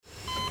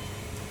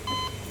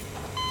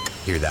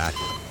Hear that?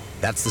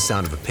 That's the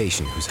sound of a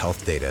patient whose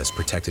health data is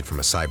protected from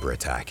a cyber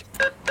attack.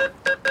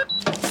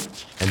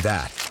 And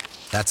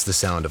that's the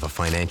sound of a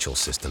financial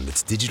system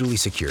that's digitally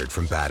secured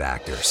from bad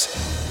actors.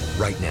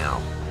 Right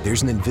now,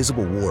 there's an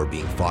invisible war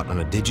being fought on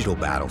a digital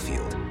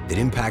battlefield that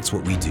impacts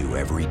what we do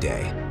every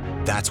day.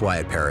 That's why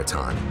at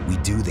Peraton, we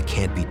do the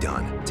can't be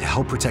done to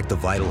help protect the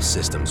vital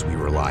systems we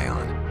rely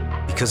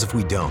on. Because if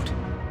we don't,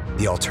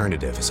 the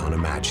alternative is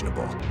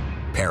unimaginable.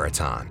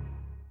 Peraton.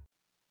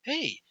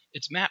 Hey,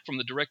 it's Matt from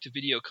the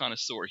Direct-to-Video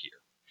Connoisseur here.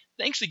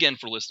 Thanks again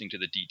for listening to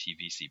the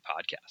DTVC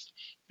podcast.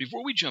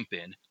 Before we jump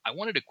in, I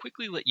wanted to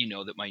quickly let you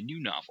know that my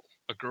new novel,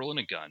 A Girl and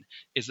a Gun,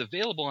 is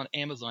available on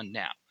Amazon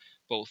now,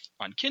 both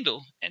on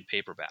Kindle and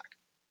paperback.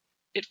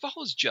 It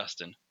follows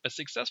Justin, a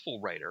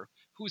successful writer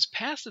whose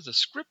past as a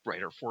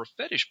scriptwriter for a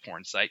fetish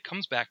porn site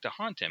comes back to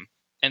haunt him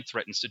and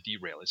threatens to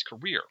derail his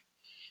career.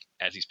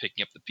 As he's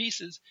picking up the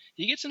pieces,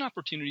 he gets an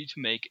opportunity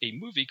to make a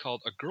movie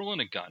called A Girl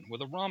and a Gun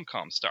with a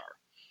rom-com star.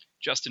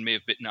 Justin may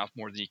have bitten off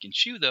more than he can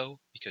chew, though,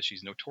 because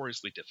she's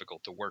notoriously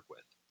difficult to work with.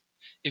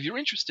 If you're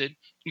interested,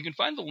 you can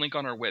find the link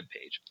on our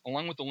webpage,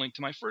 along with the link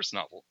to my first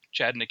novel,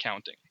 Chad in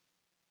Accounting.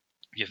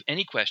 If you have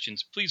any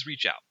questions, please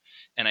reach out,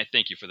 and I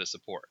thank you for the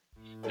support.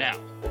 Now,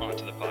 on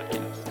to the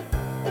podcast.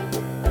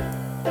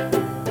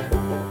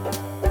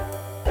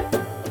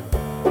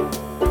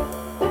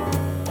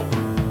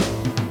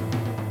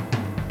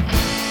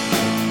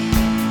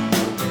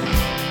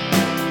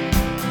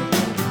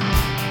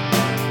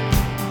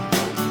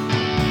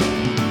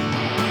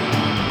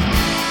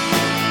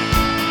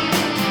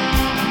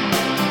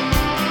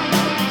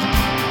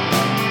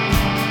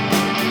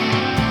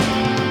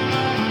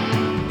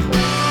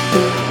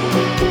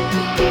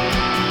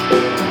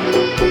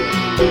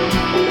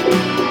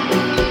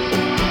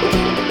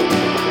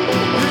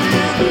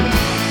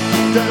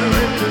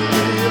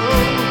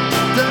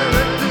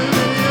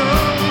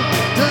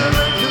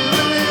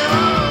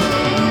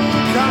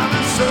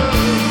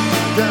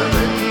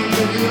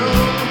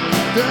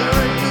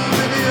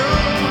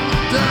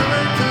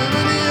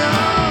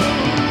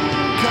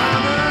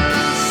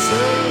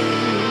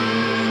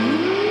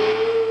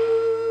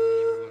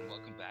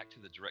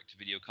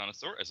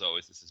 As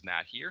always, this is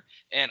Matt here,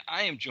 and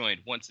I am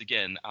joined once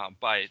again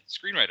by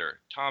screenwriter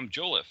Tom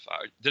Jolliffe.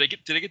 Did I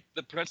get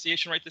the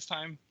pronunciation right this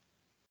time?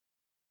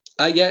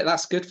 Yeah,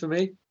 that's good for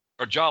me.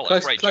 Or Jolliffe,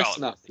 close, right? Close Jolliffe.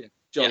 enough. Yeah.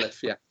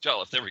 Jolliffe, yeah.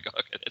 Jolliffe, there we go.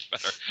 Okay, that's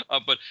better.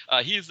 But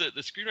he is the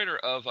screenwriter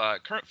of a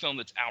current film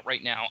that's out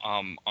right now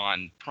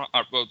on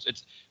well,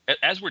 it's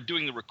as we're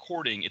doing the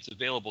recording, it's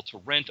available to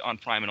rent on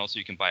Prime, and also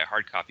you can buy a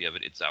hard copy of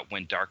it. It's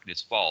When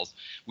Darkness Falls.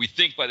 We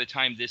think by the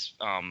time this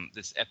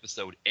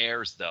episode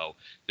airs, though,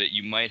 that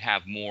you might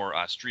have more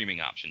streaming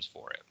options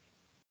for it.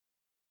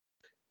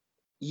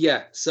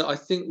 Yeah, so I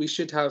think we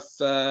should have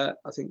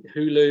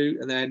Hulu,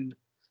 and then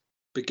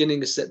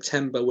beginning of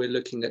September we're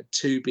looking at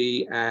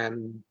Tubi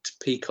and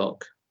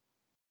Peacock.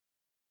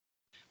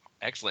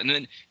 Excellent.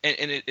 And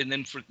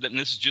then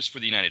this is just for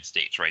the United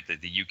States, right? The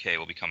UK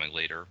will be coming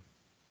later.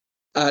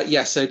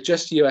 Yeah, so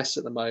just US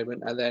at the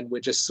moment, and then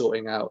we're just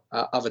sorting out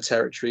other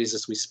territories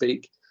as we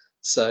speak.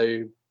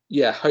 So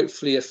yeah,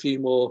 hopefully a few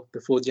more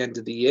before the end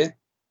of the year,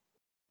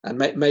 and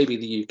maybe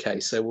the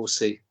UK. So we'll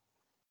see.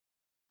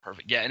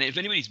 Perfect. Yeah, and if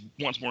anybody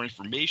wants more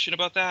information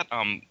about that,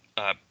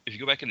 if you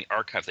go back in the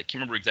archives, I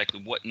can't remember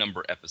exactly what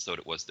number episode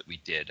it was that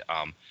we did,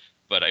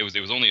 but it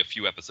was only a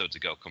few episodes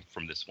ago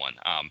from this one.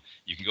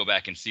 You can go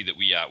back and see that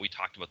we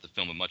talked about the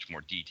film in much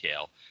more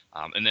detail,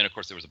 and then of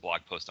course there was a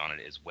blog post on it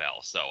as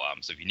well. So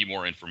if you need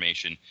more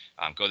information,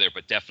 go there.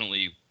 But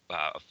definitely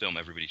a film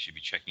everybody should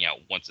be checking out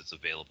once it's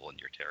available in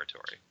your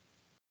territory.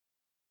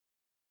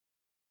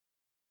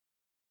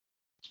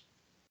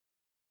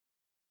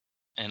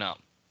 And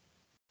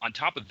on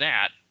top of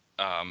that,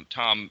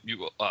 Tom,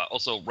 you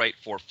also write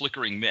for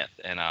Flickering Myth,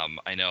 and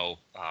I know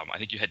I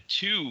think you had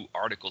 2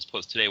 articles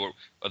posted today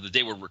of the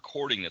day we're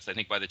recording this. I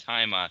think by the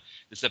time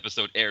this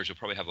episode airs, you'll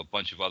probably have a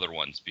bunch of other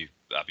ones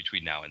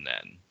between now and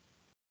then.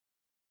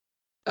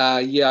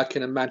 Yeah, I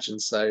can imagine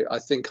so. I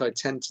think I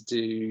tend to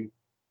do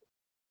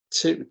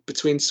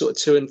between sort of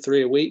 2 and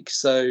 3 a week,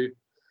 so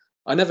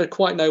I never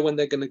quite know when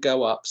they're going to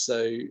go up.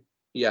 So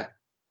yeah,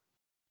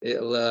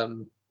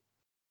 it'll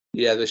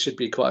there should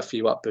be quite a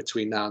few up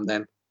between now and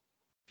then.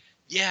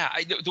 Yeah,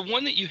 the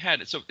one that you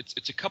had, so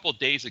it's a couple of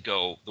days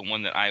ago. The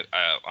one that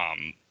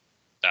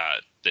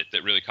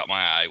that really caught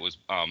my eye was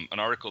an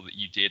article that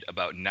you did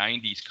about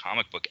 90s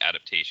comic book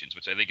adaptations,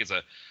 which I think is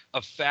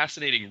a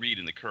fascinating read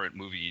in the current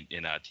movie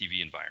and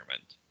TV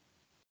environment.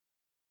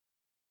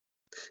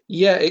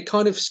 Yeah, it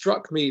kind of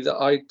struck me that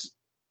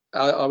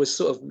I was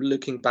sort of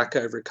looking back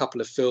over a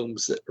couple of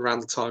films around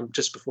the time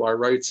just before I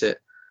wrote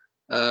it,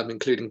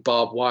 including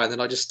Barbed Wire, and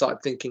then I just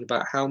started thinking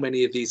about how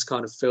many of these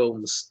kind of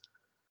films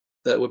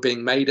that were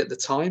being made at the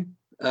time.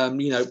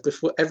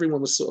 Before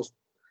everyone was sort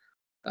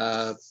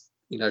of,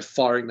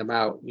 firing them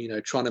out,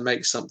 trying to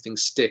make something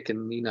stick,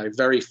 and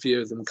very few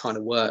of them kind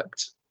of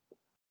worked.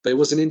 But it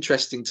was an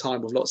interesting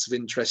time with lots of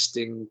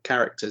interesting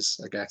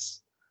characters, I guess.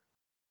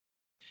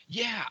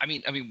 Yeah, I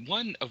mean,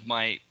 one of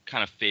my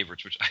kind of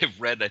favorites, which I've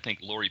read, I think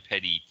Lori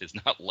Petty does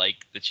not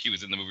like that she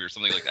was in the movie or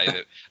something like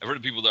that. I've heard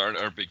of people that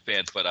aren't big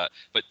fans, but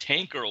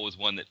Tank Girl was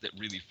one that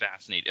really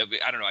fascinated. I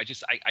mean, I don't know, I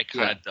kind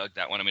Yeah, of dug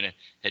that one. I mean, it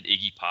had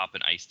Iggy Pop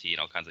and Ice-T and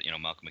all kinds of,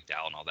 Malcolm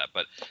McDowell and all that.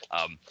 But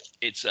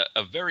it's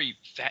a very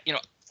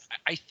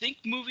I think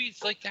movies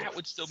like that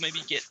would still maybe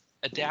get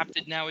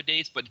adapted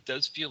nowadays, but it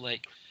does feel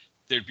like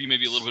there'd be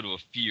maybe a little bit of a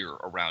fear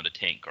around a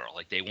Tank Girl.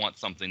 Like they want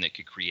something that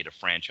could create a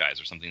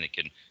franchise or something that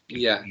can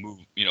yeah. move,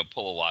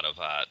 pull a lot of,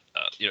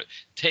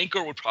 Tank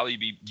Girl would probably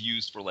be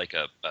used for like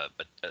a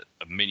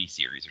mini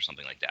series or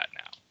something like that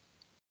now.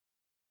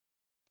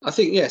 I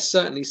think yes,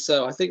 certainly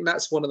so. I think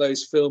that's one of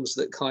those films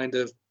that kind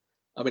of,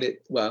 I mean,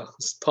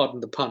 pardon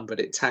the pun,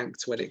 but it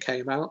tanked when it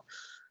came out.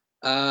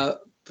 Uh,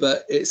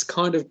 but it's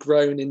kind of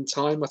grown in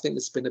time. I think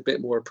there's been a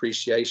bit more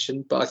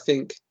appreciation, but I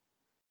think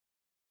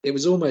it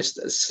was almost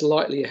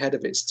slightly ahead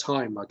of its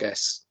time, I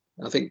guess.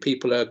 I think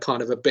people are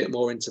kind of a bit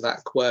more into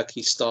that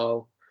quirky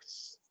style.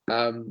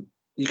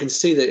 You can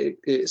see that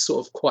it's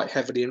sort of quite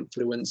heavily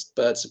influenced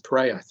Birds of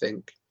Prey, I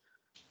think.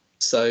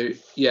 So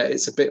yeah,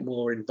 it's a bit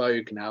more in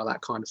vogue now,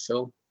 that kind of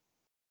film.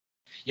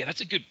 Yeah,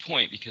 that's a good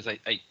point because I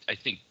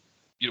think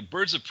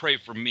Birds of Prey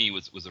for me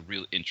was a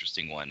real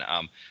interesting one.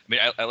 I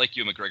mean, I like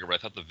Ewan McGregor, but I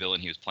thought the villain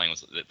he was playing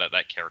was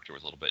that character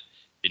was a little bit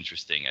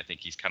interesting. I think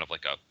he's kind of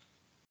like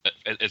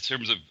in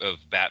terms of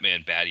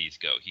Batman baddies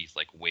go, he's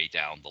like way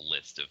down the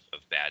list of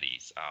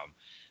baddies.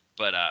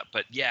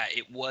 But yeah,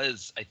 it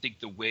was, I think,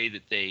 the way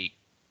that they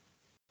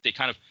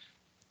kind of,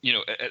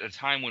 at a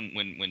time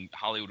when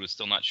Hollywood was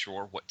still not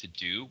sure what to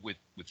do with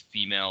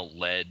female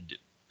led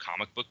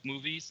comic book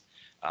movies.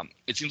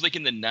 It seems like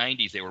in the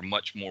 90s they were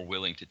much more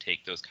willing to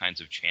take those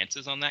kinds of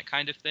chances on that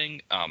kind of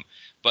thing,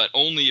 but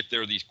only if there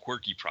were these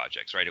quirky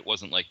projects, right? It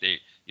wasn't like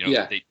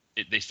Yeah,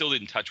 they still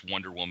didn't touch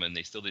Wonder Woman,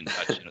 they still didn't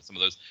touch some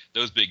of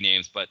those big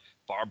names, but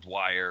Barbed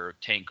Wire,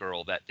 Tank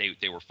Girl, that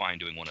they were fine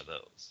doing one of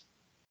those.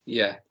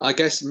 yeah. I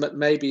guess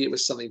maybe it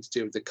was something to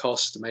do with the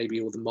cost.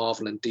 Maybe all the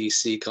Marvel and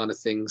DC kind of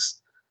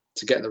things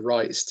to get the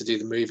rights to do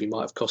the movie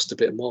might have cost a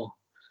bit more.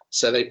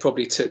 So they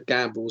probably took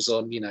gambles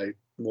on,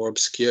 more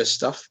obscure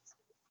stuff.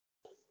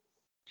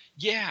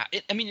 Yeah,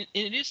 I mean,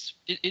 it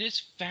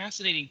is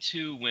fascinating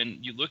too when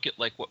you look at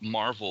like what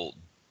Marvel,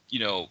 you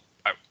know,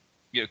 are,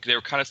 they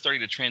were kind of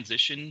starting to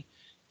transition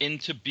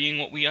into being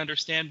what we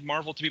understand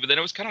Marvel to be, but then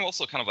it was kind of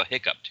also kind of a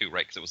hiccup too,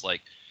 right? Because it was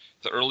like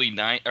the early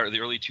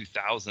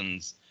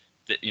 2000s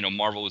that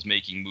Marvel was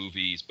making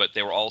movies, but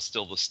they were all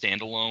still the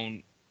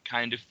standalone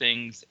kind of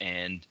things,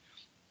 and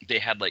they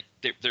had like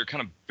they're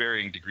kind of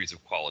varying degrees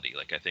of quality.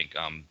 Like I think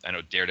I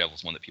know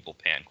Daredevil's one that people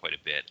pan quite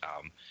a bit,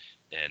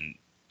 and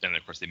then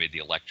of course they made the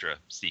Elektra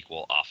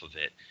sequel off of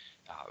it,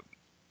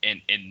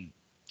 and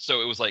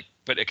so it was like,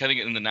 but I think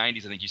in the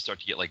 90s I think you start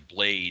to get like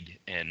Blade,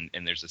 and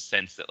there's a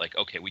sense that like,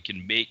 okay, we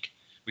can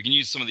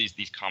use some of these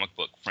comic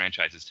book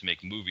franchises to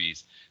make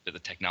movies, that the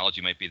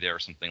technology might be there or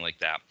something like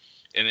that,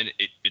 and then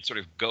it sort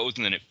of goes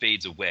and then it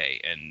fades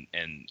away, and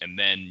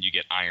then you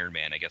get Iron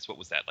Man. I guess what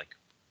was that, like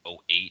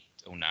 08,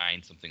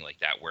 09, something like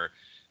that, where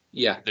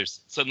Yeah,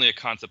 there's suddenly a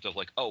concept of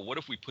like, oh, what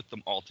if we put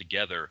them all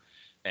together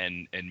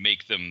and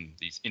make them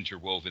these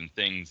interwoven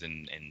things,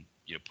 and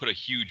put a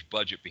huge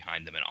budget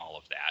behind them and all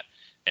of that,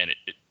 and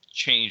it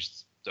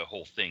changed the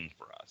whole thing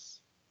for us.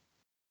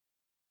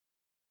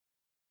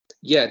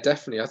 yeah,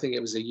 definitely. I think it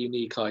was a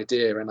unique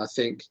idea, and I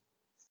think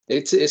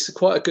it's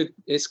quite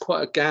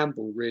a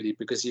gamble really,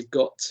 because you've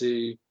got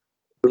to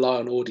rely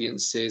on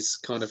audiences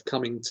kind of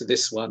coming to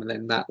this one and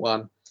then that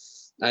one,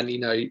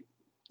 and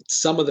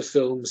some of the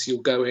films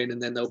you'll go in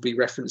and then they'll be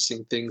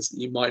referencing things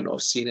that you might not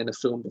have seen in a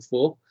film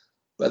before,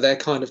 but they're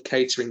kind of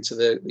catering to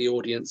the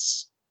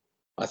audience.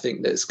 I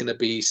think that's going to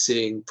be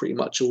seeing pretty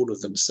much all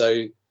of them.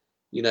 So,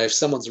 if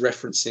someone's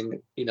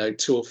referencing,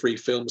 two or three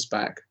films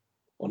back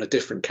on a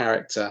different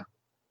character,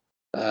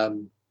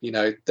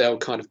 they'll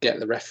kind of get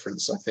the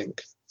reference, I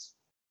think.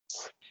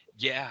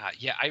 Yeah.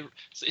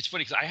 So it's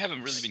funny because I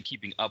haven't really been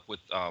keeping up with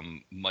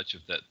much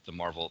of the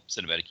Marvel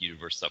Cinematic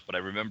Universe stuff, but I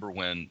remember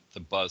when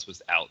the buzz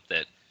was out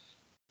that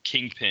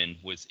Kingpin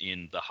was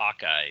in the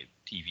Hawkeye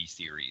TV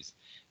series,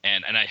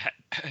 and I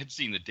had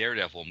seen the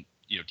Daredevil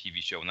TV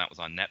show, and that was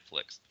on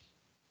Netflix,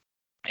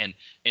 and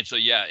so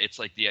yeah, it's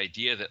like the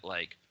idea that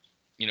like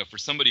for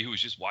somebody who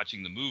was just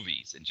watching the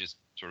movies and just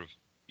sort of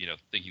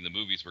thinking the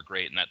movies were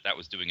great and that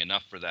was doing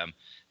enough for them,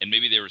 and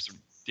maybe they were sort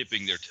of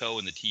dipping their toe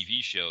in the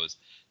TV shows,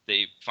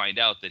 they find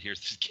out that here's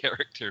this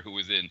character who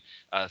was in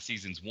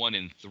seasons 1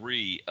 and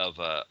 3 of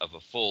a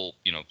full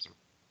sort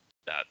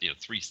of,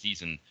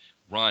 3-season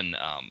run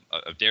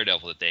of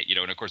Daredevil, that they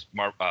and of course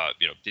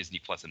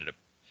Disney Plus ended up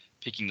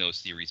picking those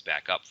series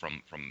back up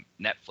from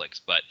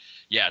Netflix. But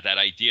yeah, that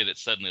idea that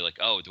suddenly like,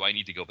 oh, do I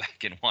need to go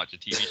back and watch a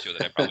TV show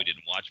that I probably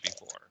didn't watch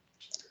before?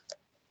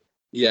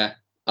 Yeah,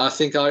 I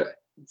think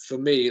for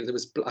me,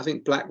 I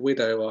think Black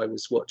Widow I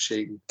was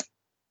watching,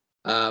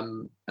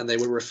 and they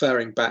were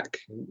referring back,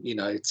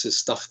 to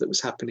stuff that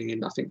was happening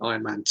in, I think,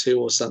 Iron Man 2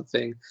 or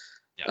something,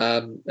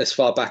 Yeah. as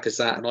far back as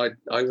that. And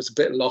I was a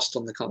bit lost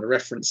on the kind of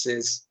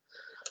references.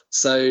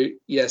 So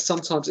yeah,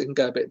 sometimes it can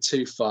go a bit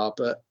too far,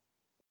 but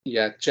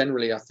yeah,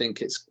 generally I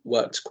think it's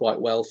worked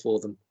quite well for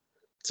them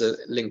to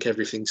link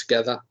everything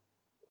together.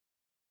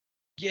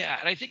 Yeah,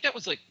 and I think that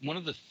was like one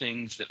of the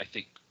things that I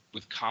think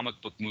with comic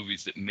book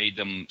movies that made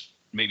them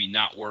maybe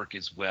not work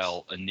as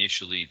well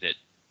initially, that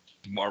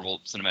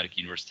Marvel Cinematic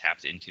Universe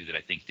tapped into, that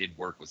I think did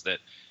work, was that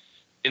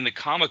in the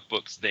comic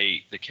books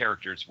the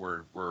characters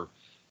were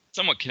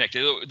somewhat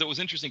connected. That was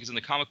interesting because in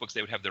the comic books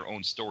they would have their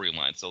own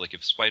storyline. So like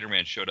if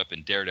Spider-Man showed up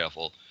in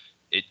Daredevil,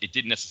 it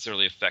didn't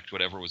necessarily affect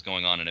whatever was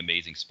going on in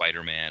Amazing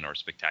Spider-Man or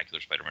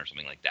Spectacular Spider-Man or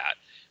something like that.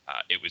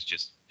 It was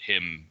just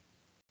him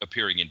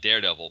appearing in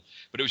Daredevil,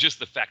 but it was just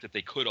the fact that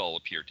they could all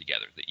appear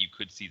together, that you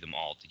could see them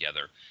all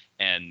together.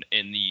 And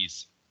in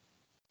these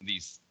the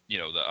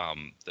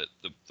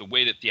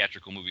way that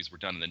theatrical movies were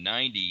done in the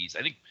 90s,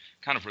 I think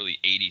kind of really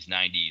 80s,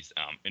 90s,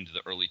 into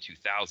the early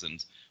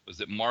 2000s, was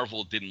that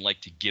Marvel didn't like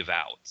to give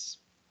out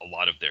a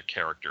lot of their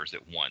characters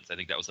at once. I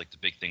think that was like the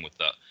big thing with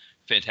the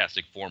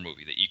Fantastic Four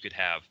movie, that you could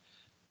have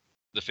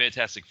the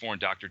Fantastic Four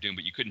and Doctor Doom,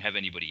 but you couldn't have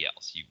anybody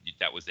else.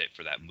 That was it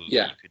for that movie.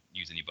 Yeah. You couldn't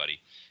use anybody.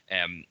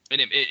 And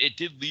it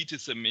did lead to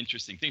some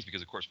interesting things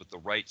because, of course, with the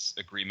rights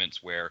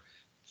agreements where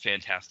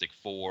Fantastic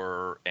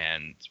Four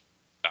and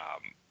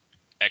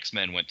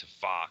X-Men went to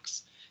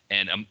Fox,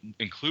 and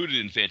included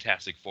in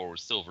Fantastic Four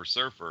was Silver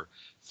Surfer.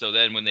 So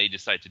then when they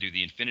decided to do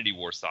the Infinity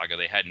War saga,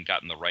 they hadn't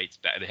gotten the rights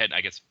back. They hadn't,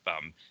 I guess,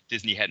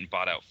 Disney hadn't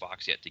bought out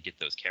Fox yet to get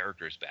those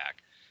characters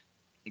back.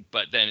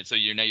 But then, so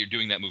you're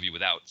doing that movie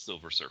without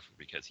Silver Surfer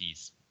because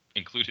he's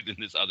included in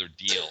this other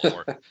deal,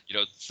 or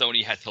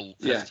Sony had to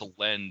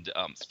lend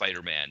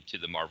Spider-Man to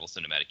the Marvel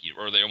Cinematic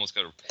Universe, or they almost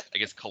got to, I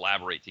guess,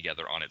 collaborate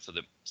together on it so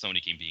that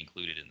Sony can be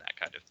included in that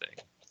kind of thing.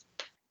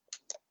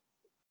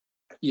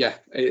 Yeah,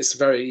 it's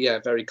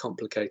very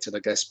complicated, I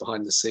guess,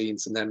 behind the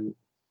scenes. And then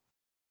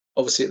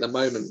obviously at the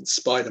moment,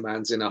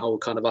 Spider-Man's in a whole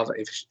kind of other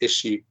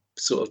issue,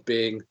 sort of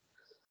being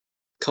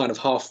kind of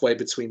halfway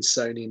between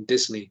Sony and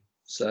Disney.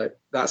 So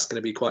that's going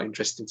to be quite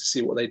interesting to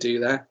see what they do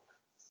there.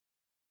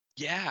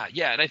 Yeah,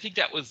 and I think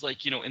that was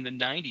like, in the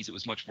 90s, it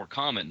was much more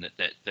common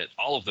that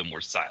all of them were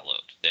siloed.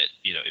 That,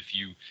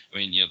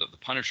 the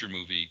Punisher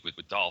movie with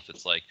Dolph,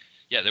 it's like,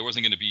 yeah, there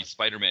wasn't going to be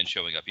Spider-Man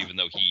showing up, even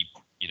though he,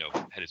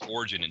 had his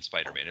origin in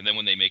Spider-Man. And then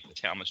when they make the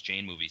Thomas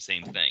Jane movie,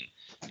 same thing.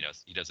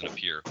 He doesn't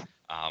appear.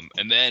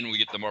 And then we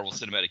get the Marvel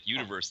Cinematic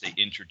Universe. They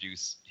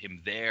introduce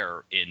him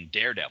there in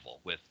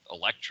Daredevil with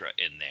Elektra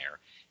in there.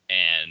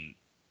 And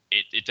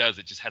it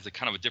just has a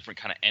kind of a different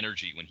kind of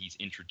energy when he's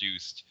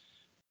introduced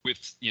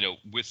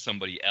with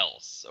somebody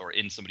else or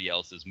in somebody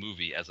else's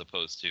movie, as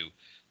opposed to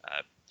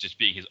just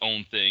being his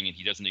own thing, and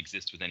he doesn't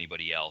exist with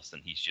anybody else,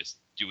 and he's just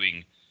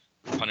doing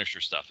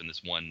Punisher stuff in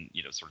this one,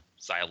 sort of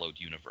siloed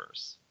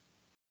universe.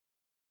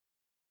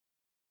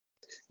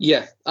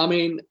 Yeah, I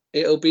mean,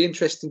 it'll be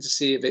interesting to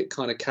see if it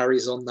kind of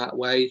carries on that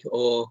way,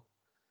 or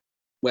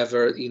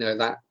whether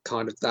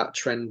that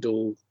trend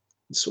will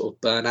sort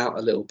of burn out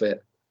a little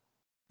bit.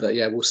 But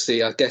yeah, we'll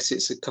see. I guess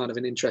it's a kind of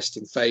an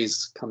interesting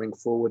phase coming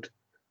forward.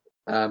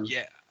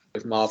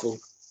 With Marvel.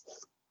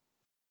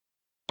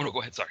 Oh no,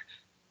 go ahead. Sorry.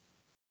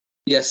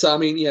 Yeah, so I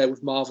mean, yeah,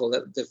 with Marvel,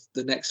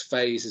 the next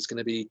phase is going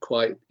to be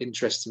quite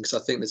interesting because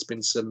I think there's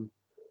been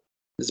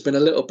a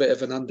little bit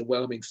of an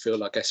underwhelming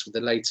feel, I guess, with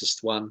the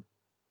latest one,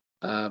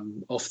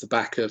 off the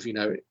back of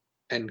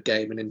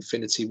Endgame and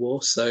Infinity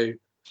War. So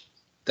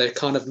they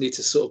kind of need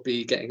to sort of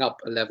be getting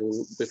up a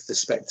level with the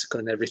spectacle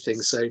and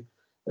everything. So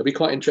it'll be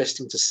quite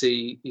interesting to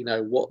see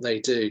what they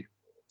do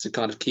to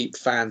kind of keep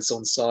fans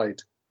on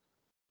side.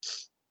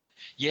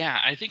 Yeah,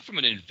 I think from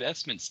an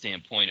investment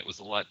standpoint, it was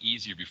a lot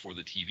easier before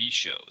the TV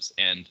shows.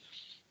 And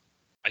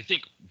I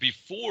think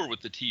before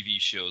with the TV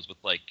shows, with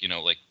like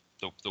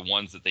the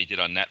ones that they did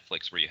on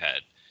Netflix, where you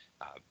had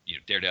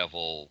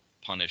Daredevil,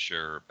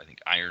 Punisher, I think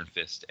Iron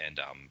Fist, and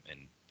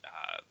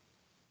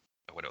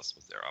what else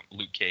was there?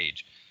 Luke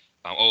Cage.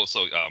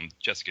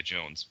 Jessica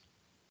Jones.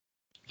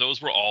 Those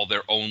were all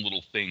their own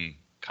little thing,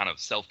 kind of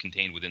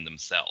self-contained within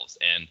themselves,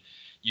 and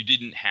you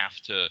didn't have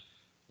to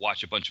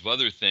watch a bunch of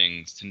other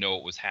things to know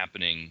what was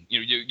happening.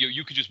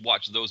 You could just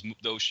watch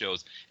those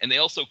shows, and they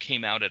also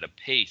came out at a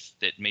pace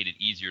that made it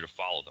easier to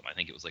follow them. I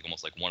think it was like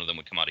almost like one of them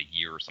would come out a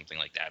year or something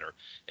like that, or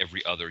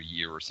every other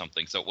year or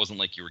something. So it wasn't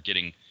like you were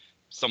getting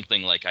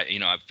something like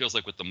it feels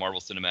like with the Marvel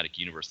Cinematic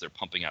Universe, they're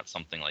pumping out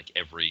something like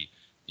every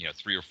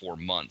 3 or 4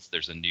 months.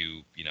 There's a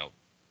new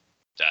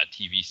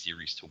TV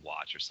series to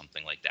watch or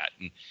something like that,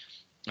 and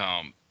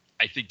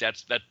I think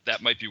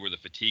that might be where the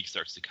fatigue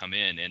starts to come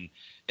in. And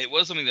it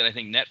was something that I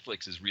think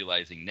Netflix is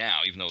realizing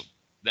now, even though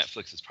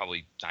Netflix is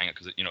probably dying out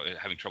because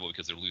having trouble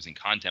because they're losing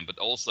content, but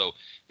also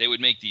they would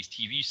make these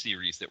TV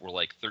series that were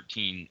like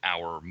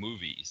 13-hour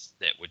movies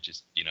that would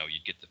just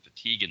you'd get the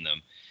fatigue in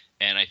them.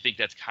 And I think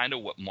that's kind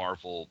of what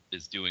Marvel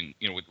is doing,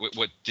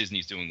 what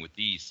Disney's doing with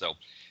these. So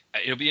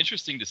it'll be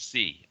interesting to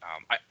see.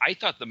 I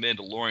thought The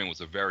Mandalorian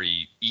was a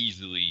very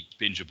easily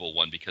bingeable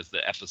one because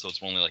the episodes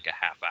were only like a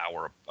half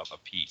hour of a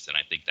piece, and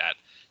I think that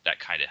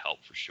kind of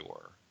helped for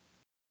sure.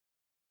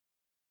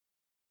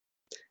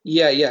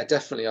 Yeah,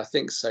 definitely. I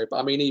think so. But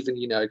I mean, even,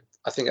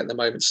 I think at the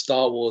moment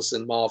Star Wars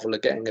and Marvel are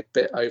getting a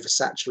bit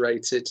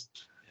oversaturated.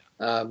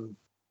 Um,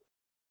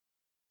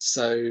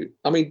 so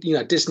I mean,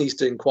 Disney's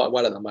doing quite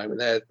well at the moment.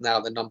 They're now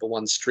the number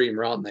one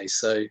streamer, aren't they?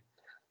 So they're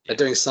Yeah.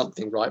 doing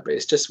something right. But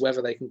it's just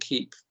whether they can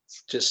keep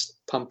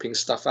just pumping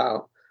stuff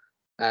out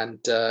and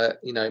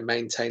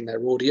maintain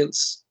their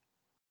audience.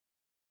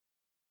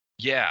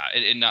 Yeah,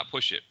 and not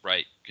push it,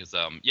 right? Because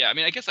yeah, I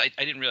mean, I guess I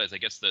didn't realize. I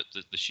guess the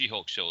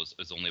She-Hulk show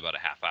is only about a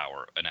half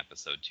hour an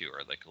episode too,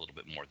 or like a little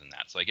bit more than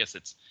that. So I guess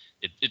it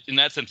in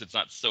that sense it's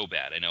not so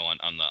bad. I know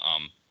on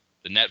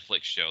the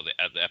Netflix show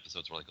the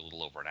episodes were like a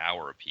little over an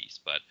hour a piece,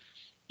 but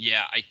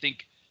yeah, I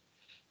think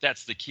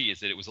that's the key, is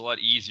that it was a lot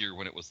easier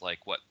when it was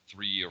like what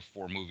 3 or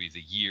 4 movies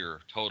a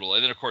year total.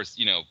 And then of course,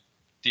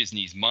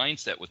 Disney's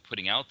mindset with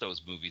putting out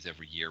those movies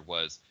every year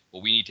was,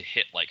 well, we need to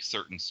hit like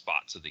certain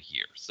spots of the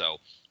year. So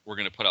we're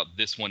going to put out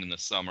this one in the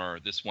summer,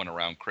 this one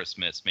around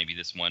Christmas, maybe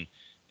this one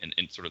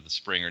in sort of the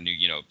spring or new,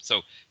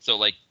 so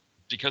like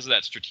because of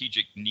that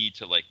strategic need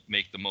to like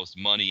make the most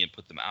money and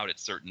put them out at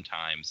certain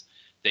times,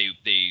 they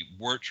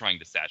were trying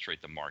to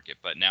saturate the market.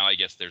 But now I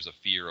guess there's a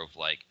fear of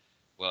like,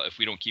 well, if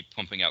we don't keep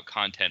pumping out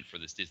content for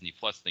this Disney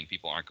Plus thing,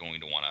 people aren't going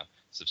to want to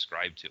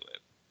subscribe to it.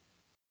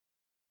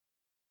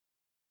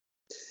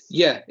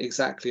 Yeah,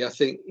 exactly. I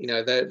think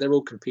they're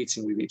all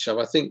competing with each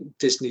other. I think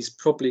Disney's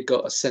probably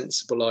got a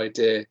sensible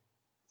idea,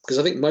 because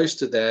I think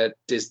most of their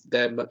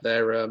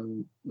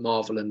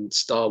Marvel and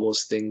Star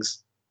Wars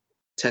things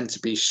tend to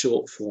be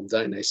short form,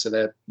 don't they? So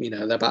they're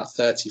about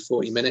 30,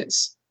 40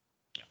 minutes.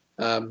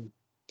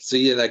 So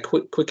yeah, they're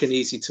quick and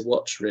easy to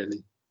watch,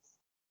 really.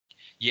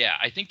 Yeah,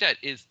 I think that's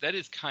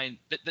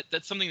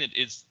something that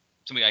is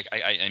something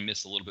I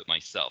miss a little bit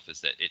myself, is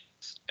that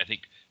I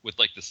think with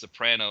like The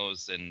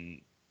Sopranos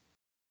and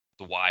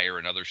The Wire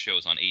and other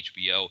shows on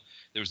HBO,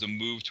 there's a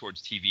move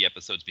towards TV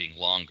episodes being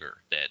longer.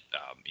 That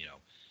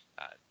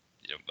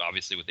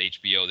obviously with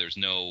HBO, there's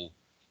no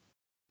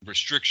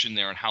restriction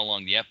there on how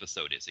long the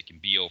episode is. It can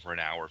be over an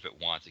hour if it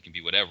wants. It can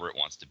be whatever it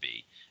wants to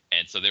be.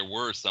 And so there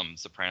were some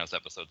Sopranos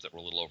episodes that were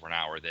a little over an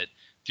hour that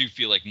do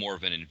feel like more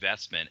of an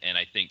investment. And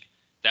I think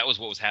that was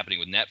what was happening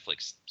with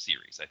Netflix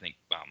series. I think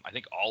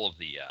all of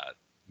the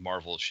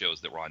Marvel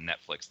shows that were on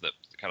Netflix, the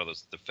kind of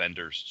those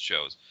Defenders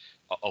shows,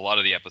 a lot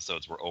of the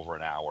episodes were over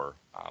an hour,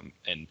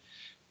 and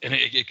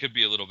it could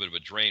be a little bit of a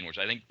drain. Which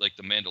I think, like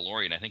The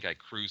Mandalorian, I think I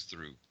cruised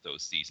through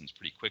those seasons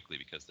pretty quickly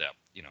because that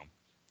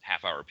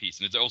half hour piece,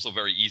 and it's also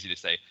very easy to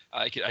say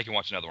I can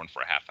watch another one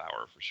for a half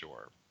hour for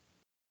sure.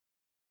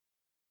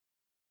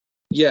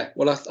 Yeah,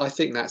 well, I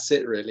think that's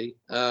it really.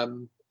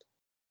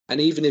 And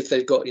even if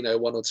they've got 1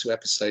 or 2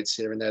 episodes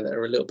here and there that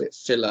are a little bit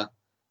filler,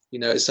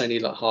 it's only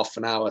like half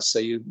an hour, so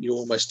you're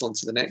almost on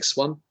to the next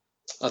one.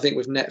 I think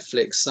with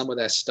Netflix, some of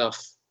their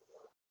stuff,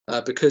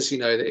 because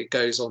that it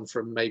goes on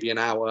from maybe an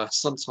hour,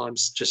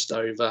 sometimes just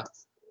over.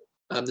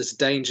 There's a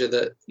danger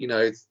that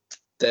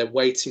they're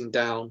weighting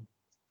down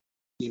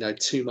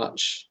too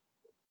much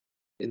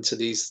into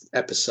these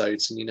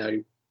episodes,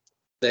 and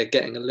they're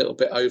getting a little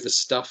bit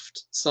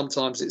overstuffed.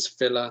 Sometimes it's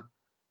filler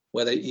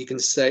where you can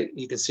see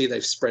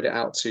they've spread it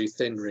out too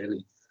thin,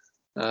 really.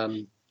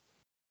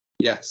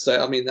 Yeah,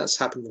 so I mean that's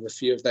happened with a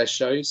few of their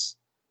shows,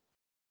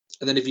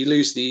 and then if you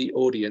lose the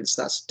audience,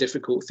 that's a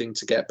difficult thing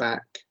to get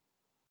back.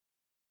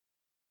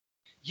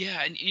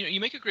 Yeah, and you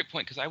make a great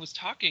point, because I was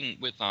talking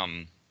with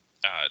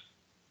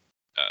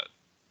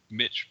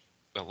Mitch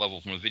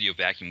Level from the Video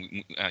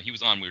Vacuum. He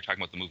was on. We were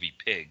talking about the movie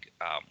Pig,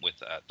 with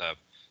the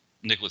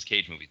Nicolas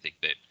Cage movie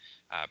that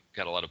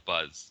got a lot of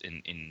buzz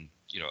in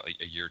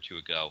a year or two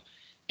ago.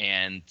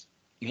 And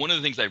one of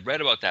the things I read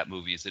about that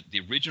movie is that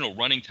the original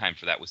running time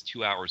for that was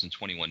 2 hours and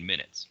 21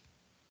 minutes.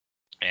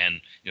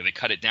 And they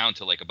cut it down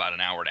to like about an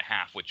hour and a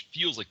half, which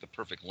feels like the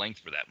perfect length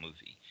for that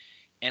movie.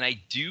 And I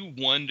do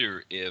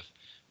wonder if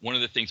one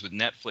of the things with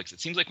Netflix,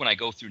 it seems like when I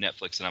go through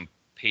Netflix and I'm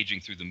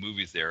paging through the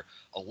movies there,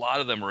 a lot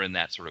of them are in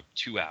that sort of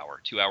 2 hour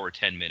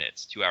 10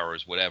 minutes, 2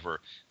 hours, whatever,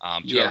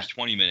 2 hours,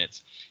 20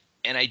 minutes.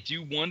 And I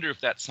do wonder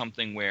if that's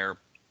something where,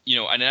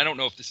 and I don't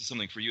know if this is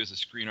something for you as a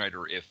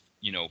screenwriter, if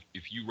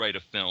you write a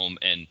film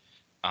and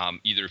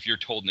either if you're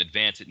told in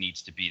advance it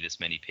needs to be this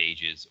many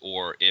pages,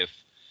 or if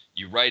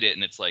you write it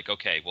and it's like,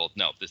 okay, well,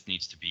 no, this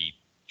needs to be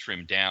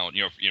trimmed down.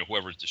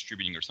 Whoever's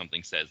distributing or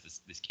something says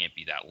this can't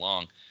be that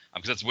long,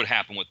 because that's what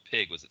happened with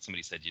Pig, was that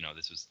somebody said,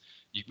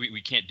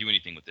 we can't do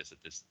anything with this at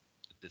this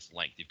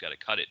length. You've got to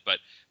cut it. But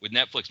with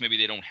Netflix, maybe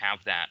they don't have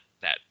that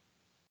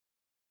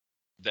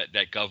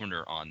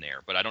governor on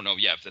there. But I don't know,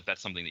 if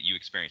that's something that you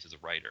experience as a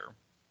writer.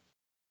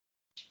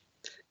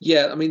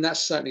 Yeah, I mean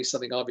that's certainly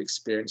something I've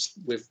experienced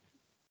with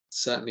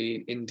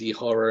certainly indie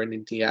horror and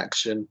indie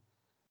action.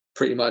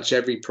 Pretty much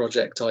every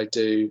project I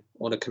do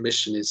on a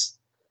commission is,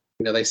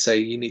 they say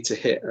you need to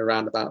hit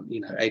around about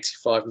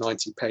 85,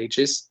 90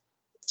 pages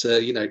to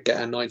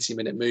get a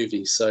 90-minute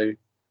movie. So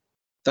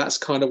that's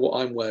kind of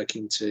what I'm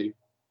working to.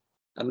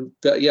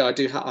 But yeah,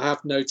 I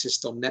have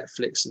noticed on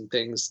Netflix and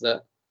things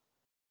that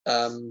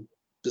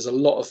there's a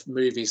lot of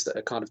movies that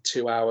are kind of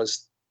 2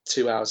 hours,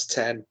 2 hours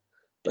 10.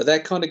 But they're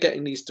kind of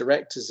getting these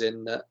directors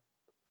in that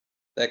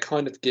they're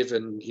kind of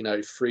given,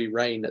 free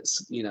reign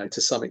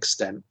to some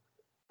extent,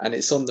 and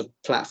it's on the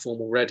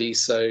platform already,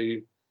 so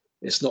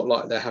it's not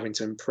like they're having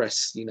to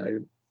impress,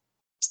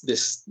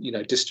 this,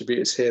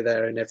 distributors here,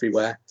 there, and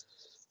everywhere.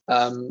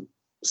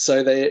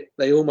 So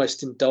they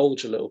almost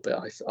indulge a little bit.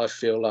 I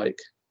feel like,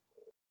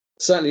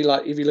 certainly,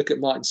 like if you look at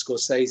Martin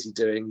Scorsese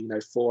doing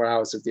 4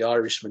 hours of The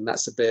Irishman,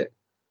 that's a bit.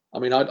 I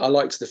mean, I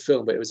liked the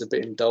film, but it was a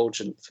bit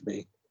indulgent for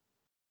me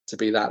to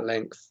be that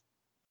length.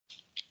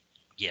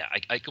 Yeah,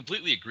 I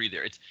completely agree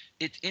there.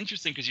 It's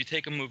interesting because you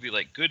take a movie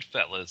like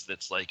Goodfellas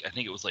that's like, I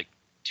think it was like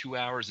 2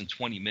 hours and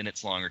 20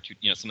 minutes long, or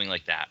something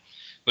like that,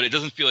 but it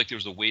doesn't feel like there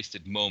was a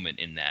wasted moment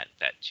in that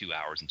 2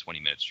 hours and 20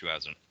 minutes, 2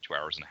 hours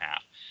and a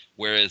half.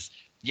 Whereas,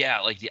 yeah,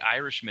 like The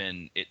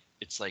Irishman,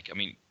 it's like, I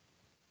mean,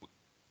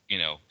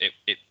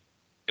 it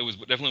was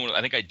definitely one.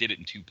 I think I did it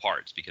in 2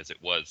 parts because it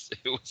was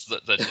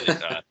such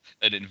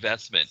an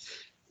investment.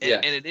 And, Yeah.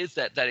 and it is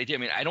that idea. I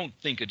mean, I don't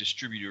think a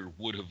distributor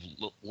would have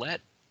let.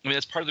 I mean,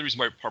 that's part of the reason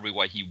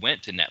why he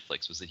went to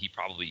Netflix, was that he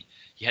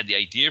had the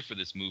idea for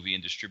this movie,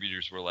 and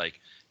distributors were like,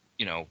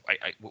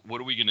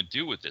 what are we going to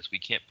do with this? We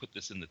can't put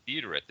this in the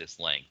theater at this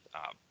length.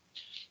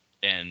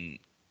 And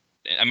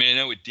I mean, I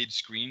know it did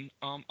screen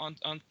on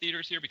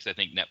theaters here because I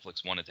think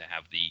Netflix wanted to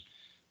have the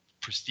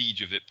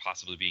prestige of it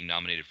possibly being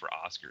nominated for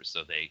Oscars,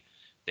 so they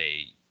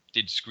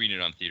did screen it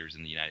on theaters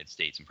in the United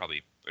States and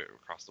probably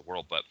across the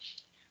world. But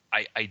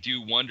I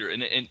do wonder,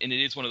 and it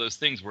is one of those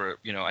things where,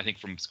 I think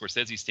from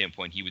Scorsese's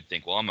standpoint, he would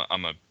think, well,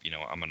 I'm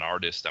an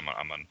artist, I'm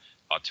an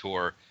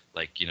auteur,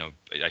 like,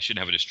 I shouldn't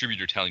have a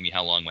distributor telling me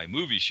how long my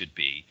movie should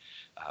be.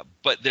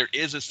 But there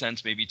is a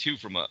sense maybe too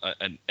from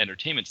an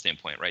entertainment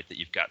standpoint, right, that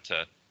you've got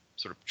to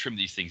sort of trim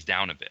these things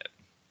down a bit.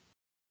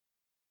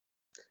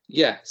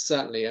 Yeah,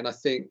 certainly, and I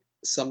think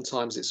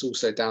sometimes it's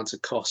also down to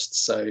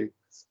cost. So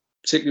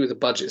particularly with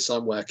the budgets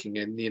I'm working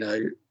in,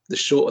 the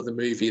shorter the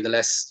movie, the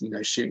less,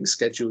 shooting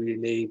schedule you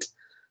need,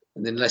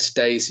 and then less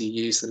days you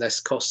use, the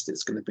less cost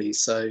it's going to be.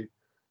 So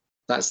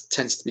that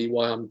tends to be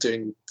why I'm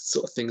doing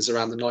sort of things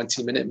around the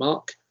 90-minute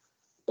mark.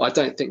 But I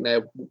don't think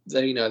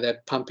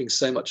they're pumping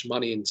so much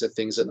money into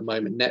things at the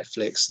moment,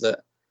 Netflix, that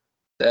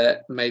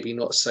they're maybe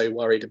not so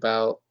worried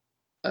about,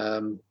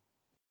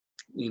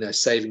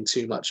 saving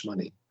too much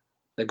money.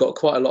 They've got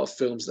quite a lot of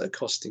films that are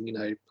costing,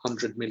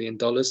 $100 million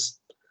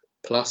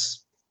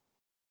plus.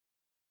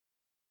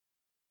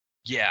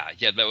 Yeah.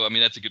 I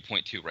mean, that's a good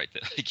point too, right?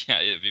 That, like, yeah,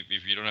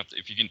 if you don't have to,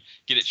 if you can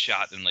get it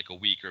shot in like a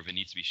week, or if it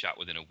needs to be shot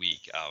within a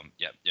week,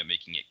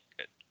 making it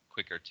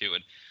quicker too.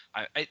 And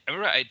I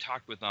remember I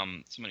talked with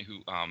somebody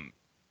who I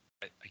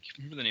can't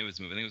remember the name of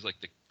his movie. I think it was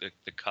like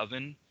the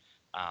Coven.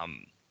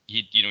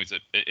 He's an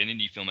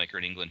indie filmmaker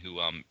in England who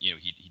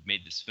he'd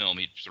made this film.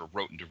 He sort of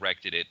wrote and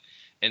directed it,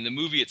 and the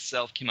movie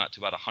itself came out to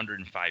about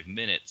 105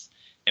 minutes.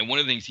 And one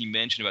of the things he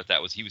mentioned about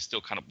that was he was still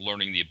kind of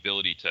learning the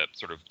ability to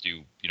sort of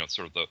do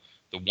sort of the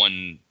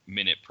 1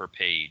 minute per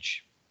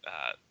page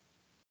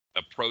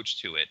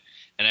approach to it.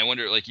 And I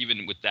wonder, like,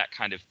 even with that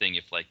kind of thing,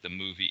 if like the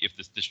movie, if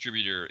this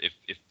distributor,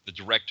 if the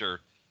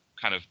director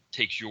kind of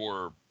takes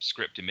your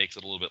script and makes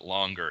it a little bit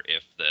longer,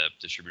 if the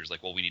distributor's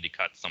like, well, we need to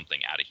cut something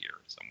out of here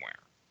somewhere.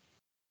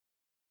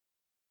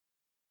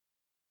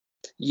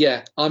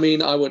 Yeah, I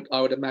mean, I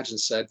would imagine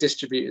so.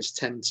 Distributors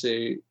tend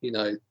to,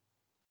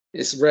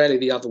 it's rarely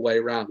the other way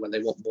around when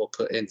they want more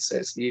put in. So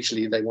it's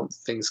usually they want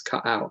things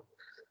cut out.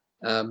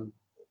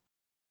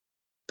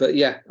 But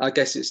yeah, I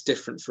guess it's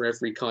different for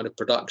every kind of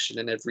production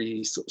and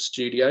every sort of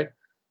studio.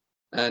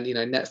 And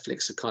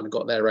Netflix have kind of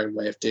got their own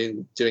way of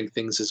doing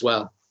things as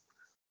well.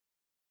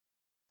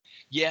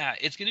 Yeah,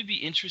 it's going to be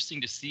interesting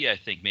to see, I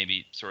think,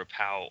 maybe sort of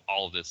how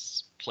all of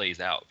this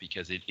plays out,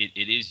 because it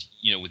is,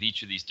 with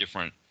each of these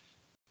different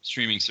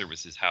streaming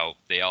services, how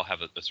they all have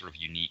a sort of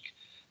unique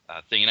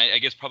thing. And I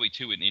guess probably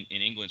too in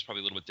England it's probably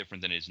a little bit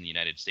different than it is in the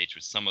United States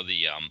with some of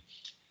the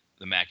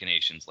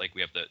machinations. Like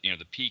we have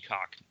the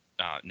Peacock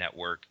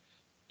network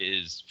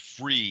is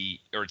free,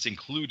 or it's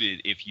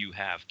included if you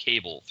have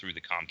cable through the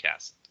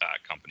Comcast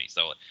company.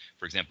 So,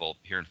 for example,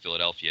 here in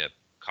Philadelphia,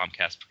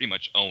 Comcast pretty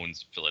much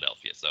owns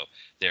Philadelphia, so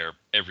they're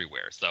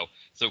everywhere. So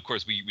of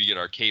course we get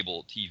our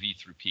cable TV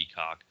through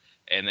Peacock,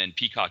 and then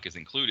Peacock is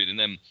included. And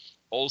then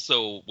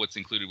also what's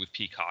included with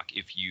Peacock,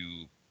 if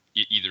you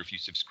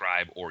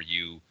subscribe, or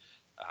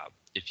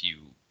if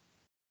you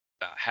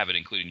have it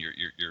included in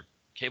your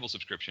cable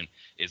subscription,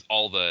 is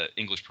all the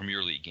English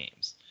Premier League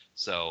games.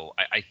 So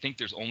I think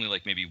there's only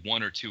like maybe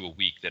 1 or 2 a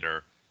week that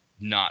are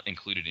not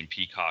included in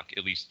Peacock,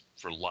 at least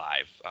for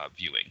live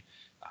viewing.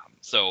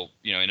 So,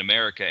 in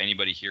America,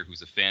 anybody here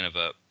who's a fan of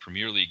a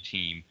Premier League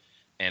team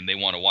and they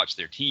want to watch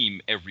their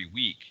team every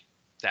week,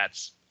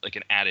 that's like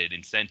an added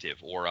incentive.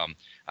 Or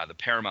the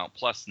Paramount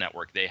Plus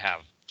network, they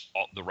have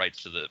all the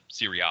rights to the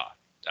Serie A.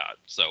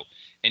 So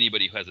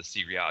anybody who has a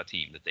Serie A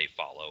team that they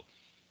follow,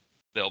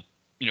 they'll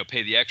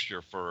pay the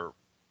extra for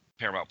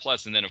Paramount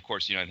Plus. And then of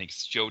course, I think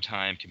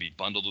Showtime can be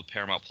bundled with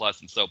Paramount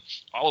Plus, and so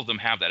all of them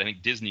have that. I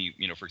think Disney,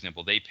 for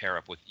example, they pair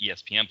up with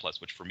ESPN Plus,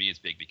 which for me is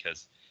big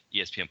because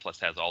ESPN Plus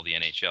has all the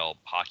NHL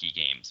hockey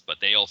games, but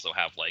they also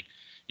have like,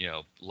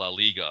 La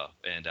Liga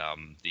and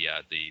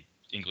the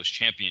English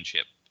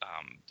Championship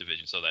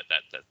division. So that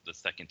the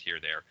second tier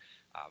there.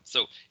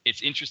 So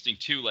it's interesting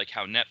too, like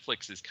how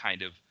Netflix is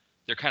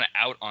they're kind of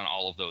out on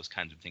all of those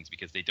kinds of things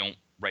because they don't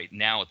right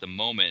now at the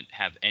moment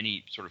have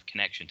any sort of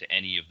connection to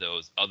any of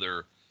those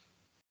other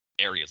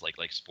areas like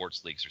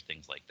sports leagues or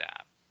things like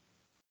that.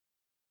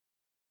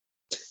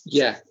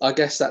 Yeah, I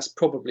guess that's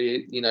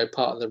probably,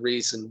 part of the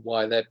reason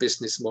why their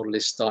business model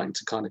is starting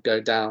to kind of go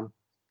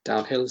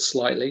downhill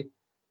slightly,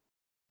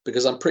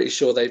 because I'm pretty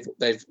sure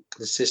they've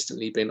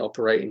consistently been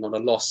operating on a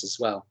loss as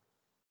well.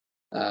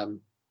 And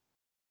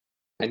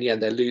yeah,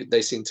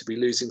 they seem to be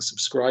losing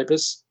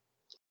subscribers.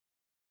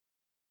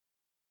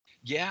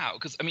 Yeah,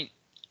 because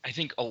I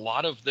think a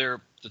lot of the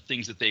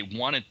things that they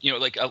wanted,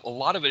 like a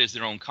lot of it is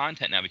their own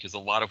content now, because a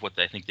lot of what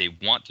I think they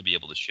want to be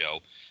able to show,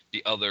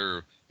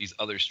 these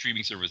other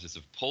streaming services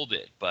have pulled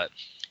it. But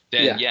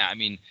then,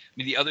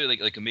 the other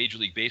like a Major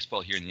League Baseball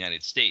here in the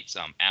United States,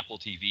 Apple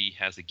TV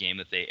has a game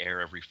that they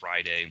air every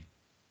Friday.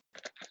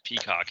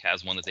 Peacock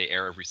has one that they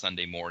air every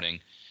Sunday morning.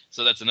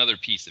 So that's another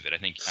piece of it. I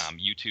think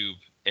YouTube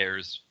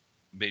airs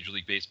Major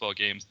League Baseball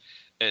games,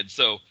 and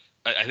so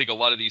I think a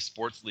lot of these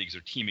sports leagues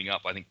are teaming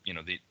up. I think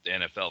the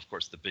NFL, of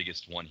course, the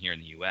biggest one here in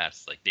the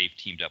U.S. Like they've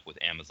teamed up with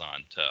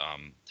Amazon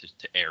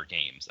to air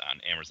games on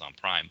Amazon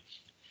Prime.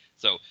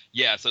 So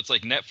yeah, so it's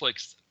like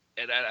Netflix.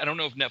 And I don't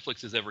know if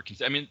Netflix has ever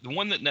considered. The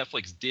one that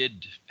Netflix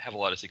did have a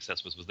lot of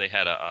success was they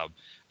had I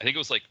think it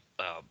was like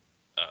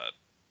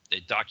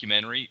a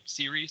documentary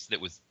series that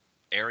was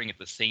airing at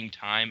the same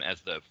time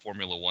as the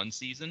Formula One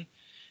season,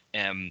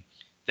 and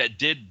that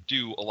did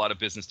do a lot of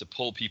business to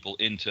pull people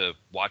into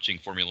watching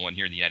Formula One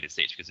here in the United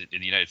States, because in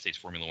the United States,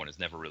 Formula One has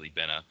never really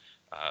been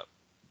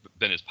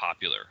as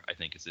popular, I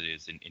think, as it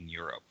is in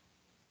Europe.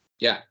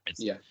 Yeah,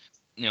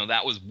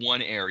 that was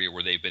one area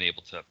where they've been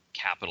able to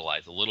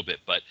capitalize a little bit,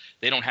 but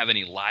they don't have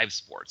any live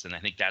sports, and I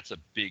think that's a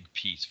big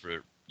piece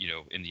for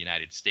in the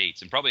United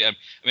States, and probably I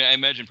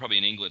imagine probably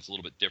in England it's a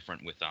little bit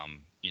different with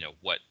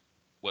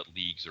what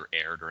leagues are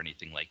aired or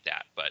anything like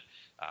that, but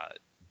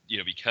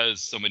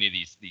because so many of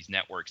these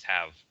networks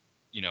have,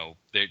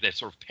 they're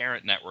sort of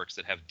parent networks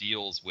that have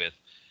deals with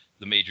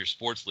the major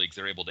sports leagues,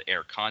 they're able to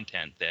air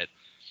content that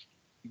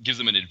gives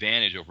them an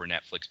advantage over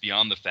Netflix,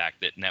 beyond the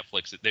fact that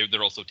Netflix,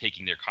 they're also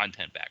taking their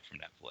content back from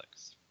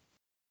Netflix.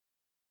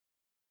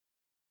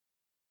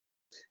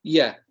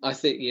 Yeah, I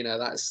think,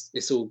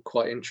 it's all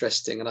quite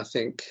interesting. And I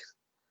think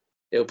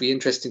it'll be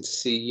interesting to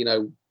see,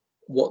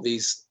 what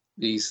these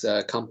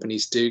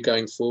companies do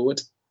going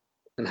forward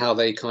and how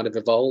they kind of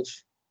evolve.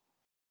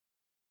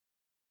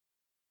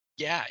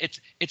 Yeah,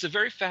 it's a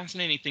very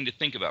fascinating thing to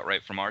think about,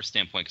 right, from our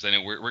standpoint, because I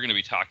know we're going to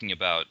be talking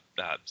about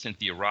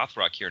Cynthia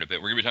Rothrock here in a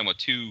bit. We're going to be talking about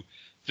two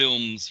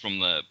films from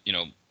the,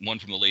 one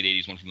from the late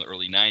 80s, one from the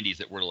early 90s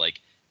that were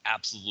like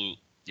absolute,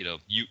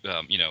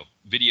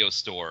 video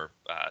store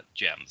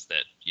gems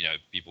that,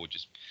 people would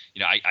just,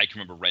 I can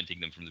remember renting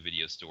them from the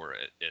video store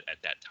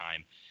at that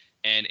time.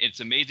 And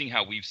it's amazing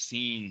how we've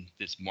seen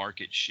this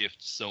market shift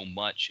so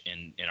much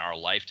in our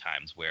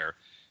lifetimes, where,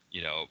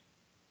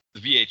 the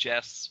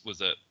VHS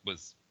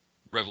was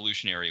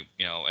revolutionary,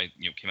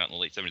 came out in the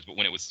late 70s, but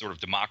when it was sort of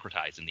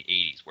democratized in the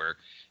 80s, where,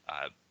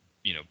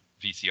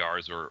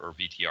 VCRs or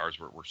VTRs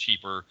were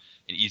cheaper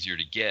and easier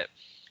to get.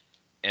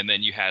 And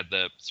then you had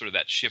the sort of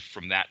that shift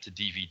from that to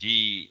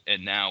DVD,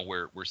 and now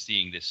we're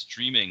seeing this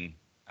streaming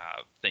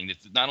thing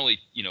that's not only,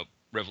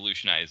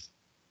 revolutionized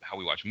how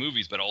we watch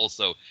movies, but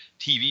also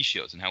TV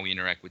shows and how we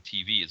interact with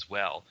TV as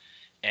well.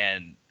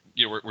 And,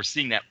 we're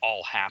seeing that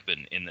all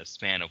happen in the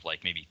span of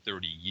like maybe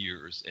 30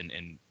 years.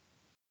 And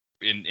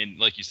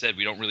like you said,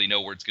 we don't really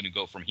know where it's going to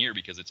go from here,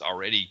 because it's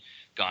already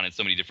gone in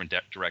so many different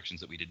directions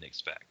that we didn't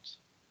expect.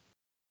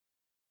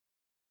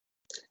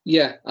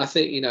 Yeah, I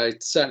think,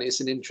 certainly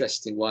it's an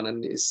interesting one,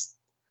 and it's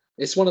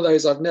one of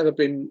those I've never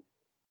been,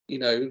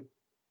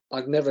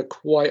 I've never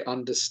quite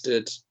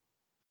understood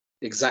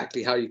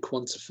exactly how you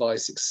quantify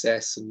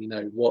success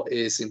and, what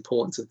is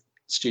important to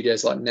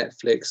studios like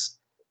Netflix.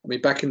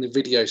 Back in the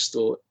video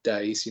store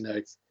days,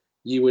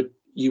 you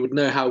would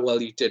know how well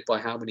you did by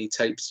how many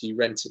tapes you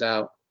rented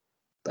out,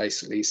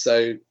 basically.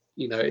 So,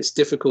 it's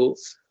difficult.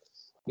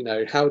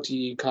 How do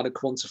you kind of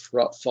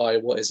quantify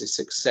what is a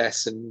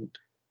success, and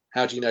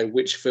how do you know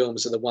which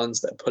films are the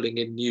ones that are pulling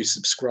in new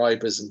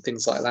subscribers and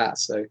things like that?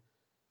 So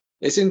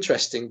it's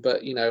interesting,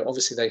 but,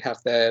 obviously they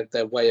have their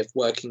way of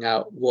working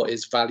out what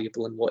is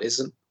valuable and what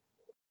isn't.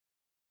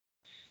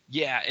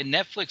 Yeah, and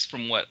Netflix,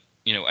 from what,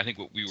 I think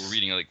what we were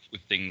reading, like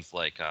with things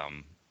like,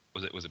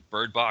 was it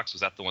Bird Box?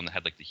 Was that the one that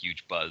had like the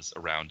huge buzz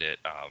around it?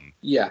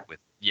 With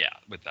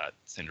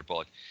Sandra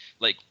Bullock.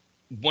 Like,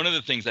 one of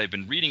the things I've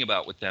been reading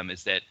about with them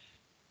is that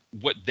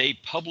what they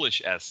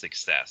publish as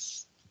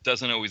success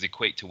doesn't always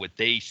equate to what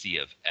they see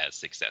as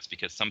success,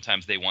 because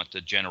sometimes they want to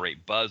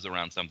generate buzz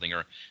around something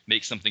or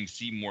make something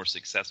seem more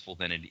successful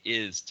than it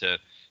is to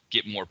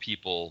get more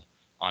people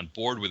on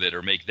board with it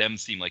or make them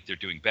seem like they're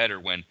doing better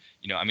when,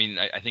 I mean,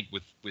 I think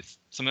with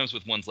sometimes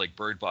with ones like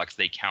Bird Box,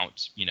 they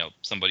count,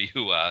 somebody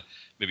who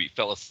maybe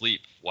fell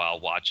asleep while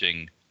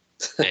watching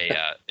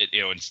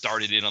and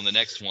started in on the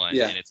next one.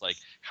 Yeah. And it's like,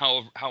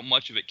 how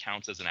much of it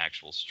counts as an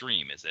actual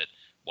stream? Is it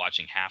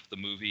watching half the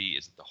movie?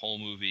 Is it the whole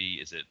movie?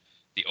 Is it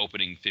the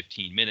opening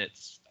 15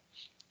 minutes?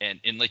 And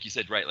like you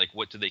said, right, like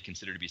what do they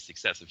consider to be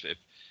success? If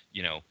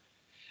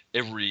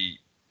every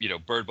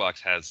Bird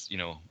Box has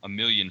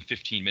 1,000,000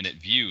 15-minute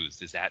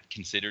views, is that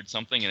considered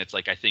something? And it's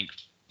like, I think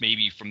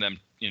maybe from them,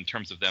 in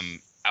terms of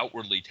them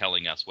outwardly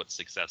telling us what's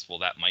successful,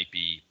 that might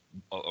be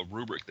a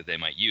rubric that they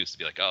might use to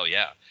be like, oh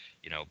yeah,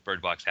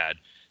 Bird Box had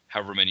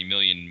however many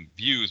million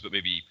views, but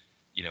maybe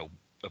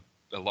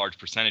a large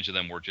percentage of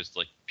them were just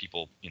like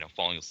people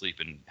falling asleep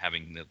and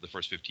having the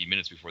first 15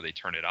 minutes before they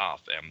turn it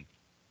off. And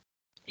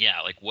yeah,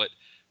 like what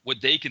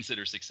they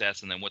consider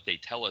success and then what they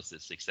tell us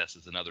is success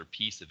is another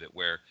piece of it,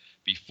 where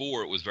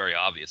before it was very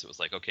obvious. It was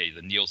like, okay,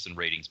 the Nielsen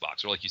ratings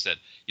box, or like you said,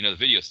 the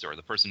video store,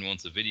 the person who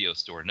owns the video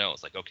store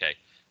knows, like, okay,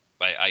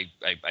 I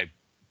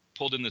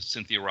pulled in the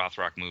Cynthia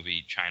Rothrock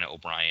movie, China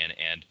O'Brien,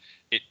 and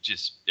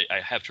I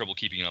have trouble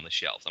keeping it on the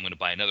shelves. I'm going to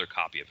buy another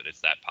copy of it.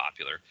 It's that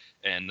popular.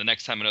 And the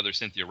next time another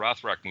Cynthia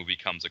Rothrock movie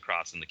comes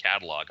across in the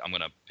catalog, I'm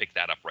going to pick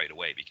that up right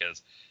away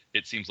because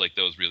it seems like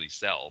those really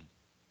sell.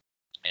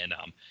 And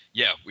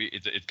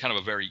it's kind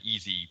of a very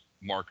easy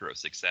marker of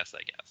success,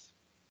 I guess.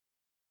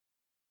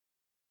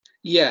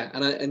 Yeah,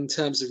 and in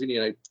terms of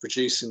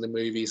producing the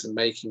movies and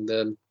making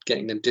them,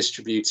 getting them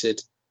distributed,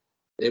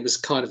 it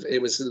was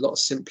a lot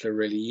simpler,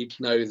 really. You'd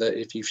know that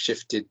if you've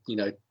shifted,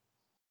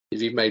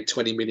 if you've made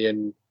 $20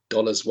 million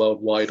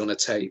worldwide on a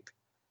tape,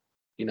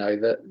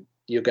 that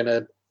you're going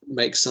to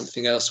make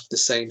something else with the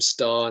same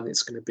star, and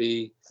it's going to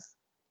be,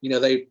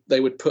 they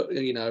would put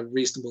a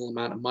reasonable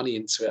amount of money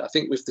into it. I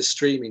think with the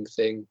streaming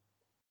thing,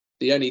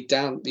 the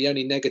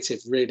only negative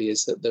really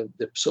is that the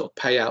sort of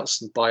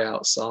payouts and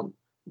buyouts aren't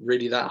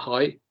really that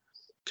high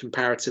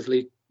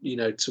comparatively,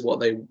 to what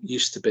they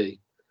used to be.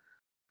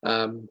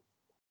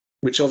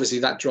 Which obviously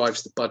that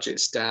drives the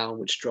budgets down,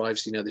 which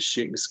drives, the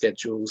shooting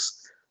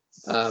schedules.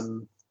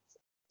 So,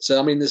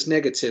 I mean, there's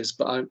negatives,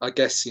 but I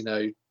guess,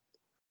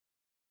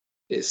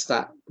 it's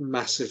that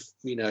massive,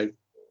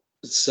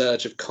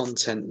 surge of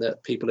content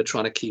that people are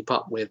trying to keep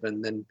up with.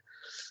 And then,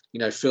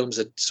 films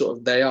are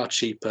they are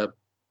cheaper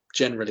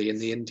generally in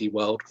the indie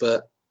world,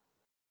 but,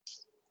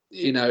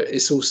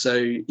 it's also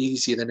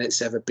easier than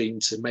it's ever been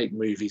to make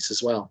movies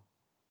as well.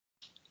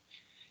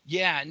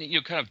 Yeah, and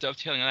kind of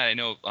dovetailing on that, I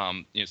know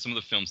some of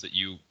the films that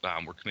you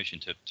were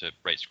commissioned to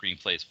write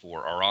screenplays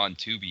for are on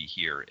Tubi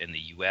here in the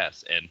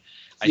U.S. And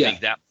I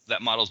think that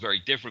model is very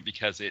different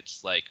because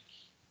it's like,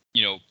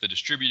 the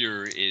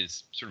distributor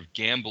is sort of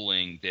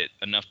gambling that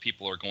enough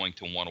people are going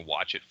to want to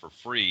watch it for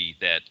free,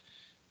 that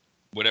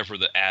whatever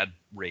the ad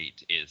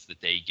rate is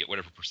that they get,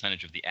 whatever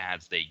percentage of the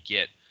ads they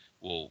get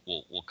will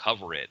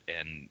cover it.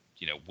 And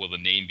will the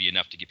name be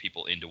enough to get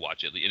people in to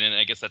watch it? And then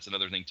I guess that's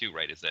another thing too,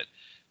 right? Is that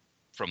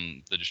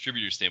from the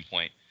distributor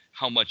standpoint,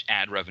 how much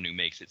ad revenue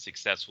makes it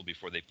successful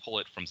before they pull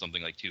it from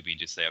something like Tubi and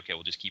just say, okay,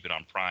 we'll just keep it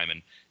on Prime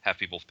and have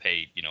people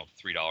pay, $3 or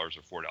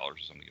 $4 or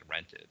something to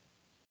rent it.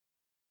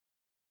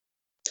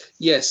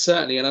 Yes,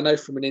 certainly. And I know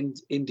from an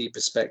indie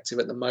perspective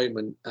at the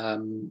moment,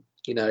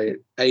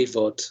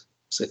 AVOD,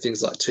 so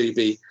things like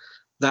Tubi,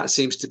 that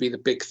seems to be the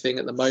big thing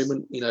at the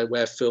moment,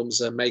 where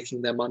films are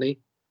making their money.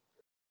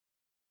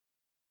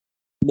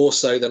 More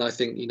so than I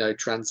think,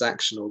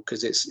 transactional,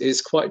 because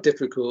it's quite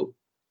difficult,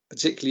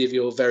 particularly if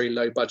you're a very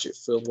low budget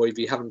film or if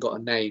you haven't got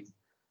a name,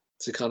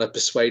 to kind of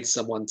persuade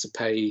someone to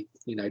pay,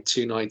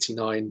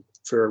 $2.99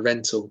 for a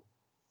rental.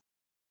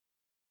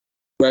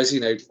 Whereas,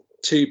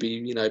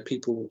 Tubi,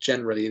 people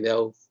generally,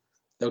 they'll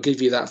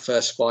give you that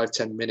first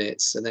 5-10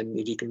 minutes, and then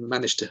if you can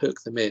manage to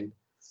hook them in,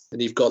 then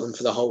you've got them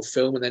for the whole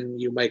film, and then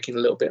you're making a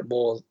little bit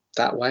more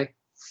that way.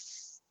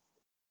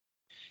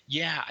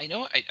 Yeah, I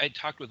know. I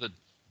talked with a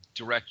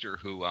director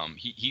who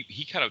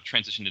he kind of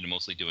transitioned into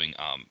mostly doing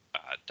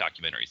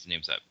documentaries. His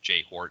name's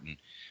Jay Horton,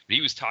 but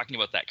he was talking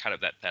about that kind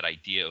of that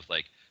idea of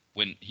like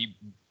when he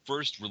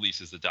first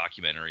releases the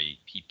documentary,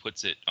 he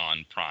puts it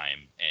on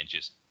Prime and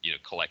just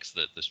collects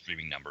the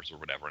streaming numbers or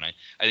whatever. And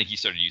I think he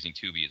started using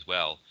Tubi as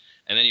well.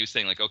 And then he was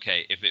saying like,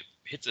 okay, if it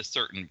hits a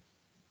certain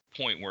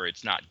point where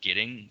it's not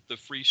getting the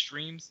free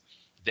streams,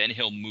 then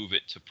he'll move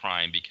it to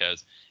Prime,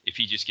 because if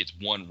he just gets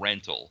one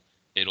rental,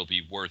 it'll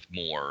be worth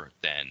more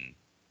than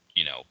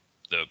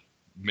the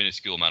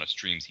minuscule amount of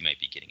streams he might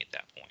be getting at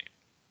that point.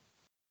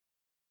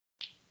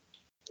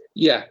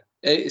 Yeah,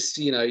 it's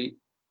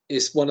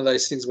it's one of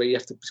those things where you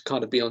have to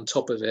kind of be on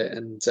top of it,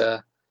 and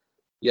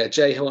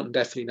Jay Horton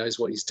definitely knows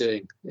what he's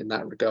doing in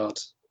that regard.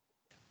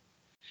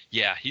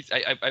 Yeah,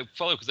 I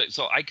follow, because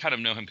so I kind of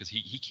know him because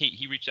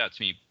he reached out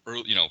to me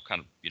early,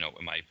 kind of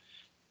in my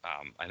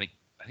I think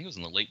it was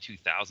in the late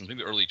 2000s,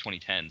 maybe early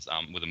 2010s,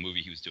 with a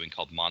movie he was doing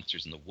called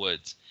Monsters in the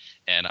Woods.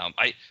 And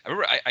I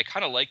remember I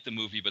kind of liked the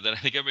movie, but then I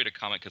think I made a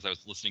comment because I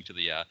was listening to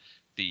the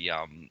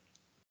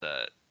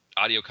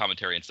audio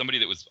commentary, and somebody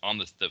that was on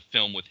the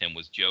film with him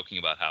was joking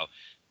about how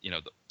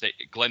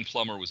Glenn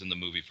Plummer was in the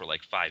movie for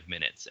like 5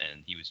 minutes,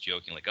 and he was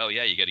joking like, "Oh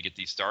yeah, you got to get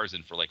these stars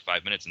in for like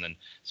 5 minutes and then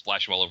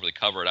splash them all over the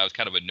cover." And I was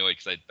kind of annoyed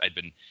because I'd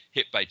been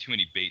hit by too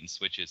many bait and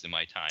switches in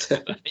my time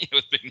with,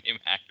 with big name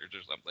actors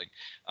or something.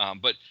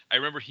 But I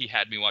remember he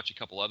had me watch a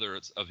couple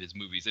others of his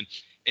movies, and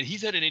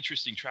he's had an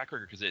interesting track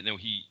record because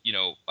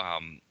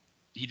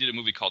he did a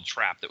movie called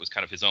Trap that was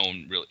kind of his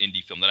own real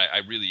indie film that I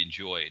really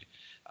enjoyed.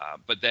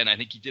 But then I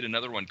think he did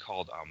another one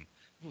called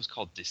it was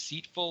called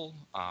Deceitful,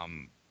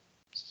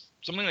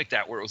 something like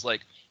that, where it was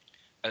like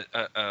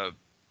a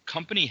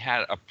company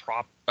had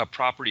a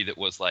property that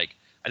was like,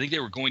 I think they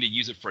were going to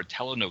use it for a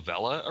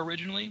telenovela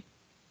originally,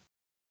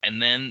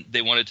 and then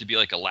they wanted it to be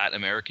like a Latin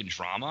American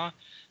drama,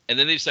 and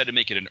then they decided to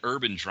make it an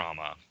urban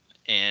drama,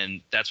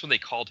 and that's when they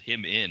called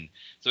him in.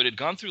 So it had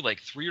gone through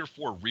like 3 or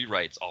 4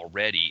 rewrites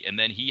already, and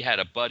then he had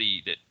a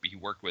buddy that he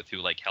worked with who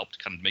like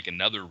helped kind of make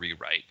another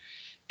rewrite,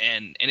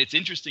 and it's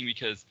interesting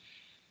because,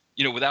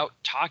 without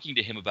talking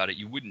to him about it,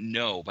 you wouldn't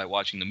know by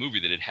watching the movie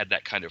that it had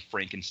that kind of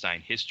Frankenstein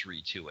history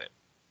to it.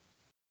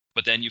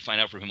 But then you find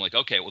out from him like,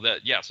 okay, well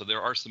so there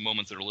are some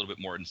moments that are a little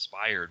bit more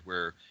inspired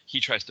where he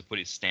tries to put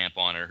his stamp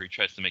on it, or he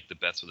tries to make the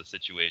best of the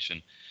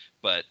situation.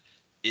 But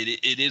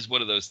it is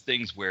one of those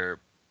things where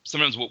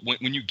sometimes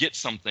when you get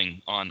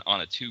something on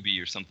a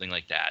Tubi or something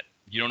like that,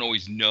 you don't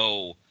always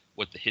know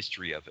what the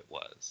history of it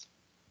was.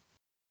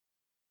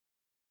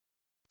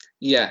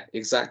 Yeah,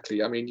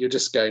 exactly. I mean, you're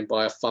just going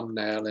by a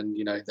thumbnail and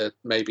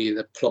maybe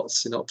the plot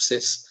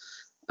synopsis.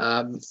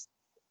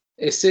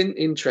 It's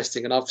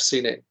interesting, and I've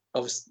seen it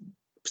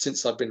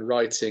since I've been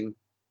writing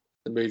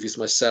the movies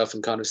myself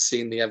and kind of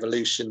seen the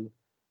evolution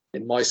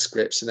in my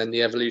scripts and then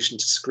the evolution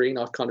to screen.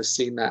 I've kind of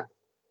seen that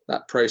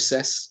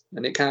process,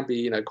 and it can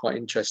be quite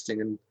interesting,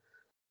 and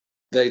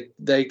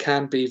they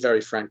can be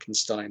very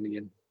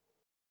Frankensteinian.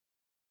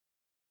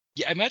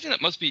 Yeah, I imagine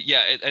that must be.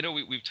 Yeah, I know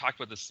we've talked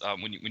about this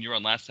when you were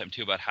on last time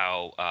too, about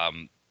how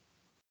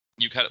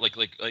you kind of like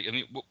I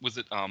mean, what was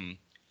it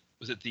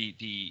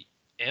the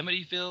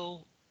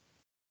Amityville,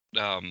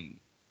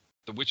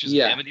 the Witches of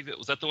Amityville,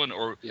 was that the one,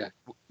 or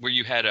where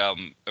you had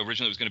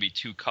originally it was going to be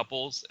 2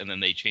 couples and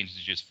then they changed it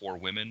to just 4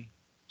 women?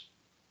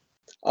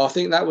 Oh, I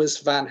think that was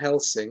Van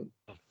Helsing.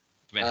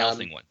 Van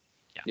Helsing one.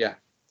 Yeah.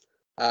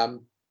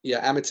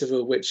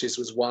 Amityville Witches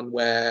was one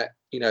where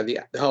the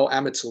whole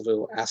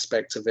Amityville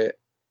aspect of it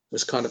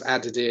was kind of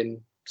added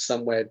in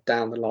somewhere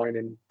down the line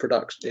in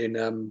production,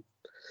 in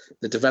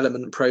the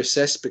development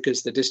process,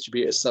 because the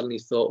distributor suddenly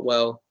thought,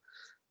 well,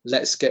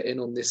 let's get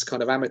in on this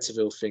kind of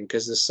Amityville thing,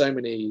 because there's so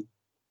many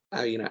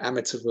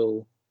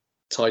Amityville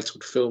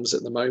titled films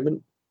at the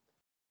moment.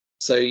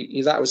 So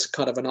that was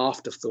kind of an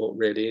afterthought,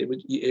 really.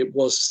 It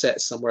was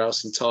set somewhere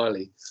else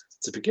entirely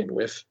to begin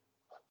with.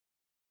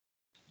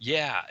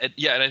 Yeah,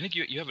 and I think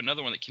you have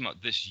another one that came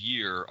out this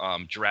year,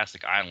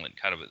 Jurassic Island.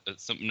 Kind of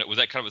was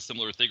that kind of a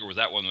similar thing, or was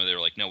that one where they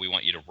were like, no, we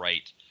want you to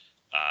write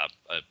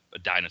a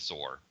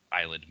dinosaur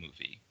island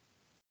movie?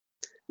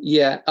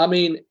 Yeah, I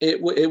mean,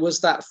 it was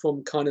that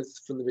from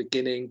the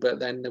beginning, but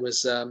then there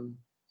was a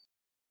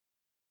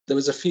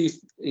few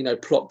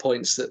plot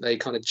points that they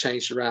kind of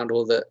changed around,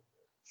 or that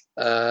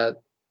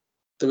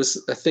there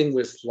was a thing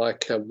with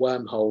like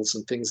wormholes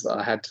and things that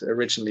I had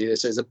originally.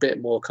 So it's a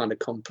bit more kind of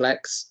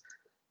complex.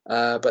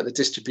 But the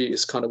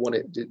distributors kind of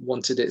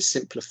wanted it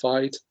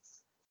simplified,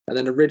 and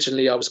then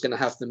originally I was going to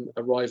have them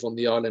arrive on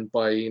the island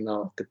by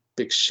a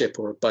big ship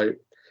or a boat,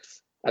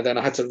 and then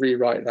I had to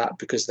rewrite that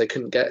because they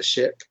couldn't get a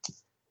ship.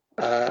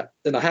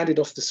 Then I handed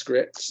off the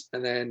script,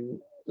 and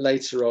then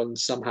later on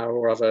somehow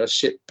or other a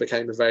ship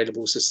became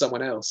available, so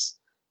someone else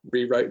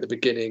rewrote the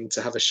beginning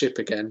to have a ship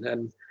again,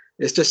 and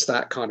it's just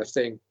that kind of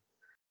thing.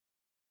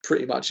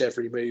 Pretty much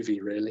every movie,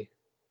 really.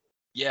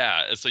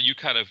 Yeah, so you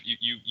kind of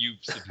you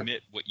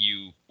submit what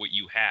you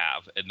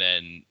have, and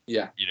then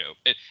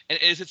and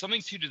is it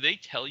something too? Do they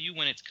tell you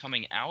when it's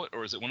coming out,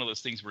 or is it one of those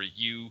things where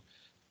you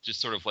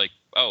just sort of like,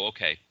 oh,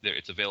 okay, there,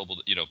 it's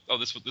available? Oh,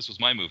 this was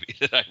my movie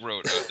that I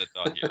wrote that's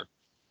on here.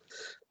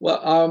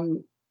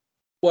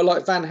 Well,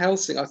 like Van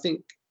Helsing, I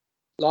think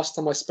last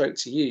time I spoke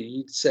to you,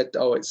 you said,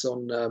 oh, it's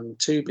on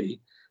Tubi,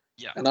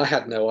 and I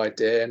had no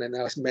idea, and then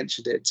I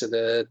mentioned it to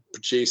the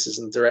producers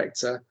and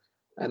director,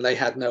 and they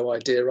had no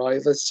idea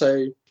either.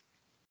 So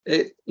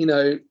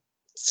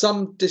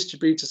some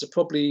distributors are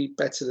probably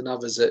better than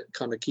others at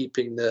kind of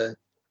keeping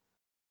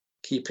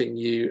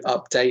you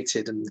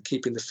updated and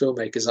keeping the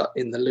filmmakers up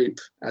in the loop,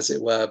 as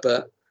it were.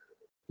 But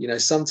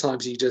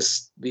sometimes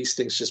these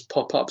things just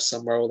pop up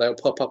somewhere, or they'll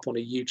pop up on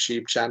a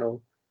YouTube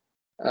channel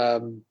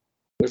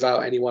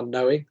without anyone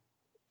knowing,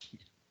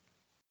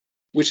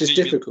 which is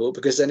difficult,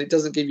 because then it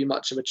doesn't give you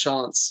much of a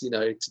chance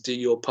to do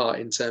your part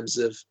in terms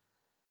of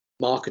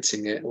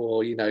marketing it,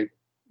 or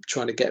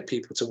trying to get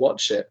people to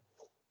watch it.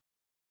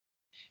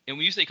 And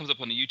when you say it comes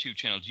up on the YouTube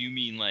channel, do you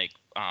mean like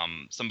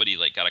somebody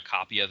like got a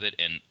copy of it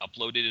and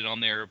uploaded it on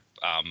there,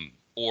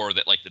 or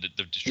that like the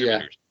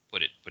distributors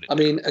put it I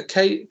mean,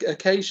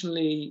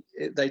 occasionally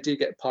they do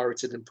get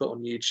pirated and put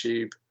on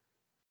YouTube,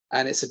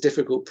 and it's a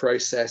difficult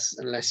process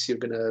unless you're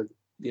going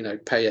to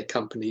pay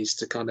companies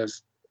to kind of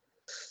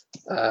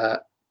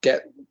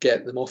get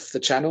them off the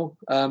channel.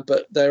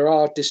 But there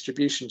are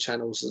distribution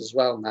channels as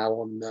well now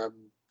on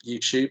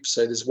YouTube.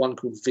 So there's one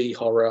called V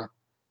Horror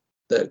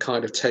that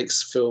kind of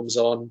takes films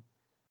on,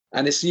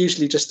 and it's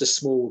usually just a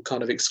small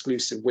kind of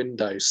exclusive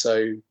window.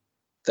 So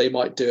they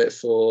might do it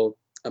for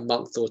a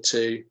month or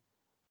two,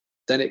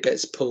 then it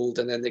gets pulled,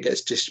 and then it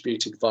gets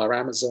distributed via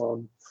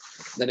Amazon.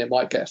 Then it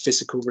might get a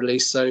physical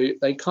release. So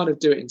they kind of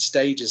do it in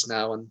stages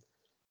now. And,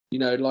 you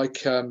know,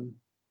 like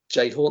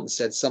Jay Horton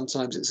said,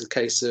 sometimes it's a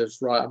case of,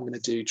 right, I'm going to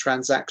do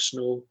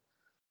transactional,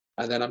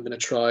 and then I'm going to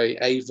try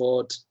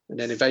AVOD. And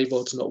then if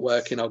AVOD's not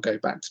working, I'll go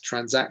back to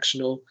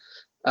transactional.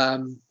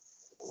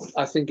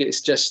 I think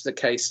it's just the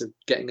case of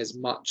getting as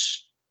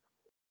much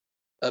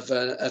of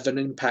an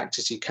impact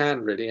as you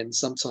can, really. And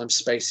sometimes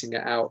spacing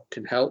it out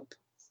can help.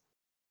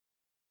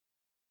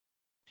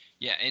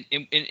 Yeah, and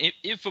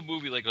if a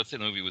movie, like, let's say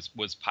the movie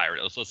was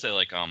pirated, let's say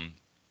like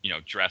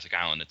Jurassic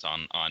Island, that's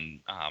on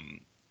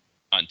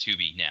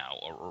Tubi now,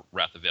 or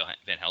Wrath of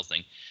Van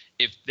Helsing,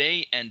 if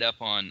they end up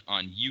on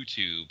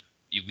YouTube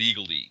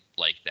illegally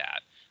like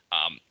that,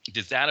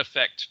 does that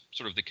affect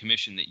sort of the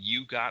commission that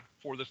you got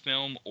for the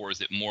film, or is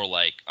it more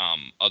like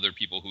other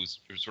people who's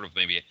sort of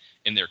maybe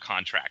in their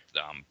contract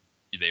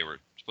they were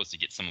supposed to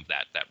get some of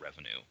that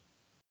revenue?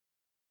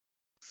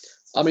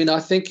 I mean, I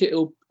think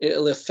it'll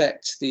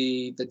affect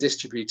the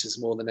distributors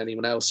more than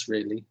anyone else,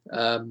 really.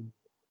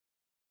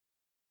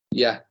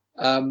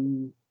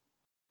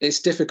 It's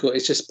difficult.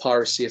 It's just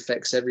piracy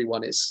affects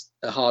everyone. It's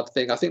a hard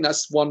thing. I think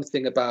that's one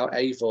thing about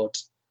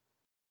AVOD,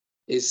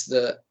 is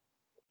that,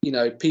 you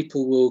know,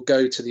 people will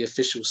go to the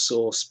official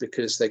source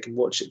because they can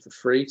watch it for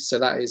free. So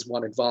that is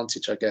one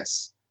advantage, I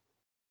guess.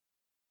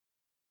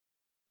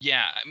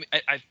 Yeah, I mean,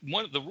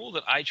 one of the rule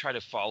that I try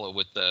to follow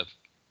with the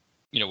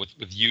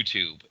with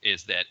YouTube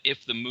is that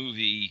if the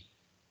movie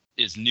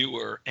is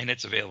newer and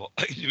it's available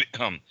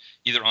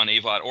either on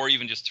AVOD or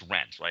even just to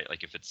rent, right?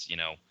 Like if it's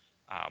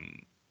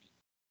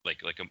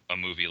like a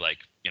movie like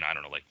I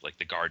don't know, like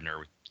The Gardener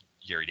with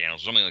Gary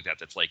Daniels or something like that.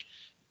 That's like,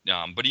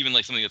 but even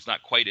like something that's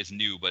not quite as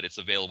new, but it's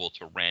available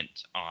to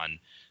rent on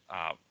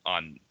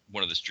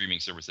one of the streaming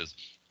services,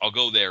 I'll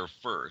go there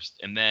first.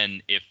 And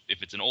then if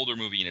it's an older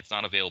movie and it's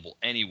not available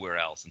anywhere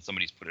else and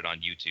somebody's put it on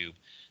YouTube,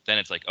 then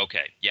it's like,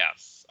 okay,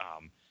 yes,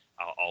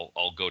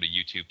 I'll go to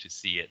YouTube to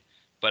see it.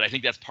 But I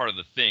think that's part of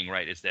the thing,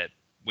 right? Is that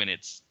when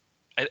it's,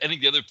 I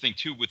think the other thing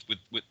too with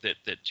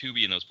that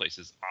Tubi and those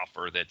places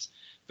offer that's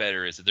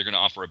better is that they're going to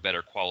offer a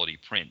better quality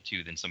print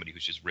too than somebody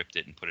who's just ripped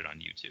it and put it on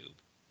YouTube.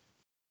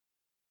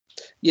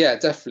 Yeah,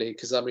 definitely.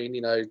 Because I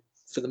mean,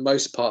 for the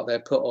most part, they're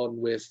put on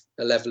with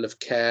a level of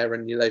care,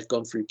 and they've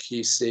gone through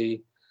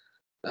QC.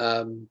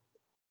 So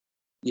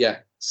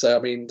I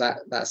mean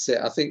that's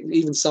it. I think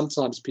even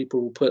sometimes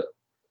people will put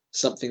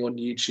something on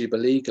YouTube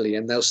illegally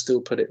and they'll still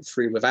put it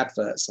through with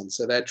adverts on,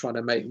 so they're trying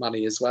to make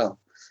money as well.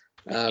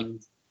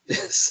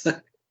 It's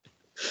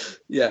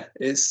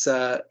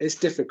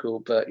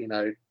difficult, but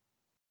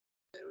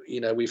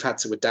we've had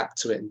to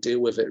adapt to it and deal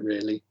with it,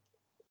 really.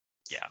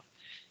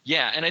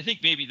 Yeah, and I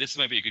think maybe this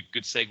might be a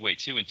good segue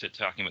too into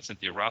talking about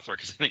Cynthia Rothrock,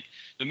 because I think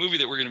the movie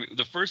that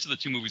the first of the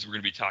two movies we're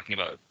going to be talking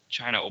about,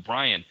 China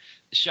O'Brien,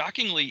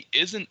 shockingly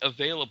isn't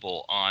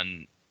available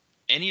on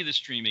any of the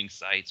streaming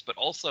sites, but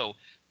also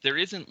there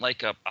isn't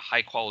like a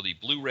high quality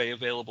Blu-ray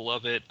available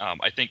of it.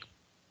 I think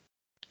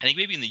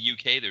maybe in the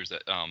UK there's a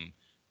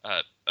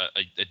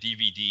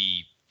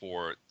DVD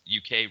for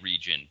UK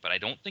region, but I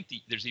don't think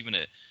there's even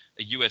a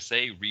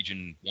USA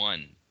region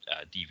 1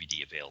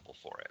 DVD available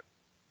for it.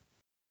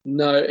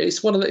 No,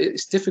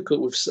 it's difficult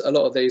with a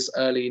lot of these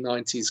early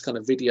 90s kind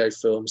of video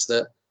films,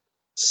 that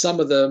some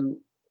of them,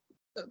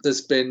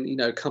 there's been,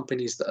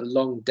 companies that are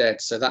long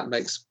dead. So that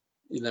makes,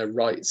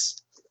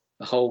 rights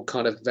a whole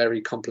kind of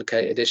very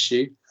complicated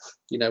issue.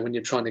 When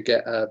you're trying to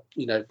get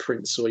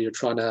prints, or you're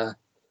trying to,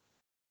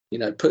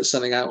 put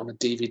something out on a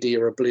DVD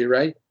or a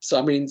Blu-ray. So,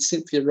 I mean,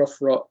 Cynthia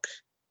Rothrock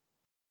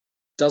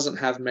doesn't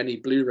have many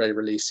Blu-ray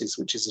releases,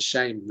 which is a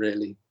shame,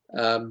 really.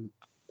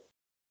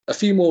 A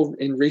few more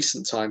in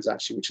recent times,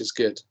 actually, which is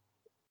good.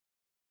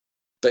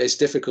 But it's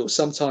difficult.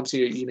 Sometimes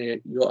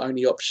your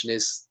only option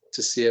is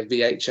to see a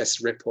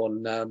VHS rip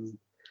on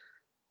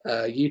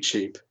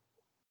YouTube.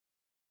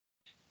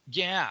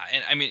 Yeah,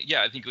 and I mean,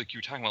 I think like you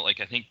were talking about, like,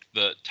 I think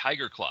the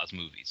Tiger Claws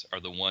movies are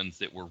the ones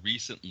that were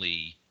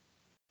recently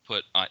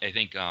put on. I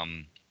think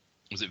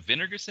was it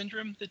Vinegar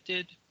Syndrome that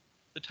did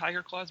the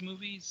Tiger Claws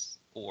movies,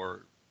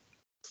 or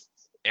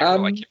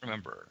Arrow? I can't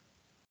remember.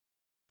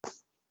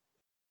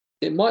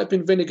 It might have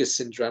been Vinegar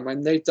Syndrome,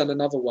 and they've done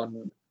another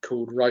one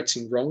called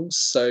Righting Wrongs.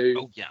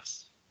 So,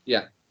 yes,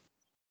 yeah,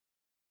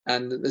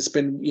 and there's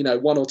been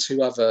one or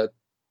two other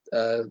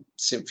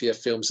Cynthia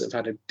films that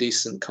have had a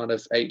decent kind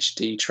of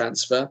HD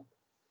transfer.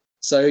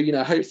 So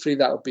hopefully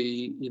that'll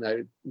be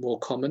more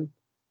common.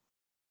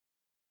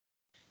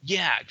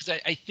 Yeah,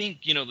 because I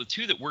think the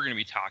two that we're going to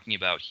be talking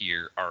about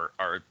here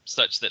are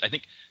such that I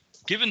think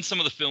given some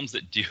of the films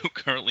that do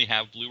currently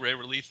have Blu-ray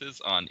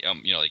releases on,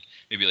 like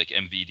maybe like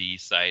MVD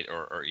site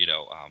or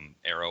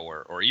Arrow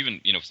or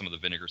even some of the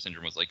Vinegar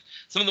Syndrome was like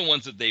some of the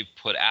ones that they've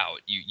put out,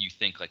 you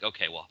think like,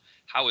 okay, well,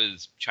 how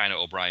is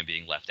China O'Brien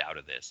being left out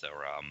of this,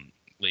 or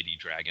Lady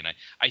Dragon?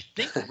 I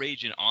think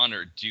Rage and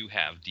Honor do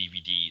have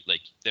DVD,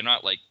 like they're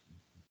not like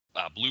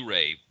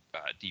Blu-ray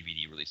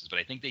DVD releases, but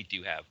I think they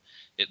do have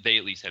they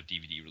at least have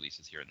DVD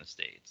releases here in the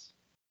States.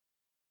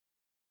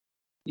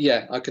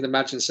 Yeah, I can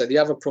imagine. So the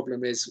other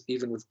problem is,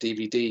 even with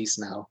DVDs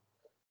now,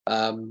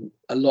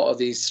 a lot of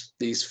these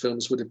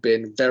films would have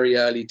been very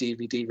early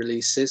DVD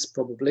releases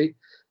probably,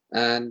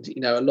 and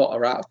a lot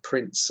are out of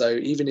print. So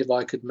even if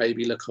I could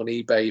maybe look on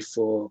eBay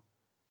for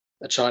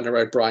a China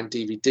O'Brien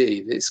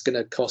DVD, it's going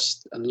to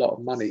cost a lot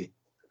of money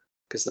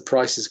because the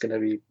price is going to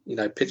be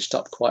pitched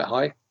up quite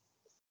high.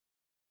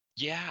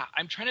 Yeah,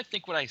 I'm trying to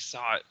think what I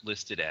saw it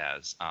listed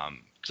as,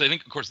 because I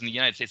think, of course, in the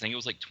United States, I think it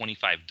was like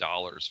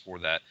 $25 for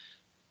that,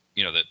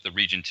 the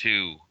Region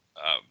 2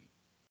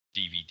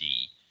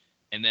 DVD.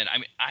 And then,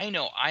 I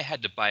know I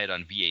had to buy it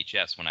on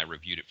VHS when I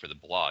reviewed it for the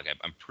blog.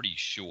 I'm pretty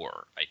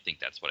sure. I think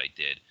that's what I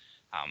did.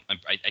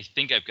 I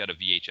think I've got a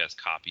VHS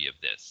copy of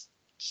this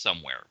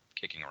somewhere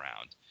kicking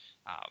around.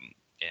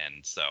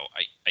 And so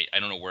I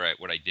don't know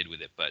what I did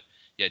with it, but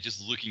yeah,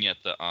 just looking at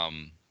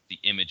the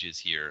images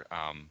here.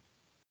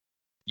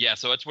 Yeah,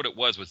 so that's what it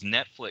was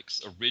Netflix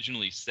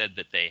originally said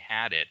that they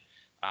had it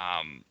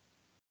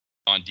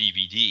on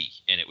DVD,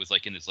 and it was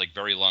like in this like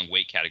very long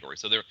wait category.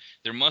 So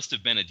there must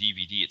have been a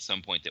DVD at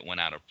some point that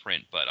went out of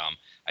print, but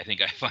I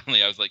think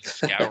I was like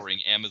scouring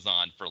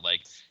Amazon for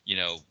like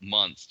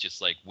months,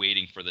 just like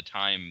waiting for the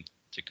time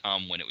to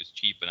come when it was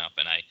cheap enough,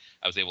 and I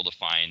was able to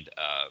find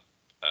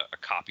a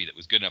copy that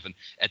was good enough. And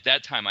at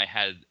that time I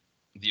had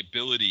the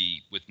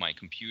ability with my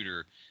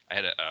computer. I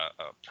had a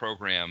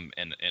program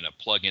and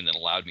a plugin that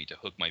allowed me to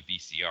hook my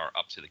VCR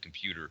up to the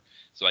computer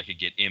so I could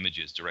get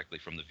images directly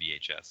from the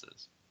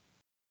VHSs.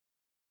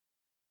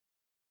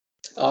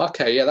 Oh,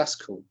 okay, yeah, that's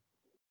cool.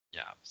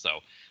 Yeah, so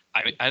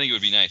I think it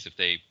would be nice if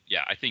they,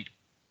 I think,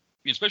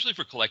 especially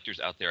for collectors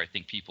out there, I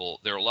think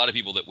there are a lot of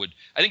people that would,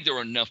 I think there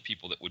are enough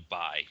people that would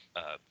buy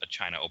a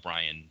China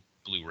O'Brien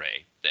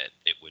Blu-ray that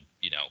it would,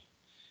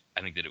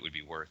 I think that it would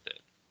be worth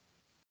it.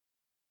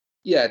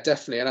 Yeah,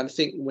 definitely. And I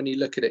think when you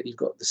look at it, you've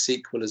got the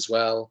sequel as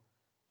well,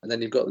 and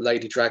then you've got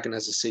Lady Dragon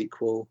as a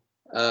sequel.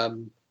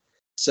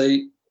 So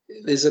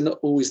there's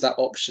always that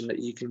option that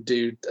you can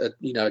do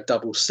a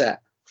double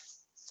set.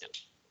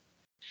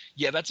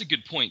 Yeah, that's a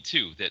good point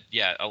too. That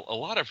a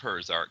lot of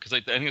hers are, because I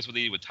think that's what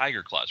they did with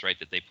Tiger Claws, right?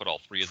 That they put all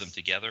three of them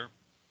together.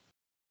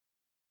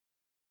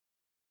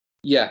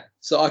 Yeah,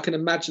 so I can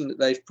imagine that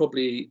they've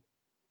probably,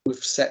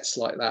 with sets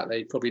like that,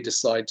 they probably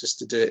decide just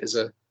to do it as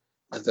a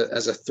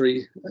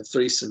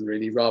threesome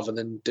really, rather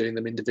than doing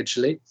them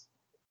individually.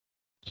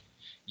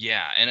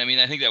 Yeah, and I mean,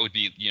 I think that would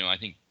be, I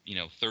think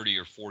 $30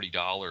 or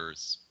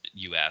 $40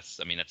 US.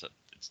 I mean, it's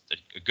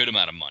a good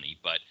amount of money,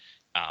 but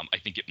I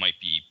think it might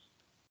be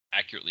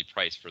accurately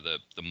priced for the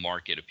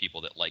market of people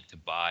that like to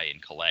buy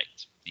and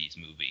collect these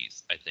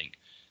movies. I think,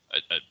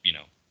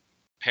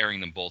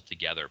 pairing them both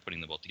together, putting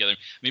them both together. I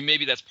mean,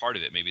 maybe that's part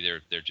of it. Maybe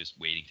they're just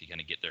waiting to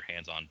kind of get their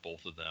hands on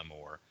both of them,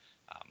 or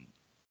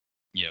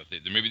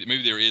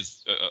maybe there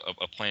is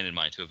a plan in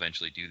mind to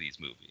eventually do these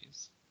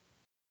movies.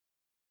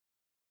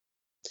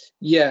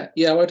 Yeah,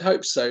 I would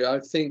hope so. I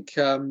think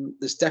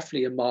there's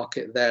definitely a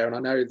market there, and I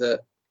know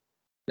that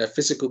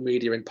physical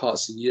media in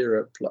parts of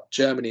Europe, like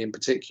Germany in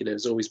particular,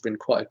 has always been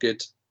quite a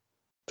good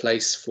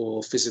place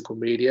for physical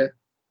media.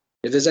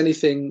 If there's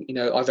anything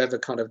I've ever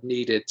kind of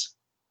needed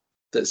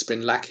that's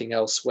been lacking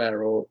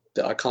elsewhere, or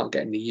that I can't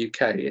get in the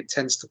UK, it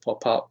tends to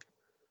pop up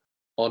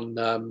on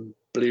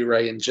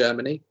Blu-ray in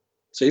Germany.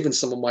 So even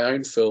some of my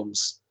own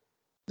films,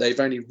 they've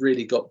only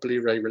really got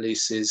Blu-ray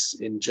releases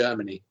in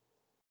Germany,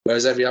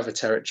 whereas every other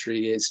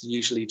territory is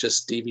usually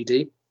just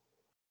DVD.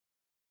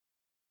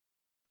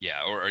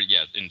 Yeah, or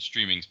and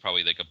streaming's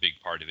probably like a big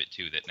part of it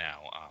too. That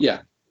now,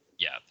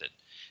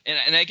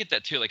 and I get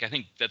that too. Like I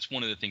think that's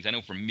one of the things I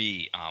know for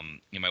me.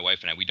 My wife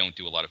and I, we don't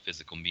do a lot of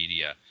physical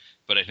media,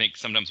 but I think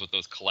sometimes with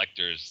those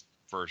collectors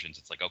versions,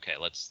 it's like, okay,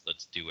 let's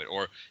do it.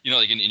 Or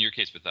like in your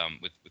case with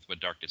When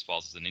Darkness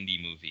Falls as an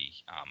indie movie,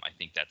 I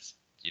think that's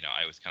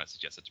I always kind of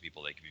suggest that to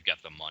people, like if you've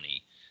got the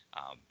money,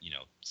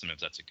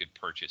 sometimes that's a good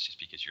purchase just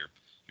because you're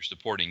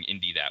supporting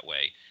indie that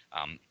way.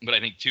 But I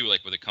think too,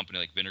 like with a company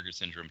like Vinegar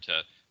Syndrome,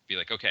 to be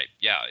like, okay,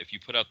 yeah, if you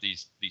put out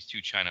these two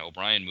China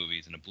O'Brien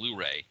movies in a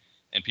Blu-ray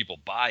and people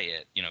buy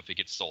it, if it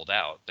gets sold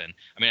out, then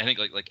I mean, I think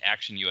like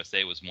Action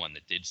USA was one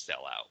that did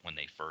sell out when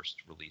they first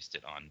released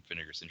it on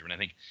Vinegar Syndrome. And I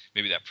think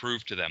maybe that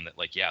proved to them that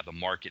like, yeah, the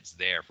market's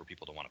there for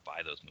people to want to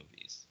buy those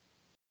movies.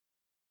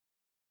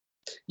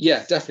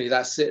 Yeah, definitely.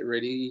 That's it,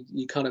 really.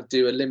 You kind of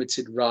do a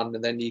limited run,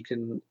 and then you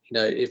can,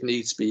 if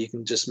needs be, you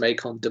can just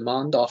make on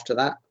demand after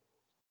that.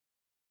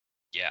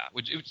 Yeah,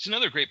 which it's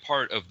another great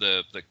part of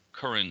the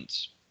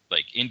current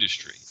like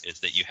industry, is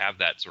that you have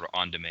that sort of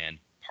on-demand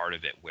part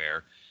of it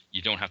where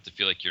you don't have to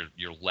feel like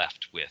you're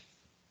left with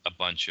a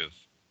bunch of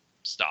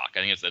stock. I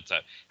think that's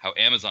how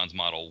Amazon's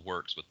model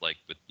works with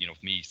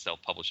me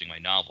self-publishing my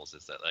novels,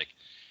 is that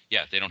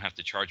they don't have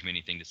to charge me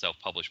anything to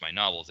self-publish my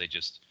novels. They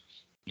just,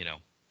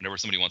 whenever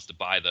somebody wants to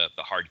buy the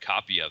hard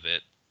copy of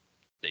it,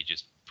 they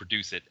just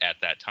produce it at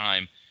that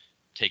time,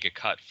 take a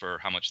cut for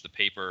how much the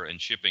paper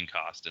and shipping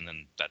cost, and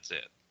then that's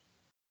it.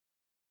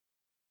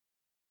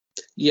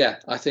 Yeah,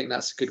 I think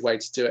that's a good way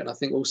to do it. And I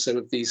think also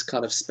with these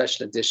kind of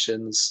special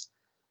editions,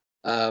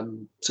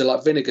 so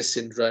like Vinegar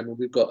Syndrome,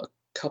 we've got a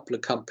couple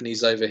of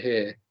companies over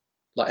here,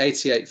 like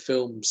 88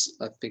 Films,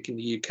 I think in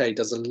the UK,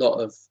 does a lot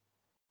of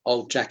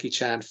old Jackie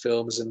Chan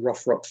films and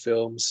Rothrock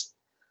films,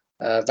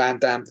 Van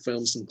Damme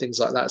films and things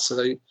like that. So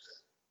they,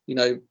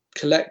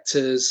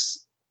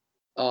 collectors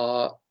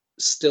are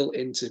still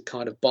into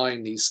kind of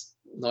buying these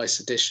nice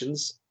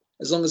editions,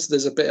 as long as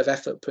there's a bit of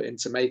effort put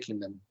into making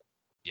them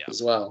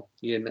as well.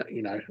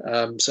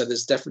 So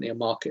there's definitely a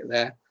market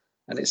there,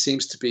 and it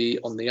seems to be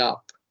on the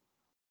up.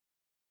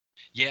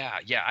 Yeah,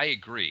 I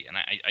agree, and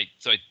I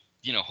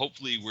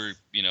hopefully we're,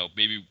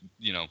 maybe,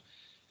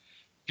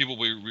 people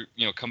will,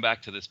 come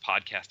back to this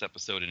podcast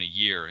episode in a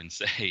year and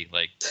say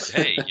like,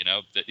 hey,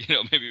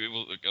 maybe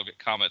we'll get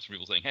comments from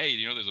people saying,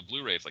 hey, there's a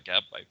Blu-ray. It's like,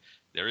 yep,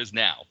 there is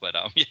now, but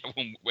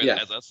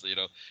as us,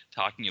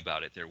 talking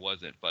about it, there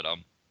wasn't, but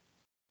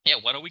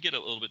why don't we get a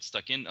little bit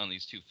stuck in on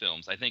these two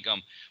films? I think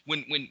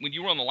when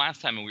you were on the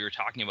last time and we were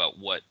talking about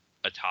what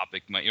a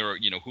topic might, or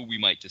who we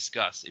might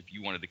discuss if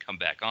you wanted to come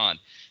back on,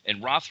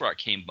 and Rothrock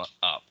came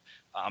up.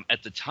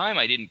 At the time,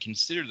 I didn't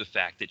consider the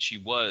fact that she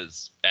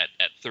was at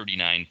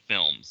 39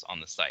 films on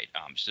the site.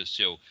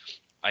 So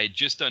I had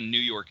just done New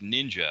York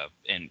Ninja,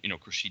 and of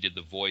course she did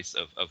the voice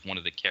of one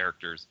of the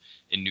characters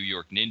in New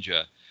York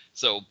Ninja.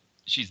 So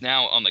she's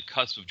now on the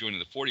cusp of joining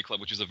the 40 Club,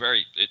 which is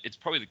it's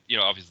probably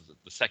obviously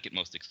the second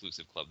most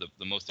exclusive club.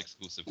 The most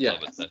exclusive club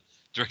at the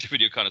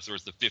Direct-to-Video Connoisseur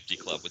is the 50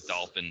 Club with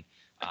Dolph and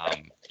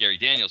Gary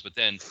Daniels. But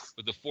then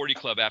with the 40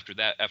 Club after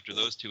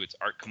those two, it's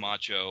Art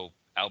Camacho,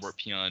 Albert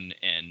Pyun,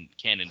 and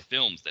Canon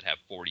Films that have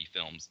 40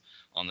 films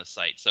on the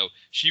site. So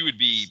she would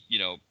be,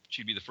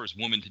 she'd be the first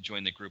woman to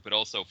join the group, but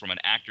also from an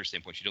actor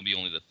standpoint, she'd be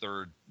only the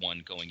third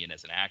one going in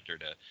as an actor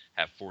to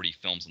have 40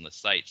 films on the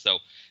site. So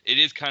it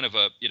is kind of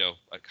a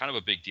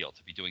big deal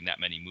to be doing that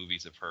many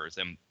movies of hers.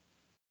 And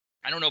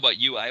I don't know about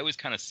you, I always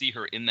kind of see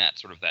her in that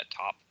sort of that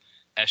top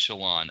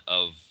echelon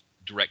of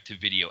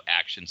direct-to-video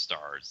action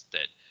stars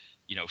that,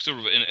 sort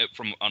of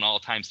from an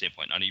all-time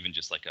standpoint, not even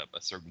just like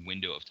a certain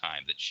window of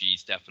time, that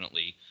she's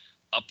definitely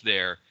up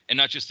there, and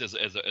not just as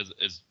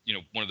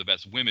one of the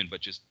best women, but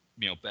just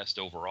best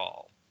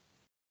overall.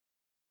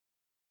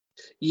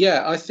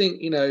 Yeah, I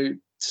think to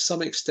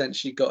some extent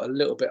she got a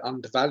little bit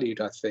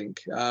undervalued. I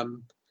think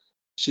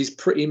she's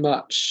pretty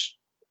much,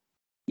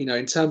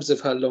 in terms of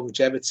her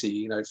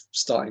longevity,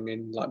 starting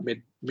in like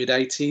mid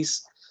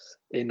 80s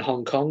in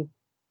Hong Kong.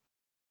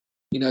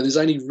 There's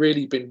only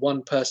really been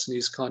one person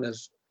who's kind of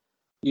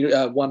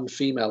one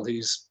female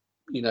who's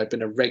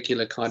been a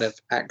regular kind of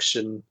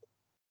action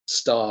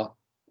star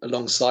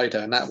alongside her,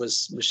 and that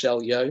was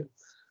Michelle Yeoh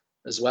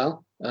as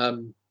well,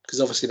 because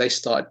obviously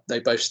they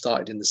both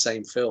started in the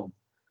same film,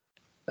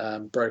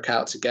 broke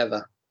out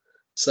together.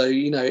 So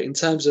in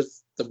terms of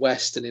the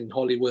West and in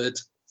Hollywood,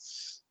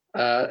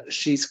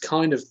 she's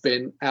kind of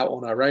been out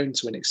on her own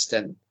to an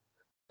extent.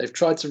 They've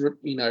tried to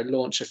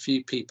launch a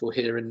few people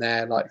here and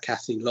there, like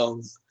Kathy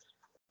Long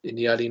in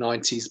the early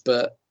 90s,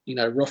 but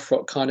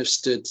Rothrock kind of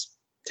stood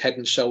head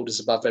and shoulders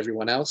above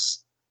everyone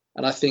else.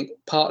 And I think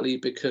partly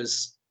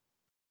because,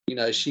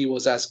 she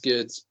was as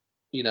good,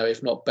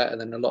 if not better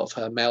than a lot of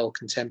her male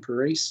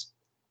contemporaries.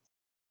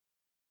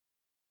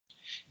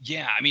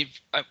 Yeah, I mean,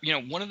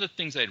 one of the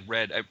things I'd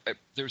read,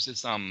 there's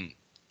this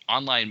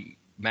online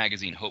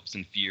magazine, Hopes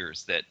and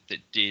Fears, that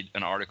did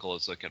an article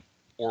as like an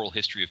oral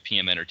history of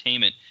PM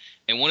Entertainment.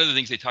 And one of the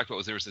things they talked about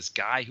was there was this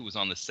guy who was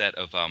on the set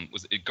of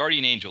was it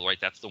Guardian Angel, right?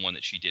 That's the one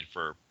that she did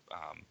for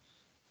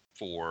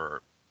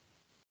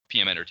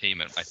PM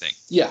Entertainment, I think.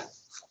 Yeah.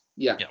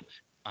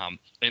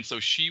 And so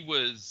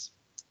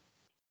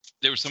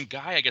there was some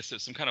guy, I guess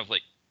there's some kind of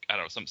like, I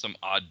don't know, some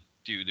odd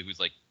dude who's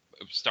like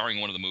starring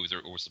in one of the movies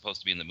or was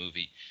supposed to be in the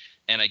movie.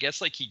 And I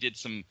guess like he did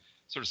some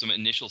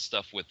initial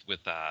stuff with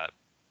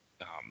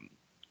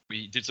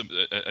we did some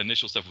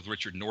initial stuff with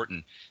Richard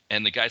Norton,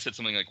 and the guy said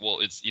something like, well,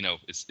 is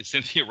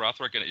Cynthia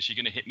Rothrock is she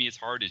going to hit me as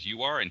hard as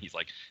you are? And he's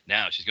like,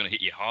 no, she's going to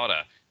hit you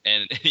harder.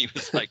 And he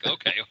was like,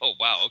 okay, oh,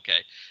 wow,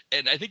 okay.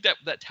 And I think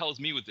that tells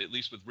me, at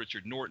least with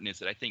Richard Norton, is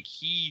that I think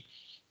he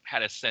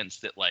had a sense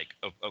that like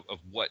of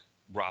what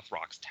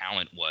Rothrock's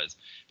talent was,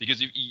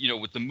 because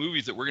with the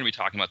movies that we're going to be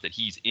talking about that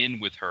he's in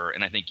with her,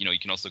 and I think you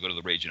can also go to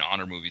the Rage and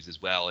Honor movies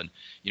as well, and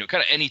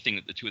kind of anything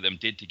that the two of them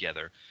did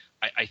together,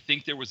 I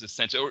think there was a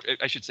sense, or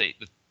I should say,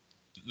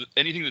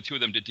 anything the two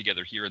of them did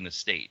together here in the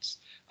States,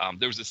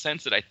 there was a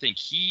sense that I think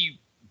he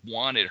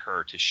wanted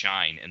her to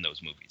shine in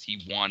those movies.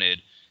 He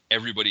wanted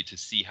everybody to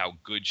see how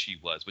good she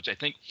was, which I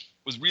think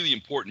was really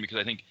important, because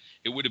I think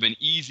it would have been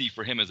easy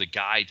for him as a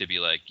guy to be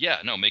like, yeah,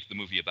 no, make the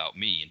movie about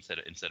me instead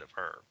of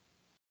her.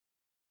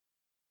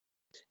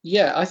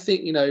 Yeah, I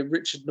think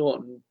Richard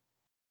Norton,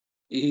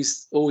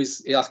 he's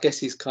always, I guess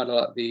he's kind of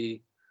like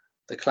the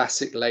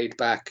classic laid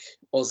back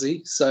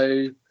Aussie.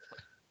 So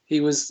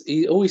he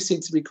always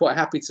seemed to be quite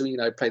happy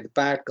to, play the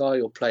bad guy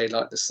or play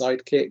like the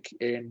sidekick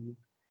in,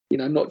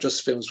 not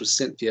just films with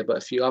Cynthia, but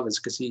a few others,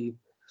 because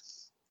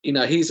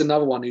he's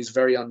another one who's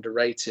very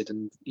underrated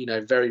and,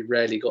 very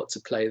rarely got to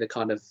play the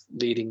kind of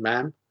leading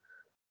man.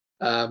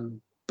 But,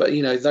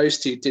 those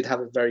two did have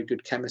a very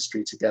good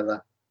chemistry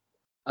together.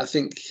 I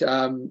think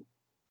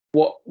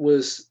what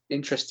was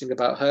interesting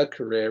about her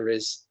career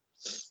is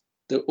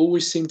there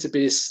always seemed to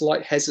be a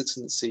slight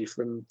hesitancy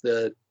from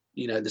the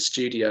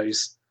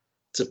studios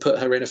to put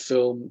her in a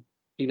film,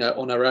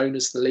 on her own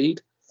as the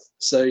lead.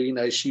 So,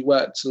 she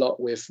worked a lot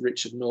with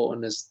Richard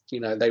Norton as,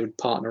 they would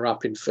partner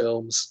up in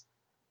films.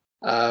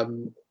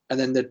 And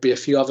then there'd be a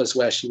few others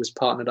where she was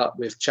partnered up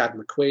with Chad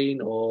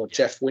McQueen or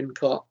Jeff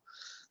Wincott.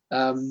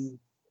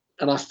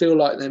 And I feel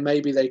like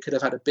maybe they could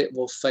have had a bit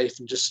more faith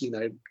and just,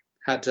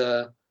 had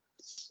her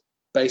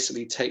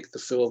basically take the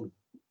film,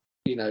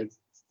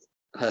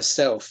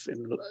 herself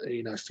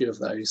in, a few of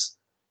those.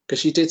 Because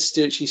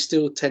she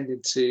still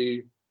tended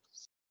to,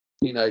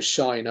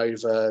 shine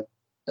over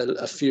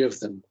a few of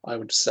them, I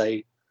would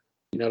say,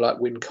 like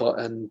Wincott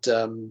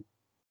and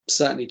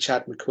certainly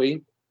Chad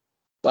McQueen.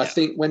 But I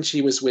think when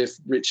she was with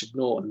Richard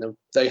Norton,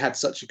 they had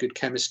such a good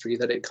chemistry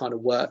that it kind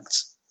of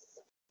worked,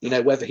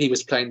 whether he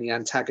was playing the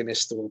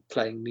antagonist or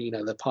playing,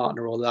 the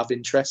partner or love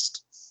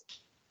interest.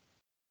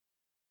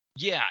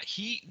 Yeah,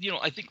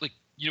 I think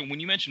when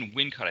you mentioned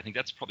Wincott, I think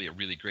that's probably a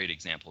really great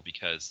example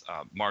because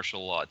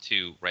Martial Law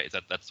 2, right?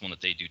 That's the one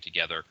that they do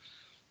together.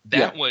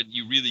 That one,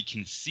 you really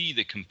can see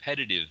the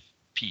competitive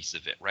piece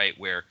of it, right?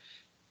 Where,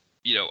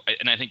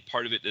 and I think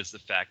part of it is the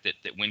fact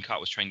that Wincott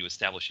was trying to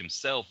establish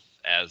himself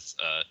as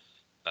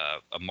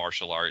a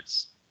martial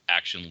arts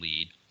action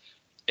lead.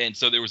 And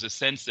so there was a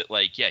sense that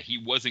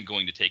he wasn't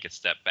going to take a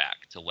step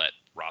back to let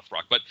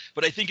Rothrock. But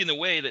I think in the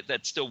way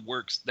that still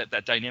works,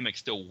 that dynamic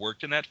still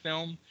worked in that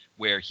film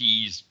where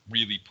he's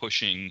really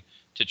pushing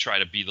to try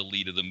to be the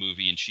lead of the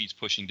movie and she's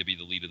pushing to be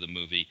the lead of the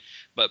movie.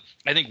 But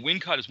I think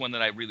Wincott is one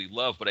that I really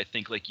love. But I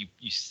think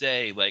you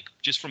say,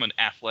 just from an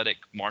athletic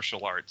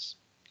martial arts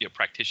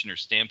practitioner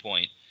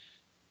standpoint,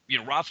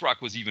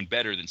 Rothrock was even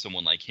better than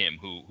someone like him,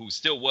 who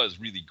still was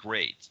really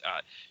great.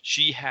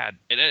 She had,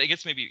 and I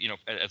guess maybe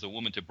as a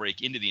woman to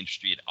break into the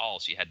industry at all,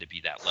 she had to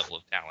be that level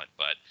of talent.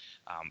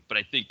 But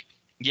I think,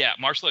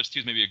 Martial Arts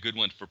 2 is maybe a good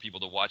one for people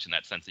to watch in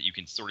that sense that you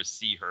can sort of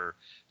see her.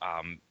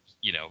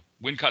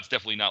 Wincott's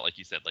definitely not, like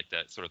you said, like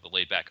that sort of the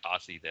laid back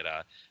Aussie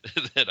that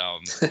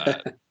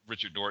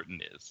Richard Norton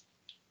is.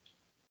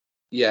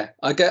 Yeah,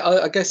 I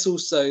guess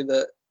also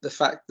that the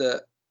fact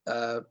that.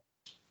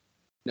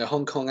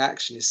 Hong Kong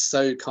action is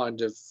so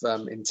kind of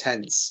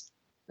intense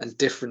and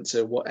different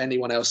to what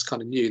anyone else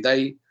kind of knew.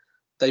 They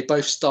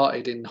both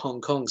started in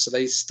Hong Kong, so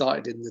they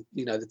started in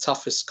the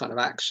toughest kind of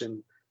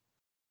action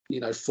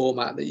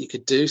format that you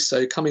could do.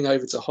 So coming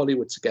over to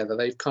Hollywood together,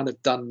 they've kind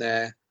of done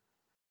their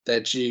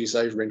dues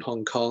over in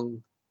Hong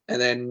Kong,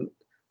 and then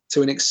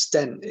to an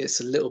extent,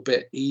 it's a little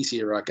bit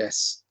easier, I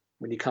guess,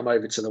 when you come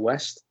over to the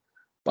West.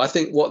 But I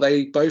think what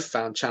they both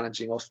found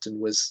challenging often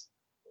was,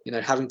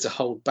 having to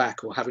hold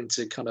back or having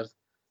to kind of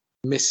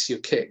miss your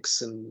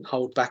kicks and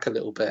hold back a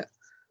little bit.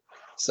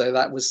 So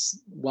that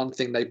was one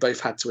thing they both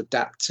had to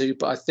adapt to.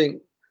 But I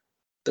think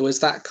there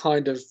was that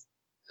kind of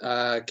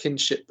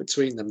kinship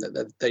between them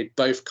that they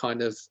both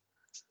kind of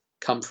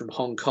come from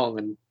Hong Kong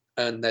and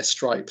earn their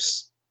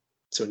stripes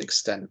to an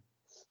extent.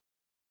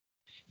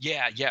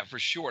 Yeah, for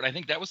sure. And I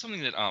think that was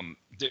something that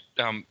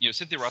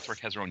Cynthia Rothrock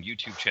has her own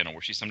YouTube channel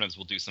where she sometimes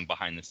will do some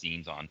behind the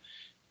scenes on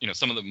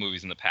some of the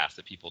movies in the past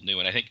that people knew.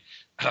 And I think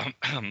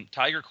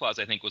Tiger Claws,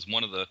 I think, was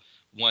one of the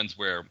ones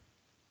where,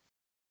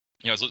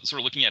 I was sort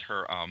of looking at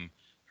her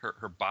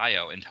her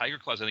bio, and Tiger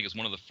Claws, I think, is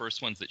one of the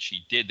first ones that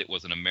she did that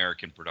was an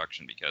American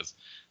production because,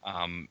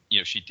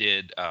 she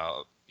did,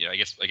 I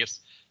guess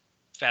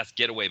Fast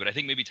Getaway, but I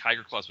think maybe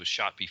Tiger Claws was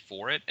shot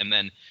before it. And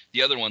then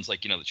the other ones,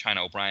 like, the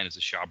China O'Brien is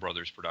a Shaw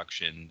Brothers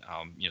production,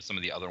 some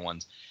of the other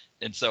ones.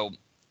 And so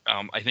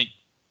I think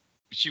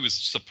she was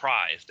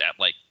surprised at,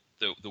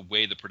 the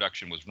way the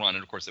production was run.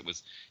 And of course it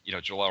was,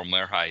 Jalal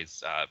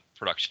Merhai's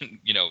production,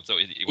 so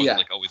it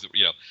wasn't always,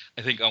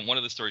 I think one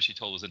of the stories she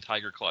told was in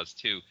Tiger Claws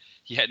 2,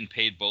 he hadn't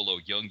paid Bolo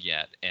Yeung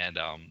yet. And,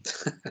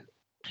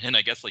 and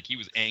I guess he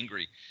was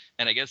angry.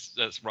 And I guess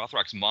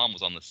Rothrock's mom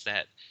was on the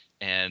set.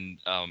 And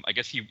I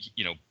guess he,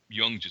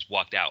 Yeung just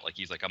walked out.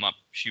 He's like, I'm not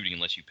shooting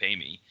unless you pay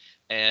me.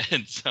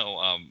 And so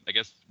I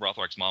guess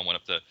Rothrock's mom went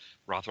up to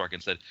Rothrock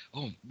and said,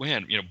 oh,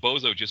 man,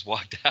 Bozo just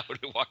walked out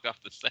and walked off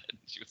the set. And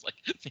she was like,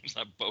 seems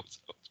not Bozo,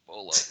 it's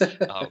Bolo.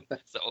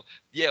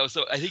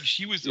 So I think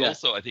she was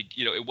also, I think,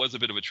 it was a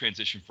bit of a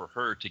transition for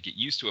her to get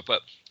used to it.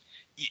 But,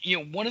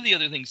 one of the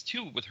other things,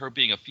 too, with her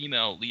being a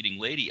female leading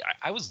lady,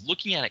 I was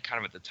looking at it kind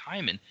of at the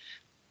time and,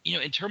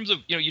 in terms of,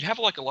 you'd have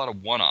a lot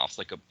of one-offs,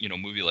 like a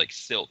movie like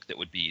Silk that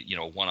would be,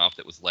 a one-off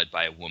that was led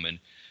by a woman.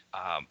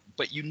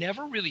 But you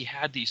never really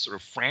had these sort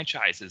of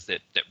franchises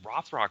that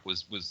Rothrock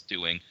was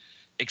doing,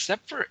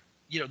 except for,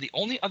 the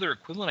only other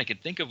equivalent I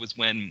could think of was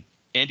when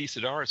Andy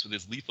Sidaris with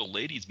his Lethal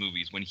Ladies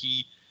movies, when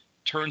he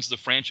turns the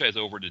franchise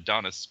over to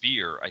Donna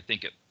Spear, I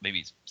think it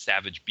maybe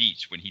Savage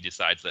Beach, when he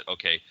decides that,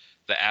 okay,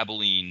 the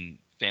Abilene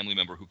family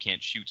member who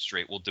can't shoot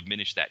straight will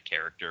diminish that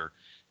character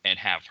and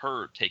have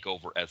her take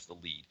over as the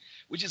lead,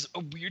 which is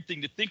a weird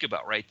thing to think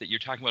about, right? That you're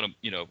talking about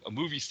a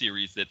movie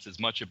series that's as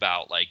much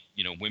about like,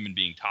 women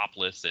being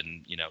topless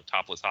and,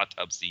 topless hot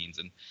tub scenes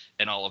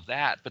and all of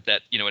that, but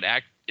that,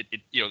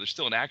 there's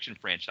still an action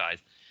franchise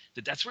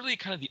that's really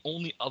kind of the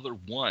only other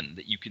one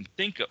that you can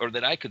think of, or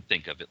that I could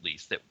think of at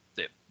least, that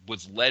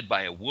was led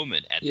by a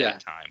woman at that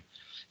time.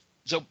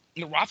 So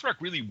Rothrock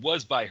really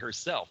was by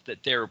herself.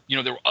 That there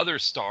were other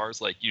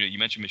stars like you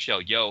mentioned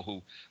Michelle Yeoh,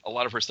 who a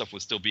lot of her stuff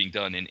was still being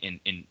done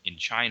in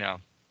China.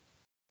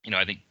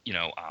 I think you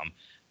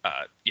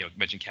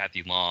mentioned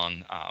Kathy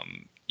Long.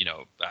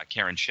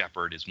 Karen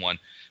Shepard is one,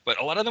 but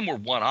a lot of them were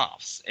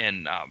one-offs.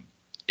 And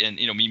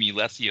Mimi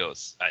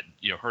Lesios,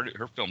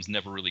 her films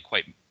never really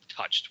quite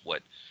touched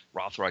what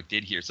Rothrock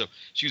did here. So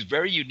she was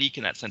very unique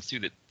in that sense too,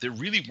 that there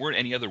really weren't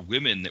any other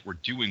women that were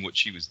doing what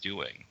she was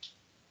doing.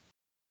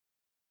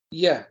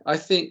 Yeah, I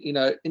think,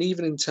 and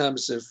even in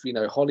terms of,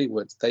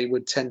 Hollywood, they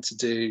would tend to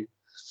do,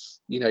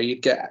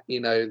 you'd get,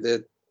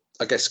 the,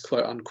 I guess,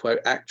 quote unquote,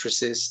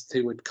 actresses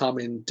who would come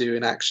in, do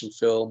an action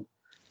film.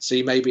 So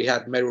you maybe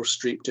had Meryl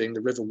Streep doing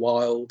The River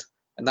Wild,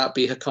 and that'd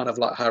be her kind of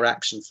like her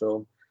action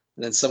film.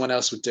 And then someone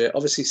else would do it.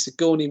 Obviously,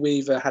 Sigourney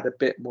Weaver had a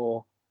bit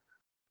more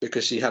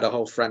because she had a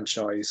whole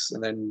franchise,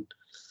 and then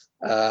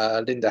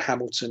Linda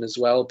Hamilton as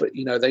well. But,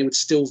 they would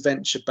still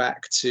venture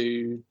back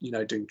to,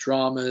 doing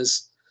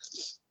dramas.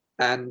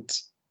 And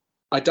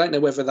I don't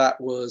know whether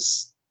that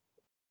was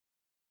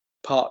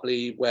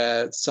partly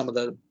where some of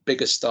the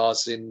bigger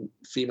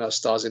female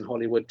stars in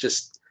Hollywood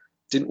just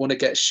didn't want to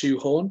get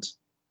shoehorned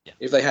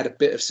if they had a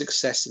bit of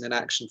success in an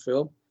action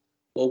film,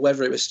 or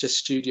whether it was just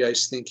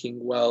studios thinking,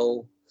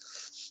 well,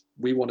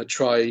 we want to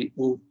try,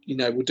 we'll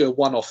do a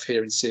one-off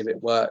here and see if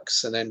it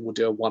works, and then we'll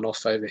do a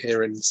one-off over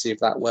here and see if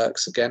that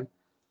works again.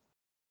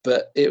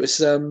 But it was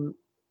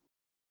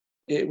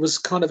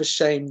kind of a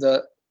shame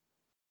that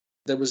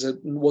there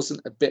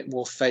wasn't a bit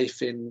more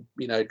faith in,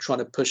 trying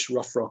to push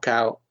Rothrock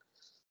out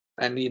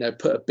and,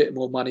 put a bit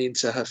more money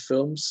into her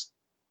films.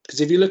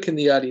 Because if you look in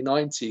the early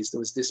 90s, there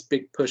was this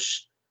big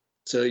push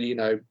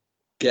to,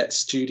 get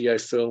studio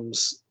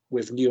films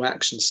with new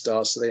action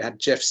stars. So they had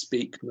Jeff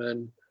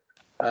Speakman,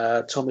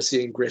 Thomas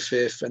Ian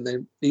Griffith, and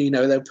then, they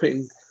were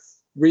putting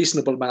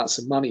reasonable amounts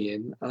of money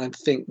in. And I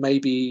think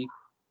maybe,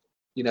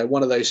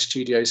 one of those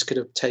studios could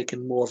have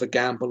taken more of a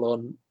gamble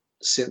on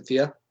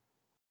Cynthia.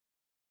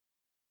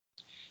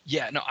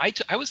 Yeah, no,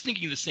 I was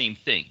thinking the same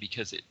thing,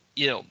 because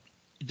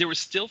there was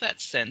still that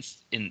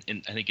sense in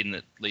I think in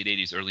the late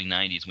 80s, early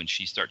 90s, when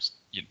she starts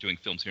doing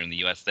films here in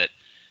the US, that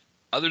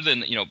other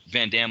than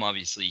Van Damme,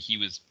 obviously he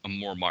was a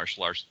more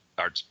martial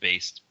arts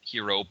based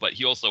hero, but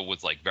he also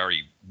was like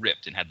very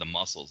ripped and had the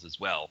muscles as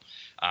well.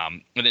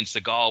 And then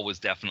Seagal was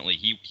definitely,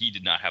 he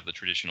did not have the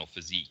traditional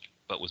physique,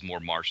 but was more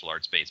martial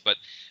arts based. But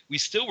we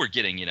still were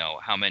getting,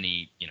 how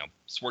many,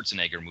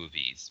 Schwarzenegger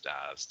movies,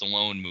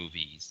 Stallone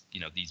movies,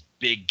 these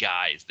big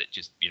guys that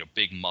just,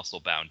 big muscle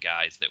bound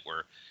guys that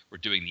were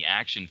doing the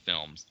action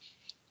films.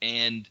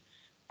 And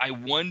I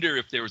wonder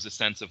if there was a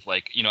sense of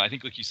like, I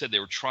think like you said, they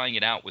were trying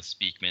it out with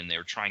Speakman, they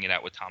were trying it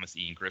out with Thomas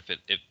Ian Griffith,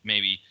 if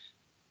maybe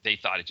they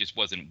thought it just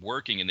wasn't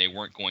working and they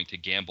weren't going to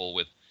gamble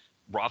with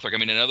Rothrock. I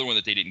mean, another one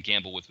that they didn't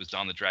gamble with was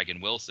Don the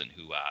Dragon Wilson,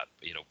 who,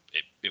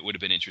 it would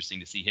have been interesting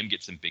to see him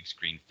get some big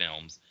screen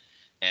films.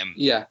 And,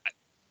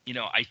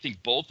 I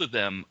think both of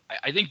them,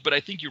 I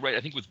think you're right.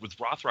 I think with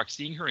Rothrock,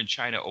 seeing her in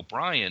China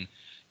O'Brien,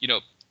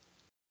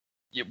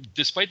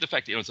 despite the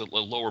fact that it's a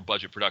lower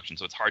budget production,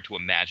 so it's hard to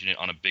imagine it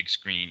on a big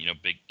screen,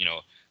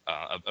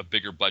 a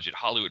bigger budget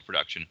Hollywood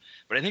production.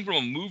 But I think from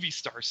a movie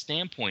star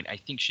standpoint, I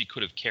think she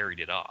could have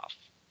carried it off.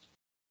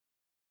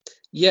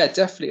 Yeah,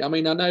 definitely. I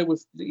mean, I know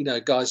with,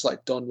 guys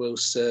like Don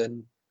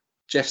Wilson,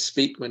 Jeff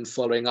Speakman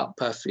following up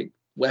Perfect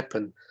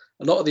Weapon,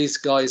 a lot of these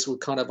guys were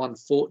kind of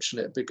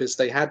unfortunate because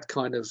they had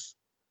kind of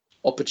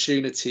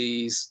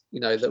opportunities,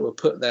 that were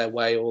put their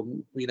way, or,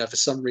 for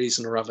some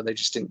reason or other, they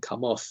just didn't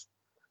come off.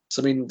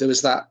 So, I mean, there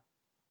was that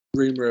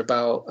rumor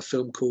about a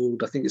film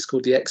called, I think it's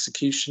called The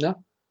Executioner.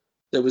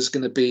 There was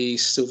going to be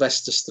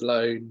Sylvester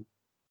Stallone,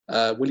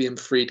 William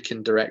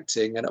Friedkin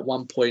directing, and at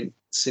one point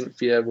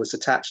Cynthia was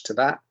attached to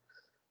that.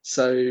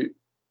 So,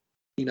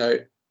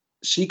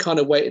 she kind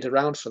of waited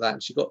around for that,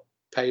 and she got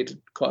paid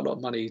quite a lot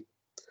of money.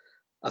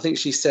 I think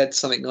she said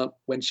something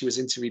when she was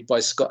interviewed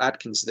by Scott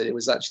Adkins that it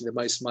was actually the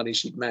most money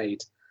she'd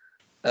made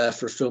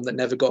for a film that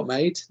never got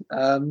made.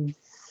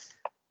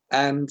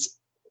 And,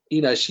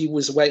 she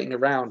was waiting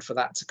around for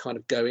that to kind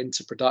of go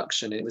into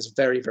production. It was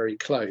very, very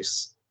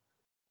close.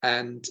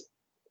 And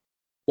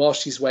while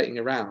she's waiting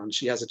around,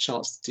 she has a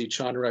chance to do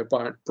China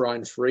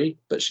O'Brien 3,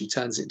 but she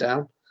turns it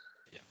down.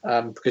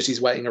 Because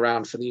she's waiting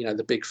around for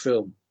the big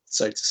film,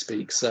 so to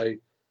speak. So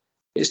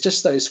it's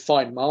just those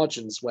fine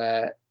margins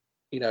where,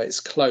 it's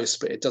close,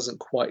 but it doesn't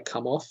quite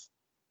come off.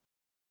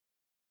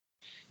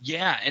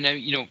 Yeah. And,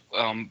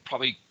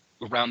 probably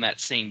around that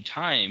same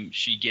time,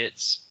 she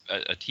gets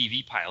a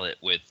TV pilot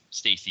with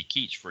Stacy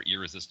Keach for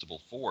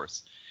Irresistible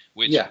Force,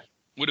 which Yeah.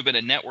 would have been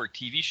a network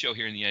TV show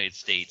here in the United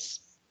States,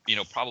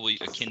 probably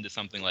akin to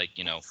something like,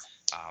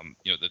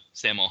 the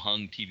Sammo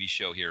Hung TV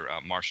show here,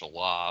 Martial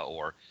Law,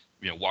 or,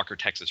 Walker,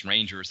 Texas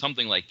Ranger, or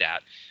something like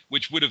that,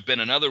 which would have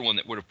been another one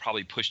that would have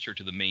probably pushed her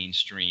to the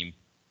mainstream.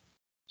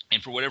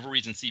 And for whatever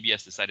reason,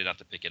 CBS decided not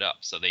to pick it up.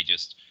 So they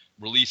just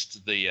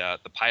released the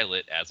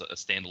pilot as a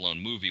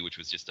standalone movie, which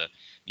was just a,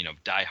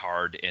 Die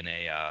Hard in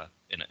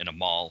a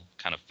mall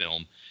kind of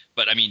film.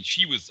 But I mean,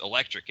 she was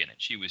electric in it.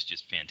 She was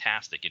just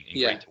fantastic and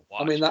great to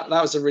watch. I mean, that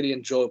was a really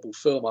enjoyable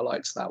film. I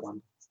liked that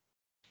one.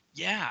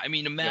 Yeah, I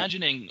mean,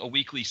 imagining a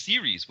weekly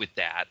series with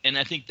that, and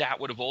I think that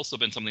would have also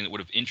been something that would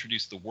have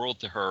introduced the world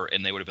to her,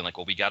 and they would have been like,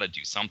 well, we got to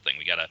do something.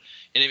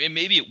 And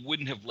maybe it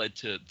wouldn't have led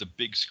to the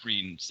big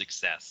screen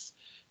success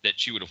that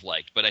she would have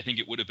liked, but I think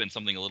it would have been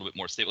something a little bit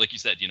more stable. Like you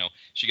said,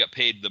 she got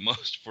paid the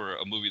most for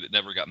a movie that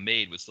never got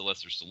made with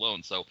Sylvester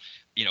Stallone. So,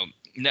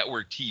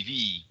 network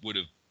TV would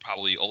have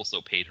probably also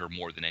paid her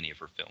more than any of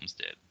her films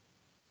did.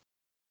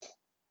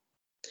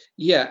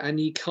 Yeah, and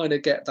you kind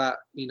of get that,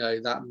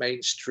 that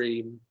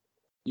mainstream.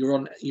 You're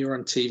on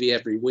TV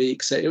every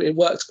week, so it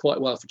works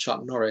quite well for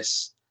Chuck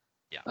Norris.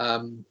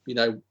 Yeah.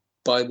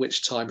 By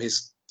which time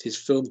his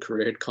film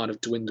career had kind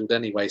of dwindled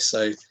anyway.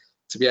 So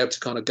to be able to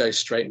kind of go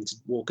straight into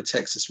Walker,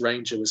 Texas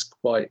Ranger was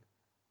quite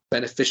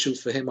beneficial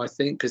for him, I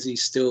think, because he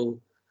still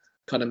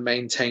kind of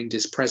maintained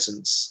his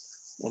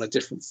presence on a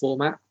different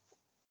format.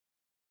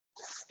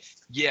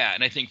 Yeah,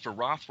 and I think for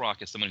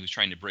Rothrock, as someone who's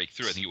trying to break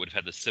through, I think it would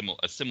have had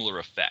a similar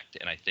effect.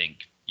 And I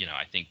think,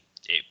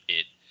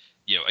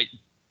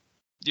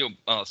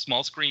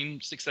 small screen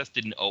success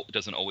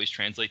doesn't always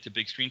translate to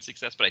big screen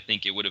success, but I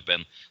think it would have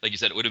been, like you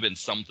said, it would have been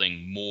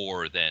something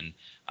more than,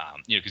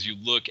 because you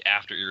look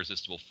after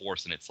Irresistible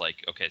Force and it's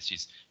like, okay,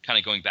 she's kind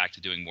of going back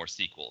to doing more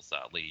sequels.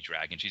 Lady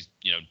Dragon, she's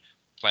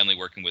finally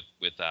working with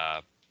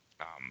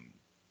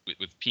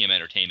PM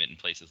Entertainment and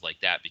places like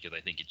that, because I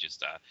think it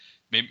just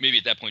maybe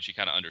at that point she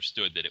kind of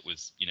understood that it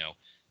was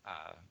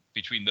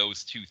between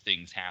those two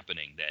things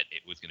happening that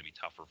it was going to be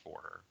tougher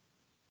for her.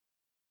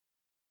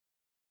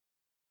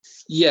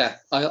 Yeah,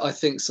 I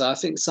think so. I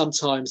think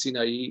sometimes,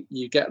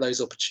 you get those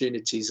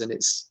opportunities and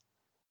it's,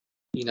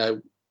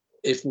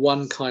 if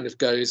one kind of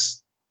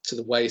goes to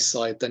the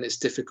wayside, then it's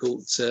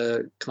difficult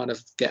to kind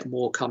of get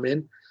more come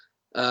in.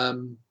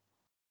 And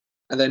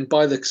then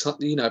by the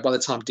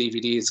time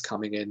DVD is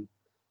coming in,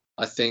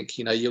 I think,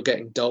 you're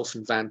getting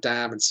Dolphin, Van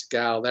Damme and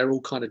Seagal. They're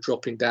all kind of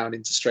dropping down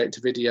into straight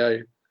to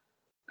video.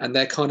 And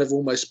they're kind of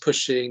almost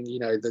pushing,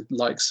 the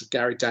likes of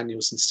Gary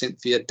Daniels and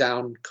Cynthia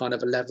down kind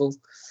of a level.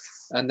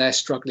 And they're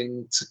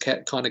struggling to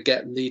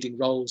get leading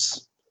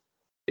roles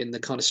in the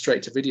kind of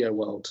straight to video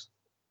world.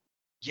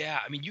 Yeah,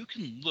 I mean, you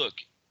can look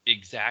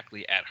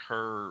exactly at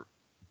her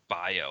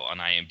bio on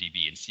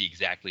IMDb and see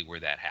exactly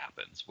where that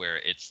happens, where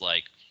it's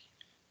like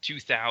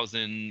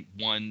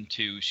 2001,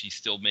 2, she's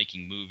still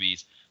making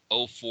movies.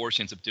 2004,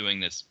 she ends up doing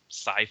this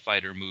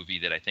Sci-Fighter movie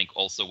that I think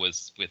also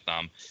was with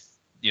Don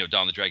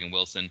the Dragon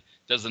Wilson.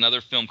 Does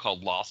another film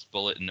called Lost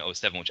Bullet in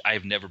 2007, which I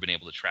have never been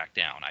able to track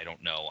down. I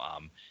don't know.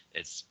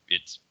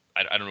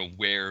 I don't know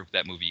where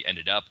that movie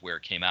ended up, where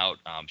it came out.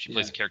 She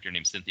plays a character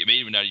named Cynthia. It may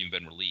even not even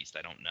been released.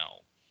 I don't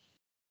know.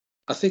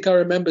 I think I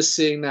remember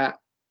seeing a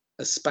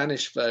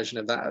Spanish version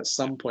of that at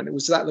some point.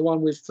 Was that the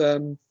one with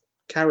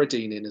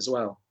Carradine in as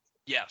well?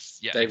 Yes.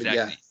 Yeah. David,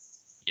 exactly.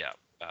 Yeah.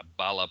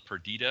 Bala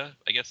Perdida,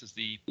 I guess, is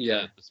the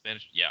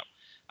Spanish. Yeah.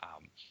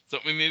 So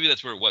maybe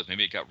that's where it was.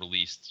 Maybe it got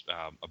released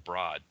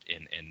abroad,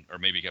 or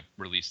maybe it got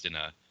released in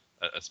a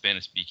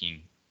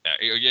Spanish-speaking.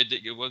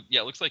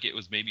 It looks like it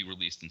was maybe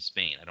released in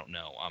Spain. I don't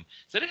know.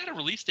 Said it had a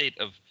release date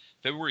of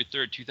February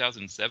 3rd,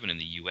 2007 in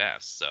the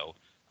U.S.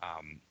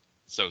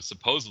 So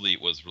supposedly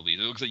it was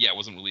released. It looks like, it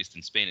wasn't released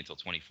in Spain until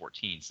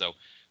 2014. So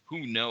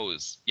who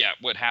knows? Yeah,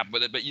 what happened?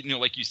 But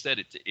like you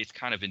said, it's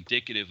kind of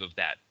indicative of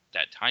that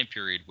time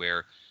period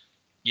where,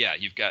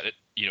 you've got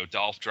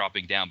Dolph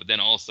dropping down, but then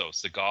also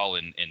Seagal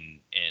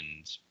and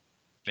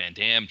Van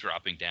Damme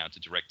dropping down to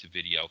direct to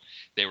video.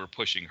 They were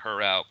pushing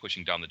her out,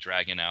 pushing Don the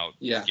Dragon out.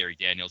 Yeah. Gary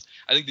Daniels.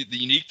 I think the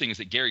unique thing is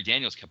that Gary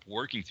Daniels kept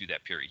working through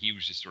that period. He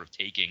was just sort of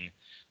taking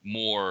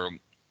more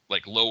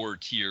like lower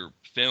tier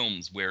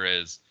films,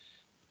 whereas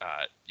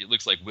it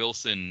looks like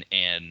Wilson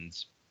and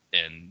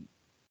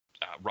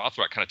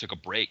Rothrock kind of took a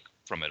break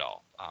from it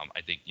all.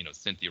 I think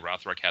Cynthia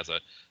Rothrock has a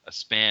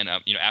span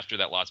of, after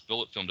that Lost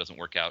Bullet film doesn't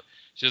work out,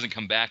 she doesn't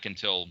come back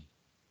until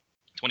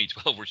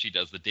 2012, where she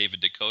does the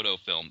David Dakota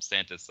film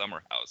Santa's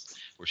Summer House,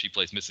 where she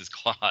plays Mrs.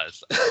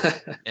 Claus.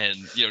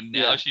 And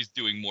now she's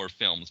doing more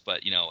films,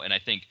 but and I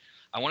think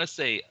I want to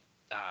say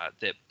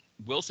that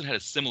Wilson had a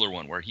similar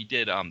one where he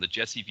did the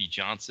Jesse V.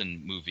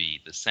 Johnson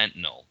movie The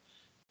Sentinel,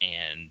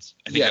 and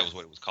I think that was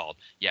what it was called.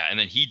 Yeah, and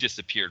then he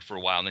disappeared for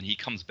a while, and then he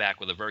comes back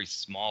with a very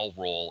small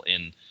role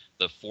in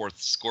the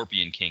 4th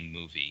Scorpion King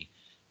movie.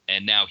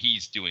 And now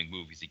he's doing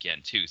movies again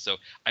too. So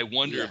I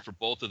wonder if for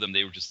both of them,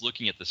 they were just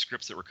looking at the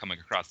scripts that were coming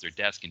across their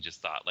desk and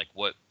just thought, like,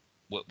 what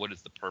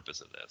is the purpose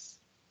of this?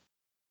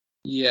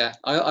 Yeah,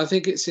 I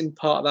think it's in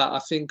part that. I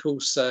think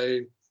also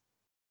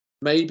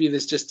maybe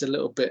there's just a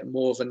little bit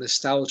more of a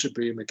nostalgia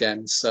boom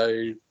again.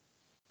 So,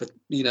 but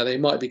they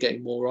might be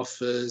getting more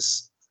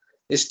offers.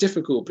 It's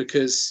difficult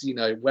because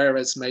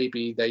whereas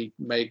maybe they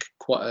make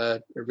quite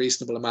a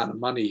reasonable amount of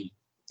money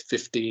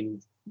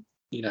 15,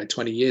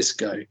 20 years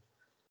ago,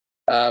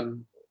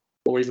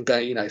 or even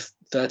going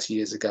 30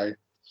 years ago,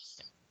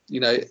 you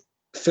know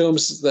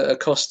films that are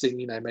costing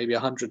maybe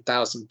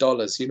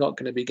 $100,000, you're not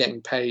going to be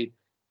getting paid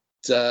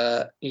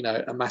a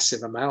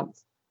massive amount.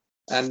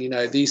 And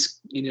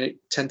these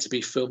tend to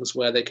be films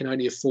where they can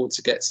only afford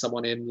to get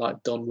someone in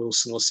like Don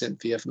Wilson or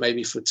Cynthia for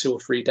maybe for 2 or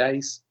 3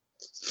 days.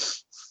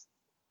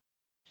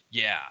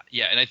 Yeah,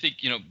 and I think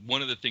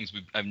one of the things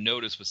I've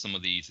noticed with some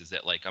of these is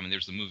that, like, I mean,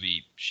 there's the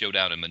movie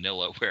Showdown in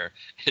Manila where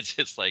it's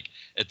just like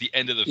at the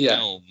end of the Yeah,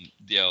 film,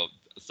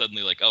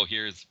 suddenly like, oh,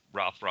 here's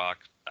Rothrock,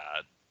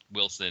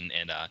 Wilson,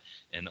 and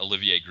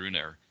Olivier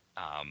Gruner,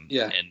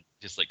 yeah, and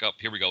just like, oh,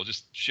 here we go,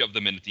 just shove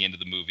them in at the end of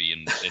the movie,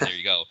 and there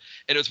you go.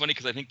 And it was funny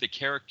because I think the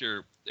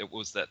character, it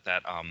was that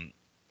I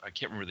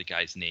can't remember the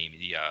guy's name,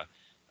 the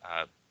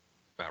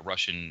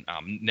Russian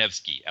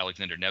Nevsky,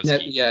 Alexander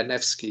Nevsky. yeah,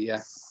 Nevsky,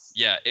 yeah.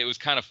 Yeah, it was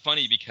kind of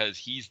funny because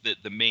he's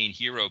the main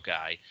hero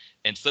guy,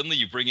 and suddenly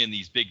you bring in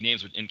these big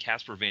names, and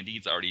Casper Van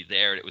Dien's already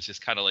there, and it was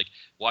just kind of like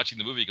watching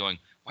the movie, going,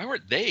 why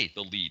weren't they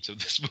the leads of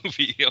this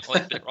movie?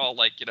 Like they're all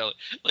like,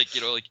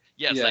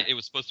 yes, Yeah. like it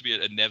was supposed to be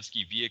a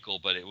Nevsky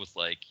vehicle, but it was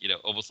like,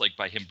 almost like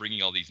by him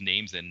bringing all these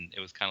names in, it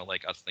was kind of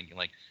like us thinking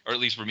like, or at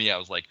least for me, I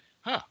was like,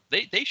 huh,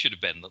 they should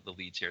have been the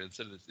leads here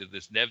instead of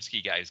this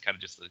Nevsky guy who's kind of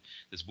just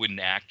this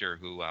wooden actor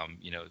who, I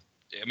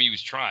mean, he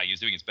was trying, he was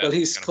doing his best. Well,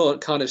 he's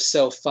kind of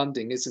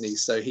self-funding, isn't he?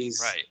 So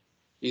he's right.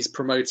 He's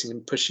promoting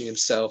and pushing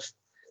himself,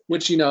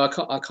 which I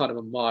kind of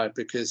admire,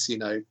 because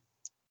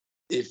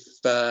if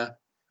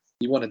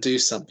you want to do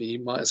something, you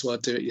might as well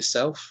do it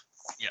yourself.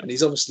 Yeah. And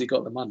he's obviously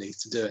got the money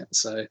to do it.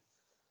 So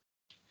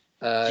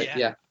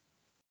yeah.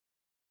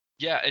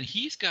 Yeah, and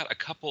he's got a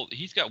couple.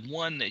 He's got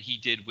one that he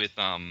did with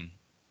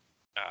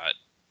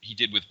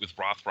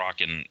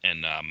Rothrock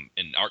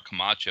and Art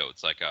Camacho.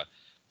 It's like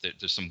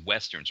there's some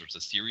westerns, or it's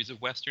a series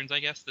of westerns, I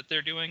guess, that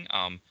they're doing.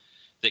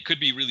 That could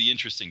be really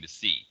interesting to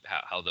see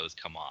how those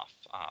come off.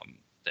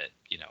 That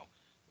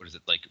what is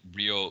it, like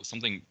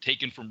something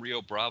taken from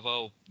Rio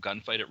Bravo,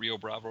 Gunfight at Rio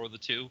Bravo are the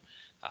two,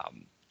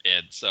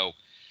 and so.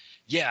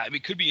 Yeah, I mean,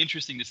 it could be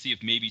interesting to see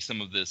if maybe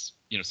some of this,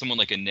 someone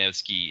like a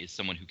Nevsky is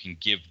someone who can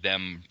give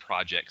them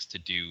projects to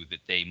do that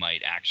they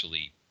might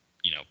actually,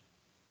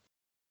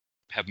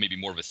 have maybe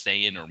more of a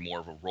say in or more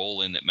of a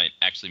role in, that might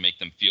actually make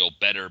them feel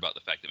better about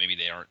the fact that maybe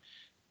they aren't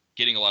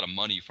getting a lot of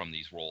money from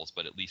these roles,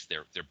 but at least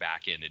they're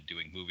back in and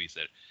doing movies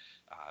that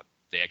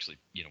they actually,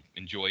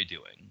 enjoy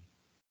doing.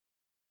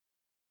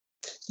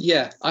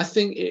 Yeah, I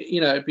think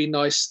it'd be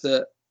nice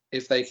that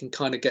if they can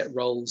kind of get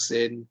roles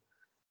in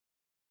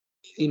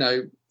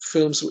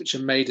films which are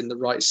made in the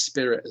right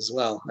spirit as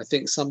well. I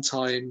think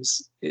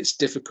sometimes it's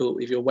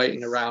difficult if you're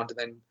waiting around and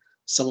then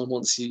someone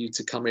wants you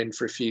to come in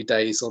for a few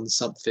days on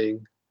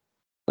something,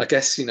 I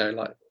guess,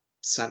 like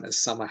Santa's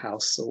Summer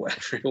House or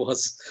whatever it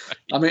was.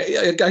 I mean,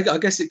 I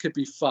guess it could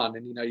be fun,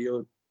 and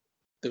there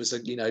was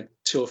 2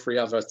 or 3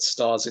 other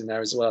stars in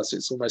there as well, so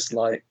it's almost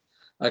like,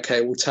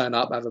 okay, we'll turn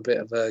up, have a bit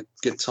of a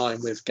good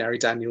time with Gary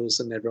Daniels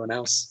and everyone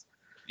else.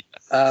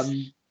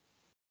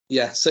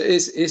 Yeah, so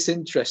it's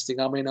interesting.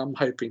 I mean, I'm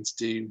hoping to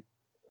do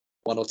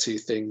 1 or 2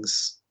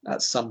 things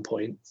at some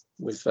point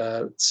with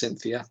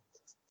Cynthia.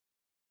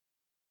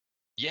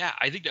 Yeah,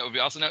 I think that would be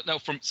awesome. Now,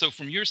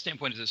 from your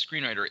standpoint as a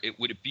screenwriter,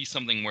 would it be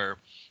something where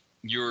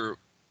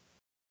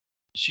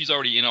she's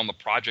already in on the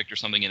project or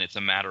something, and it's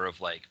a matter of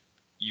like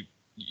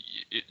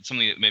it's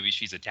something that maybe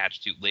she's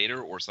attached to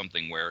later, or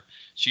something where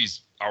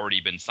she's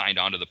already been signed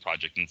onto the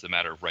project and it's a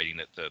matter of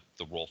writing the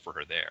role for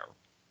her there?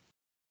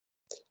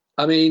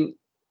 I mean,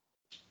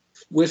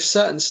 with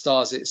certain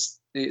stars,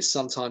 it's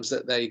sometimes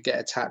that they get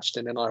attached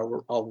and then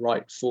I'll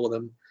write for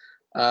them.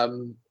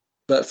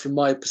 But from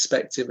my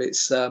perspective,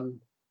 it's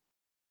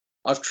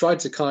I've tried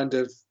to kind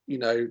of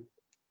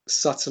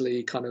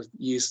subtly kind of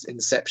use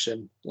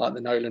Inception, like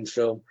the Nolan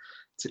film,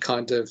 to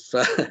kind of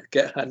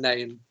get her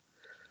name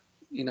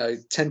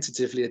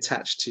tentatively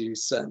attached to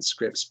certain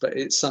scripts,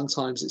 but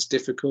sometimes it's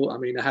difficult. I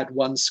mean, I had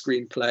one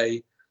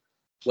screenplay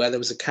where there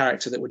was a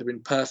character that would have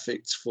been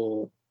perfect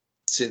for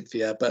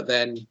Cynthia, but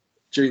then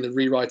during the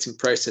rewriting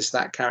process,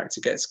 that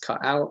character gets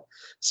cut out.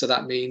 So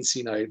that means,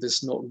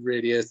 there's not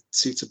really a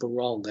suitable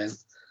role then.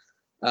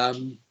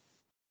 But,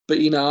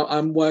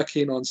 I'm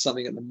working on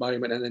something at the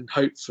moment, and then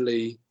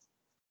hopefully,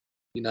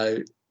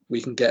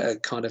 we can get a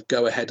kind of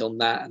go ahead on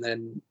that. And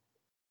then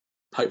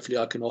hopefully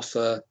I can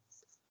offer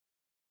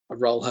a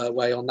role her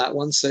way on that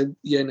one. So,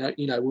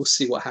 we'll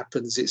see what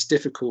happens. It's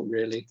difficult,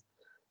 really.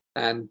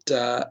 And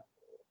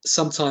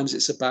sometimes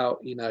it's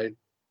about,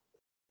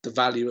 the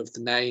value of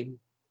the name.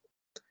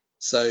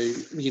 So,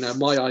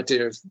 my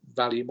idea of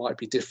value might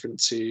be different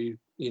to,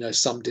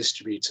 some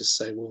distributors.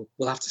 So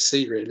we'll have to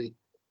see, really.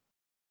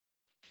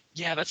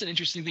 Yeah, that's an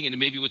interesting thing. And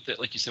maybe with the,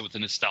 like you said, with the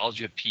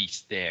nostalgia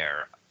piece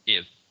there,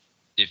 if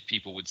if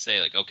people would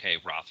say like, okay,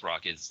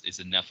 Rothrock is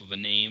enough of a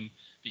name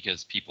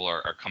because people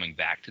are coming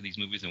back to these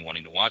movies and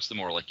wanting to watch them,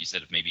 or like you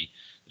said, if maybe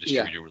the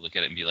distributor would look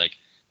at it and be like,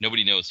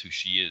 nobody knows who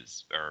she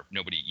is, or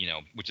nobody,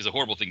 which is a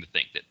horrible thing to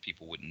think, that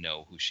people wouldn't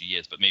know who she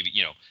is, but maybe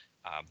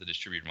the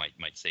distributor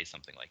might say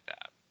something like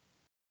that.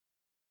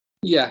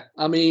 Yeah,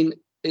 I mean,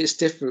 it's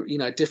different.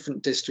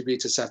 Different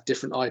distributors have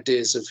different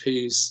ideas of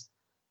who's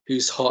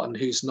hot and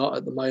who's not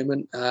at the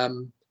moment.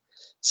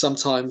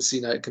 Sometimes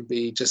it can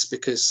be just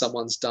because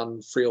someone's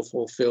done 3 or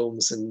 4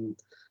 films in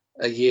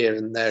a year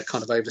and they're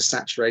kind of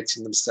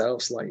oversaturating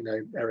themselves, like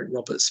Eric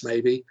Roberts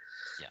maybe.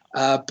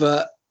 Yeah.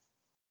 But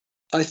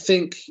I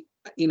think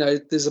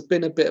there's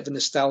been a bit of a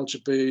nostalgia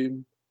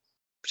boom.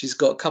 She's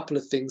got a couple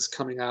of things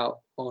coming out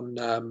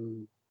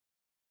on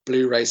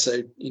Blu-ray,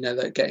 so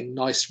they're getting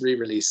nice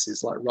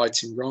re-releases like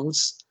Righting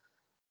Wrongs.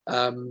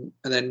 And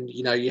then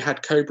you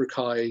had Cobra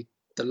Kai,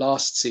 the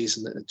last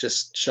season that had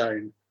just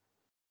shown.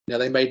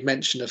 They made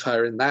mention of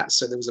her in that,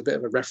 so there was a bit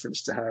of a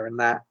reference to her in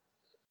that.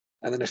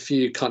 And then a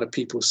few kind of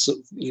people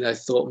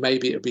thought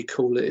maybe it would be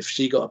cool if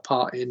she got a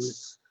part in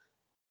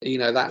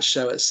that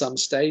show at some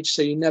stage.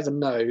 So you never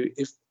know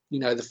if the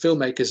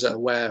filmmakers are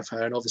aware of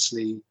her and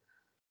obviously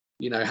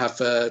have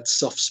a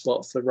soft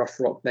spot for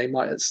Rothrock. They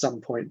might at some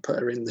point put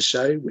her in the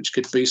show, which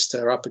could boost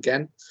her up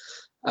again.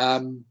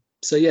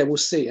 So yeah, we'll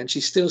see. And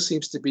she still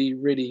seems to be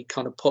really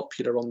kind of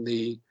popular on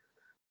the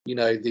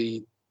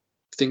the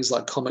things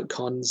like Comic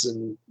Cons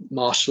and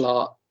martial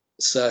art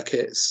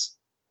circuits.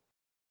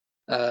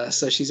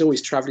 So she's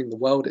always traveling the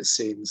world, it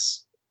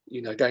seems,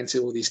 going to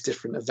all these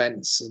different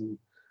events and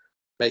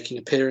making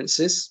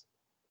appearances.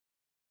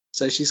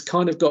 So she's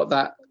kind of got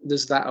that,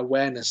 there's that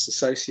awareness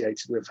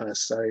associated with her.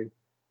 So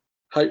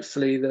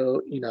hopefully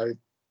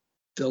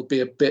there'll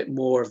be a bit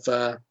more of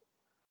a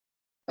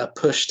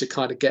push to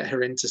kind of get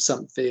her into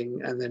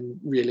something, and then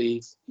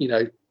really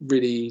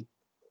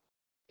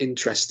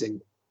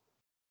interesting.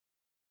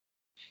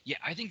 Yeah,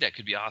 I think that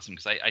could be awesome,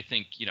 because I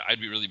think I'd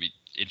be really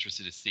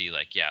interested to see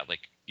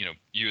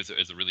you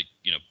as a really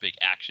big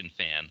action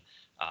fan,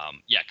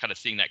 kind of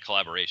seeing that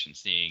collaboration,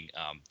 seeing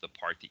the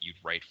part that you'd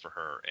write for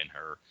her and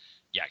her,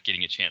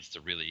 getting a chance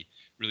to really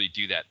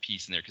do that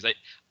piece in there, because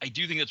I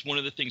do think that's one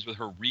of the things with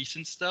her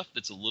recent stuff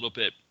that's a little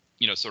bit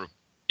sort of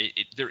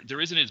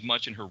there isn't as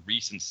much in her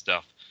recent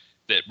stuff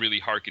that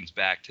really harkens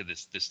back to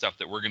this stuff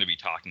that we're going to be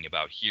talking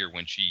about here,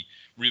 when she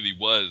really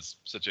was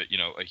such a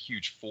a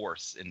huge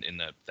force in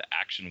the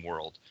action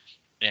world.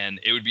 And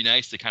it would be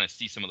nice to kind of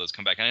see some of those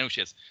come back. And I know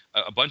she has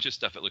a bunch of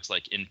stuff, it looks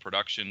like, in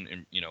production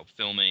and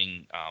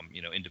filming,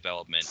 in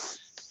development.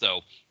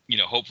 So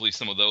hopefully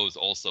some of those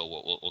also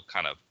will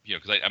kind of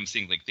because I'm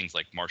seeing like things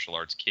like Martial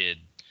Arts Kid,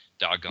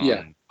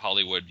 Doggone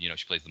Hollywood,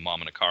 she plays the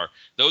mom in a car.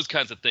 Those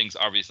kinds of things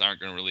obviously aren't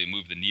going to really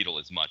move the needle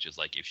as much as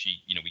like if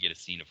she, we get a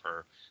scene of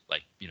her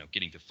like,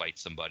 getting to fight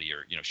somebody,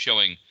 or,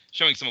 showing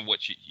some of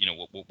what she,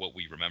 what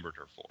we remembered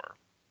her for.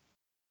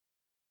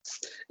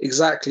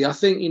 Exactly. I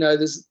think,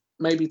 there's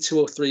maybe 2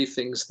 or 3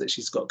 things that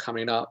she's got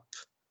coming up.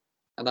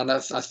 And I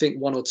think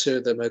 1 or 2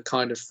 of them are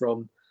kind of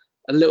from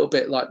a little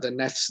bit like the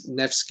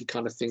Nevsky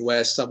kind of thing,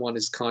 where someone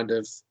is kind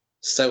of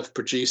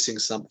self-producing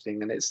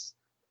something, and it's,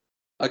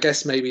 I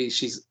guess maybe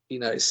she's,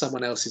 it's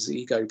someone else's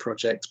ego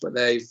project, but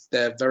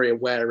they're very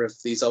aware of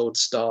these old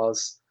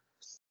stars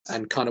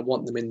and kind of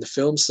want them in the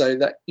film. So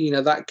that,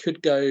 that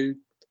could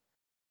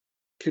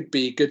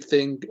be a good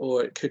thing,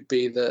 or it could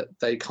be that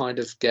they kind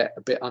of get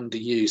a bit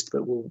underused,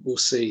 but we'll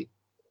see.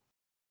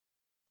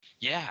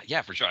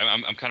 Yeah, for sure.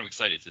 I'm kind of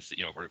excited to see,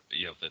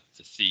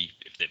 to see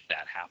if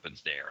that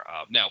happens there.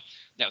 Now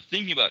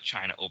thinking about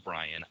China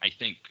O'Brien, I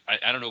think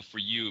I don't know for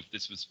you if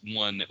this was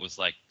one that was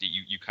like that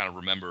you kind of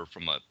remember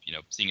from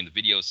seeing in the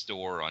video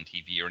store or on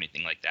TV or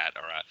anything like that,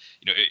 or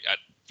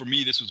for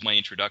me this was my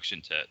introduction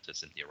to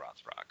Cynthia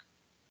Rothrock.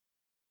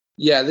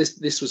 Yeah,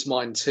 this was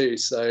mine too.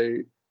 So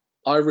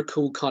I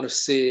recall kind of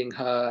seeing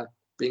her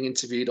being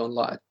interviewed on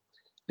I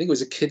think it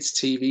was a kids'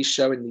 TV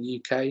show in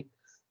the UK.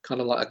 Kind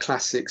of like a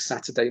classic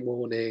Saturday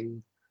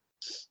morning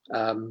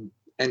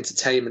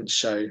entertainment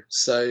show.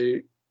 So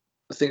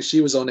I think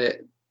she was on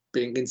it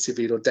being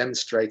interviewed or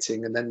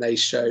demonstrating, and then they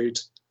showed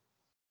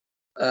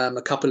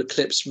a couple of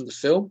clips from the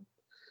film.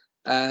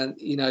 And,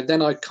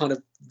 then I kind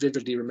of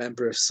vividly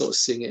remember sort of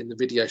seeing it in the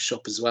video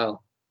shop as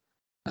well.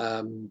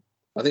 I think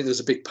there was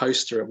a big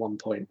poster at one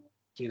point,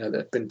 that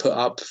had been put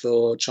up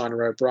for China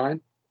O'Brien.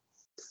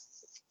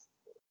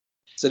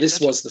 So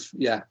this was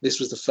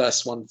the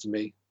first one for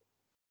me.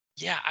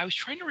 Yeah, I was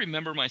trying to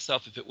remember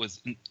myself if it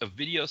was a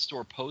video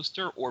store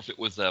poster or if it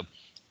was a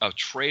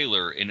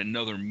trailer in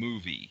another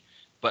movie.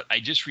 But I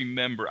just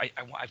remember,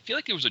 I feel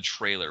like there was a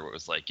trailer where it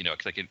was like,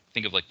 because I can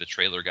think of like the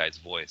trailer guy's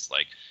voice,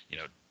 like,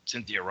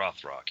 Cynthia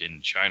Rothrock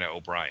and China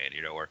O'Brien,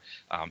 or,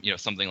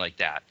 something like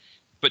that.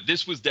 But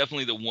this was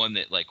definitely the one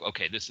that like,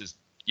 okay, this is,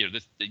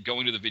 this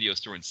going to the video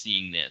store and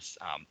seeing this.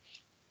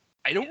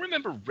 I don't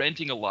remember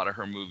renting a lot of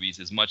her movies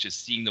as much as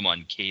seeing them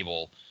on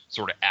cable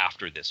sort of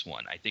after this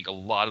one. I think a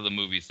lot of the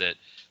movies that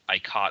I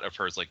caught of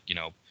hers, like,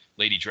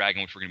 Lady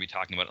Dragon, which we're going to be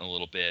talking about in a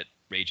little bit,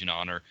 Rage and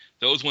Honor,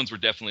 those ones were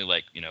definitely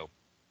like,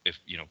 if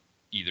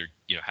either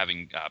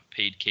having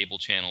paid cable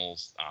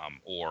channels,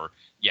 or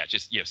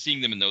just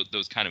seeing them in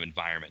those kind of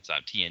environments.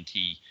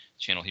 TNT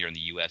channel here in the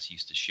U.S.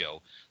 used to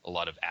show a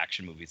lot of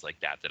action movies like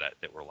that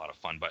were a lot of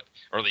fun,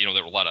 there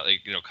were a lot of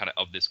kind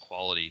of this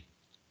quality.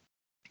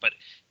 But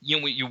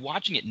when you're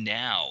watching it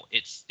now,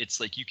 it's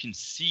like you can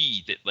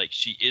see that like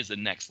she is a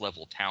next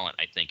level talent,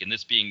 I think, and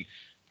this being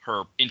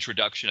her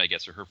introduction, I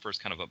guess, or her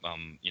first kind of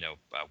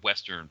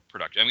Western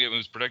production. I mean, it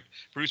was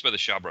produced by the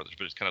Shaw Brothers,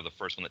 but it's kind of the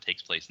first one that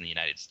takes place in the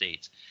United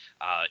States.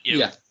 I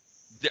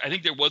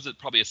think there was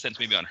probably a sense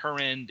maybe on her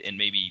end, and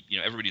maybe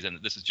everybody's end,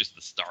 that this is just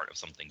the start of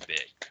something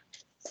big.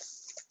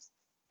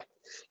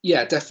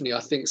 Yeah, definitely,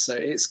 I think so.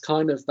 It's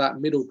kind of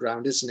that middle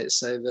ground, isn't it?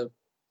 So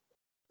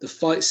the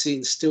fight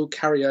scenes still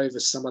carry over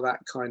some of that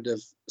kind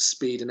of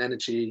speed and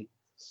energy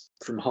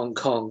from Hong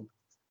Kong.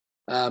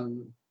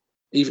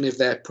 Even if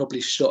they're probably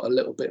shot a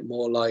little bit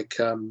more like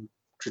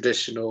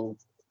traditional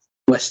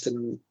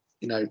Western,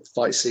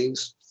 fight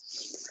scenes.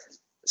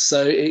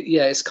 So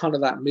it's kind of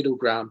that middle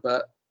ground.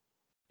 But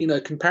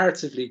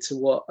comparatively to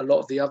what a lot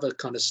of the other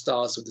kind of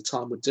stars of the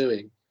time were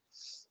doing,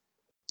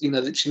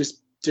 that she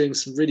was doing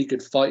some really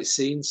good fight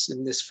scenes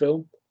in this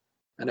film,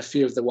 and a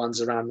few of the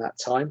ones around that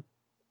time.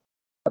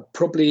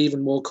 Probably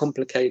even more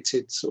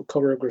complicated sort of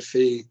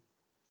choreography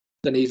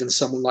than even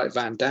someone like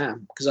Van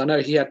Damme, because I know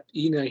he had,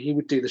 he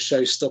would do the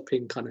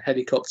show-stopping kind of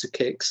helicopter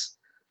kicks,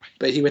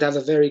 but he would have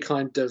a very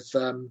kind of,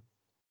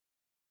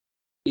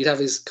 he'd have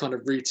his kind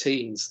of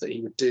routines that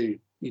he would do,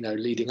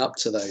 leading up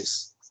to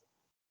those.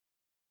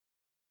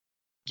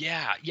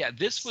 Yeah,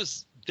 this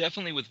was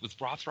definitely with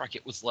Rothrock.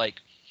 It was like,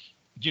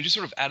 just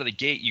sort of out of the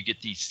gate, you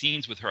get these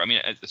scenes with her. I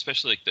mean,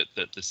 especially like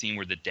the scene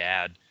where the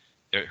dad.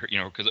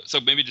 So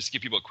maybe just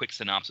give people a quick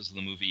synopsis of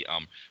the movie.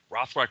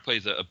 Rothrock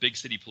plays a big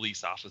city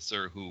police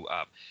officer who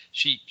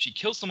she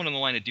kills someone in the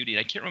line of duty, and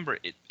I can't remember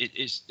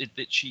is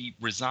that she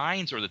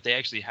resigns or that they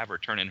actually have her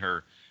turn in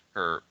her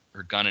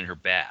gun and her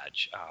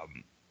badge.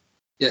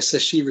 So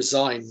she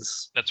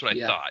resigns. That's what I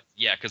thought.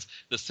 Yeah, because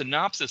the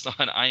synopsis on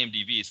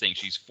IMDb is saying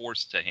she's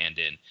forced to hand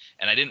in,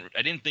 and I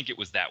didn't think it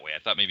was that way. I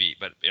thought maybe,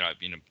 but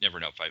never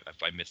know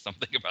if I missed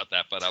something about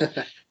that. But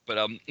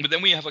but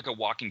then we have like a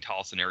walking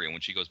tall scenario when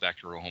she goes back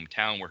to her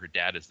hometown where her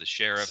dad is the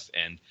sheriff,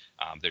 and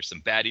there's some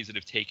baddies that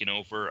have taken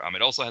over.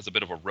 It also has a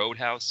bit of a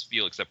Roadhouse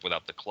feel, except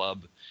without the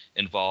club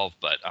involved.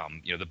 But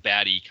the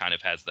baddie kind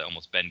of has the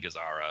almost Ben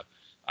Gazzara.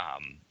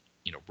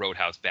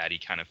 Roadhouse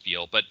baddie kind of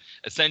feel. But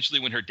essentially,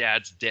 when her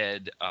dad's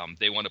dead,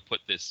 they want to put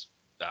this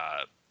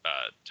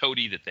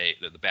toady that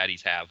the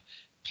baddies have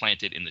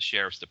planted in the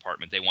sheriff's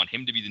department. They want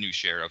him to be the new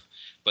sheriff,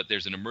 but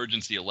there's an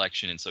emergency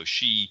election, and so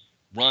she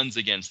runs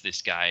against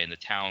this guy, and the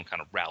town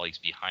kind of rallies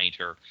behind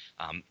her.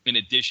 In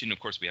addition, of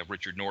course, we have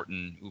Richard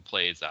Norton, who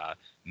plays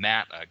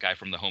Matt, a guy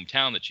from the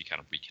hometown that she kind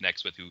of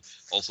reconnects with, who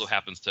also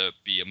happens to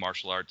be a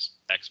martial arts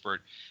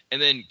expert.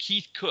 And then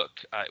Keith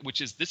Cook,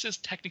 this is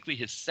technically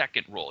his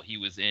second role. He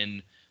was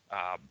in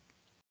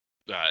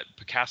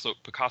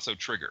Picasso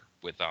Trigger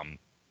with the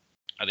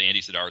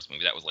Andy Sidaris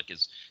movie. That was like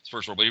his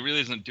first role, but he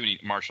really doesn't do any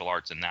martial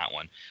arts in that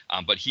one.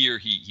 But here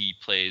he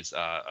plays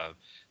a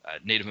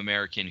Native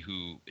American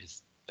who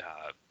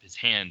his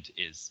hand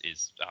is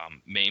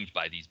maimed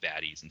by these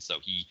baddies, and so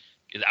he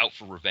is out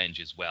for revenge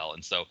as well.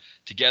 And so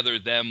together,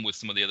 them with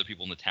some of the other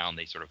people in the town,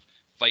 they sort of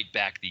fight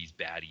back these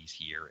baddies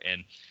here.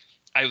 And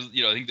I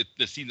think that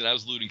the scene that I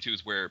was alluding to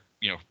is where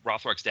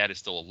Rothrock's dad is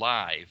still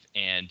alive,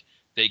 and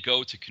they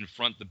go to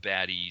confront the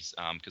baddies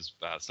because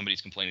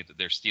somebody's complaining that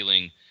they're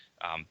stealing.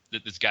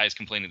 That this guy's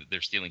complaining that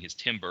they're stealing his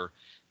timber,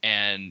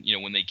 and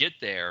when they get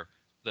there,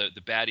 the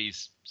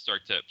baddies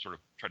start to sort of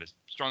try to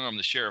strong arm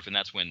the sheriff, and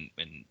that's when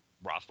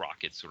Rothrock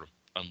gets sort of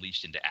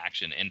unleashed into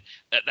action. And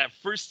that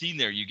first scene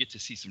there, you get to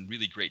see some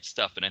really great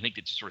stuff, and I think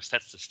it just sort of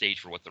sets the stage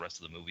for what the rest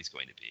of the movie's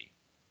going to be.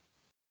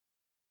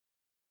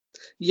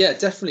 Yeah,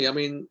 definitely. I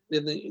mean,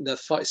 the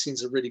fight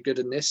scenes are really good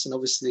in this, and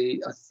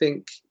obviously, I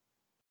think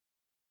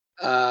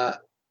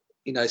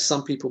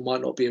some people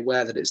might not be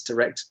aware that it's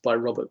directed by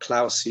Robert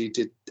Klaus, who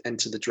did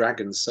Enter the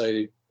Dragon. So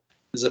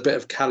there's a bit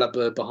of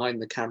caliber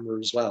behind the camera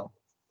as well.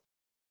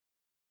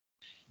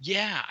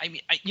 Yeah, I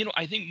mean,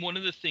 I think one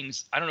of the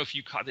things, I don't know if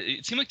you caught it,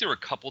 it seemed like there were a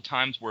couple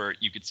times where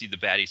you could see the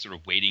baddie sort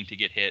of waiting to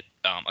get hit.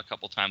 A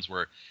couple times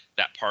where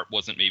that part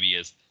wasn't maybe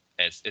as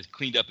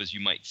cleaned up as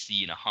you might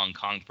see in a Hong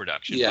Kong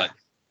production. Yeah. But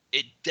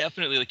it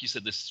definitely, like you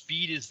said, the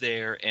speed is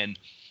there. And,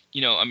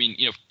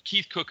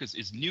 Keith Cook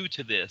is new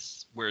to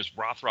this, whereas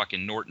Rothrock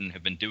and Norton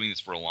have been doing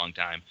this for a long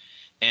time.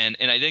 And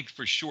I think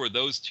for sure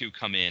those two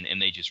come in and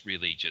they just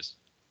really just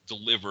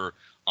deliver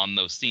on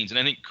those scenes. And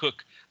I think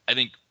Cook,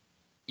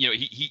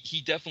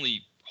 he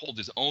definitely holds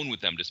his own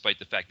with them, despite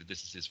the fact that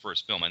this is his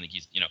first film. I think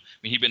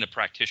he'd been a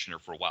practitioner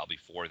for a while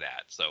before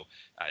that, so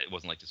it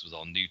wasn't like this was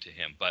all new to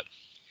him. But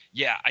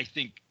yeah, I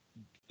think,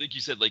 like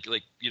you said,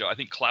 I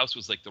think Klaus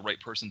was like the right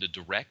person to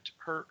direct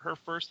her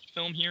first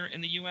film here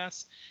in the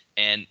U.S.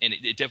 and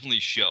it definitely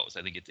shows.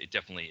 I think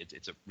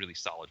it's a really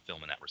solid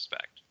film in that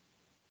respect.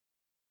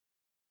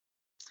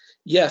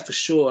 Yeah, for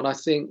sure. And I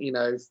think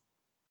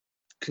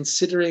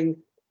considering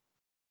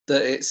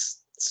that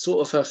it's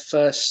sort of her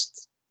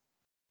first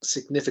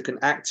significant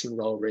acting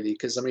role, really,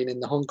 because I mean, in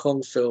the Hong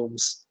Kong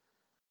films,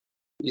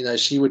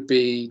 she would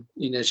be,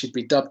 she'd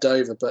be dubbed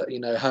over, but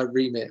her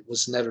remit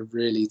was never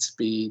really to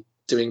be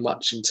doing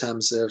much in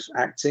terms of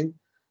acting.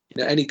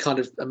 Any kind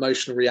of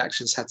emotional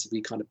reactions had to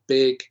be kind of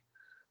big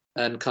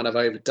and kind of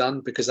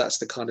overdone, because that's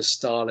the kind of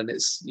style, and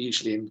it's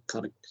usually in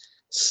kind of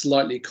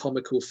slightly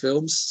comical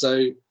films.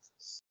 So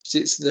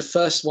it's the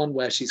first one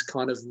where she's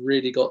kind of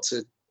really got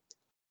to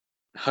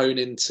hone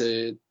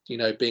into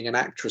being an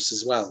actress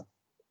as well,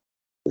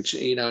 which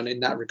and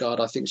in that regard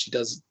I think she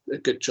does a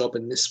good job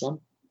in this one.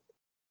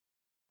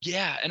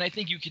 Yeah, and I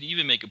think you could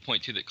even make a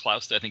point too that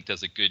Klaus, I think,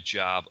 does a good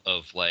job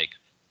of like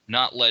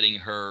not letting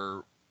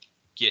her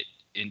get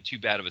in too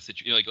bad of a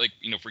situation. Like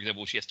for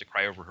example, she has to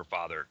cry over her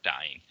father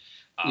dying.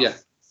 Yeah.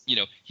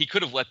 He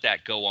could have let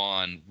that go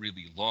on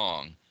really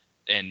long,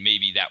 and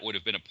maybe that would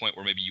have been a point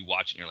where maybe you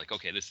watch it and you're like,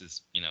 okay, this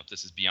is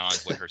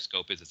beyond what her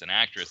scope is as an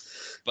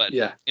actress. But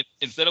yeah,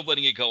 instead of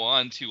letting it go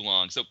on too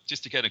long, so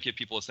just to kind of give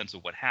people a sense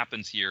of what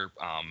happens here,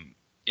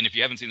 and if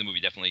you haven't seen the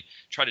movie, definitely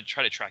try to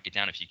track it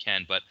down if you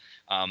can. But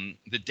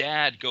the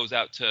dad goes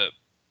out to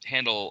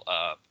handle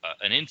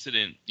an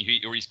incident,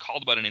 or he's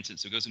called about an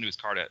incident, so he goes into his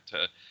car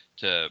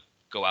to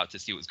go out to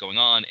see what's going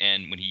on.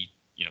 And when he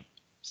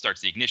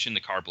starts the ignition, the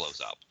car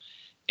blows up,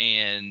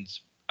 and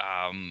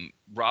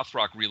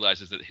Rothrock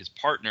realizes that his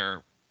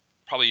partner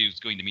probably is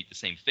going to meet the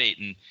same fate.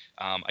 And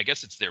I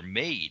guess it's their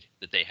maid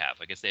that they have.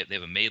 I guess they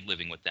have a maid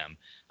living with them.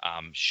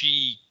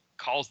 She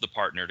calls the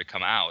partner to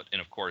come out,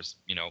 and of course,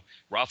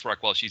 Rothrock,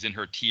 while she's in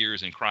her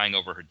tears and crying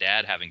over her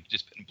dad having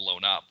just been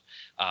blown up,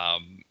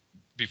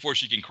 before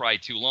she can cry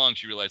too long,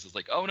 she realizes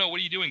like, oh no, what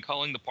are you doing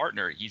calling the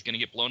partner? He's going to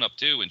get blown up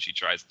too. And she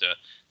tries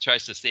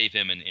to save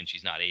him, and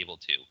she's not able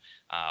to.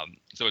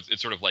 So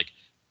it's sort of like,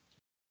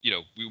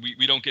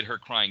 we don't get her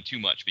crying too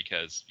much,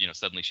 because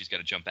suddenly she's got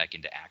to jump back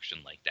into action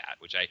like that,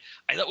 which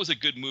I thought was a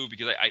good move,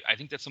 because I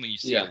think that's something you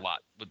see a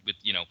lot with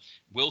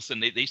Wilson.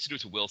 They used to do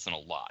it to Wilson a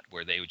lot,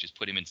 where they would just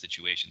put him in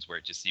situations where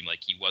it just seemed like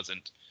he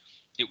wasn't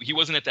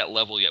at that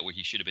level yet where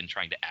he should have been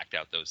trying to act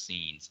out those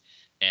scenes,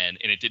 and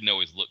it didn't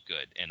always look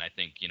good. And I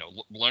think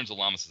Lorenzo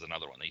Lamas is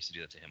another one. They used to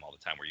do that to him all the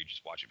time, where you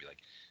just watch it and be like,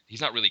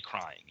 he's not really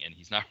crying, and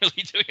he's not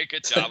really doing a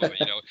good job of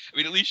it. I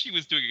mean, at least she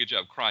was doing a good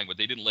job crying, but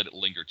they didn't let it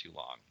linger too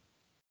long.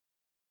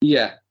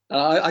 Yeah,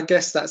 I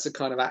guess that's a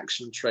kind of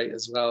action trait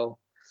as well,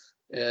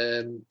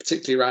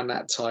 particularly around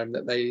that time,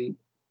 that they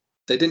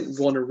didn't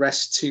want to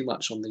rest too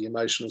much on the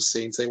emotional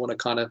scenes. They want to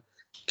kind of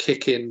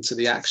kick into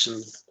the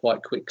action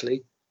quite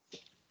quickly.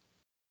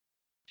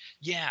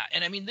 Yeah,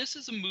 and I mean, this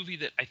is a movie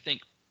that I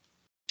think,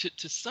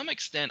 to some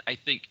extent, I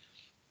think,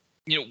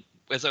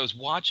 as I was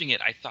watching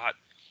it, I thought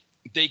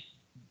they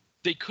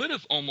could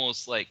have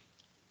almost like,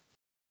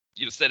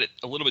 said it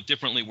a little bit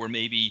differently, where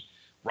maybe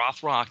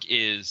Rothrock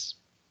is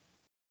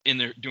in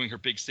there doing her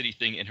big city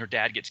thing, and her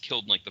dad gets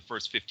killed in like the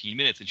first 15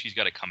 minutes, and she's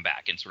got to come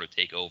back and sort of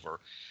take over.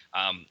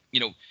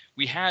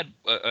 We had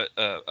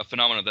a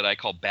phenomenon that I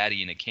call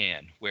baddie in a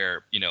can,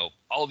 where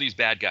all of these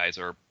bad guys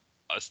are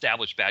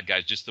established bad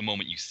guys just the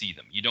moment you see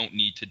them. You don't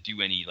need to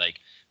do any like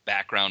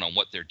background on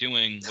what they're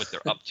doing, what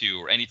they're up to,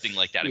 or anything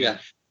like that. I mean,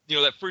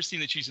 that first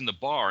scene that she's in the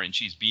bar and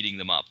she's beating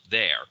them up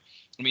there,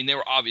 I mean, they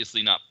were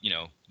obviously not,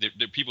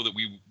 they're people that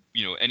we,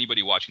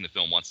 anybody watching the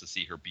film wants to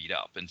see her beat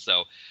up. And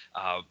so,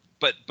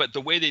 but the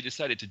way they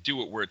decided to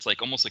do it, where it's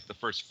like almost like the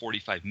first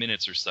 45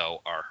 minutes or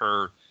so are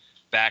her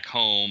back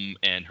home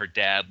and her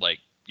dad, like,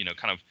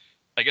 kind of,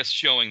 I guess,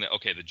 showing that,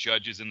 okay, the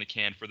judge is in the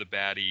can for the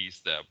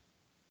baddies,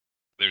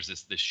 there's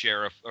this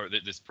sheriff, or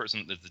this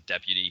person, there's the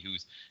deputy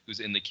who's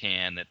in the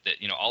can, that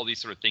all these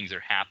sort of things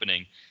are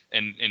happening,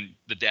 and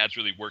the dad's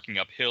really working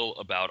uphill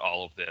about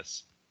all of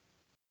this.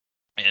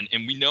 And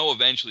we know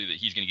eventually that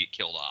he's going to get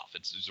killed off.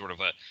 It's sort of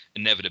a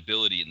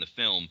inevitability in the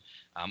film,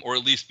 or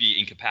at least be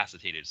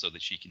incapacitated so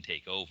that she can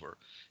take over.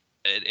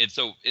 And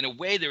so in a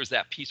way, there was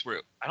that piece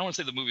where I don't want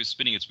to say the movie was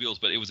spinning its wheels,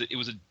 but it was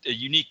a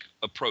unique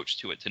approach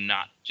to it, to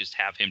not just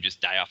have him just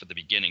die off at the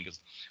beginning, because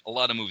a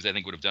lot of movies I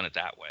think would have done it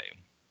that way.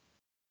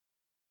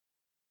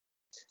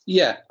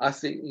 Yeah, I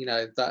think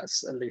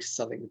that's at least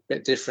something a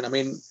bit different. I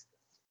mean,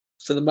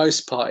 for the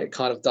most part, it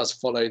kind of does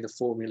follow the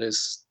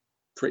formulas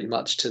pretty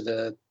much to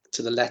the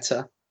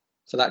letter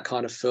for that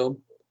kind of film.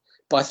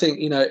 But I think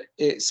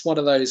it's one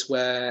of those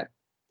where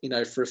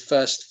for a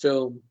first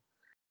film,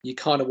 you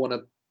kind of want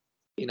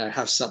to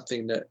have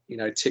something that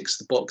ticks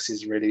the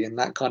boxes, really, and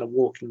that kind of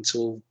Walking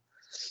Tall,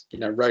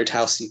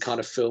 Roadhouse-y kind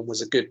of film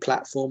was a good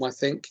platform, I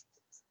think,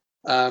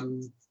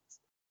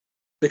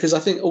 because I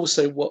think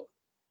also what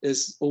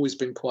has always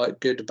been quite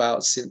good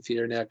about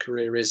Cynthia in her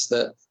career is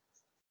that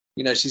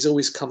she's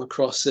always come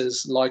across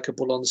as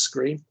likable on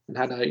screen and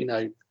had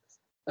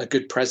a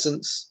good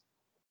presence.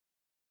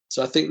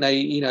 So I think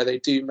they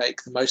do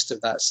make the most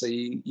of that. So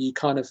you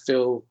kind of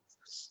feel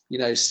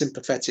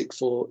sympathetic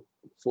for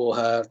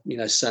her,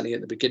 certainly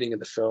at the beginning of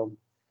the film,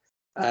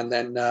 and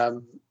then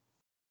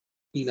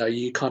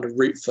you kind of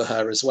root for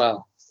her as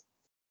well.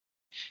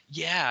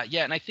 Yeah,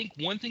 and I think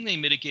one thing they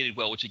mitigated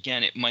well, which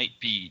again, it might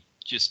be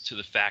just to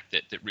the fact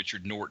that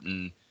Richard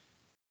Norton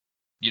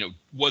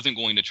wasn't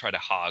going to try to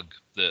hog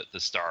the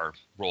star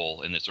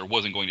role in this, or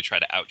wasn't going to try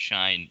to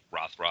outshine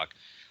Rothrock.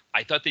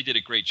 I thought they did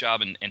a great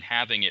job in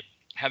having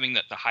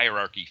that the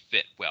hierarchy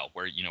fit well,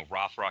 where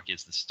Rothrock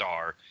is the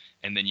star,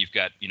 and then you've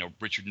got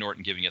Richard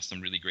Norton giving us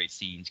some really great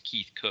scenes,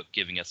 Keith Cook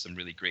giving us some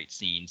really great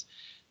scenes,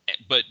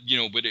 but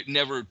it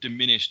never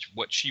diminished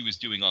what she was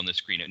doing on the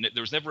screen.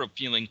 There was never a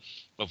feeling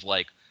of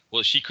like,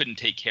 well, she couldn't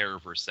take care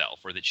of herself,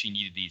 or that she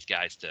needed these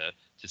guys to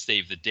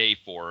save the day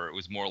for her. It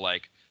was more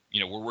like,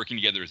 we're working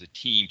together as a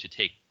team to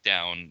take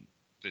down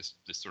this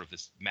sort of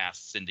this mass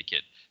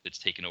syndicate that's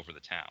taken over the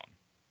town.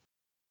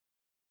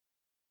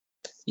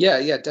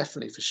 Yeah,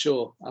 definitely, for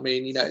sure. I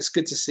mean, it's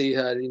good to see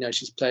her.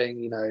 She's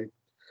playing,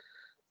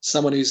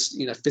 someone who's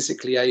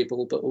physically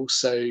able, but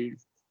also,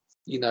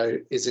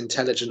 is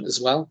intelligent as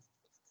well.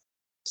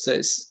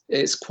 So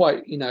it's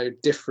quite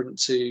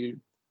different to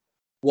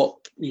what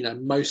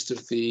most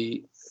of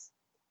the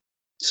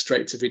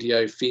straight to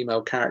video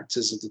female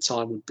characters of the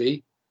time would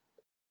be.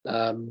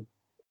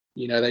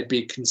 They'd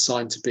be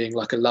consigned to being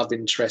like a love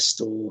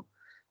interest, or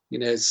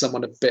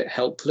someone a bit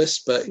helpless.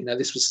 But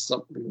this was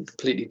something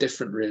completely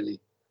different, really.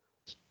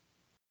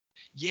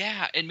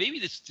 Yeah, and maybe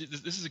this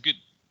is a good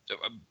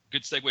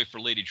segue for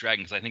Lady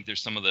Dragon, because I think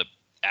there's some of the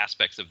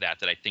aspects of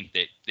that I think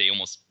that they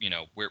almost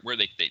where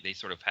they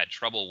sort of had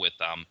trouble with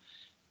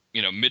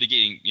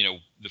mitigating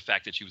the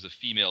fact that she was a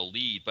female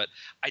lead. But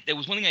there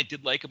was one thing I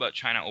did like about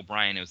China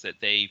O'Brien, is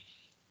that they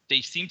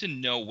seemed to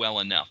know well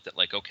enough that,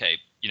 like, okay,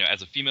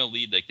 as a female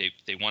lead, like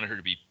they wanted her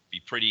to be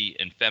pretty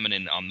and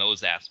feminine on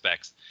those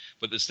aspects,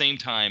 but at the same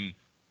time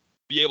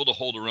be able to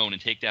hold her own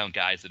and take down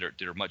guys that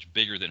are much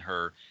bigger than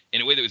her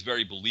in a way that was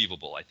very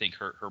believable. I think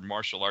her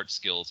martial arts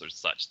skills are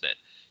such that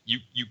you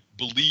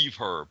believe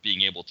her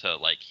being able to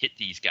like hit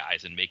these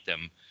guys and make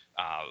them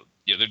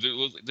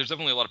there's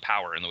definitely a lot of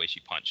power in the way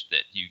she punched,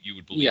 that you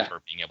would believe her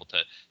being able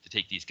to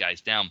take these guys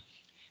down.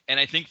 And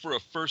I think for a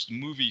first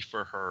movie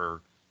for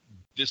her,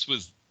 this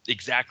was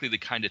exactly the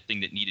kind of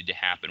thing that needed to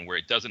happen, where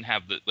it doesn't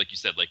have the, like you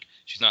said, like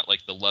she's not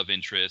like the love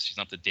interest, she's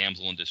not the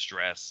damsel in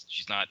distress,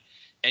 she's not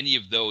any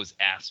of those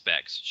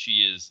aspects.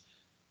 She is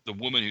the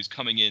woman who's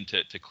coming in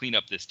to clean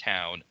up this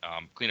town,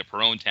 clean up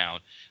her own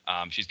town.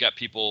 She's got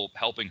people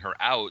helping her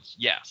out.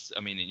 Yes, I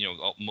mean,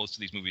 most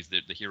of these movies,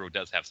 the hero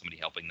does have somebody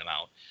helping them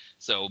out.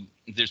 So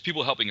there's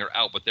people helping her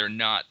out, but they're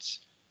not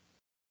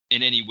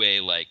in any way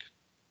like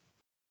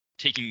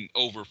taking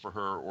over for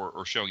her,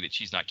 or showing that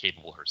she's not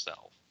capable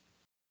herself.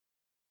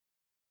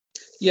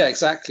 Yeah,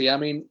 exactly. I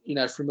mean,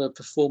 from a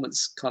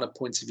performance kind of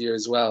point of view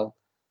as well.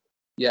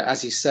 Yeah,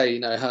 as you say,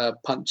 her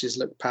punches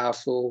look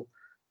powerful.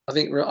 I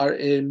think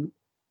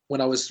when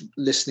I was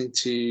listening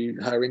to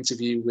her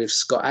interview with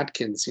Scott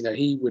Adkins,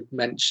 he would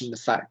mention the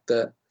fact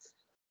that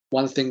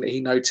one thing that he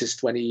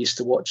noticed when he used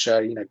to watch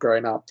her,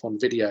 growing up on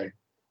video,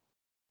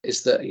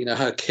 is that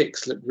her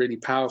kicks look really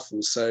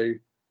powerful. So,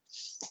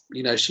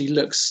 she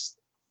looks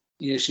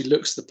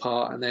the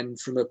part, and then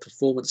from a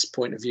performance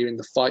point of view in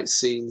the fight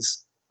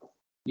scenes,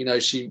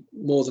 she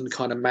more than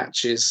kind of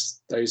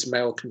matches those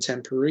male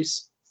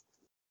contemporaries.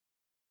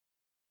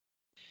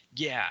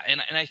 Yeah,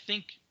 and I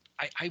think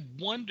I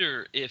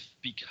wonder if,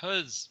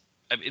 because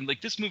I mean,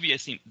 like, this movie I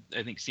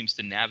think seems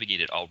to navigate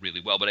it all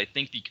really well, but I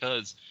think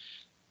because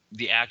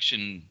the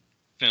action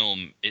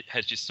film, it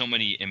has just so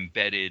many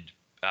embedded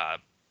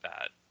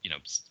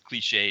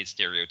cliches,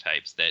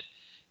 stereotypes that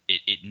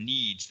it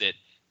needs, that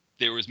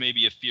there was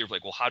maybe a fear of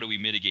like, well, how do we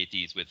mitigate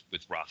these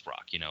with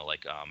Rothrock?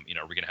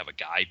 Are we gonna have a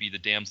guy be the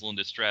damsel in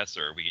distress,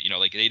 or are we,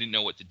 like, they didn't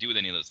know what to do with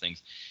any of those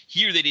things.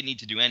 Here, they didn't need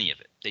to do any of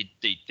it.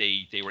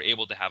 They were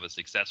able to have a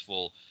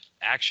successful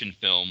action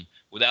film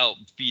without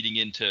feeding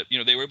into,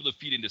 they were able to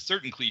feed into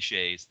certain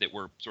cliches that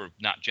were sort of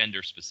not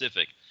gender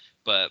specific,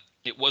 but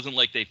it wasn't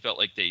like they felt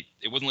like they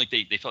felt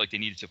like they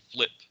needed to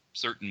flip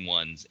certain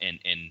ones and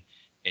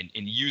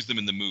use them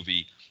in the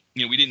movie.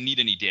 We didn't need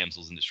any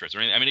damsels in distress. I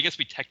mean, I guess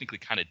we technically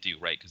kind of do,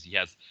 right? Because he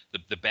has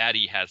the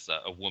baddie has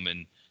a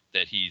woman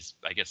that he's,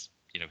 I guess,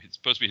 it's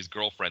supposed to be his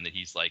girlfriend, that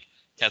he's like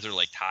has her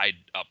like tied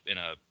up in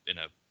a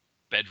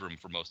bedroom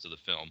for most of the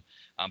film.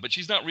 But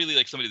she's not really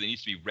like somebody that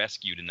needs to be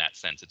rescued in that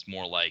sense. It's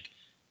more like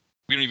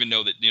we don't even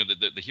know that,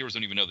 the heroes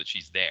don't even know that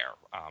she's there.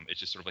 It's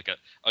just sort of like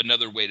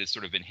another way to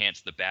sort of enhance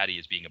the baddie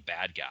as being a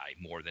bad guy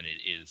more than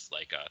it is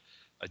like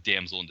a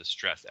damsel in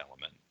distress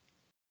element.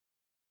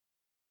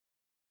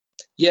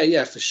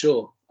 Yeah, for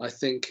sure. I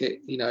think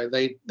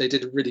they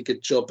did a really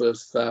good job of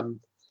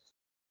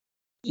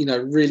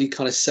really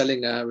kind of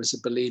selling her as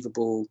a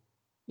believable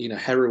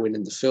heroine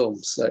in the film.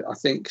 So I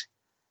think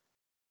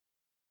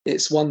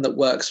it's one that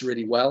works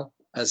really well,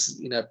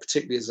 as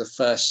particularly as a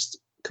first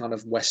kind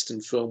of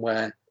Western film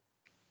where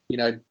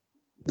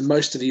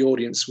most of the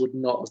audience would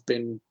not have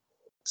been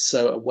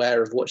so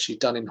aware of what she'd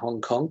done in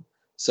Hong Kong.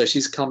 So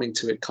she's coming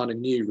to it kind of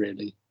new,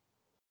 really.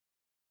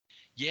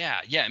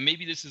 Yeah.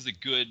 Maybe this is a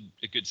good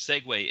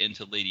segue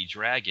into Lady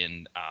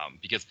Dragon,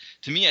 because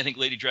to me, I think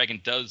Lady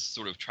Dragon does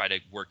sort of try to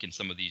work in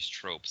some of these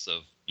tropes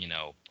of,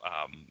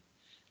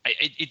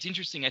 it's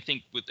interesting. I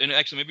think and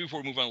actually, maybe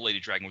before we move on to Lady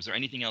Dragon, was there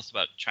anything else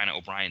about China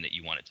O'Brien that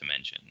you wanted to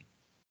mention?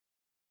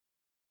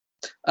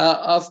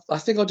 I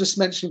think I'll just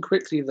mention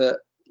quickly that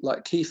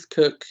like Keith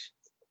Cook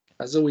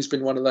has always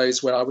been one of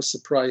those where I was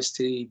surprised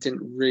he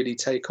didn't really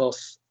take off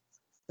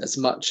as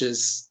much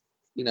as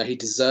he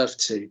deserved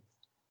to.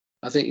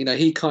 I think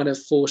he kind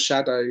of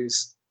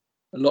foreshadows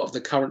a lot of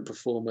the current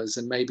performers,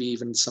 and maybe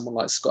even someone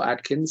like Scott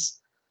Adkins,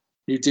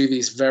 who do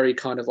these very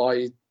kind of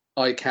eye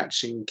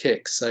catching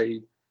kicks. So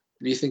if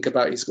you think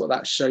about it, he's got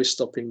that show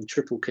stopping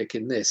triple kick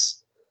in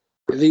this.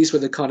 These were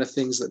the kind of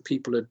things that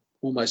people had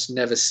almost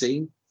never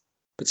seen,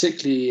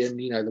 particularly in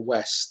the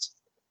West.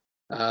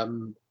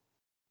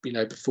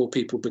 Before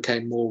people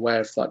became more aware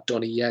of like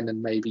Donnie Yen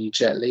and maybe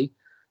Jet Li.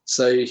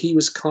 So he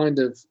was kind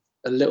of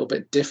a little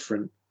bit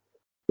different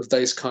with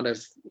those kind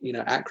of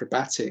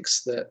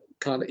acrobatics that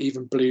kind of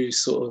even blew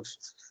sort of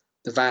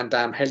the Van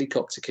Damme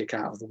helicopter kick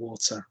out of the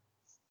water.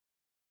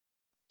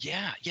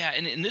 Yeah,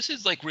 and this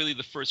is like really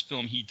the first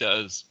film he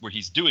does where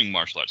he's doing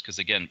martial arts, because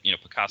again,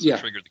 Picasso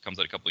Trigger, that comes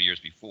out a couple of years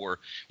before,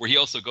 where he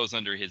also goes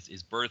under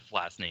his birth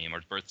last name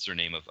or birth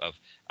surname of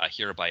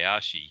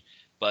Hirabayashi.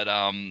 But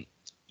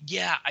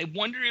yeah, I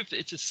wonder if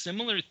it's a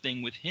similar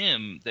thing with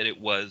him that it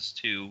was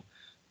to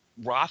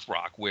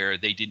Rothrock, where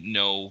they didn't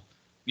know.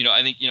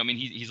 I think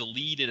he's a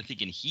lead I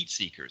think in Heat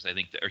Seekers. I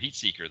think or Heat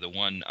Seeker, the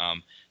one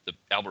the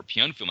Albert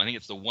Pyun film. I think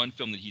it's the one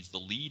film that he's the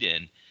lead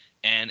in.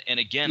 And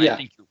again, I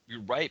think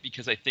you're right,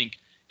 because I think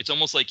it's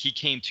almost like he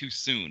came too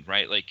soon,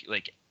 right?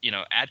 Like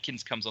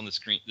Adkins comes on the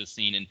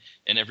scene,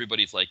 and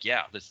everybody's like,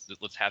 yeah,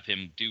 let's have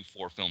him do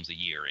 4 films a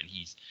year, and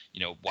he's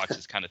watch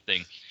this kind of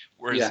thing.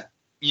 Whereas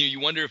you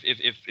wonder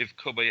if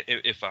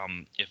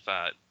Kobayashi,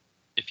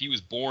 if he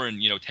was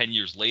born 10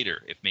 years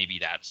later, if maybe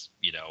that's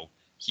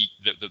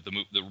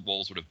the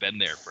roles would have been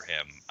there for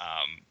him,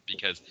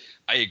 because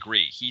I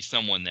agree, he's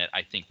someone that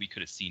I think we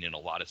could have seen in a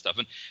lot of stuff.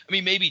 And I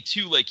mean, maybe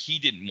too, like, he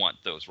didn't want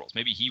those roles.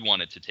 Maybe he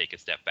wanted to take a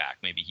step back.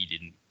 Maybe he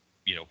didn't,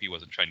 he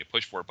wasn't trying to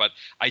push for it. But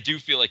I do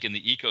feel like in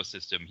the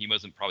ecosystem, he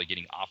wasn't probably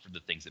getting offered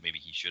the things that maybe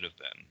he should have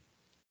been.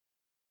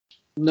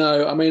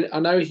 No, I mean, I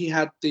know he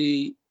had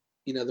the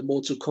the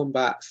Mortal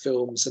Kombat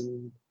films,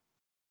 and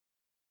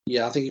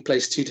I think he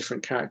plays 2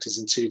 different characters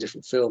in 2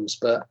 different films,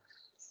 but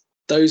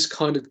those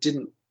kind of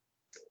didn't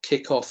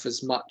kick off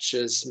as much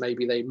as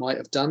maybe they might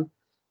have done.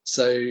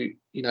 So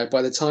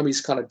by the time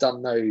he's kind of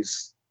done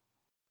those,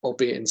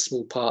 albeit in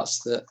small parts,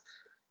 that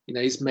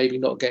he's maybe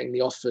not getting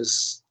the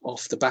offers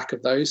off the back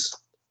of those.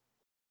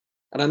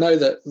 And I know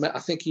that I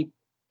think he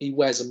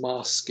wears a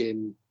mask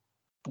in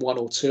 1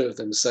 or 2 of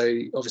them, so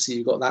obviously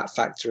you've got that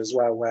factor as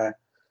well, where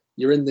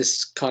you're in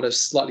this kind of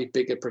slightly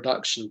bigger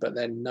production, but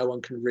then no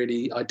one can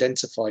really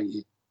identify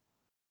you.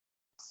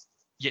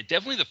 Yeah,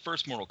 definitely the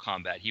first Mortal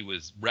Kombat, he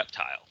was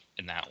Reptile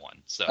in that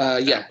one. So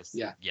yeah.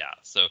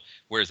 So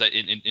whereas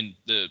in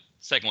the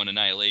second one,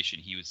 Annihilation,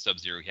 he was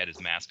Sub-Zero. He had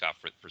his mask off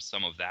for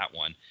some of that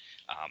one.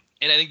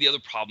 And I think the other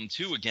problem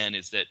too, again,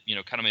 is that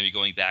kind of maybe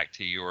going back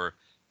to your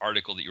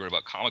article that you wrote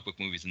about comic book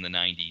movies in the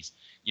 90s,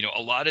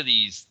 a lot of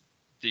these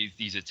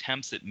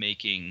attempts at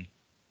making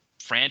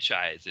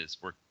franchises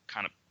were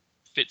kind of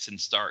fits and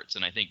starts.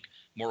 And I think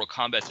Mortal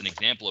Kombat's an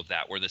example of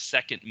that, where the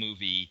second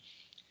movie,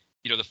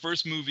 the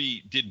first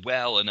movie did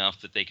well enough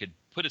that they could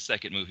put a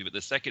second movie, but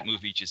the second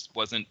movie just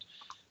wasn't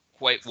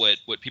quite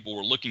what people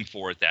were looking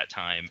for at that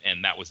time,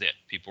 and that was it.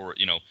 People were,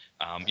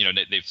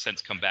 they've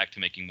since come back to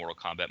making Mortal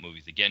Kombat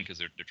movies again, because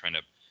they're trying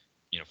to,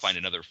 find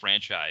another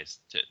franchise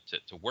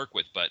to work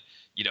with. But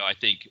I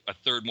think a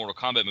third Mortal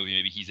Kombat movie,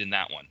 maybe he's in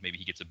that one, maybe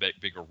he gets a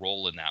bigger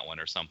role in that one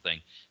or something.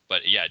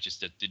 But yeah, it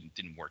just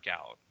didn't work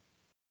out.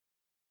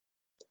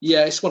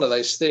 Yeah, it's one of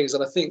those things,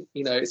 and I think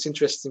it's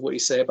interesting what you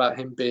say about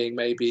him being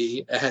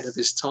maybe ahead of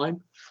his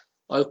time.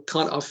 I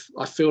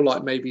feel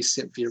like maybe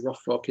Cynthia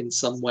Rothrock in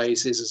some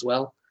ways is as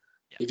well.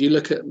 Yeah. If you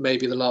look at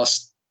maybe the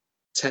last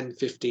 10,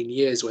 15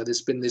 years, where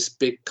there's been this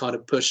big kind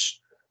of push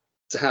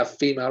to have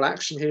female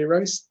action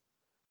heroes,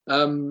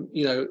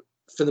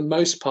 for the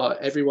most part,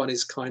 everyone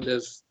is kind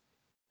of,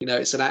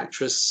 it's an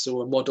actress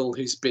or a model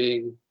who's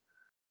being,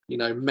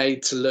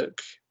 made to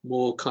look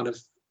more kind of,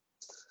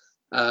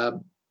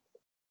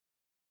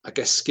 I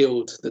guess,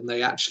 skilled than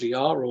they actually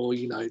are, or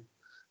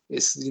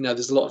it's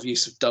there's a lot of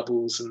use of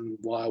doubles and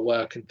wire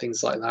work and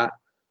things like that.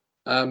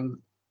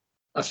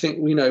 I think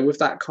with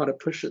that kind of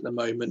push at the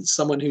moment,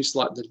 someone who's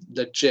like the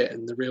legit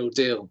and the real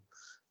deal,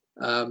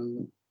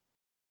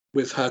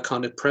 with her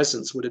kind of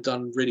presence, would have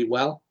done really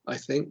well, I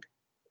think.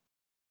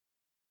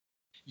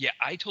 Yeah,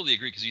 I totally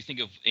agree, because you think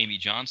of Amy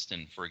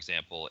Johnston, for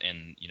example,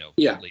 and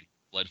Lady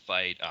Blood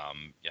Fight.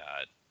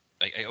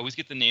 I always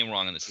get the name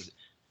wrong on this.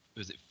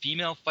 Was it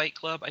Female Fight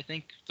Club? I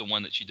think the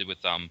one that she did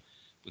with Dolph.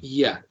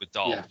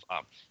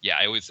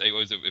 I always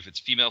if it's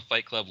Female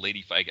Fight Club,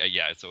 Lady Fight.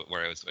 So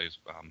where I was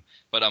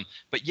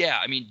but yeah,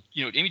 I mean,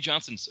 Amy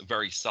Johnston's a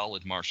very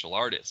solid martial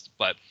artist,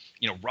 but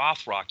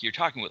Rothrock, you're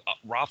talking with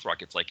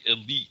Rothrock, it's like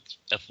elite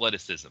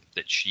athleticism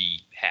that she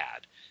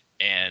had.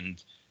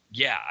 And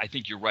yeah, I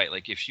think you're right.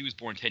 Like, if she was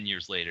born 10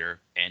 years later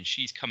and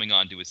she's coming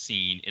onto a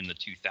scene in the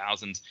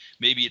 2000s,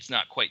 maybe it's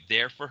not quite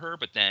there for her,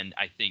 but then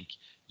I think,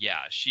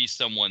 yeah, she's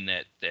someone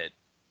that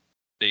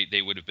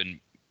they would have been,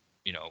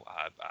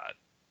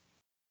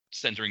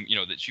 centering,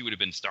 that she would have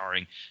been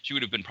starring, she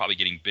would have been probably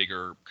getting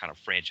bigger kind of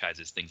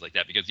franchises, things like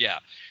that. Because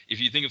if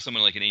you think of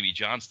someone like an Amy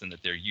Johnston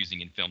that they're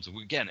using in films,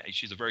 again,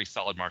 she's a very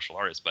solid martial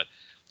artist, but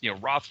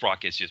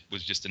Rothrock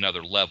was just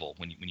another level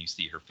when you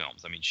see her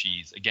films. I mean,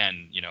 she's,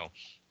 again,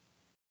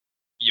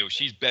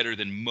 she's better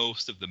than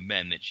most of the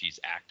men that she's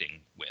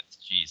acting with.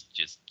 She's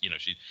just,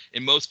 she's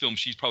in most films,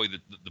 she's probably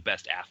the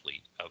best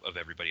athlete of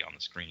everybody on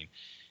the screen.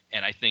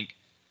 And I think,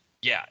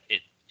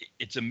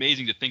 it's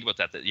amazing to think about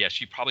that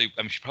she probably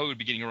would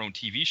be getting her own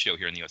TV show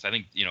here in the US. I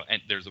think,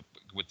 and there's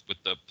with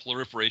the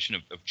proliferation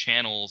of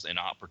channels and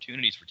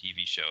opportunities for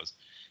TV shows,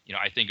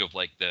 I think of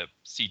like the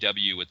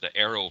CW with the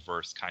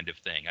Arrowverse kind of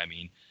thing. I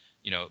mean,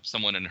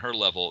 someone in her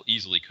level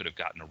easily could have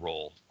gotten a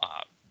role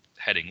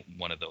heading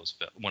one of those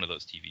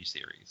TV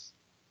series.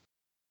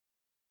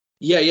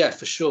 Yeah,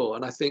 for sure.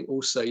 And I think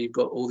also you've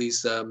got all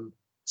these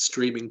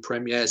streaming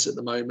premieres at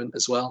the moment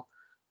as well.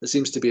 There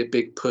seems to be a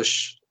big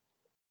push.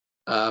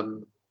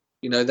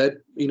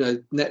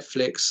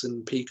 Netflix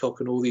and Peacock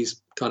and all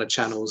these kind of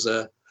channels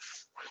are,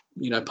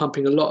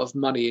 pumping a lot of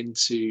money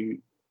into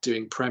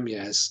doing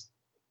premieres.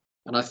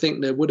 And I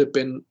think there would have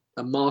been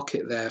a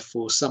market there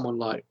for someone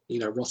like,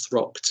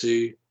 Rothrock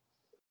to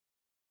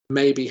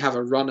maybe have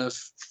a run of,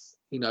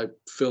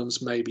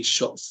 films maybe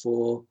shot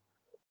for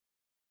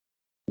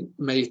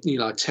maybe,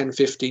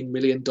 $10-15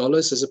 million,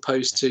 as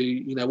opposed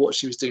to, what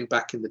she was doing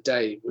back in the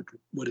day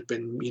would have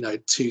been,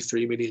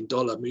 $2-3 million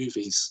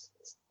movies.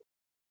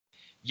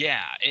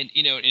 Yeah, and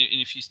and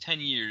if she's 10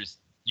 years,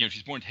 if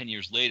she's born 10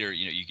 years later,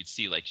 you could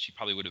see like she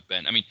probably would have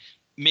been. I mean,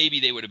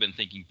 maybe they would have been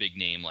thinking big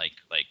name like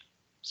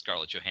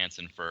Scarlett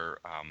Johansson for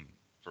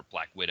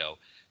Black Widow,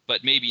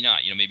 but maybe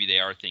not. Maybe they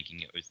are thinking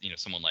it was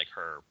someone like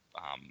her.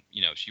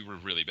 She would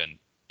have really been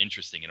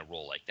interesting in a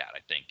role like that. I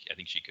think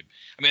she could.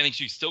 I mean, I think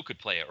she still could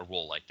play a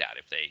role like that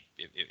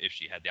if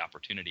she had the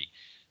opportunity.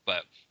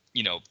 But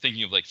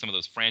thinking of like some of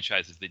those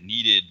franchises that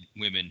needed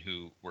women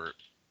who were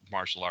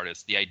martial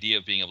artists, the idea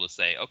of being able to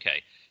say,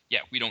 okay,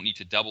 we don't need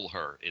to double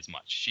her as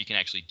much. She can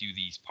actually do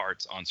these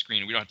parts on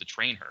screen. We don't have to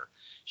train her.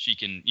 She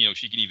can,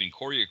 she can even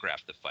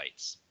choreograph the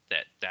fights.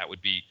 That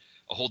would be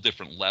a whole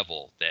different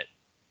level that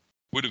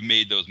would have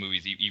made those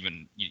movies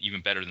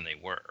even better than they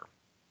were.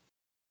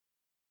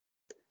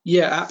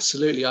 Yeah,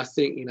 absolutely. I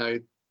think,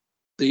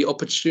 the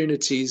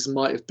opportunities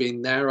might have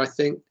been there, I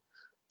think,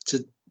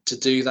 to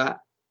do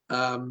that.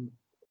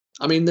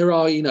 I mean, there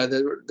are,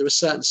 there are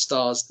certain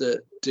stars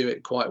that do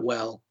it quite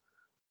well,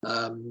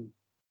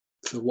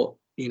 for what,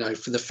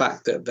 for the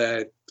fact that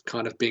they're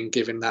kind of being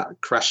given that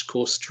crash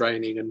course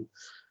training and,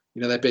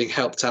 they're being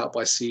helped out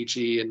by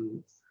CG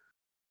and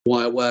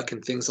wire work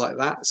and things like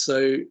that.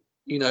 So,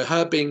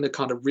 her being the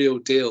kind of real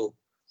deal,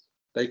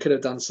 they could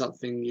have done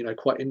something,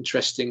 quite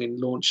interesting in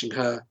launching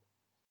her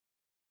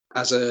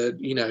as a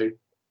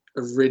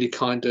really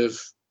kind of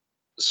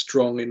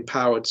strong,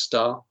 empowered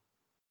star.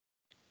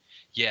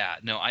 Yeah,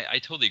 no, I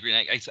totally agree.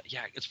 And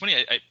it's funny.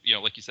 I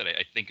like you said,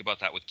 I think about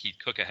that with Keith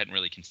Cook. I hadn't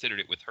really considered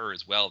it with her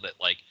as well. That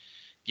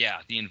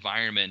the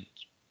environment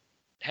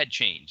had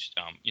changed,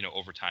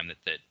 over time.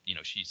 That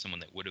she's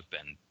someone that would have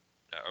been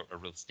a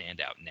real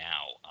standout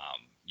now.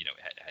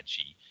 Had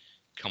she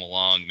come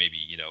along, maybe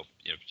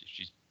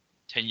she's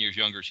 10 years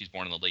younger. She's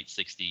born in the late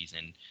 60s,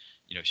 and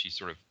she's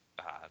sort of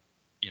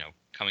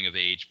coming of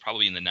age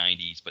probably in the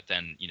 90s. But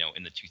then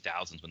in the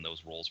 2000s when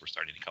those roles were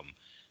starting to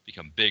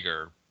become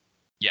bigger.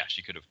 Yeah,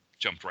 she could have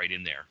jumped right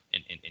in there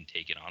and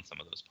taken on some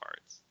of those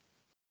parts.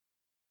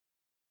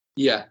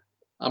 Yeah.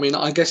 I mean,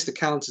 I guess the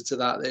counter to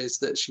that is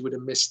that she would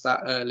have missed that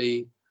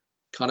early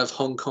kind of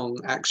Hong Kong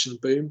action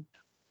boom.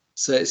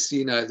 So it's,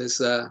 there's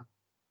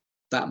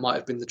that might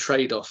have been the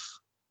trade-off.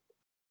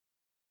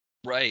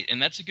 Right. And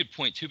that's a good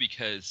point too,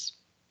 because,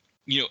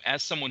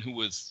 as someone who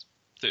was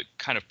the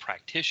kind of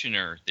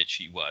practitioner that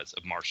she was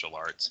of martial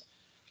arts,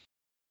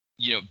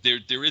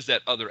 there is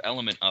that other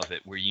element of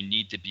it where you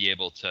need to be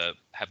able to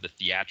have the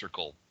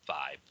theatrical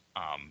vibe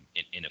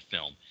in a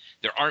film.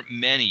 There aren't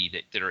many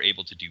that are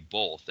able to do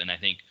both. And I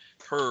think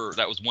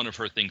that was one of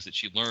her things that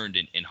she learned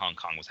in Hong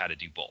Kong, was how to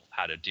do both,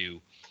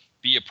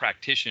 be a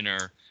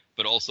practitioner,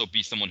 but also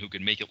be someone who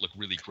can make it look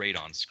really great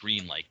on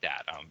screen like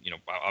that.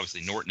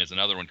 Obviously Norton is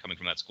another one coming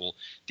from that school.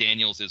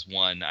 Daniels is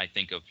one. I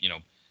think of,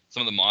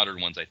 some of the modern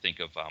ones. I think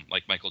of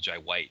like Michael Jai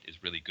White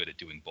is really good at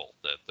doing both,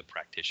 the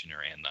practitioner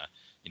and the,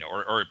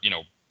 or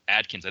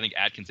Adkins. I think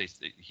Adkins,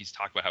 he's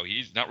talked about how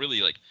he's not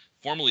really like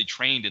formally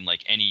trained in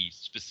like any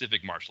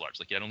specific martial arts.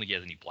 Like I don't think he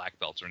has any black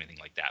belts or anything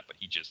like that, but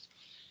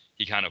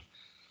he kind of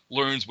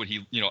learns what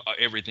he,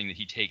 everything that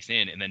he takes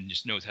in, and then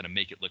just knows how to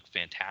make it look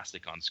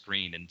fantastic on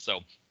screen. And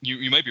so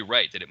you might be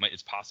right that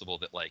it's possible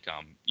that like,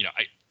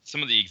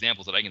 some of the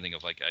examples that I can think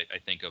of, like I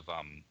think of,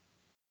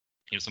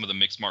 some of the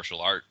mixed martial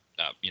art,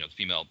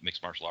 female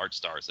mixed martial arts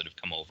stars that have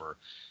come over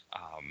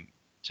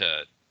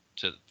to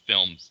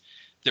films.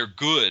 They're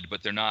good,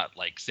 but they're not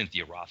like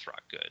Cynthia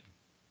Rothrock good.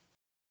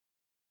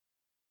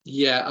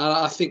 Yeah,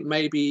 I think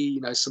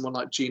maybe someone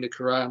like Gina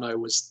Carano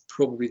was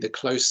probably the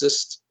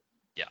closest.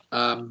 Yeah.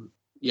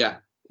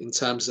 In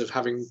terms of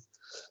having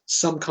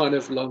some kind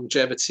of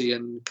longevity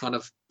and kind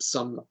of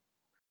some.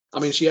 I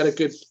mean, she had a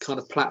good kind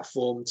of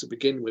platform to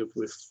begin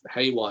with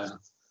Haywire,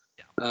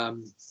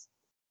 and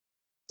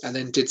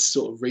then did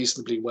sort of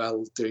reasonably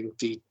well doing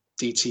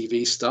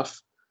DTV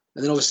stuff.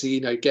 And then obviously,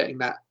 getting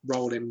that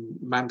role in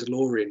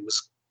Mandalorian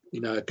was,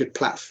 a good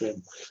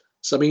platform.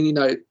 So, I mean,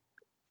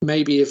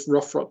 maybe if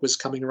Rothrock was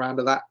coming around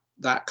at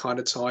that kind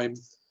of time,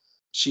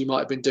 she might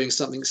have been doing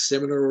something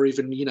similar, or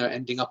even,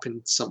 ending up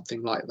in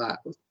something like that,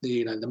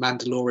 the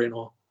Mandalorian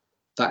or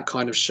that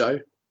kind of show.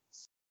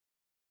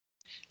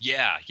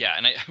 Yeah.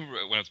 And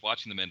when I was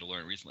watching The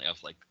Mandalorian recently, I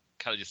was like,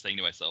 kind of just saying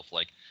to myself,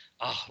 like,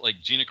 oh, like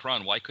Gina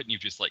Carano, why couldn't you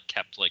just like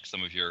kept like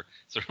some of your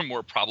sort of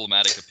more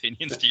problematic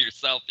opinions to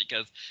yourself?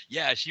 Because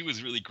yeah, she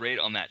was really great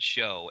on that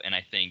show, and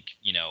I think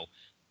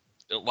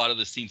a lot of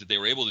the scenes that they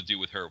were able to do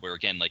with her, where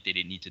again, like they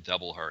didn't need to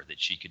double her, that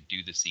she could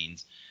do the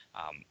scenes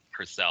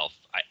herself.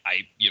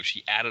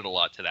 She added a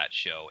lot to that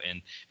show,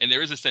 and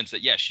there is a sense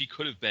that she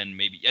could have been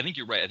maybe. I think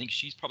you're right. I think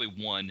she's probably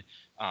one.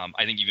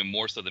 I think even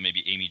more so than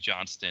maybe Amy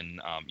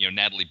Johnston.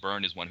 Natalie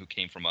Byrne is one who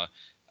came from a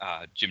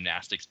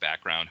gymnastics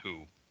background,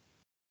 who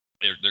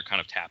they're kind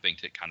of tapping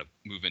to kind of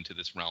move into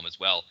this realm as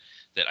well.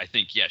 That I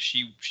think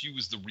she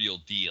was the real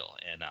deal,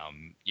 and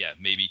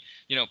maybe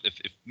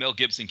if Mel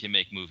Gibson can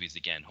make movies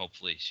again,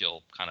 hopefully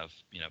she'll kind of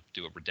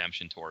do a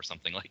redemption tour or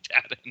something like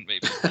that, and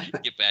maybe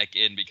get back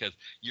in, because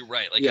you're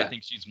right. Like I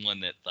think she's one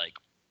that like.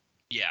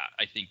 Yeah,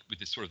 I think with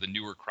this sort of the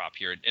newer crop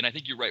here, and I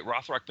think you're right.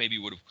 Rothrock maybe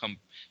would have come.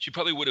 She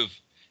probably would have,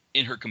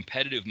 in her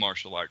competitive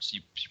martial arts,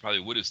 she probably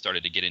would have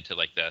started to get into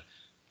like the.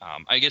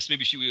 I guess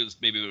maybe she would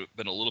have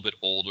been a little bit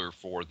older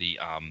for the.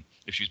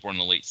 If she was born in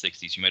the late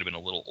 '60s, she might have been a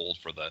little old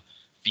for the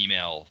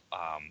female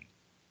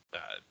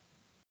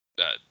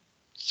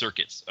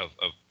circuits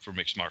for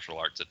mixed martial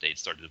arts that they'd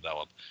started to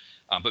develop.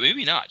 But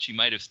maybe not. She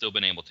might have still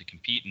been able to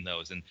compete in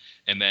those,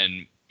 and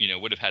then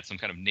would have had some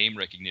kind of name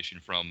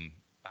recognition from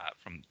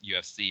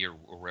UFC or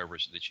wherever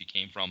that she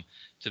came from,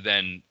 to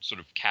then sort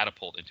of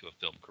catapult into a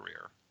film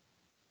career.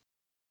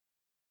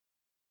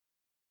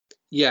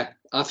 Yeah,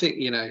 I think,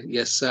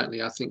 yes,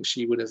 certainly. I think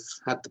she would have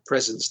had the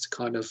presence to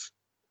kind of,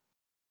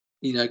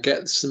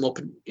 get some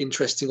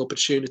interesting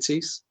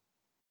opportunities.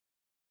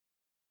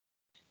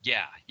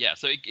 Yeah.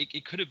 So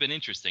it could have been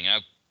interesting.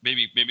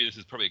 Maybe this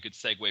is probably a good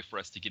segue for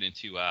us to get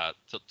into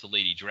to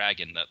Lady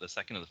Dragon, the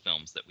second of the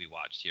films that we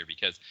watched here,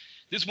 because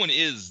this one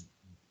is,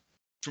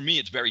 for me,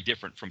 it's very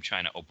different from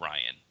China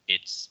O'Brien.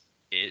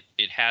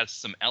 It has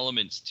some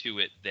elements to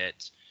it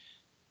that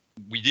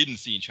we didn't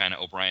see in China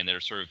O'Brien that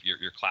are sort of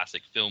your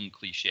classic film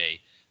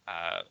cliche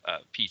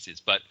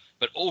pieces. But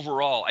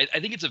overall, I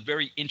think it's a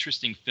very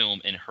interesting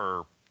film in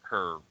her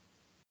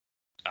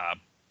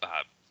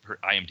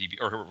IMDb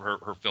or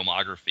her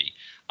filmography.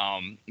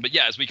 But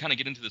yeah, as we kind of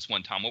get into this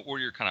one, Tom, what were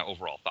your kind of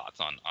overall thoughts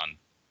on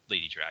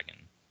Lady Dragon?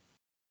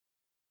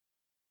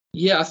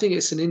 Yeah, I think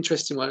it's an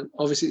interesting one.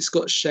 Obviously, it's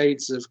got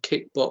shades of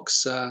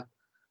Kickbox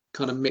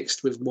kind of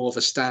mixed with more of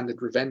a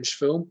standard revenge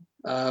film.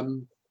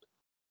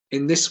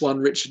 In this one,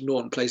 Richard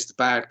Norton plays the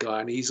bad guy,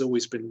 and he's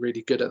always been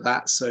really good at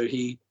that. So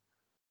he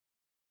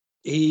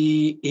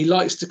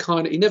likes to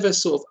kind of, he never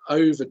sort of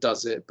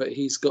overdoes it, but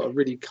he's got a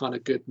really kind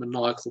of good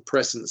maniacal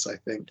presence, I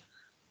think,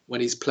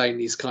 when he's playing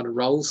these kind of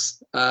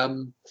roles.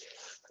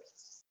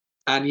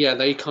 And yeah,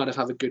 they kind of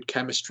have a good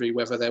chemistry,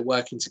 whether they're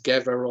working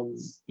together on,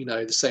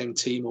 the same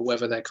team, or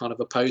whether they're kind of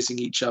opposing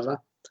each other.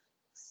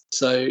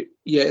 So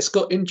yeah, it's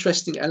got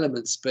interesting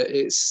elements, but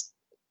it's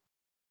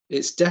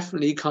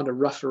definitely kind of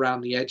rough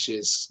around the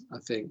edges, I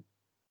think.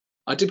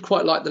 I did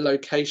quite like the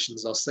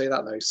locations, I'll say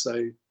that though.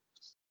 So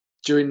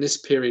during this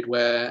period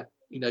where,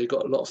 you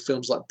got a lot of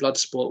films like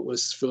Bloodsport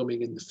was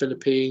filming in the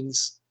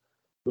Philippines,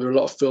 there were a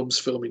lot of films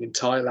filming in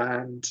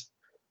Thailand.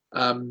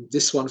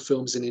 This one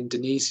films in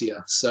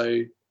Indonesia.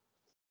 So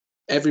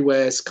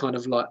everywhere is kind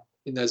of like,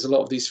 there's a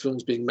lot of these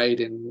films being made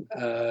in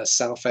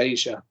South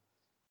Asia,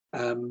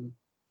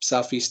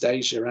 Southeast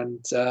Asia.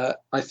 And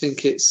I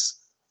think it's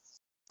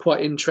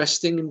quite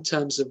interesting in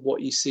terms of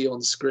what you see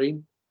on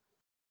screen.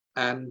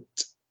 And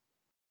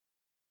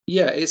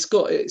yeah, it's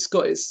got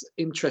its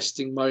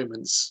interesting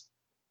moments.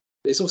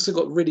 It's also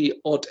got really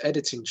odd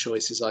editing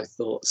choices, I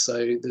thought.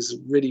 So there's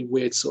really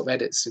weird sort of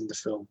edits in the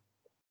film.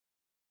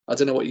 I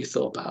don't know what you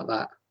thought about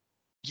that.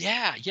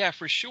 Yeah,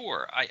 for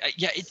sure.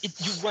 You're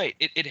right.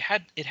 It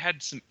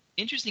had some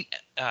interesting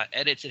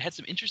edits. It had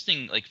some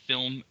interesting like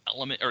film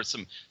element or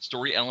some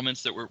story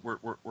elements that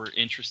were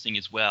interesting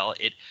as well.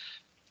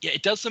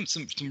 It does some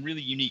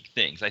really unique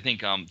things. I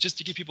think just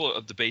to give people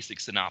the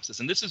basic synopsis,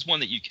 and this is one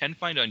that you can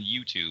find on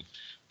YouTube,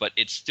 but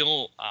it's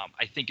still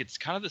I think it's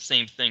kind of the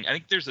same thing. I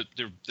think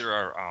there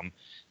are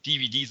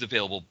DVDs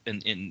available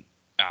in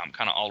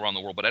kind of all around the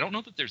world, but I don't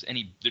know that there's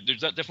any.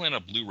 There's definitely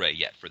not a Blu-ray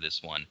yet for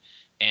this one,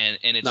 and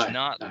it's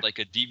not like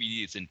a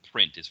DVD. It's in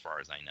print, as far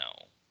as I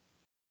know.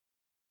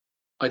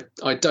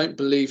 I don't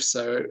believe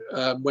so.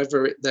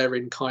 Whether they're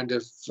in kind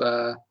of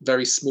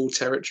very small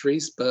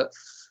territories, but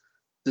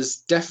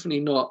there's definitely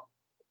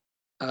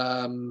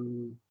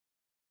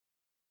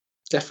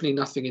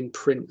nothing in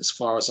print as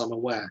far as I'm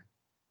aware.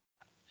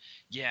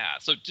 Yeah.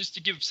 So just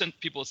to give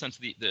people a sense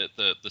of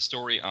the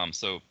story,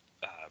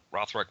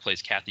 Rothrock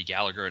plays Kathy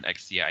Gallagher, an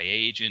ex-CIA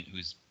agent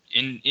who's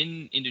in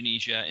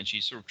Indonesia, and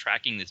she's sort of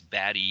tracking this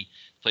baddie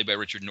played by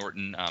Richard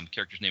Norton.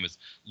 Character's name is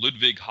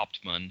Ludwig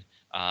Hauptmann,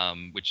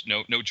 which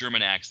no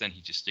German accent.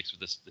 He just sticks with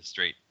this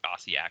straight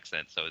Aussie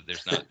accent, so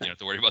there's not have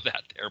to worry about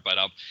that there.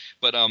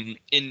 But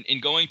in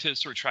going to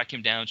sort of track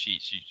him down, she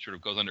sort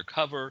of goes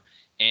undercover,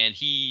 and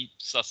he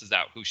susses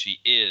out who she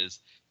is.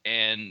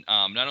 And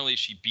not only is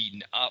she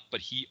beaten up, but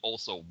he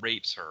also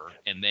rapes her,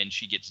 and then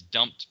she gets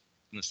dumped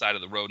on the side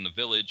of the road in the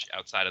village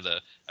outside of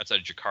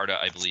Jakarta,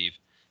 I believe.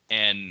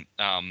 And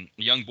a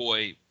young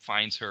boy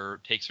finds her,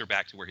 takes her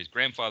back to where his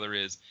grandfather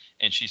is,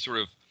 and she sort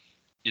of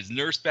is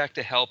nursed back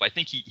to help. I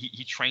think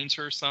he trains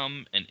her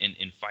some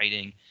in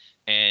fighting,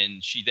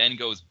 and she then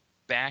goes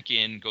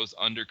goes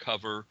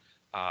undercover.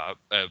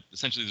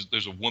 Essentially,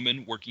 there's a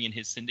woman working in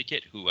his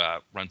syndicate who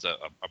runs a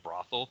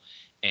brothel,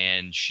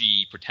 and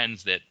she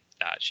pretends that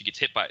she gets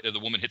hit by the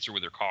woman, hits her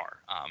with her car,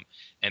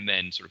 and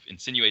then sort of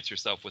insinuates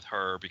herself with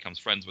her, becomes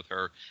friends with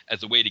her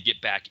as a way to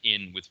get back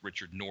in with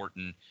Richard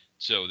Norton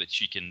so that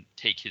she can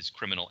take his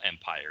criminal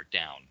empire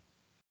down.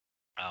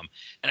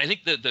 And I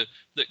think the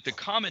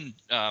common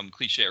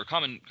cliche or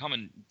common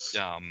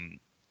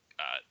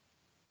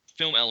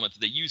film element that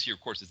they use here,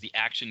 of course, is the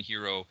action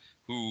hero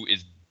who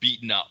is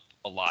beaten up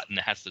a lot and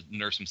has to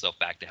nurse himself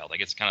back to health. I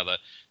guess kind of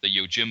the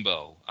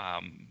Yojimbo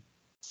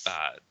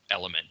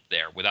element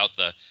there, without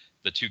the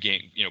two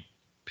game,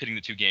 pitting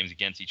the two games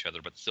against each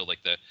other, but still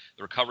like the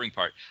recovering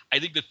part. I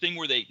think the thing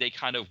where they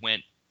kind of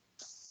went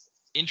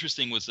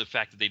interesting was the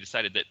fact that they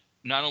decided that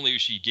not only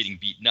is she getting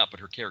beaten up,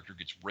 but her character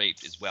gets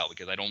raped as well,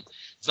 because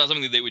it's not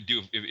something that they would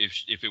do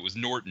if it was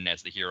Norton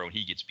as the hero and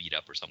he gets beat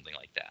up or something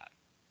like that.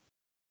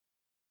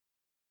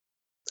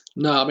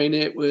 No, I mean,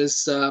 it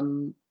was,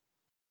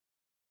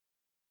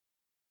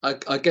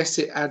 I guess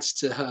it adds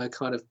to her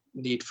kind of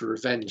need for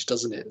revenge,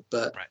 doesn't it?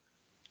 But right.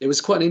 It was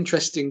quite an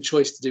interesting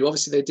choice to do.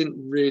 Obviously, they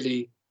didn't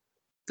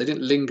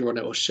linger on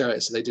it or show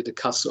it, so they did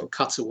a sort of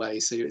cutaway.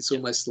 So it's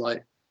almost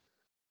like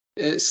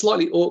it's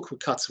slightly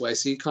awkward cutaway.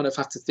 So you kind of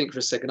have to think for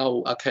a second.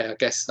 Oh, okay, I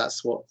guess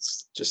that's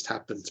what's just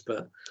happened.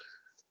 But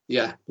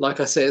yeah, like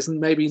I say, it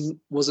maybe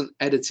wasn't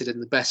edited in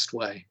the best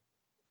way.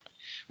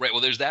 Right.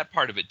 Well, there's that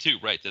part of it too,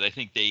 right? That I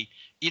think they,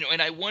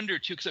 and I wonder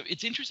too, because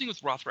it's interesting with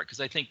Rothrock,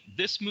 because I think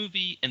this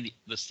movie and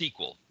the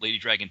sequel, Lady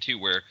Dragon 2,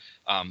 where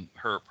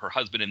her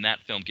husband in that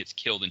film gets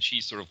killed and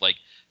she's sort of like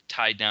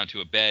tied down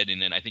to a bed,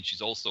 and then I think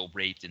she's also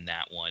raped in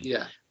that one.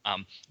 Yeah.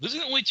 Those are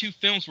the only two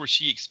films where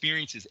she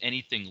experiences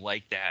anything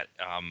like that.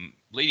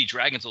 Lady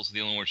Dragon's also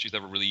the only one where she's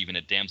ever really even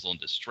a damsel in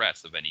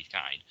distress of any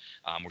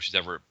kind, where she's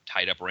ever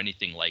tied up or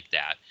anything like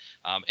that.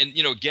 And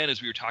again,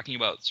 as we were talking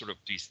about sort of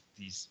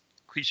these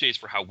cliches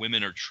for how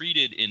women are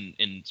treated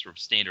in sort of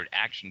standard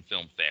action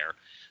film fare.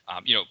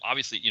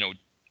 Obviously,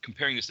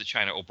 comparing this to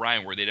China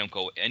O'Brien, where they don't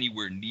go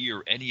anywhere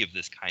near any of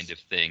this kind of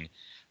thing.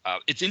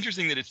 It's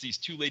interesting that it's these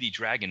two Lady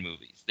Dragon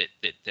movies that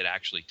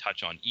actually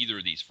touch on either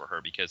of these for her,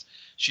 because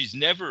she's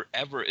never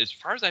ever, as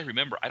far as I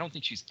remember, I don't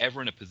think she's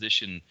ever in a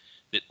position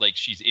that like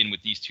she's in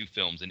with these two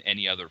films and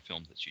any other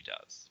films that she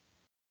does.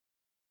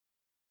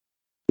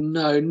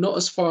 No, not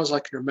as far as I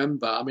can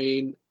remember. I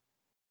mean,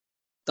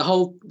 the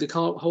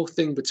whole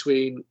thing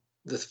between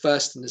the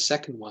first and the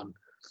second one,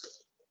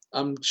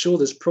 I'm sure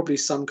there's probably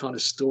some kind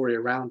of story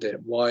around it.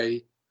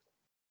 Why,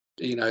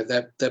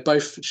 they're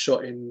both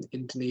shot in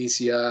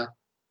Indonesia,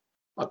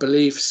 I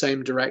believe,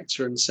 same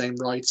director and same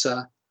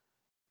writer,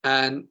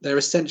 and they're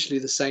essentially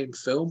the same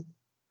film.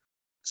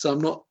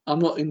 So I'm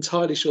not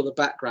entirely sure the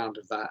background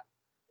of that,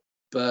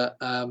 but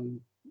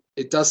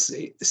it does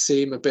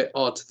seem a bit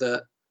odd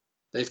that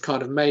they've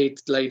kind of made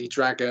Lady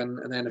Dragon,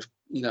 and then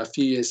a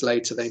few years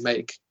later they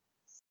make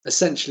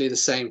essentially the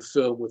same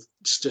film with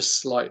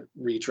just slight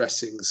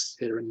redressings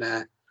here and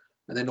there,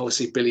 and then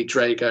obviously Billy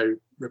Drago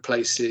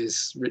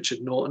replaces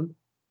Richard Norton.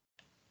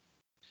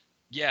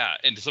 Yeah,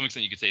 and to some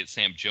extent you could say that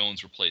Sam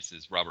Jones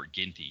replaces Robert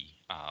Ginty.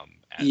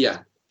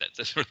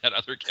 That's sort of that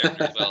other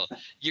character as well.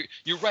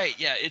 You're right.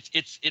 Yeah,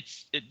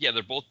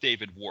 they're both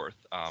David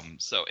Worth.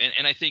 So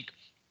I think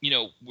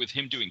with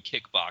him doing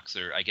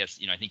Kickboxer, I guess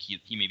I think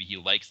he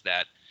likes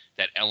that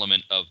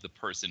element of the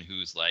person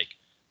who's like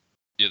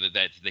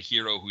that the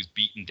hero who's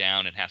beaten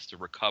down and has to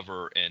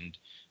recover and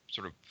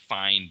sort of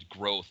find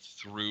growth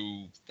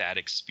through that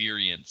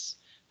experience.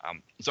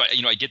 So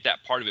I get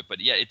that part of it, but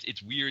yeah,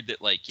 it's weird that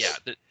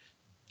that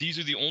these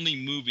are the only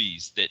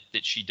movies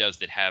that she does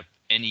that have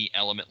any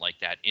element like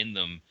that in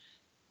them.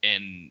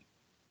 And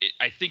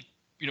I think,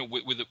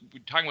 with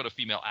talking about a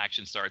female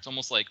action star, it's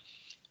almost like,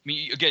 I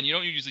mean, again, you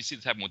don't usually see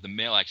this happen with the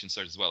male action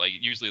stars as well. Like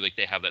usually like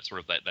they have that sort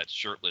of that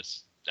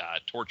shirtless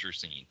torture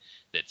scene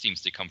that seems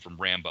to come from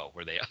Rambo,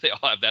 where they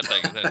all have that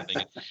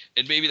thing.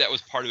 And maybe that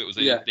was part of it, was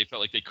they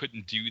felt like they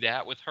couldn't do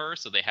that with her,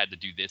 so they had to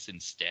do this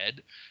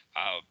instead.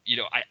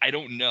 I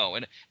don't know,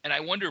 and I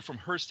wonder from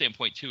her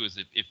standpoint too, is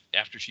if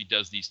after she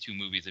does these two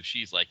movies, if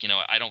she's like,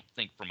 I don't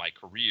think for my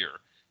career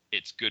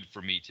it's good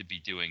for me to be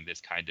doing this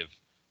kind of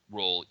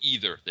role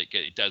either. That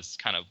it does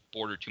kind of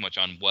border too much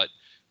on what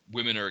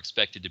women are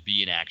expected to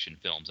be in action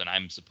films, and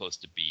I'm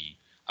supposed to be.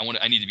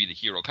 I need to be the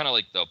hero, kind of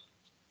like the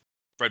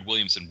Fred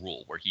Williamson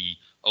rule, where he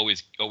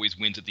always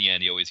wins at the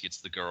end. He always gets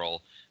the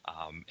girl,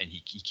 and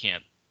he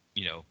can't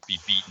be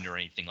beaten or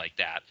anything like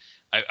that.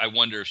 I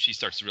wonder if she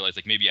starts to realize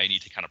like maybe I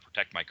need to kind of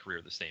protect my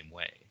career the same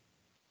way.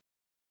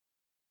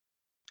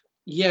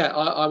 Yeah,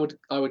 I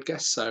would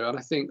guess so, and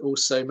I think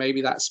also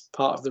maybe that's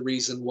part of the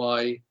reason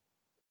why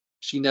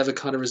she never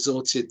kind of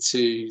resorted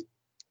to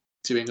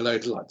doing a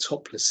load of like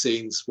topless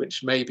scenes,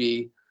 which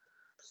maybe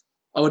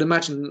I would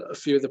imagine a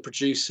few of the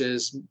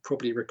producers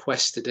probably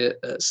requested it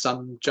at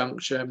some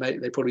juncture.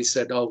 They probably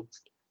said, "Oh,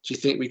 do you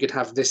think we could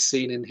have this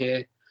scene in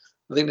here?"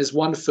 I think there's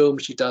one film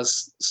she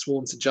does,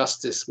 Sworn to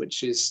Justice,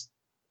 which is,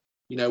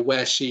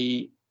 where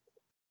she,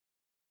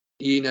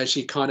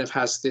 she kind of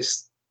has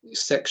this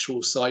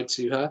sexual side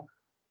to her,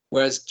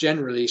 whereas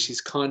generally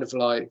she's kind of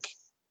like,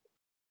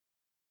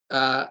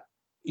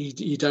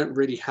 you don't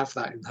really have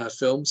that in her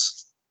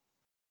films.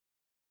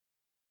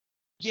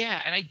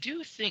 Yeah, and I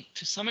do think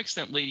to some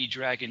extent Lady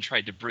Dragon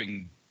tried to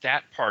bring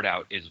that part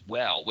out as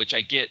well, which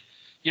I get.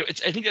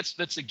 I think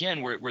that's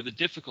again where the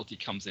difficulty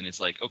comes in.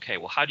 It's like, okay,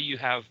 well, how do you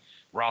have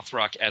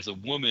Rothrock as a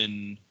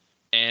woman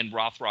and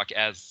Rothrock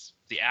as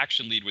the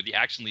action lead, where the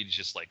action lead is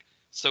just like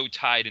so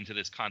tied into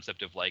this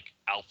concept of like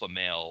alpha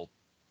male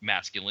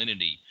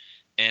masculinity,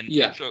 and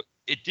so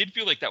it did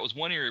feel like that was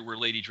one area where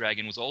Lady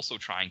Dragon was also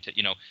trying to,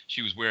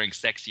 she was wearing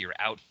sexier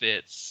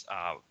outfits,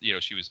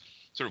 she was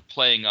sort of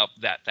playing up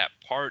that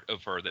part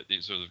of her that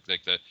is sort of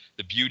like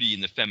the beauty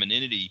and the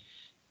femininity.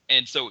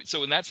 And so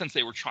in that sense,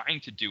 they were trying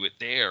to do it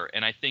there.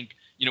 And I think,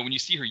 when you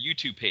see her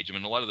YouTube page, I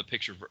mean, a lot of the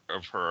pictures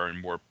of her are in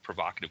more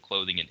provocative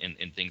clothing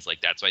and things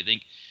like that. So I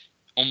think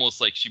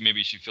almost like she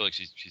feel like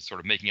she's sort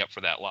of making up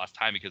for that lost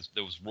time, because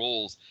those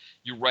roles,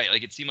 you're right.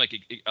 Like it seemed like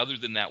other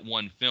than that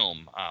one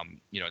film,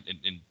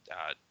 in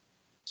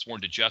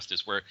Sworn to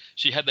Justice, where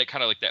she had that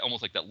kind of like that,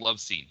 almost like that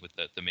love scene with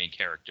the main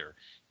character.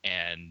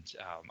 And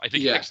I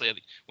think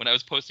actually when I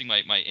was posting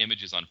my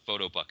images on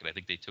Photobucket, I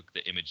think they took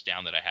the image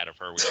down that I had of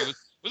her, which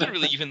wasn't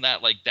really even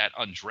that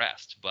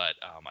undressed, but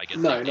I guess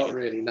no, not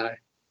really, no.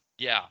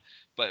 Yeah,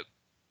 but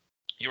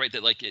you're right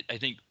that I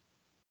think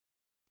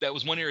that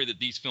was one area that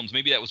these films,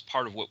 maybe that was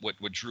part of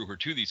what drew her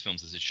to these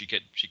films, is that she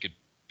could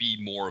be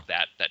more of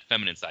that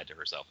feminine side to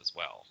herself as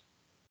well.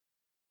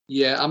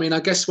 Yeah, I mean, I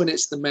guess when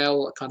it's the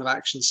male kind of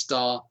action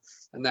star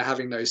and they're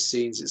having those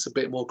scenes, it's a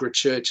bit more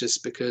gratuitous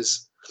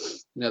because,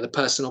 the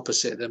person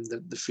opposite them,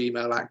 the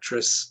female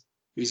actress,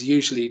 who's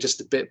usually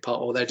just a bit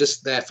part, or they're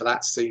just there for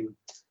that scene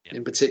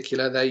in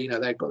particular,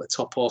 they've got the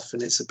top off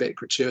and it's a bit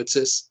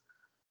gratuitous.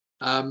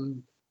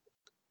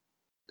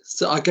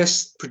 So I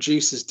guess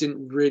producers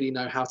didn't really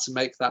know how to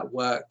make that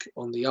work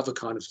on the other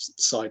kind of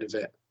side of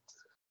it.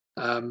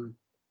 I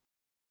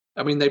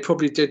mean, they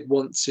probably did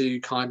want to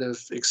kind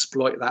of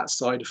exploit that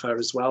side of her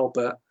as well,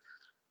 but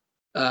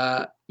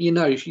she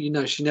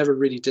never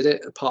really did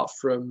it, apart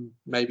from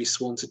maybe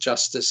Sworn to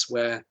Justice,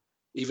 where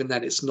even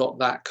then it's not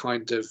that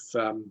kind of,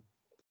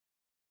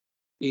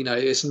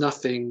 it's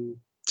nothing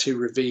too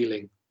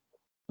revealing.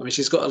 I mean,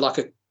 she's got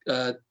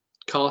a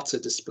kata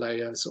display,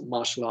 a sort of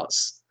martial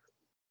arts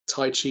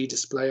Tai Chi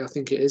display, I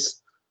think it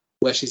is,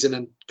 where she's in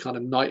a kind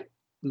of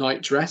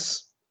night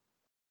dress,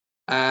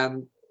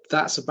 and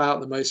that's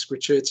about the most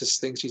gratuitous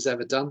thing she's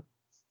ever done.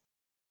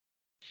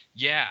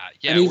 Yeah.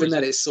 And even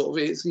then, it's sort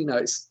of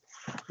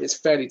it's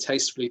fairly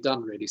tastefully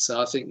done, really.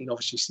 So I think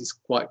obviously she's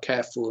quite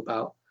careful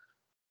about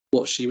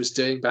what she was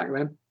doing back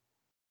then.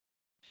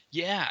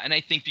 Yeah, and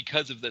I think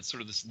because of that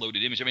sort of this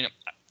loaded image, I mean,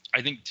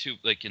 I think too,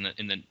 like in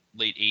the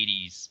late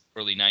 '80s,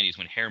 early '90s,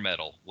 when hair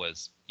metal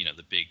was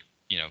the big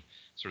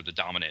sort of the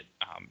dominant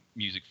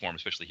music form,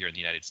 especially here in the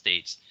United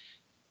States.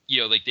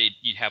 Like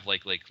you'd have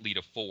like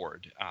Lita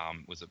Ford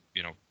was a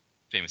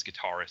famous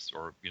guitarist,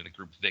 or the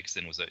group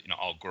Vixen was a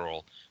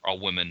all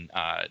women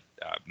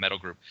metal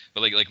group.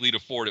 But like Lita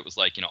Ford, it was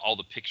like all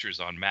the pictures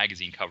on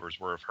magazine covers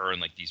were of her in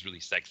like these really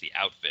sexy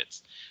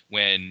outfits.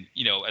 When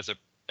as a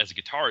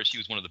guitarist, she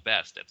was one of the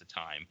best at the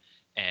time,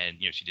 and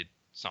she did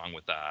song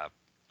with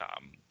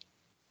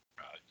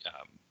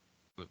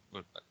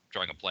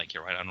drawing a blank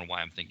here. Right? I don't know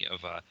why I'm thinking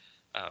of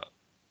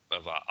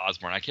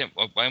Osbourne. I can't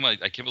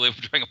believe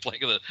I'm drawing a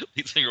blank of the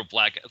lead singer of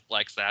Black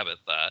Sabbath.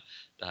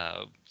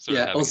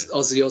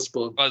 Ozzy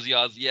Osbourne.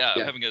 Ozzy, yeah.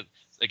 I'm having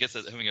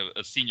having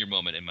a senior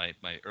moment in my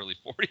early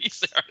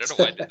 40s. I don't know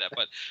why I did that,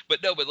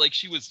 but like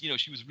she was a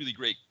really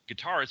great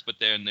guitarist. But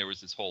then there was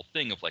this whole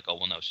thing of like, oh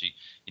well, no, she,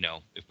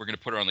 if we're gonna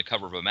put her on the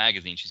cover of a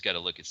magazine, she's got to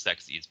look as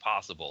sexy as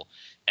possible.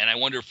 And I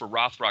wonder, for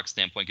Rothrock's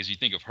standpoint, because you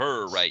think of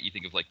her, right? You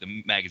think of like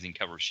the magazine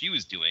cover she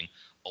was doing.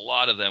 A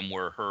lot of them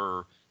were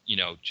her,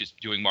 just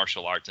doing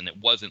martial arts, and it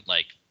wasn't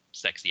like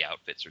sexy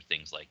outfits or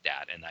things like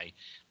that. And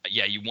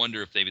you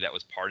wonder if maybe that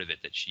was part of it,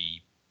 that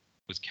she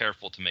was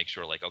careful to make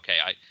sure, like, okay,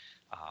 I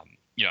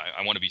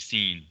want to be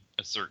seen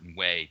a certain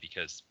way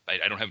because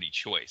I don't have any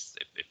choice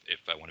if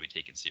I want to be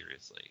taken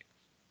seriously.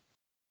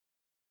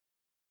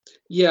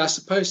 Yeah, I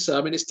suppose so.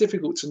 I mean, it's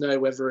difficult to know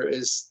whether it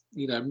is,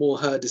 more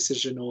her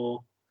decision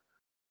or,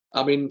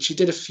 I mean, she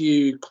did a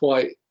few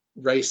quite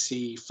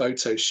racy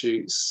photo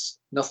shoots,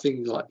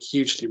 nothing like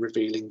hugely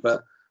revealing,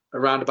 but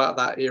around about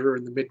that era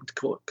in the mid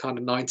kind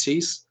of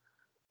 90s.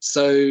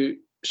 So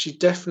she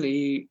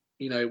definitely,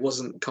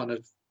 wasn't kind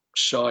of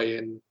shy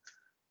in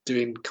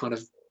doing kind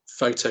of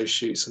photo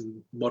shoots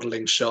and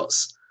modeling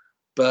shots.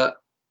 But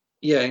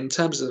yeah, in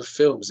terms of the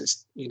films,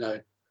 it's,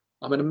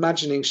 I'm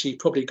imagining she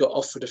probably got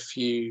offered a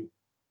few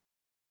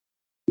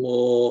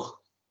more,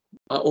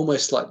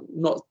 almost like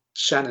not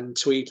Shannon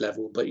Tweed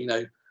level, but,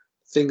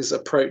 things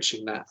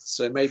approaching that.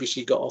 So maybe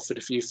she got offered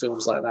a few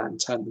films like that and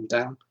turned them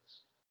down,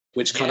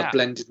 which kind of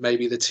blended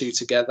maybe the two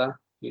together,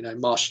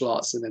 martial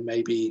arts and then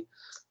maybe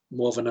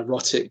more of an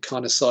erotic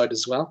kind of side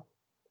as well.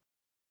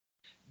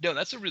 No,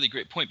 that's a really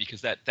great point,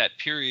 because that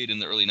period in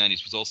the early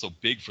 90s was also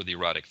big for the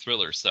erotic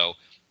thriller. So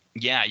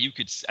yeah,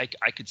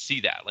 I could see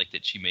that, like,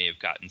 that she may have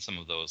gotten some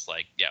of those,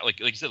 like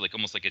you said, like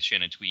almost like a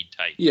Shannon Tweed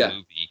type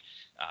movie.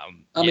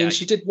 I mean,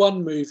 she did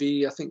one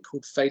movie, I think,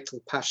 called Fatal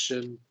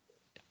Passion,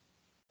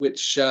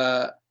 which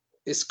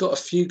it's got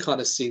a few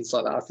kind of scenes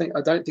like that.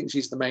 I don't think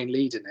she's the main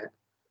lead in it,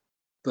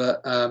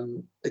 but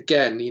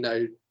again,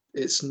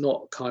 it's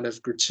not kind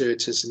of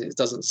gratuitous and it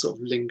doesn't sort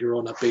of linger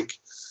on a big,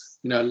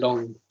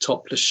 long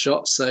topless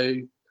shot. So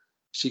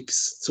she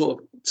sort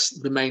of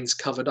remains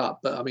covered up.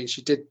 But I mean,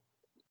 she did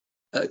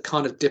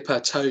kind of dip her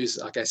toes,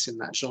 I guess, in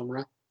that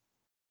genre.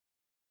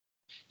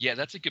 Yeah,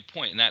 that's a good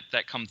point, and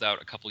that comes out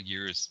a couple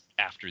years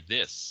after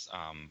this,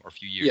 or a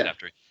few years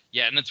after.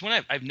 Yeah, and it's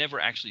one I've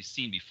never actually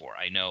seen before.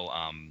 I know,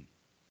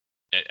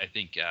 I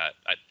think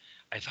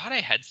I thought I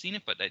had seen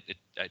it, but it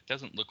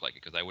doesn't look like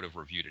it, because I would have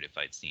reviewed it if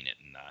I'd seen it.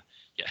 And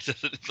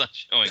it's not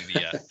showing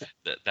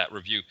the that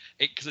review,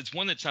 because it's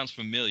one that sounds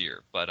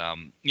familiar. But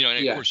and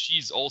of course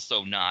she's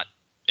also not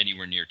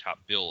anywhere near top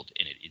billed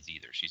in it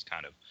either. She's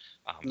kind of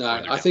no,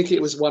 I think it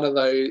was one of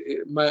those.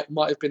 It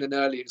might have been an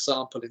early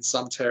example in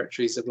some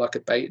territories of like a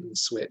bait and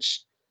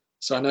switch.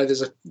 So I know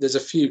there's a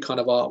few kind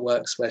of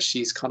artworks where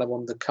she's kind of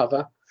on the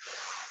cover.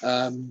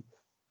 And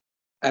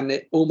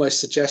it almost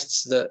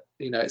suggests that,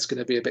 it's going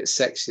to be a bit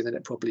sexier than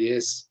it probably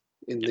is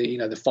in the,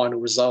 the final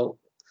result.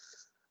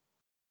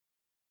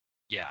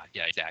 Yeah,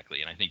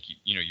 exactly. And I think,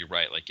 you're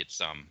right. Like,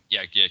 it's,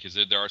 because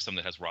there are some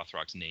that has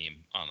Rothrock's name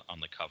on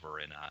the cover.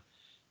 And,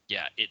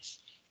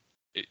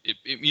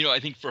 I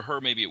think for her,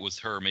 maybe it was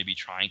her maybe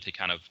trying to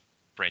kind of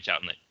branch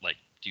out and like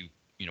do,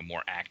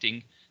 more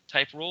acting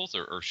type roles,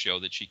 or show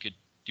that she could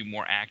do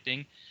more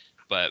acting.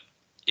 But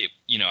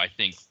I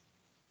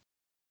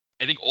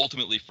think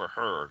ultimately for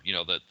her,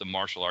 the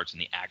martial arts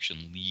and the action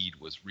lead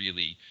was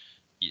really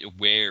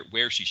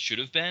where she should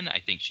have been. I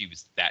think she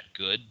was that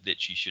good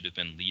that she should have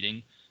been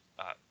leading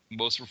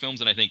most of her films.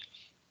 And I think,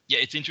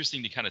 it's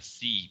interesting to kind of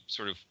see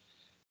sort of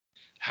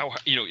how,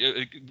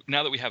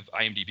 now that we have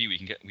IMDb, we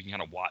can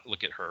kind of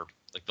look at her,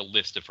 like the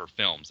list of her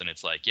films, and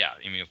it's like,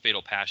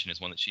 Fatal Passion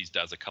is one that she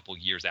does a couple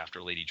years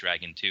after Lady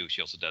Dragon 2.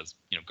 She also does,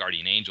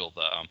 Guardian Angel,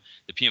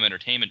 the PM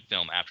Entertainment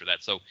film after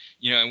that. So,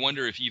 I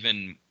wonder if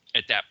even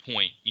at that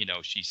point,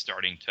 she's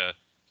starting to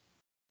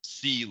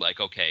see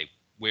like, okay,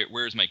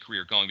 where's my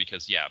career going?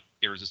 Because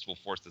Irresistible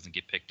Force doesn't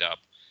get picked up.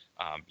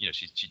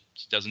 She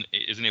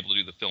isn't able to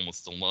do the film with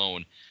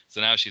Stallone.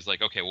 So now she's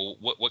like, okay, well,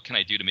 what can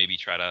I do to maybe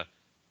try to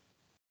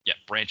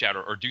branch out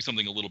or do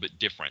something a little bit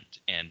different?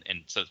 And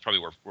so that's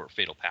probably where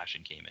Fatal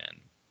Passion came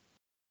in.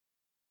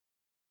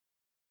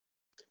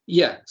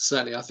 Yeah,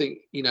 certainly. I think,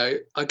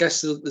 I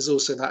guess there's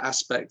also that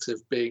aspect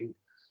of being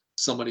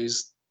someone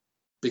who's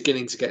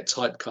beginning to get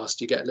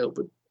typecast. You get a little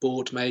bit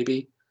bored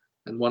maybe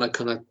and want to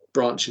kind of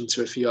branch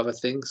into a few other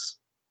things.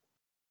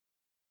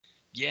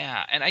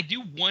 Yeah, and I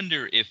do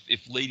wonder if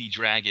Lady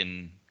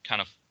Dragon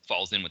kind of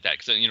falls in with that,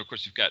 because of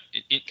course you've got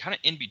it kind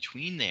of in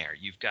between there.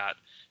 You've got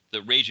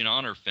the Rage and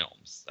Honor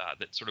films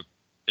that sort of,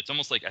 it's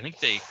almost like I think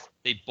they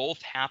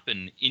both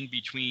happen in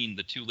between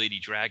the two Lady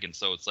Dragons.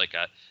 So it's like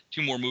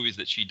two more movies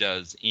that she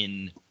does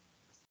in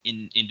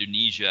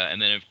Indonesia,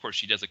 and then of course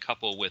she does a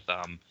couple with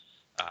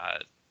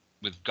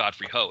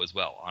Godfrey Ho as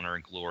well, Honor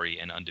and Glory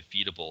and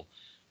Undefeatable.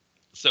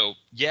 So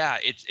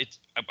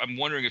I'm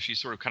wondering if she's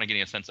sort of kind of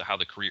getting a sense of how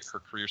her career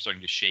is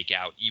starting to shake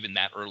out even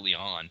that early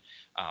on.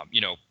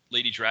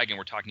 Lady Dragon,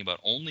 we're talking about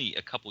only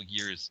a couple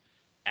years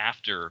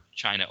after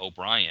China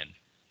O'Brien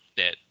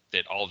that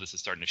all of this is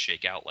starting to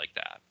shake out like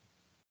that.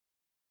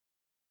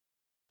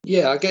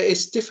 Yeah, I get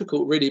it's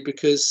difficult really,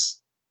 because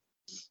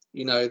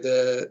you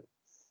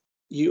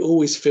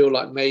always feel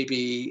like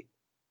maybe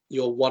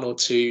you're one or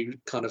two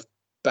kind of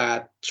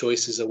bad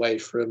choices away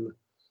from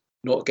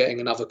not getting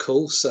another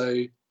call.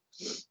 So,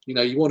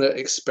 you want to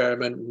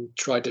experiment and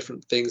try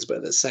different things, but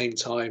at the same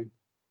time,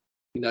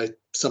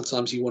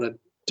 sometimes you want to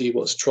do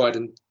what's tried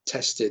and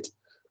tested.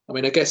 I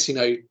mean, I guess,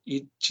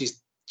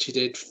 she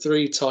did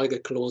 3 Tiger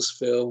Claws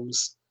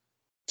films,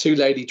 2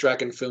 Lady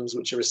Dragon films,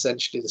 which are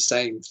essentially the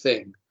same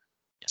thing.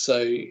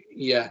 So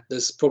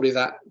there's probably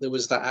there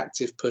was that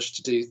active push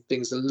to do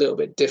things a little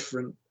bit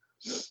different,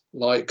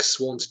 like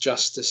Sworn to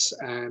Justice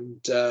and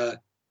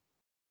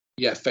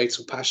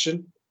Fatal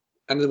Passion.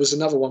 And there was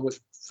another one with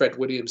Fred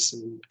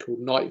Williamson called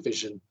Night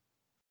Vision.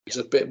 It's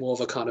a bit more of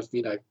a kind of,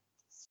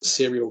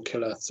 serial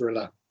killer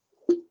thriller.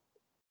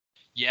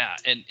 Yeah,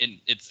 and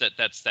it's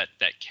that's that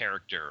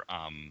character.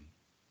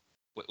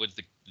 What's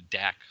the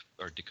Dak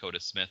or Dakota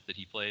Smith that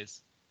he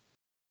plays?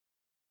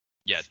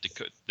 Yeah,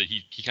 Dakota. That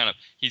he kind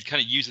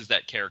of uses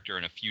that character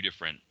in a few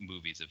different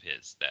movies of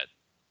his. That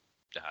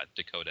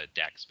Dakota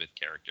Dak Smith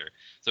character.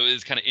 So it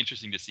is kind of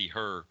interesting to see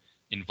her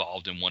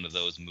involved in one of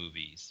those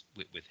movies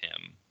with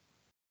him.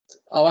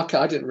 Oh, okay.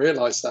 I didn't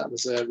realize that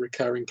was a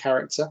recurring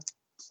character.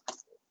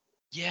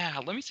 Yeah,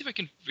 let me see if I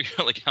can figure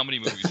out like how many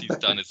movies he's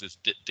done as this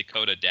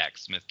Dakota Dak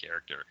Smith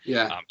character.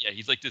 Yeah. Yeah,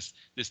 he's like this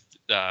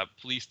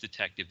police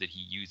detective that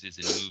he uses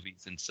in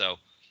movies, and so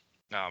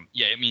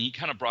yeah, I mean he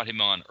kind of brought him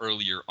on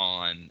earlier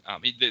on.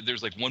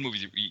 There's like one movie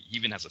that he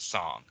even has a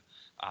song.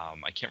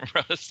 I can't remember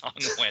how the song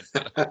went,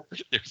 but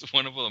there's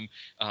one of them.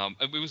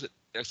 It was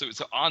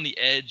so On the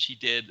Edge. He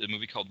did a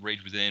movie called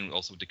Rage Within,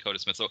 also with Dakota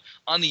Smith. So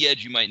On the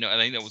Edge, you might know. I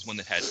think that was one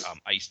that had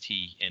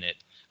Ice-T in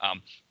it.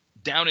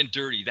 Down and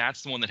Dirty,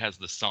 that's the one that has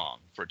the song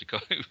for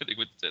Dakota.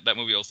 That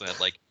movie also had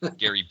like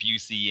Gary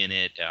Busey in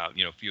it,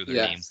 a few other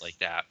names like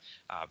that.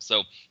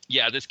 So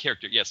yeah, this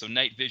character, yeah. So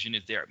Night Vision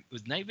is there.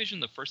 Was Night Vision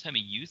the first time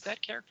he used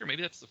that character?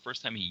 Maybe that's the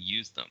first time he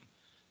used them.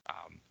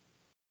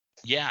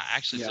 Yeah,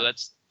 actually, so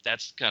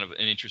that's kind of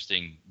an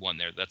interesting one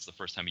there. That's the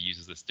first time he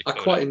uses this Dakota.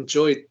 I quite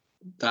enjoyed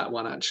that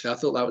one actually. I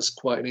thought that was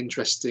quite an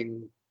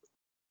interesting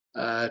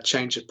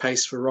change of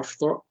pace for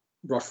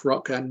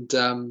Rothrock,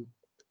 and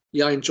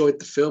yeah, I enjoyed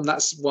the film.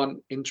 That's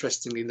one,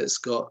 interestingly, that's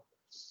got,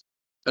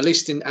 at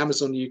least in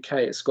Amazon UK,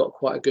 it's got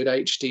quite a good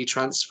HD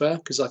transfer,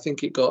 because I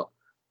think it got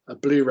a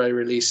Blu-ray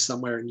release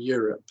somewhere in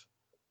Europe.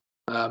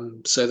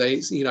 So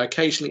they,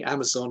 occasionally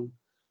Amazon,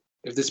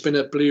 if there's been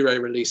a Blu-ray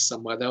release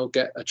somewhere, they'll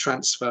get a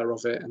transfer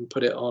of it and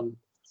put it on,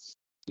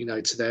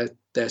 to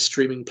their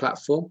streaming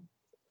platform.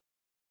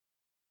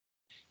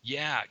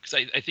 Yeah, because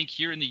I think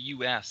here in the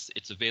US,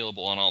 it's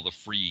available on all the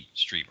free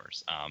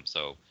streamers.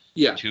 So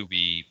yeah,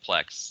 Tubi,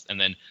 Plex,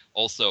 and then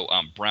also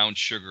Brown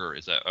Sugar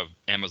is a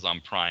Amazon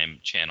Prime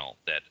channel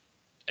that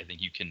I think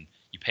you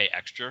pay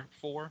extra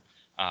for,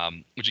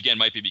 which again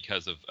might be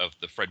because of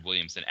the Fred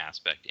Williamson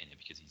aspect in it,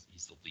 because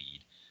he's the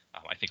lead.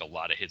 I think a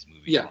lot of his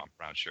movies are on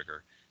Brown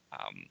Sugar.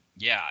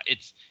 Yeah,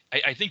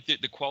 I think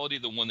that the quality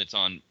of the one that's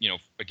on,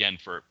 again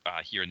for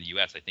here in the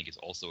U.S., I think is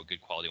also a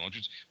good quality one,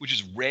 which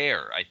is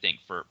rare, I think,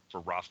 for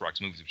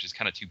Rothrock's movies, which is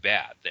kind of too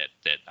bad that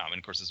and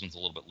of course this one's a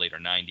little bit later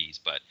 90s,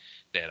 but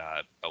that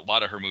a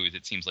lot of her movies,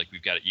 it seems like you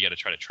got to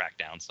try to track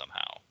down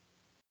somehow.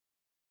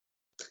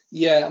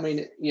 Yeah, I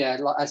mean, yeah,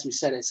 like as we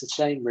said, it's a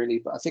shame really,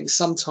 but I think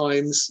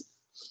sometimes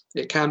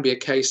it can be a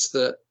case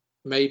that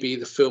maybe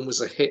the film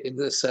was a hit in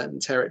a certain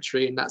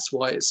territory, and that's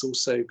why it's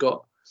also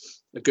got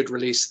a good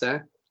release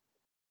there.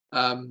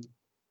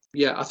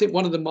 Yeah, I think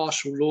one of the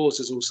martial laws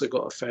has also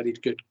got a fairly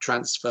good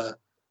transfer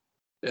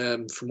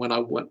from when I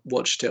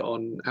watched it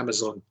on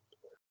Amazon.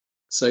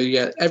 So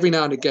yeah, every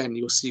now and again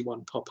you'll see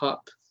one pop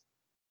up.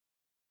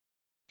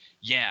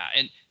 Yeah,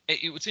 and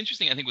what's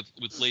interesting, I think,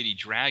 with Lady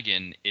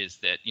Dragon is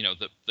that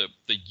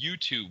the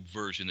YouTube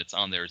version that's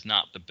on there is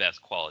not the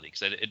best quality,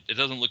 because it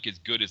doesn't look as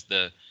good as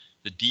the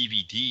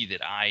DVD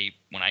that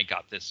when I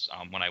got this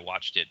when I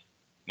watched it,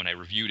 when I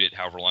reviewed it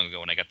however long ago,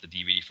 when I got the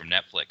DVD from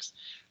Netflix.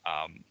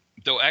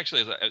 Though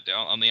actually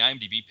on the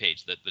IMDb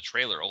page, the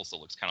trailer also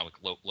looks kind of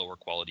like lower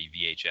quality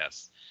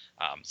VHS.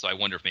 So I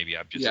wonder if maybe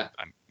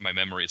my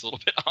memory is a little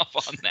bit off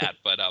on that,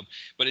 but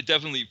it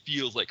definitely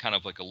feels like kind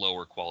of like a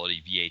lower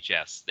quality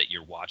VHS that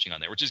you're watching on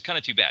there, which is kind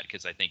of too bad,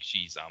 because I think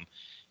she's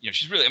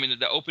she's really, I mean,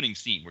 the opening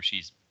scene where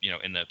she's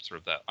in the sort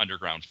of the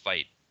underground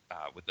fight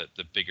with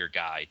the bigger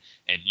guy,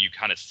 and you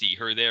kind of see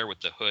her there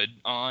with the hood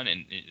on,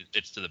 and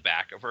it's to the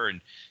back of her,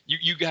 and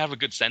you have a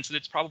good sense that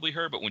it's probably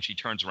her, but when she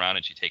turns around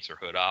and she takes her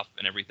hood off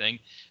and everything,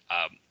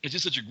 it's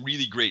just such a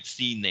really great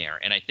scene there.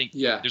 And I think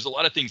there's a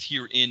lot of things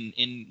here in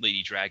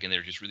Lady Dragon that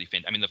are just really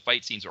fantastic. I mean, the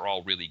fight scenes are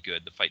all really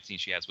good. The fight scene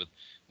she has with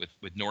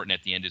Norton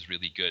at the end is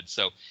really good.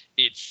 So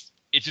it's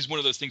just one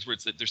of those things where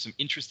there's some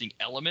interesting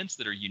elements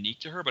that are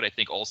unique to her, but I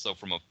think also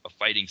from a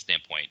fighting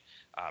standpoint,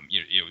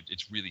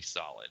 it's really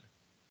solid.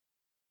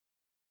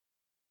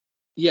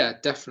 Yeah,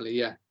 definitely.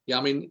 Yeah.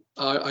 I mean,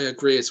 I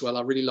agree as well.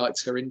 I really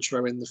liked her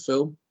intro in the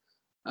film,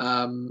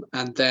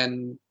 and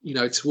then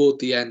toward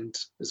the end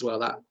as well,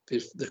 that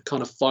the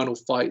kind of final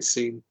fight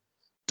scene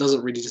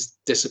doesn't really just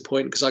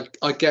disappoint, because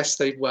I guess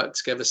they've worked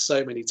together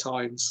so many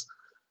times,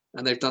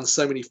 and they've done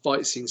so many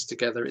fight scenes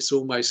together. It's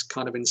almost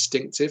kind of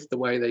instinctive the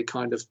way they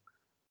kind of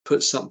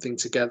put something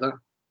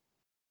together.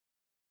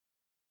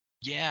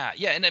 Yeah,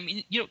 and I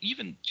mean,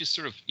 even just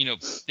sort of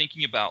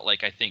thinking about,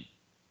 like, I think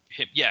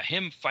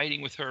him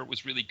fighting with her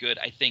was really good.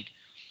 I think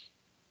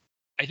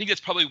that's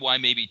probably why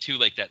maybe too,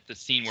 like, that the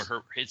scene where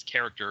his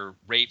character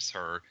rapes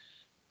her,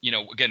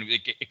 again,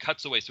 it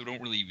cuts away, so we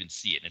don't really even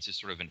see it, and it's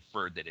just sort of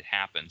inferred that it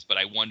happens. But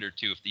I wonder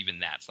too if even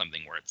that's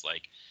something where it's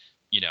like,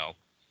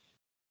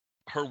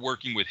 her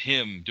working with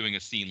him doing a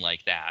scene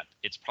like that,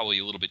 it's probably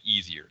a little bit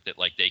easier that,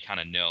 like, they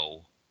kind of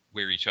know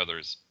where each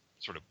other's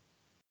sort of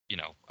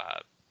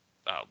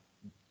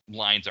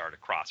lines are to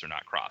cross or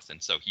not cross.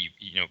 And so he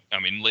I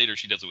mean, later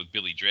she does it with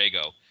Billy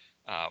Drago,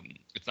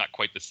 It's not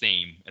quite the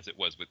same as it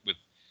was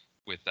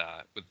with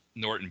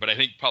Norton, but I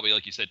think probably,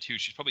 like you said too,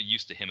 she's probably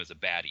used to him as a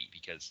baddie,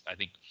 because I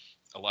think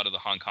a lot of the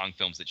Hong Kong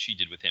films that she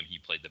did with him, he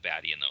played the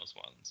baddie in those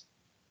ones.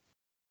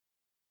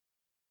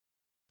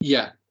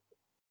 Yeah,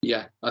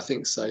 I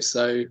think so.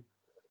 So,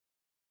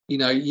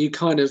 you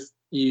kind of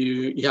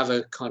you have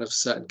a kind of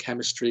certain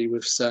chemistry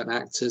with certain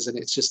actors, and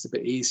it's just a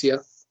bit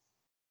easier.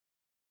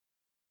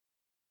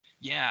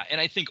 Yeah, and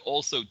I think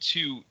also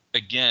too,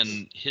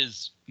 again,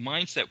 his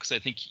mindset, because I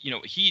think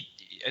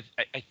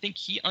I think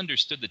he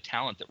understood the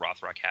talent that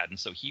Rothrock had, and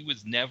so he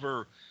was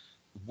never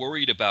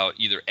worried about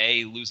either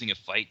losing a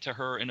fight to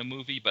her in a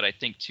movie, but I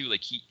think too,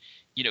 like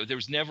there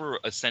was never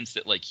a sense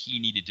that like he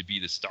needed to be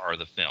the star of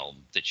the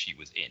film that she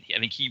was in. I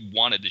think he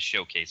wanted to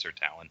showcase her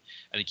talent.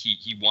 I think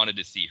he wanted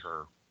to see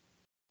her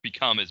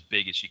become as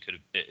big as she could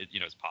have,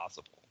 as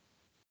possible.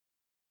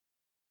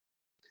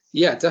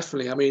 Yeah,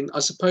 definitely. I mean, I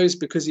suppose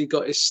because he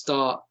got his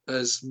start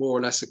as more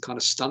or less a kind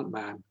of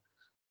stuntman,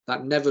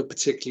 that never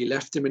particularly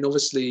left him. And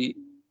obviously,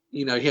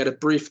 he had a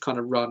brief kind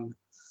of run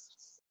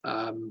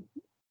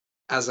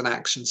as an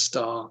action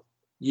star,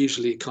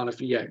 usually kind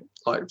of,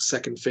 like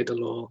second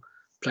fiddle or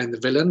playing the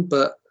villain.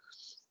 But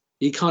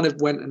he kind of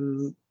went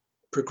and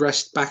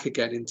progressed back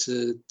again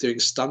into doing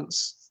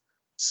stunts.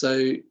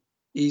 So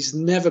he's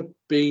never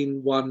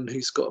been one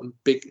who's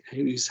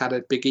had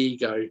a big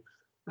ego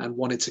and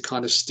wanted to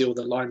kind of steal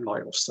the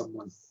limelight off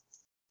someone.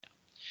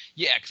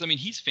 Yeah, because I mean,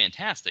 he's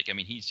fantastic. I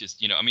mean, he's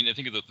just, I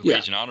think of the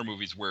Rage and Honor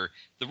movies, where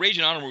the Rage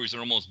and Honor movies are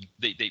almost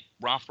they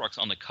Rothrock's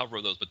on the cover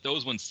of those, but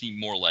those ones seem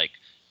more like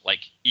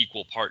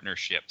equal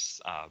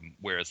partnerships.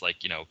 Whereas like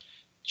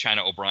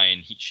China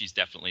O'Brien, she's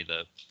definitely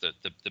the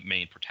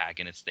main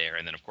protagonist there,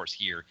 and then of course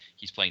here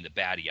he's playing the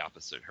baddie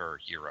opposite her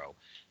hero.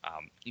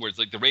 Whereas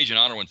like the Rage and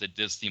Honor ones, it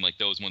does seem like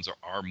those ones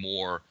are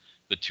more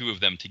the two of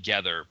them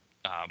together,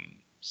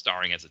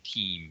 starring as a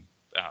team.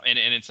 And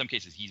in some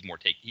cases he's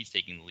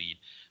taking the lead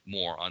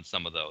more on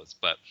some of those.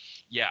 But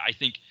yeah, I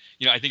think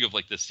I think of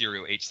like the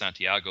Cirio H.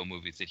 Santiago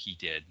movies that he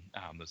did,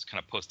 those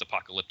kind of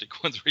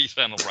post-apocalyptic ones where he's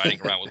kind of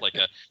riding around with like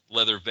a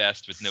leather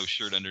vest with no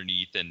shirt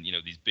underneath, and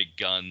these big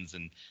guns,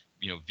 and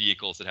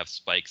vehicles that have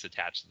spikes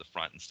attached to the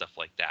front and stuff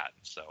like that.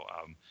 And so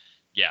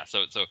yeah,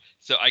 so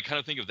I kind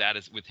of think of that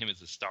as with him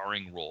as a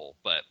starring role.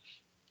 But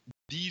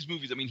these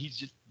movies, I mean, he's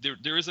just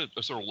there is a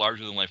sort of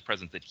larger than life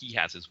presence that he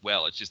has as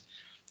well. It's just,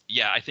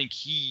 yeah, I think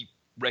he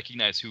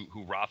recognized who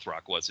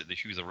Rothrock was, that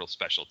she was a real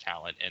special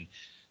talent. And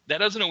that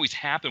doesn't always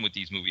happen with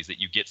these movies, that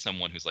you get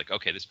someone who's like,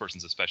 okay, this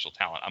person's a special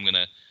talent, I'm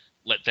gonna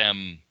let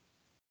them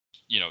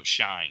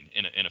shine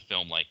in a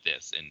film like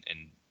this,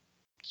 and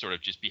sort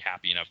of just be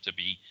happy enough to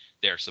be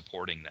there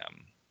supporting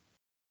them.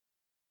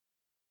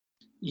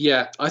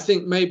 Yeah, I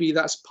think maybe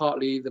that's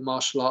partly the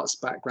martial arts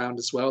background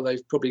as well.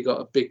 They've probably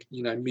got a big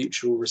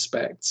mutual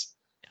respect.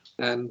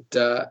 And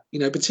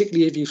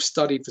particularly if you've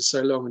studied for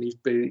so long and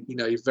you've been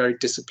you're very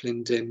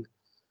disciplined in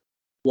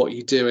what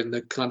you do, and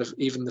the kind of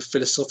even the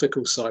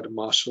philosophical side of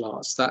martial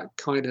arts, that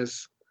kind of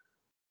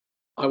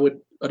I'd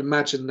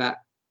imagine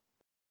that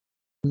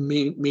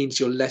means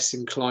you're less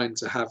inclined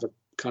to have a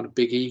kind of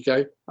big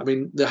ego. I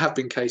mean, there have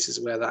been cases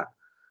where that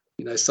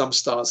some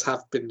stars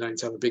have been known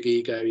to have a big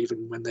ego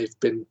even when they've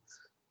been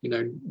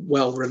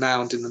well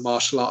renowned in the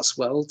martial arts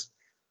world.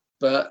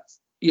 But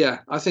yeah,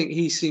 I think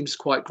he seems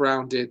quite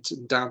grounded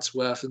and down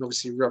to earth, and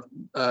obviously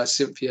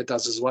Cynthia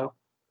does as well.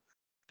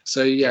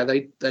 So yeah,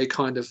 they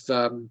kind of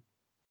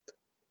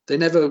they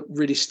never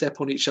really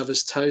step on each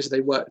other's toes.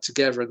 They work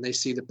together, and they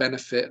see the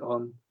benefit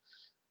on,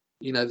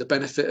 the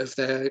benefit of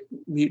their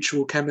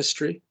mutual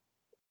chemistry.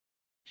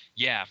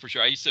 Yeah, for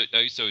sure. I used to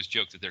always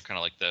joke that they're kind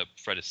of like the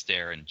Fred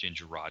Astaire and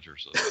Ginger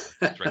Rogers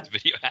of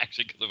direct-to-video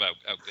action, because of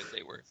how good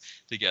they were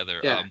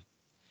together. Yeah,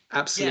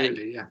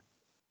 absolutely. Yeah.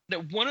 Now,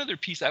 one other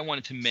piece I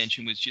wanted to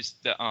mention was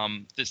just the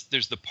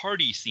there's the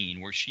party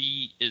scene where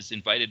she is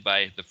invited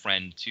by the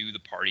friend to the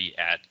party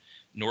at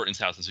Norton's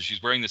house, and so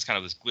she's wearing this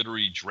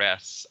glittery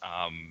dress.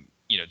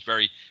 It's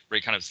very,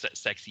 very kind of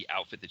sexy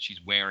outfit that she's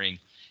wearing,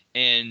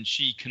 and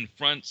she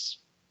confronts,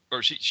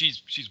 or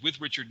she's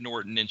with Richard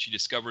Norton, and she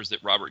discovers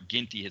that Robert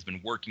Ginty has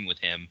been working with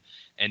him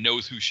and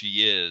knows who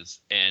she is.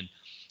 And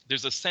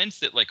there's a sense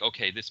that like,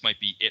 okay, this might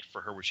be it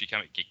for her, where she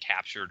kind of get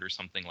captured or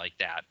something like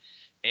that.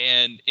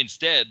 And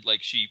instead,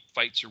 like, she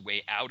fights her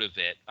way out of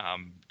it,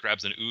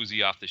 grabs an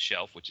Uzi off the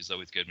shelf, which is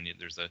always good when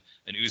there's an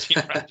Uzi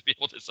around to be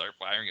able to start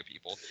firing at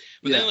people.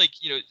 But then, like,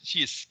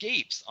 she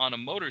escapes on a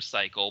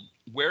motorcycle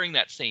wearing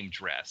that same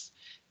dress.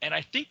 And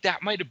I think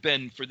that might have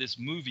been, for this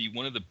movie,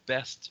 one of the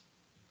best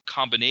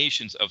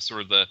combinations of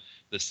sort of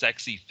the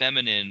sexy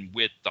feminine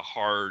with the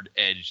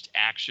hard-edged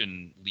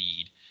action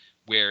lead,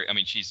 where, I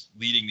mean, she's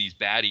leading these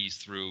baddies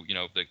through,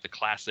 the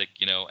classic,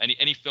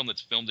 any film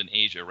that's filmed in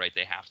Asia, right?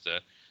 They have to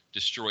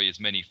destroy as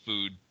many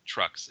food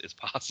trucks as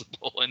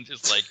possible, and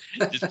just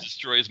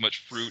destroy as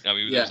much fruit. I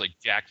mean, there's like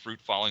jackfruit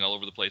falling all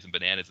over the place and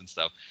bananas and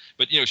stuff.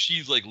 But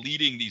she's like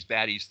leading these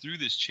baddies through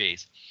this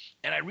chase,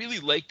 and I really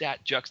like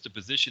that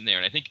juxtaposition there.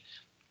 And I think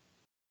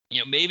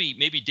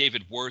maybe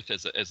David Worth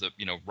as a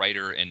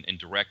writer and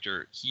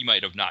director, he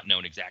might have not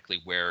known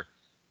exactly where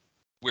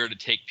where to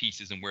take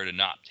pieces and where to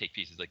not take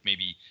pieces. Like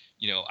maybe,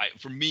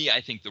 for me,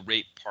 I think the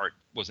rape part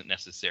wasn't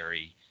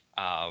necessary,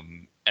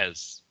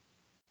 as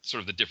sort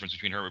of the difference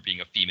between her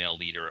being a female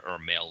lead or a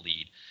male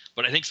lead.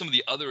 But I think some of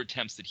the other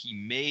attempts that he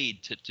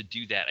made to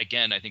do that,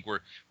 again, I think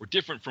were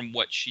different from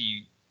what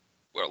a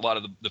lot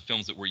of the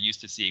films that we're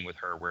used to seeing with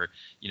her, where,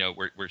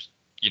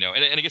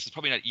 and I guess it's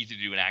probably not easy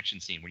to do an action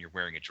scene when you're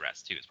wearing a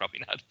dress too. It's probably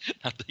not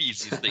the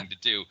easiest thing to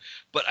do,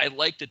 but I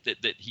liked it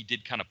that he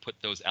did kind of put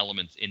those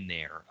elements in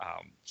there.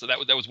 So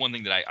that was one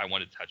thing that I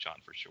wanted to touch on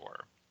for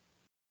sure.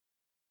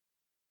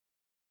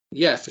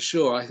 Yeah, for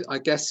sure. I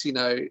guess,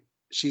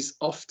 she's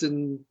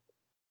often,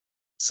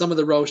 some of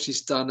the roles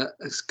she's done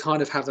has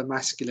kind of have a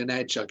masculine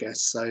edge, I guess.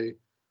 So,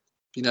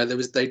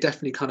 they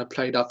definitely kind of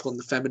played up on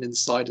the feminine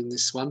side in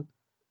this one.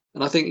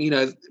 And I think,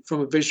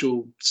 from a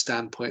visual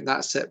standpoint,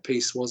 that set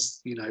piece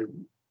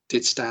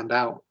did stand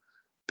out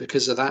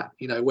because of that,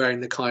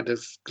 wearing the kind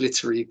of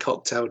glittery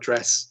cocktail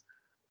dress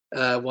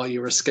while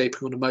you're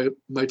escaping on a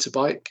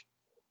motorbike.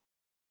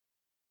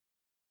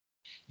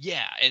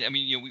 Yeah, and I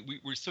mean,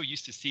 we're so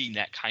used to seeing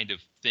that kind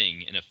of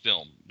thing in a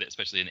film,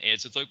 especially in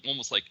ads. It's like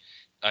almost like,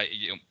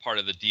 part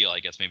of the deal, I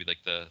guess, maybe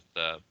like the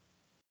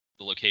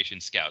location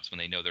scouts when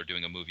they know they're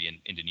doing a movie in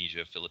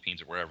Indonesia,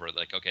 Philippines, or wherever.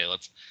 Like, okay,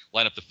 let's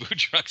line up the food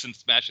trucks and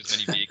smash as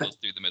many vehicles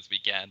through them as we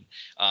can.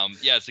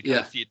 So kind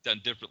of see it done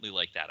differently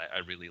like that, I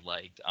really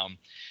liked.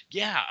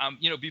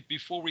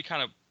 Before we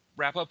kind of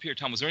wrap up here,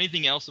 Tom, was there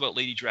anything else about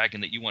Lady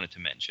Dragon that you wanted to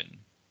mention?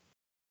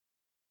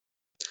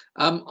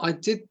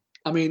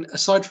 I mean,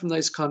 aside from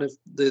those kind of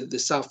the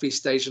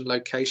Southeast Asian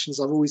locations,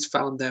 I've always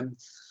found them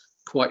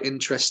quite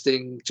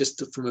interesting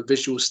just from a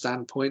visual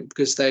standpoint,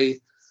 because they're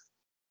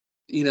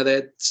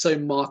so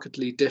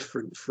markedly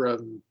different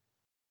from,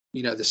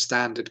 the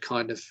standard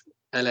kind of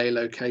LA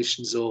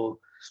locations or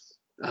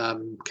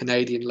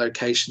Canadian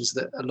locations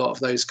that a lot of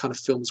those kind of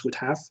films would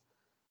have.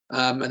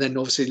 And then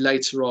obviously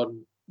later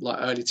on, like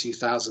early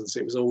 2000s,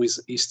 it was always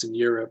Eastern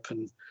Europe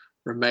and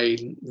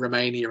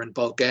Romania and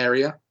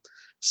Bulgaria.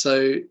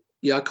 So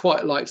yeah, I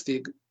quite liked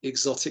the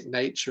exotic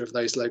nature of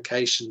those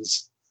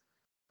locations,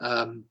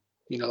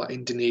 like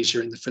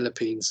Indonesia and the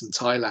Philippines and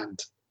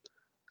Thailand.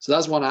 So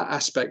that's one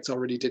aspect I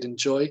really did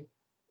enjoy.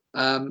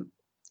 And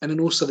then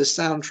also the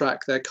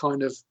soundtrack,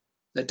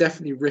 they're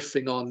definitely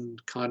riffing on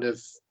kind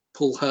of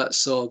Paul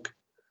Herzog,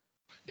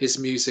 his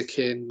music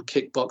in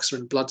Kickboxer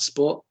and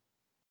Bloodsport.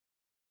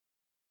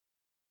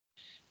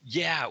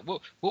 Yeah,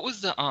 what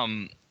was the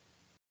I'm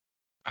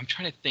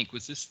trying to think,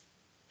 was this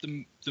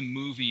the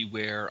movie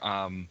where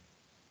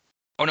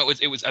oh no,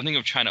 it was I think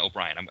of China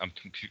O'Brien. I'm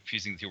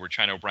confusing the two. Where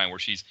China O'Brien, where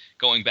she's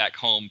going back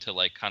home to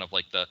like kind of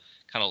like the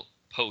kind of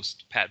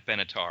post Pat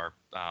Benatar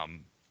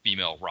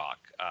female rock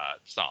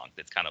song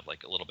that's kind of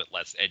like a little bit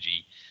less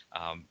edgy.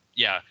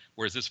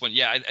 Whereas this one,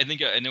 I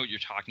think I know what you're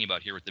talking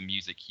about here with the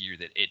music here,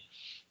 that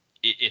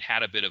it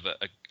had a bit of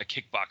a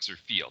Kickboxer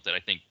feel that I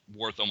think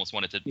Worth almost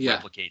wanted to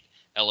replicate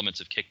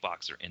elements of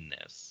Kickboxer in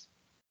this.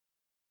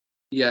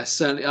 Yeah,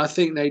 certainly. I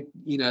think they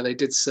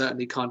did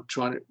certainly kind of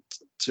try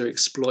to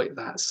exploit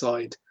that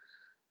side,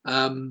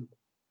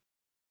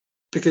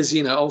 because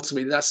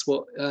ultimately that's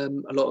what a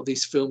lot of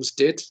these films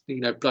did.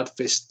 Blood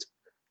Fist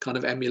kind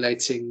of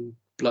emulating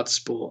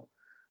Bloodsport.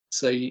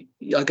 So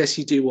I guess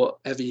you do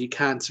whatever you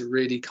can to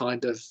really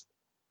kind of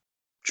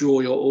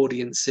draw your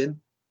audience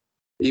in,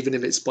 even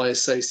if it's by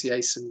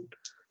association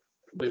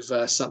with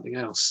something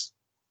else.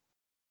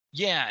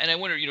 Yeah, and I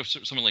wonder,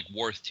 someone like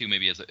Worth too,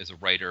 maybe as a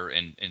writer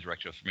and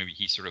director, maybe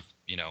he sort of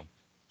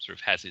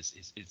has his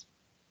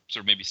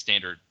sort of maybe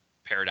standard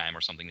paradigm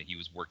or something that he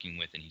was working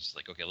with, and he's just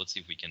like, okay, let's see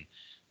if we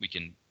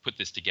can put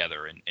this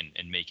together and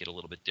make it a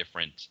little bit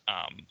different.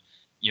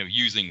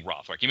 Using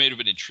Rothrock. He may have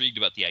been intrigued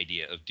about the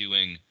idea of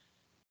doing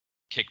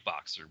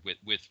Kickboxer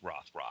with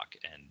Rothrock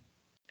and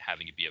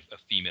having it be a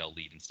female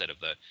lead instead of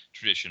the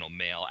traditional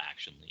male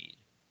action lead.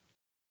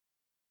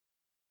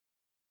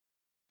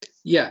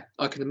 Yeah,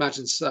 I can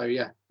imagine so.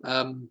 Yeah.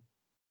 I'd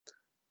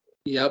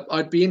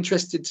be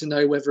interested to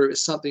know whether it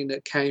was something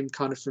that came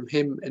kind of from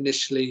him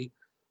initially,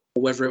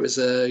 or whether it was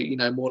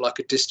more like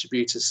a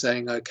distributor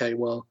saying, okay,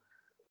 well,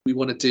 we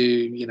want to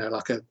do,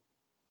 like a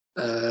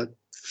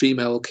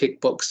female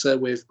kickboxer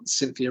with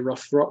Cynthia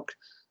Rothrock,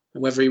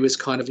 and whether he was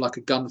kind of like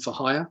a gun for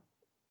hire.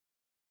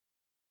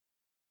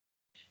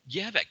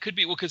 Yeah, that could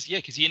be. Well, because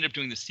he ended up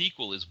doing the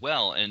sequel as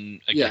well,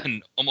 and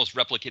again, almost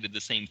replicated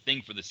the same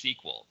thing for the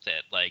sequel.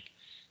 That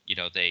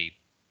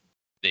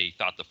they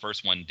thought the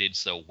first one did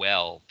so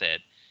well that,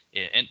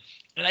 and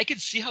I can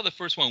see how the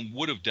first one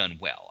would have done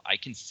well. I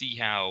can see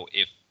how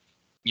if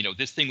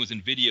this thing was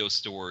in video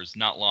stores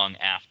not long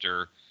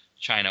after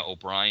China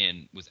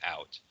O'Brien was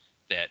out,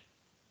 that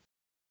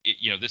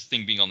this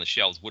thing being on the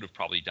shelves would have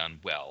probably done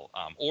well.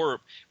 Or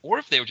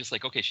if they were just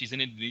like, okay, she's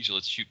in Indonesia,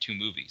 let's shoot 2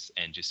 movies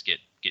and just get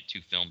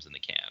 2 films in the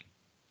can.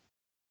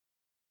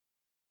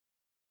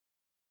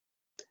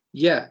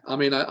 Yeah, I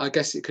mean, I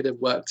guess it could have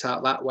worked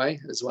out that way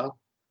as well.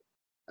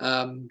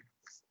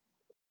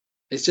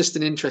 It's just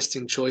an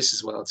interesting choice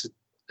as well to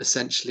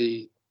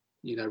essentially,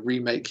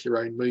 remake your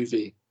own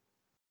movie.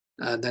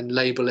 and then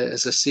label it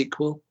as a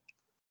sequel.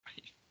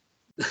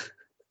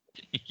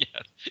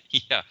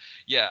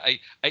 Yeah.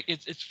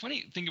 It's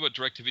funny thinking about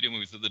direct-to-video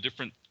movies, the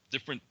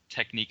different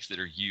techniques that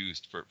are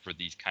used for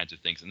these kinds of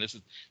things. And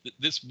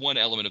this one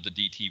element of the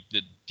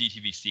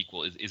DTV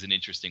sequel is an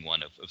interesting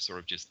one of sort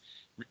of just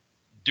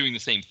doing the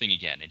same thing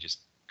again and just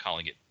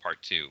calling it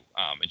part 2,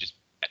 and just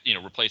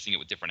replacing it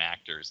with different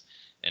actors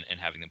and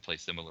having them play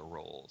similar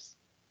roles.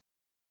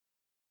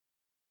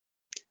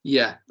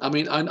 Yeah, I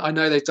mean, I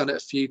know they've done it a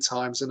few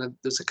times, and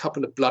there's a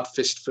couple of Blood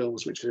Fist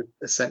films which are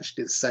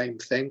essentially the same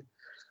thing.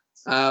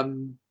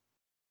 But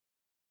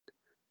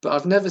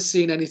I've never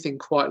seen anything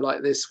quite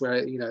like this,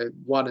 where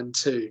 1 and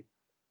 2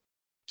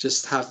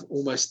 just have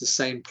almost the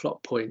same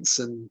plot points,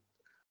 and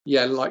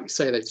yeah, like you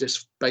say, they've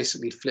just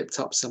basically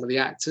flipped up some of the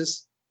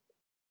actors.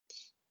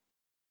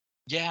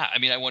 Yeah, I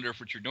mean, I wonder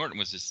if Richard Norton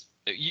was just.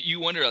 You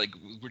wonder, like,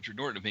 Richard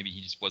Norton, if maybe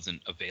he just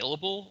wasn't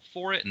available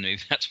for it, and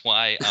maybe that's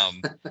why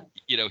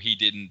he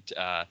didn't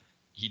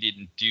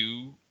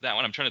do that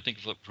one. I'm trying to think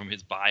from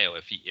his bio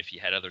if he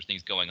had other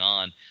things going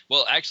on.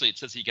 Well, actually, it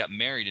says he got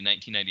married in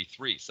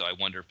 1993, so I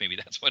wonder if maybe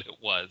that's what it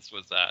was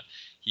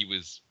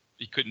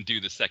he couldn't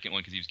do the second one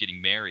because he was getting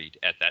married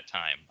at that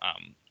time,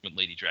 with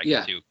Lady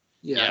Dragon 2.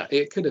 Yeah,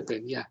 it could have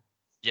been, yeah.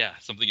 Yeah,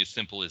 something as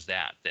simple as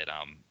that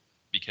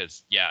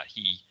because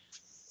he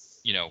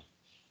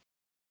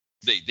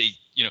they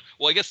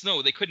well, I guess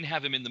no, they couldn't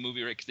have him in the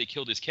movie, right, because they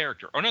killed his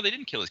character. Or no, they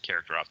didn't kill his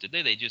character off, did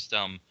they? They just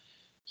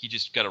he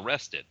just got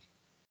arrested.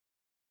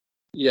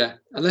 Yeah,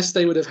 unless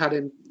they would have had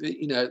him,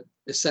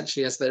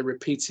 essentially as they're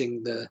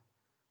repeating the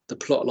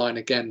plot line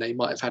again, they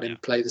might have had him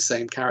play the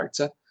same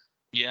character.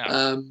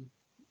 Yeah.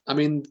 I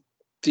mean,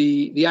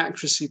 the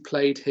actress who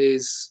played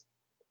his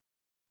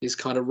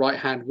kind of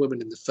right-hand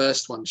woman in the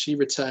first one, she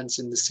returns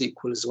in the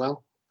sequel as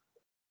well.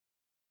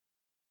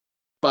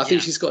 But I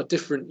think she's got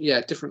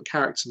a different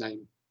character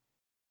name.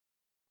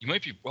 You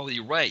might be. Well,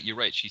 you're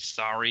right. She's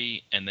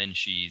Sari, and then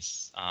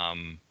she's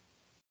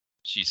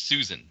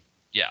Susan.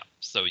 Yeah.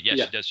 So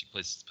she does. She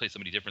plays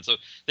somebody different. So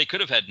they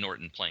could have had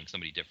Norton playing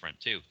somebody different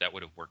too. That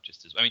would have worked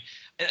just as. I mean,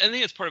 I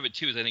think that's part of it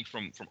too. Is I think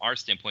from our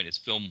standpoint as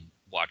film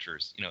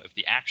watchers, if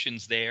the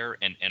action's there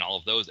and all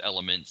of those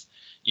elements,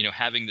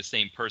 having the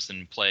same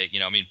person play.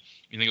 I mean,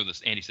 you think of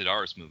this Andy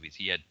Sidaris movies.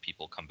 He had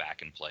people come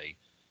back and play,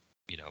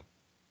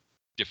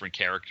 different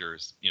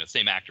characters,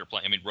 same actor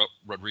playing. I mean,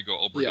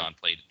 Rodrigo Obregon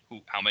played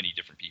how many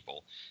different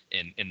people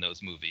in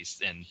those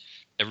movies, and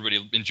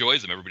everybody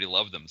enjoys them. Everybody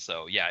loved them.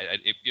 So yeah,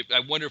 I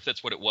wonder if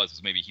that's what it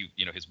was maybe he,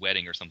 his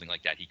wedding or something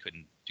like that. He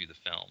couldn't do the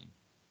film.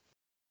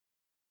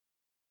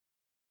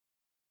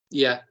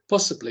 Yeah,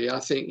 possibly. I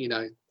think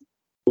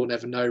we'll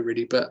never know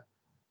really, but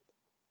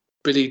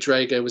Billy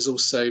Drago was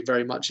also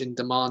very much in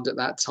demand at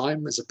that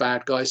time as a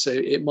bad guy. So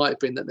it might have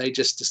been that they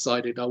just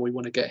decided, we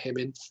want to get him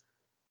in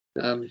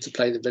to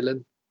play the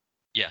villain.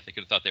 Yeah, they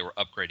could have thought they were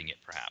upgrading it,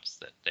 perhaps,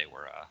 that they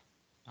were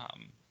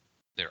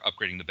they're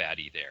upgrading the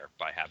baddie there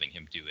by having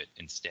him do it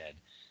instead.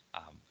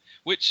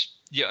 Which,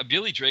 yeah,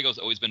 Billy Drago's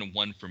always been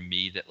one for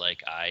me that,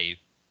 like,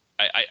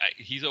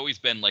 he's always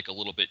been like a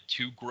little bit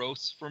too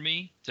gross for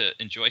me to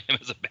enjoy him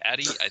as a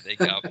baddie. I think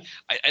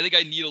I think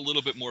I need a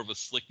little bit more of a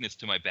slickness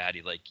to my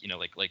baddie, like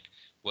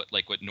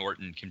what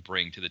Norton can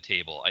bring to the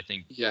table. I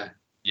think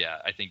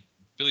I think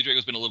Billy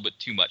Drago's been a little bit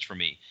too much for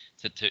me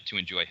to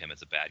enjoy him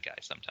as a bad guy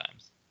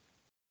sometimes.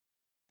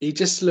 He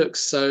just looked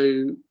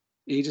so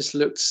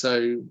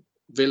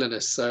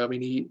villainous. So I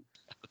mean,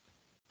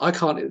 I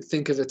can't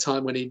think of a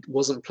time when he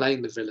wasn't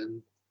playing the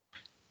villain.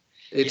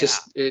 It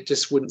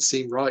just wouldn't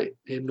seem right,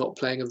 him not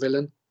playing a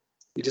villain.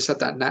 He just had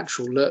that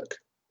natural look.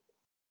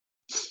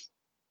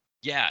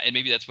 Yeah, and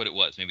maybe that's what it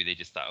was. Maybe they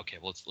just thought, okay,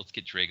 well, let's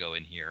get Drago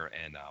in here,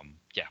 and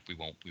we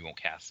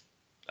won't cast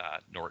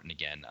Norton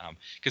again,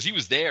 because he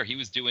was there. He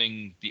was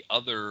doing the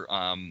other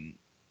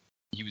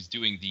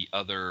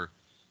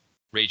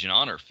Rage and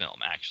Honor film,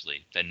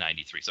 actually, than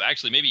 93. So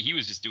actually, maybe he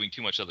was just doing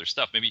too much other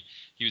stuff. Maybe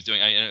he was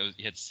doing. I know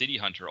he had City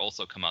Hunter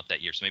also come out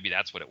that year, so maybe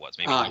that's what it was.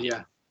 Maybe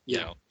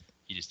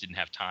he just didn't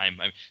have time.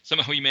 I mean,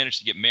 somehow he managed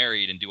to get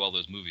married and do all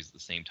those movies at the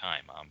same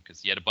time,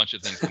 because he had a bunch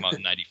of things come out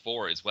in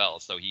 94 as well.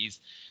 So he's,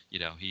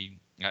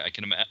 I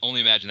can only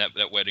imagine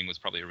that wedding was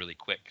probably a really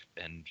quick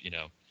and,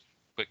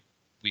 quick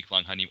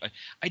week-long honeymoon.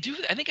 I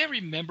think I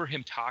remember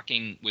him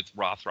talking with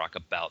Rothrock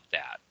about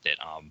that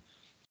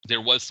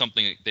there was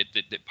something that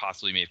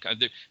possibly may have come.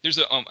 There's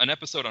an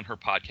episode on her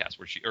podcast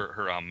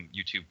her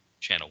YouTube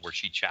channel where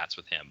she chats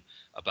with him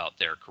about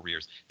their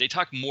careers. They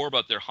talk more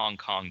about their Hong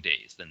Kong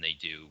days than they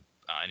do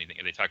anything.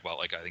 And they talk about,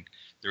 like, I think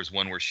there's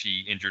one where she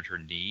injured her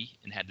knee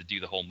and had to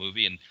do the whole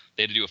movie, and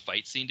they had to do a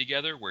fight scene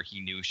together where he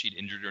knew she'd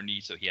injured her knee,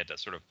 so he had to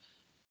sort of,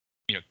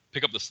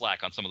 pick up the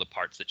slack on some of the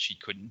parts that she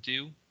couldn't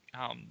do.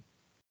 And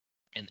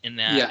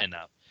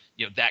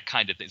that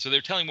kind of thing. So they're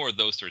telling more of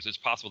those stories. It's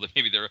possible that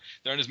maybe there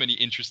aren't as many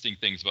interesting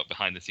things about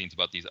behind the scenes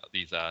about these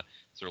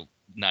sort of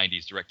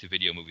 90s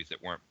direct-to-video movies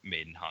that weren't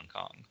made in Hong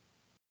Kong.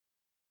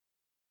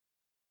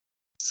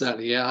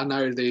 Certainly, yeah. I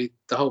know the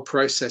whole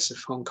process of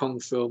Hong Kong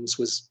films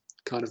was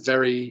kind of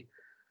very,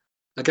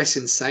 I guess,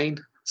 insane.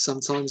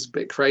 sometimes a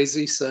bit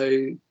crazy.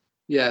 So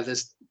yeah,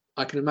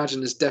 I can imagine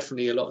there's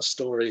definitely a lot of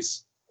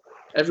stories.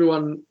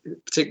 Everyone,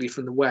 particularly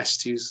from the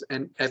West, who's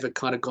ever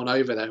kind of gone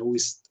over there,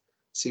 always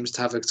seems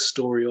to have a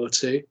story or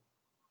two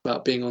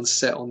about being on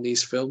set on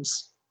these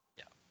films.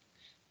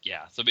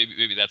 Yeah. So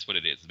maybe that's what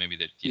it is. Maybe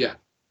that Yeah.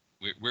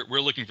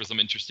 We're looking for some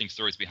interesting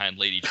stories behind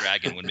Lady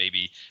Dragon when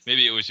maybe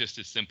it was just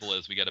as simple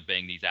as we got to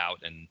bang these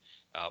out and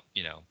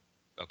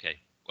okay,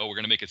 well, we're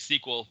gonna make a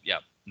sequel. Yeah,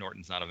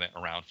 Norton's not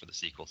around for the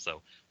sequel,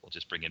 so we'll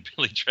just bring in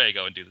Billy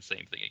Drago and do the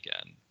same thing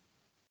again.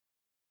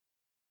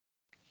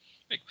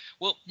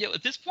 Well, yeah.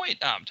 At this point,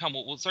 Tom,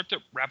 we'll start to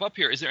wrap up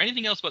here. Is there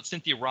anything else about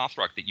Cynthia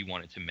Rothrock that you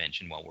wanted to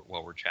mention while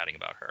we're chatting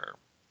about her?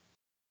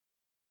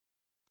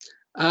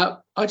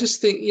 I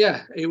just think,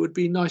 yeah, it would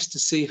be nice to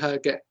see her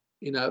get,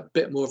 a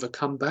bit more of a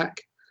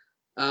comeback.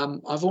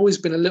 I've always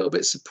been a little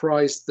bit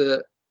surprised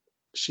that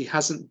she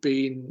hasn't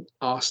been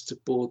asked to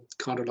board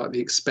kind of like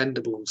the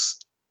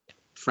Expendables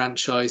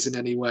franchise in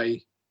any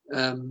way.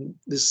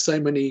 There's so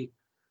many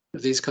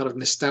of these kind of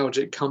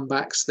nostalgic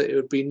comebacks that it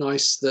would be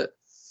nice that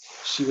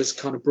she was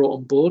kind of brought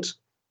on board,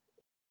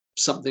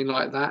 something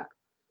like that.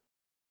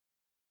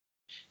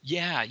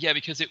 Yeah,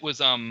 because it was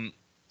for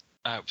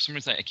some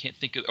reason I can't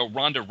think of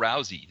Ronda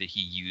Rousey that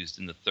he used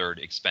in the third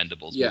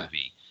Expendables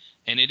movie.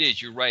 And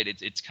you're right.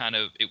 It's kind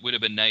of, it would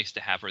have been nice to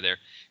have her there.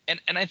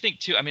 And I think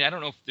too, I mean, I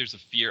don't know if there's a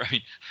fear. I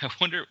mean, I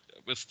wonder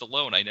with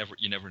Stallone,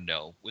 you never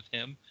know with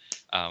him.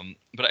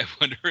 But I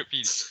wonder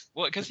if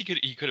because he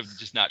could have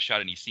just not shot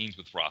any scenes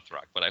with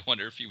Rothrock, but I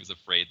wonder if he was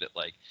afraid that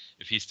like,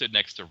 if he stood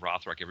next to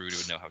Rothrock, everybody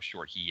would know how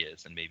short he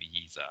is. And maybe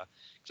he's,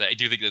 because I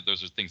do think that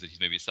those are things that he's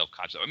maybe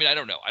self-conscious of. I mean, I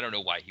don't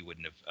know why he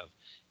wouldn't have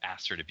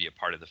asked her to be a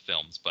part of the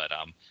films, but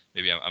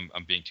maybe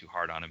I'm being too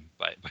hard on him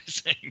by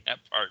saying that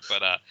part.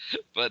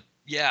 But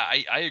yeah,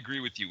 I agree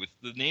with you with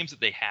the names that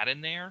they had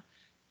in there.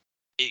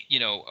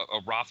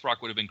 A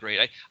Rothrock would have been great.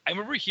 I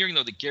remember hearing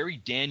though that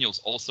Gary Daniels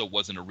also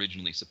wasn't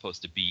originally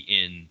supposed to be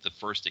in the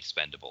first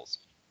Expendables,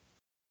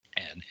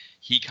 and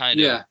he kind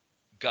of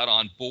got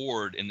on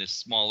board in this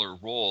smaller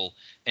role.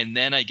 And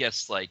then I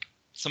guess like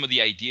some of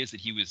the ideas that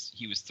he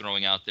was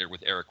throwing out there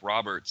with Eric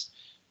Roberts,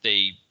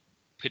 they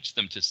pitched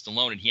them to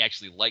Stallone, and he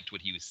actually liked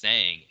what he was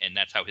saying, and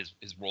that's how his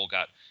role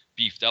got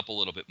beefed up a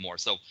little bit more.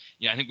 So,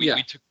 I think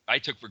I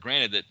took for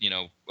granted that,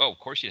 of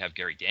course you'd have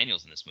Gary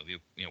Daniels in this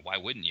movie. Why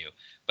wouldn't you?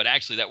 But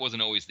actually that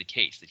wasn't always the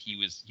case, that he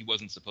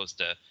wasn't supposed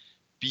to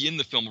be in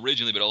the film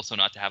originally, but also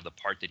not to have the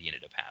part that he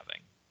ended up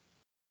having.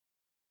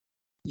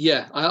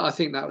 Yeah, I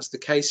think that was the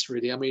case,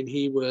 really. I mean,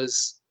 he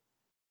was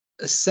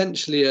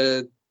essentially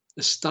a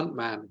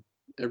stuntman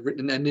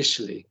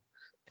initially.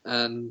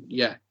 And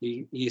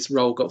his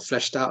role got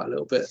fleshed out a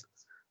little bit.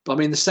 But I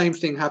mean, the same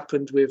thing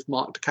happened with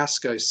Mark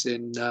Dacascos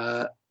in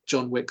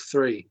John Wick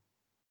 3.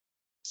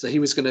 So he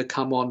was going to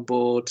come on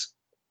board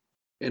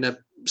in a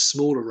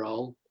smaller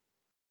role,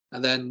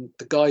 and then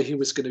the guy who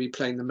was going to be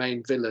playing the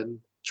main villain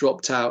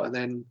dropped out, and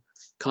then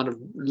kind of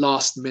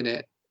last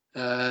minute,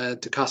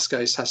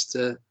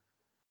 Dacascos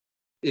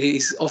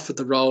he's offered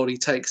the role, he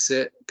takes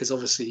it, because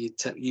obviously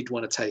you'd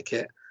want to take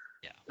it.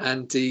 Yeah.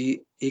 And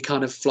he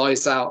kind of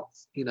flies out,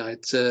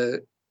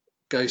 to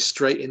go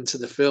straight into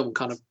the film,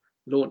 kind of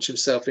launch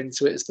himself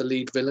into it as the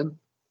lead villain.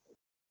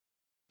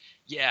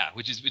 Yeah,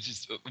 which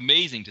is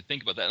amazing to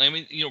think about that. And I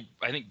mean,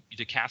 I think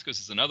Dacascos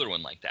is another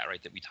one like that,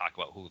 right? That we talk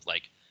about, who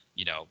like,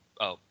 he's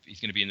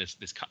going to be in this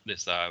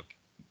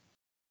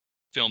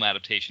film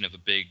adaptation of a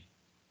big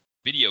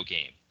video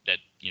game that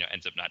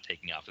ends up not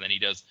taking off, and then he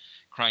does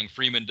Crying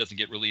Freeman, doesn't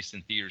get released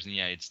in theaters in the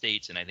United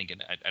States, and I think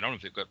I don't know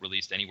if it got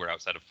released anywhere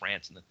outside of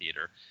France in the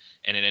theater,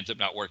 and it ends up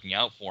not working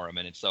out for him.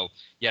 And it's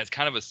it's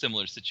kind of a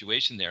similar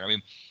situation there. I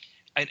mean,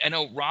 I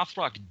know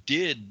Rothrock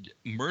did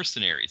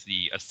Mercenaries,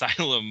 the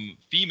Asylum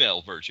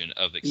female version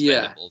of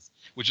Expendables,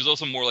 which is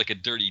also more like a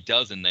Dirty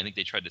Dozen. I think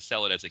they tried to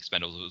sell it as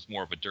Expendables. It was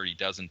more of a Dirty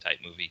Dozen type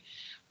movie.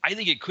 I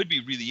think it could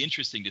be really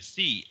interesting to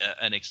see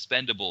an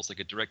Expendables, like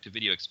a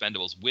direct-to-video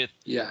Expendables with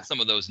some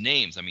of those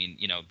names. I mean,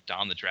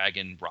 Don the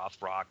Dragon,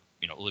 Rothrock,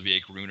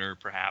 Olivier Gruner,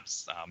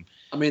 perhaps.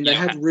 I mean, they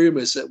had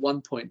rumors at one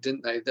point,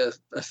 didn't they?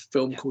 A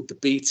film called The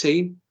B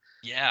Team.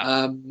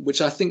 Yeah. Which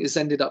I think has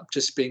ended up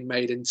just being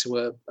made into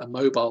a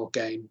mobile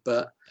game.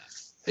 But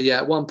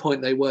at one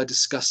point they were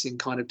discussing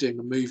kind of doing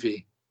a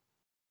movie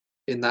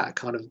in that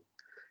kind of,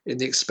 in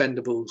the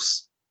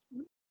Expendables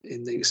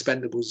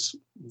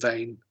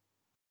vein.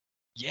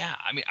 Yeah,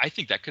 I mean, I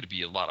think that could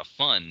be a lot of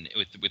fun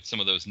with some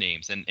of those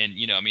names, and I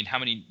mean, how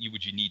many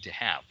would you need to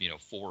have? 4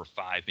 or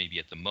 5 maybe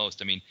at the most.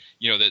 I mean,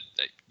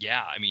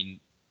 I mean,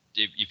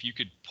 if you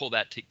could pull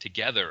that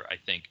together, I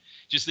think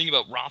just think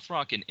about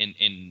Rothrock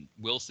and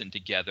Wilson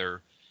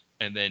together,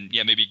 and then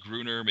maybe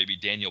Gruner, maybe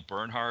Daniel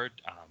Bernhardt,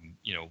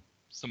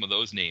 some of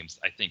those names.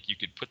 I think you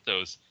could put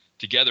those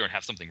together and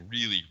have something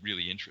really,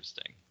 really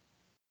interesting.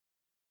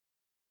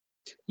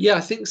 Yeah,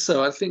 I think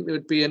so. I think there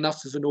would be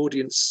enough of an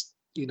audience,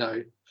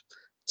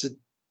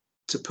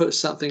 to put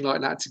something like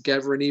that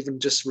together, and even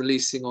just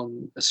releasing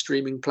on a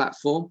streaming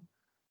platform.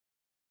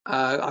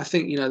 I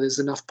think there's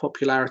enough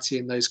popularity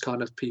in those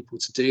kind of people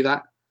to do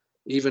that.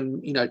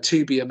 even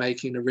Tubi are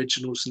making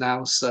originals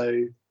now,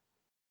 so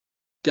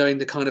going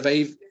the kind of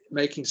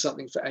making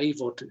something for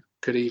AVOD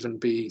could even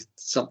be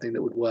something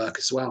that would work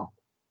as well.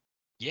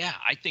 Yeah,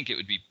 I think it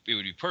would be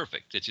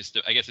perfect. It's just,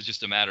 I guess it's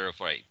just a matter of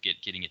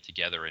getting it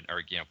together, and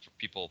or for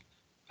people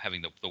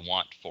having the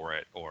want for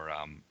it, or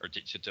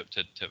to put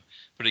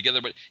it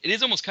together. But it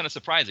is almost kind of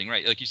surprising,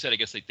 right? Like you said, I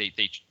guess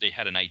they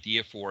had an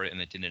idea for it and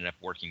it didn't end up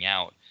working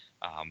out.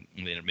 And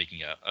they ended up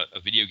making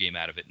a video game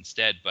out of it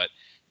instead. But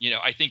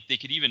I think they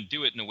could even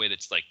do it in a way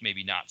that's like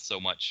maybe not so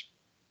much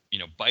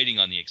biting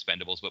on the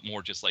Expendables, but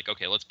more just like,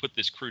 okay, let's put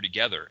this crew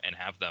together and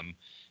have them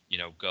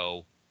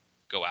go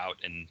out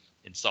and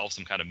solve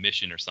some kind of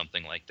mission or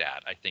something like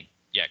that. I think,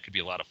 yeah, it could be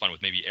a lot of fun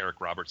with maybe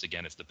Eric Roberts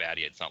again as the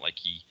baddie. It's not like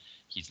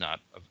he's not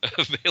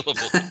available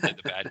to play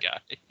the bad guy.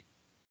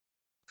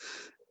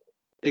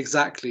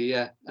 Exactly,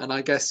 yeah. And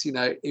I guess,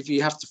 if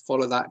you have to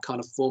follow that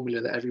kind of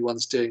formula that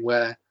everyone's doing,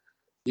 where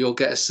you'll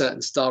get a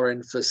certain star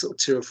in for sort of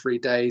 2 or 3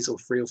 days or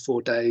 3 or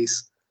 4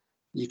 days,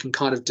 you can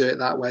kind of do it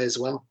that way as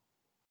well.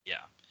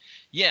 Yeah.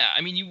 Yeah,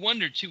 I mean, you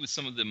wonder too with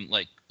some of them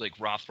like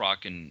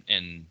Rothrock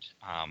and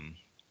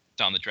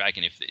Don the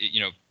Dragon, if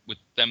with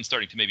them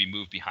starting to maybe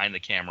move behind the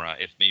camera,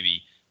 if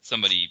maybe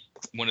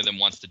one of them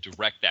wants to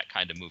direct that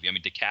kind of movie. I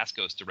mean,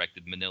 Dacascos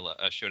directed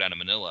Showdown in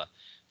Manila,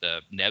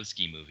 the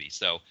Nevsky movie.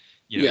 So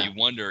you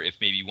wonder if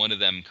maybe one of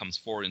them comes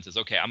forward and says,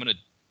 okay, I'm going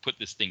to put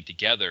this thing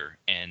together,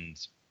 and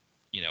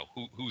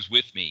who's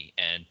with me,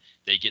 and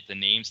they get the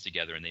names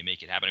together and they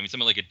make it happen. I mean,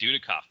 someone like a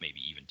Dudikoff maybe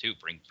even too,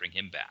 bring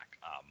him back.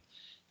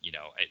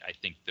 I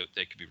think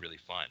that could be really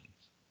fun.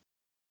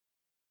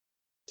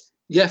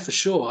 Yeah, for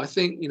sure. I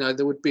think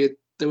there would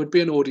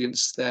be an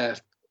audience there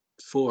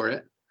for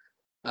it,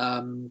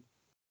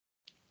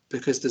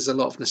 because there's a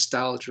lot of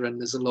nostalgia and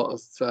there's a lot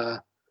of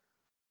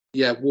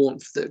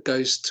warmth that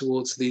goes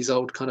towards these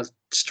old kind of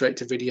straight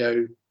to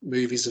video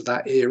movies of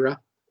that era.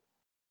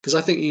 Because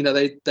I think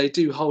they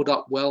do hold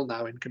up well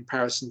now in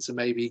comparison to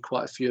maybe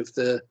quite a few of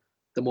the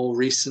more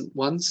recent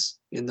ones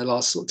in the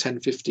last sort of 10,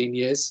 15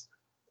 years.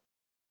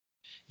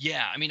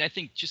 Yeah, I mean, I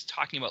think just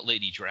talking about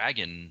Lady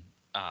Dragon,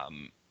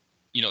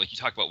 like you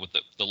talk about with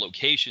the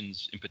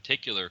locations in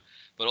particular,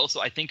 but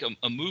also I think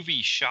a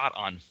movie shot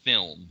on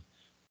film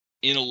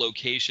in a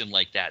location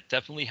like that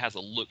definitely has a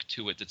look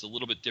to it that's a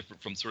little bit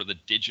different from sort of the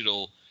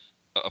digital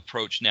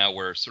approach now,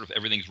 where sort of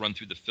everything's run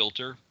through the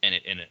filter and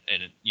it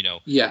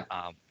Yeah.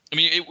 I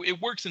mean,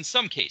 it works in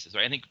some cases,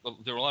 right? I think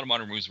there are a lot of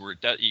modern movies where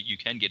you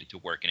can get it to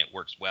work and it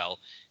works well,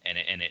 and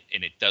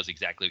it does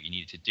exactly what you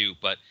need it to do.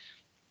 But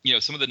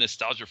some of the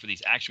nostalgia for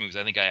these action movies,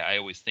 I think I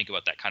always think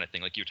about that kind of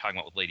thing, like you were talking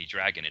about with Lady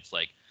Dragon. It's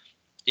like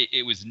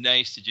it was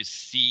nice to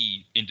just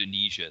see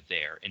Indonesia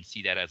there and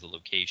see that as a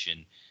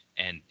location.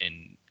 And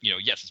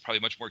yes, it's probably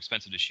much more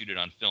expensive to shoot it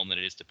on film than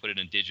it is to put it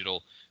in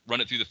digital,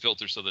 run it through the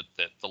filter so that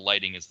the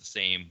lighting is the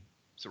same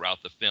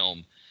throughout the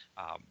film.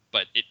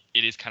 But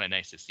it is kind of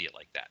nice to see it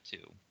like that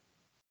too.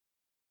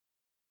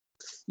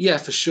 Yeah,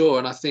 for sure.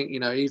 And I think,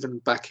 even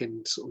back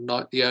in sort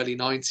of the early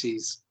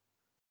 90s,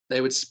 they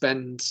would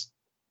spend,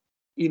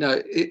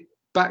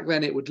 back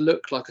then it would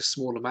look like a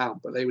small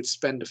amount, but they would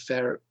spend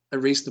a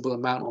reasonable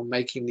amount on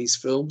making these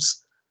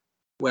films.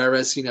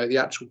 Whereas, the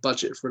actual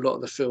budget for a lot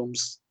of the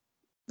films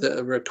that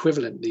are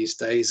equivalent these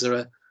days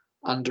are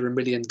under $1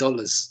 million.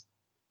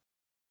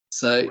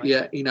 So, right.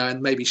 Yeah,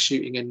 and maybe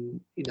shooting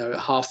in,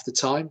 half the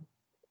time.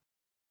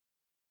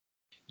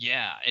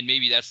 Yeah, and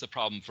maybe that's the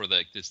problem for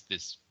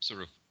this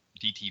sort of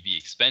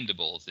DTV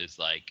Expendables, is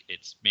like,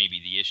 it's maybe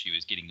the issue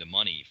is getting the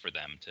money for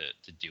them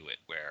to do it,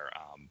 where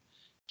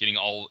getting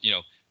all,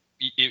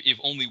 if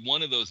only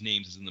one of those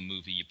names is in the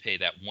movie, you pay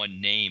that one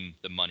name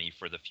the money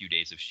for the few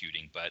days of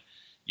shooting. But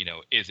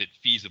is it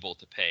feasible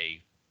to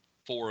pay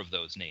 4 of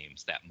those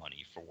names that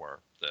money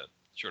for the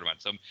short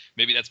amount? So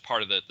maybe that's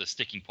part of the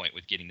sticking point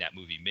with getting that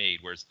movie made.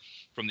 Whereas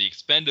from the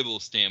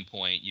Expendables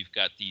standpoint, you've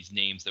got these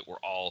names that were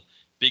all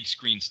big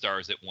screen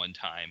stars at one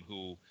time,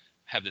 who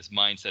have this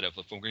mindset of,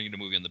 if we're going to get a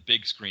movie on the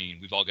big screen,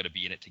 we've all got to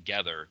be in it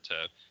together,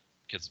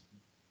 because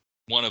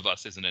one of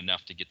us isn't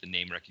enough to get the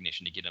name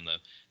recognition to get on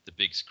the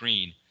big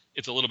screen.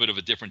 It's a little bit of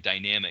a different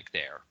dynamic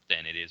there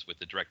than it is with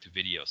the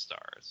direct-to-video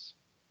stars.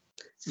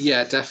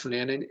 Yeah, definitely.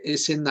 And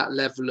it's in that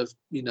level of,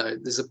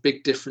 there's a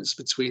big difference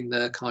between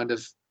the kind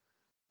of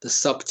the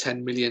sub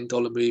 $10 million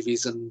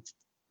movies and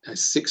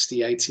 60,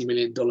 $80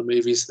 million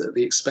movies that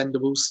the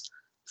Expendables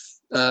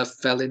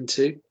fell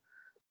into.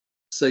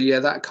 So yeah,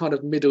 that kind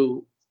of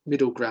middle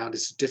ground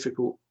is a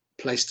difficult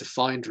place to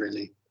find,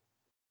 really.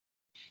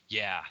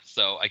 Yeah,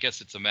 so I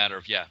guess it's a matter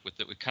of, with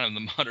kind of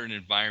the modern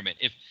environment.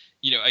 If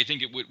I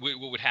think what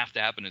would have to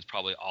happen is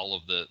probably all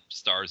of the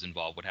stars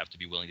involved would have to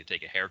be willing to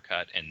take a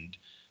haircut and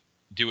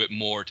do it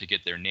more to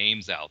get their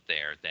names out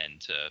there than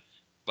to.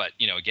 But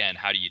again,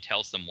 how do you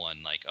tell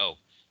someone like, oh,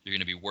 you're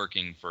going to be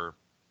working for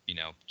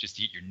just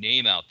to get your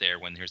name out there,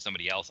 when there's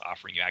somebody else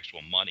offering you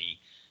actual money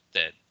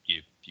that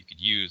you could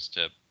use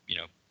to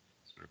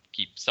sort of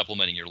keep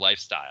supplementing your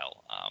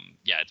lifestyle.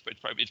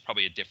 It's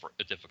probably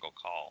a difficult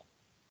call.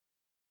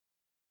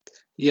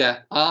 Yeah,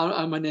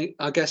 I mean,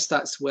 I guess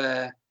that's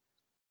where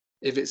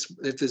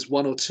if there's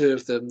one or two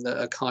of them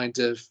that are kind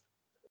of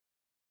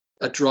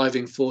a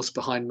driving force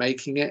behind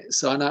making it.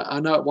 So I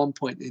know at one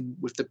point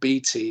with the B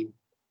Team,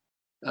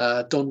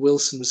 Don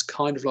Wilson was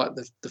kind of like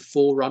the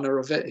forerunner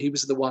of it. He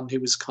was the one who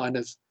was kind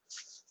of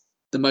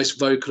the most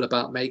vocal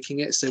about making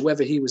it. So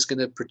whether he was going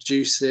to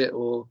produce it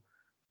or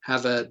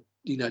have a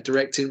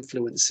direct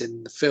influence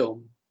in the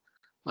film,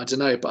 I don't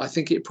know. But I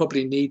think it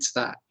probably needs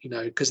that,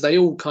 because they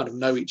all kind of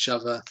know each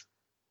other.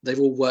 They've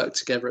all worked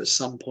together at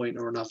some point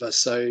or another.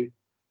 So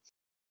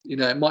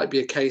it might be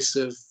a case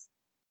of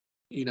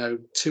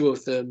two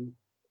of them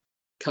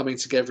coming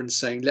together and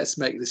saying, let's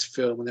make this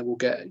film, and then we'll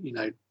get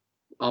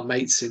our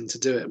mates in to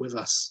do it with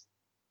us.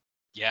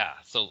 Yeah,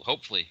 so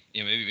hopefully,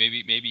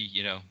 maybe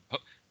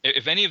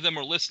if any of them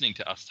are listening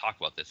to us talk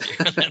about this here,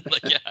 then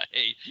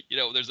hey,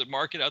 there's a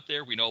market out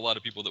there. We know a lot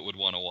of people that would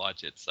want to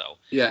watch it. So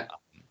yeah,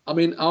 I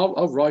mean,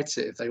 I'll write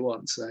it if they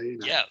want. So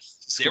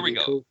yes, there we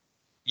go. Cool.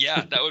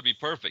 Yeah, that would be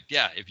perfect.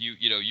 Yeah, if you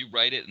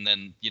write it and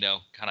then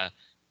kind of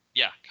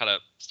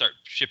start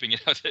shipping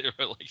it out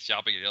or like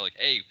shopping it. Like,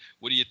 hey,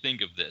 what do you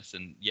think of this?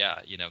 And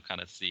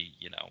kind of see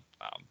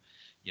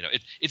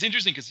it's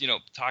interesting because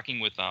talking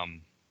with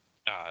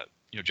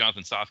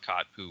Jonathan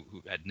Southcott, who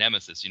had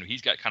Nemesis,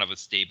 he's got kind of a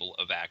stable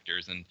of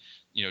actors, and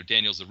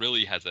Daniel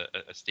Zerilli has a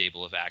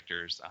stable of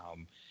actors,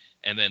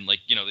 and then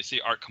they say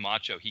Art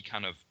Camacho, he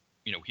kind of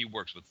he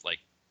works with like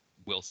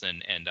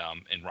Wilson and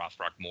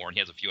Rothrock Moore, and he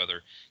has a few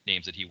other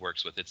names that he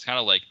works with. It's kind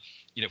of like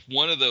if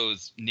one of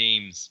those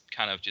names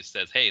kind of just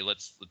says, hey,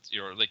 let's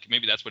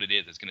maybe that's what it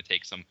is. It's going to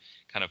take some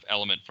kind of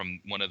element from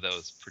one of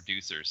those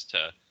producers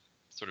to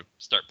sort of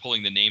start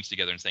pulling the names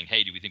together and saying,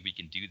 hey, do we think we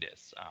can do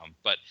this?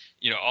 But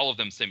all of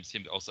them seem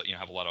to also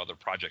have a lot of other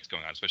projects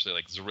going on, especially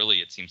like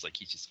Zerilli. It seems like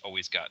he's just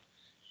always got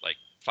like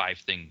 5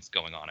 things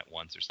going on at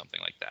once or something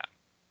like that.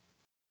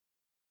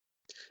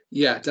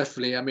 Yeah,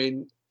 definitely. I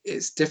mean,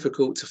 it's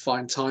difficult to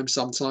find time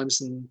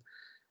sometimes, and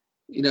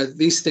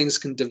these things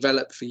can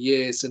develop for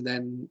years and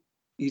then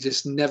you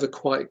just never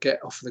quite get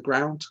off the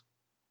ground.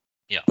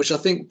 Yeah, which I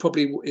think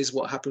probably is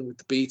what happened with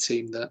the B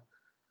Team, that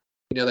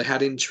they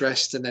had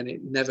interest and then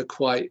it never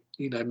quite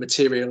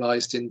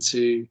materialized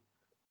into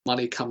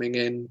money coming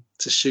in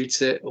to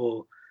shoot it,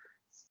 or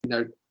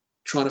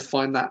trying to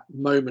find that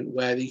moment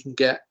where you can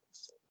get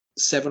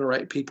 7 or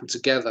 8 people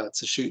together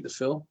to shoot the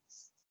film.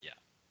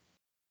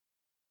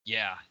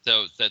 Yeah,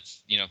 so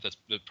that's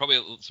probably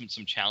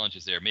some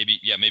challenges there. Maybe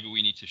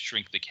we need to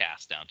shrink the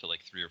cast down to like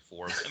 3 or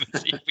 4 of them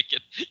and see if we can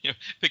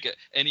pick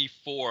any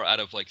 4 out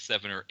of like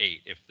 7 or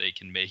 8 if they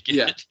can make it.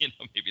 Yeah.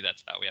 Maybe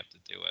that's how we have to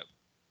do it.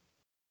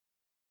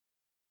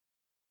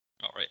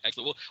 All right,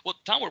 excellent. Well,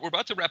 Tom, we're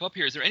about to wrap up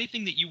here. Is there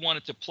anything that you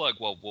wanted to plug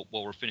while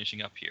we're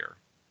finishing up here?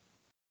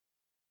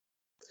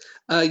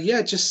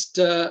 Just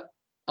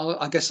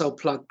I guess I'll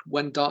plug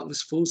When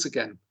Darkness Falls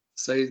again.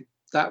 So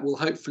that will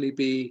hopefully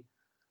be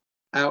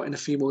out in a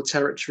few more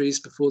territories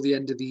before the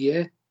end of the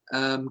year,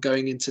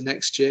 going into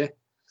next year.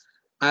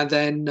 And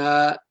then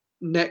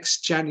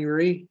next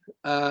January,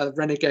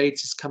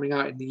 Renegades is coming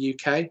out in the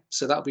UK.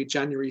 So that'll be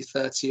January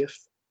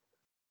 30th.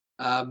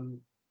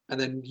 And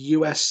then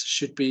US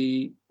should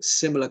be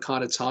similar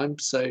kind of time.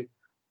 So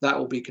that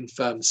will be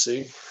confirmed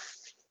soon.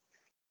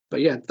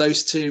 But yeah,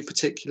 those 2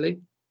 particularly.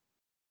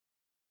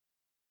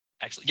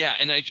 Excellent. Yeah,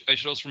 and I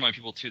should also remind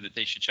people too that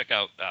they should check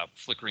out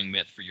Flickering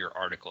Myth for your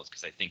articles,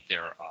 because I think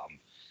they're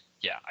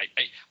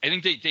I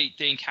think they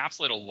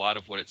encapsulate a lot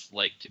of what it's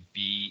like to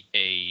be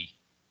a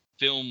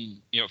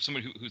film,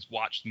 someone who's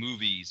watched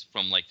movies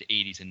from like the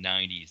 80s and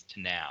 90s to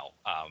now.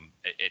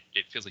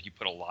 It feels like you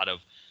put a lot of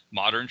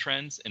modern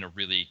trends in a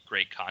really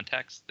great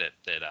context that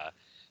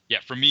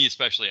for me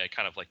especially, I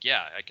kind of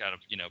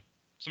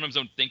sometimes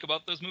don't think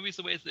about those movies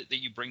the ways that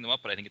you bring them up,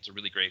 but I think it's a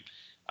really great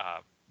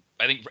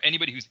I think for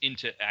anybody who's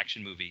into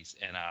action movies,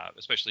 and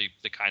especially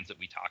the kinds that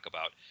we talk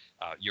about,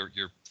 your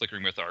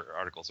Flickering Myth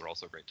articles are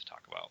also great to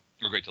talk about,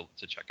 or great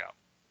to check out.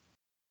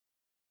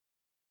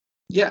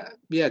 Yeah,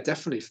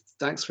 definitely.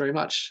 Thanks very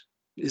much.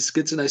 It's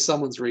good to know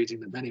someone's reading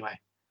them anyway.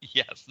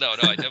 Yes, no,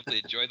 I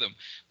definitely enjoy them.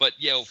 But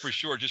for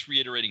sure, just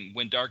reiterating,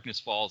 When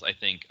Darkness Falls, I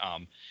think,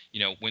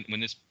 when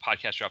this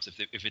podcast drops,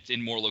 if it's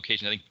in more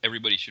locations, I think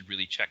everybody should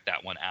really check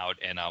that one out.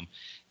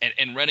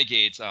 And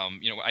Renegades,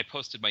 I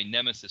posted my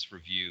Nemesis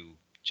review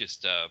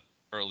just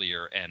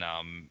earlier, and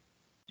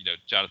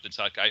Jonathan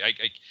Tuck,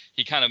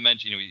 he kind of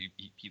mentioned,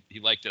 he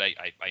liked it.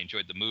 I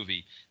enjoyed the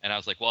movie, and I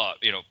was like, well,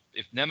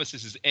 if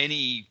Nemesis is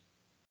any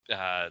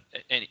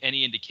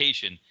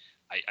indication,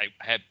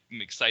 I'm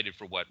excited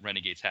for what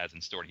Renegades has in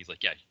store. And he's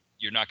like, yeah,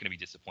 you're not going to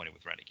be disappointed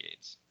with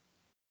Renegades.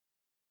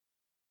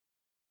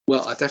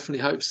 Well, I definitely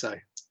hope so.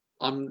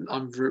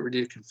 I'm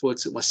really looking forward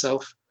to it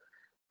myself.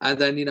 And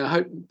then,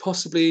 hope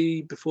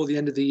possibly before the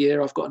end of the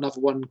year, I've got another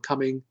one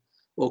coming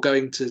or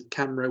going to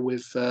camera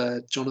with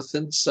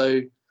Jonathan.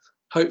 So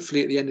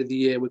hopefully at the end of the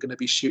year, we're going to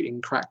be shooting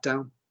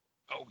Crackdown.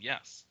 Oh,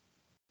 yes.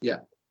 Yeah.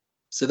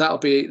 So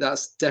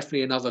that's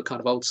definitely another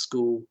kind of old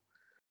school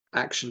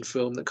action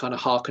film that kind of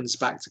harkens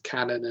back to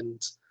Cannon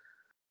and,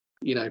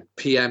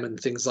 PM and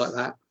things like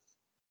that.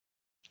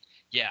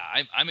 Yeah,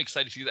 I'm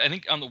excited to see that. I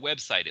think on the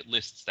website it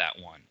lists that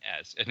one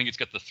as, I think it's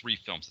got the 3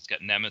 films. It's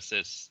got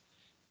Nemesis,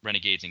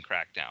 Renegades, and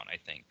Crackdown, I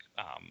think,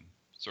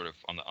 sort of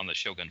on the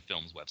Shogun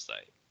Films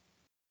website.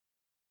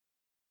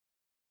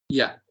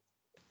 Yeah,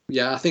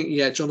 I think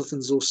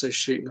Jonathan's also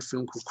shooting a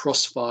film called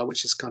Crossfire,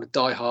 which is kind of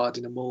Die Hard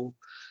in a mall,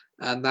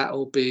 and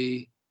that'll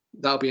be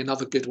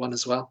another good one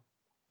as well.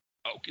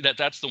 Oh,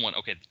 that's the one.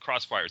 Okay,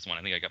 Crossfire is the one.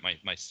 I think I got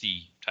my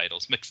C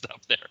titles mixed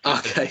up there.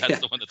 Okay, that's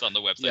the one that's on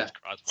the website. Yeah.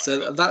 Crossfire.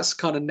 So okay. that's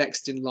kind of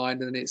next in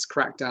line, and it's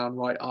Crackdown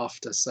right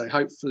after. So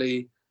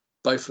hopefully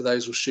both of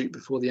those will shoot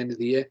before the end of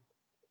the year.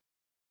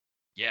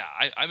 Yeah,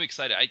 I'm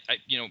excited. I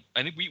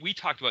think we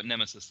talked about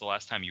Nemesis the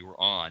last time you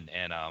were on,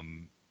 and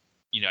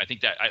I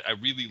think that I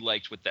really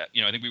liked what that.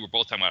 I think we were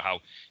both talking about how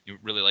you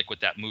really like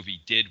what that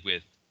movie did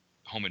with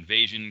home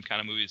invasion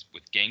kind of movies,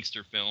 with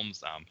gangster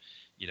films.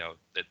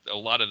 That a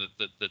lot of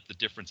the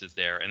differences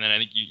there. And then I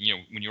think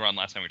when you were on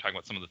last time, we were talking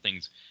about some of the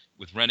things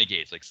with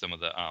Renegades, like some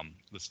of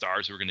the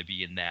stars who are going to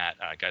be in that,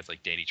 guys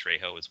like Danny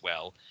Trejo as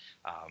well.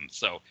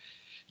 So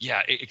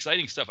yeah,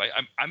 exciting stuff.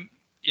 I'm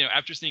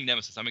after seeing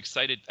Nemesis, I'm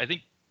excited. I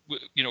think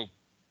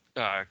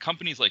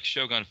companies like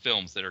Shogun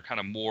Films that are kind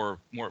of more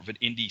of an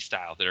indie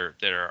style, that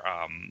are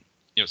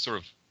sort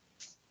of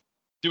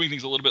doing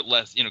things a little bit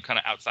less, kind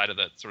of outside of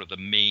the sort of the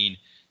main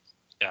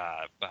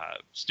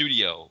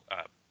studio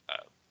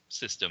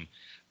system.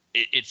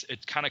 It's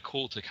kind of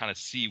cool to kind of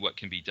see what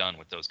can be done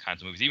with those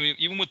kinds of movies,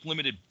 even with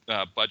limited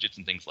budgets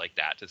and things like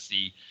that, to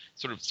see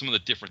sort of some of the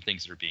different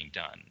things that are being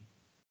done.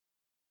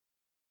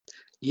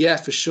 Yeah,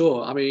 for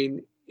sure. I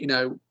mean,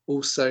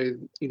 also,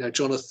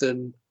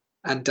 Jonathan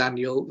and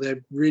Daniel, they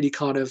really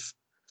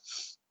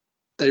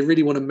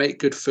want to make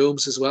good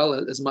films as well,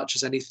 as much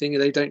as anything.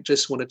 They don't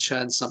just want to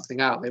churn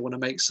something out. They want to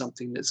make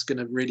something that's going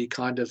to really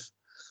kind of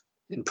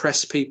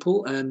impress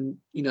people and,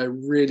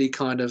 really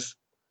kind of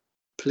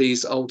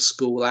please old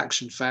school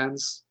action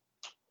fans.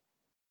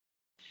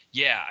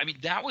 Yeah, I mean,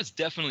 that was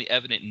definitely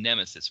evident in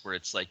Nemesis, where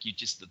it's like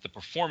the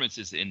performance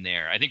is in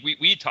there. I think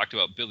we talked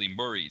about Billy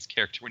Murray's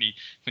character when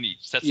he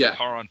sets the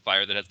car on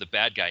fire that has the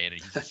bad guy in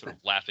it. He's sort of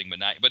laughing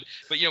maniacally.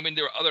 But I mean,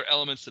 there were other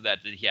elements to that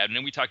he had. And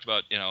then we talked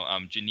about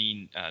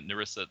Janine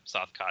Narissa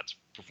Southcott's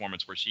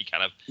performance, where she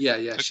kind of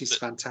she's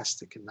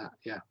fantastic in that.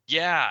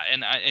 Yeah,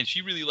 and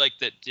she really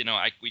liked that.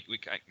 We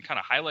kind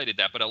of highlighted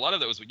that, but a lot of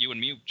that was what you and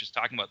me just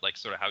talking about, like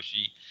sort of how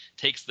she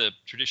takes the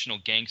traditional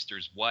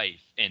gangster's wife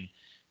and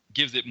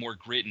gives it more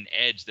grit and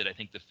edge that I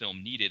think the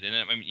film needed. And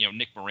I mean,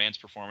 Nick Moran's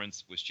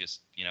performance was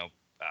just,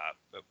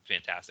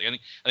 fantastic. I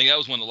think that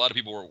was one a lot of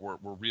people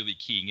were really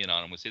keying in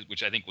on,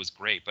 which I think was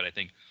great. But I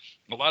think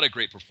a lot of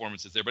great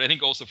performances there. But I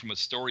think also from a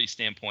story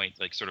standpoint,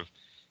 like sort of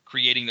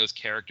creating those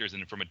characters,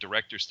 and from a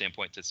director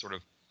standpoint, to sort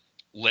of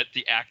let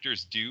the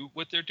actors do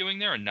what they're doing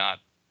there, and not,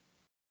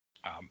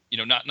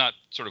 not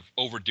sort of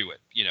overdo it,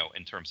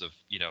 in terms of,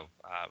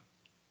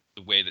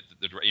 the way that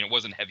it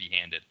wasn't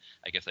heavy-handed,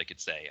 I guess I could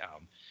say,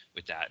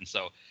 with that. And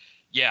so,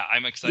 yeah,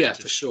 I'm excited. Yeah,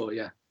 for sure.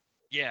 Yeah.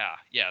 Yeah.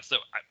 So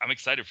I'm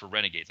excited for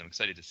Renegades. I'm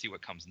excited to see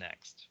what comes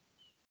next.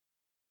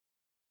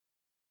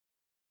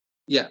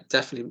 Yeah,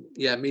 definitely.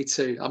 Yeah, me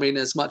too. I mean,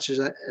 as much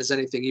as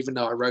anything, even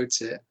though I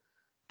wrote it,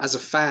 as a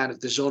fan of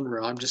the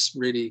genre, I'm just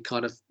really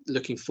kind of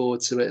looking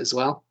forward to it as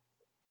well.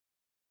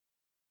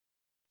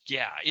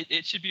 Yeah,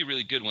 it should be a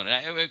really good one.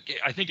 And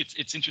I think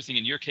it's interesting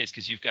in your case,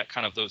 because you've got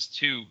kind of those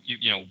two.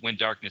 When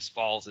Darkness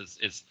Falls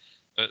is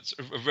a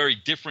very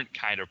different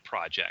kind of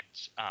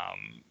project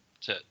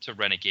to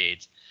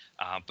Renegades,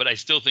 but I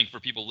still think for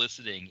people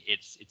listening,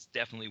 it's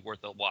definitely worth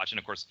a watch. And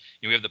of course,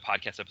 we have the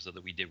podcast episode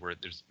that we did where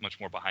there's much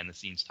more behind the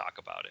scenes talk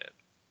about it.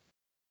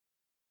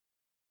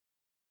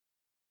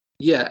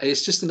 Yeah,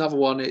 it's just another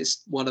one.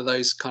 It's one of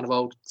those kind of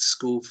old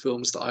school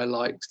films that I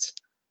liked.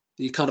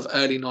 The kind of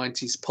early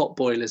 90s Pot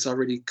Boilers, I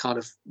really kind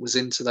of was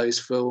into those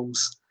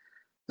films,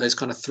 those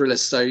kind of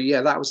thrillers. So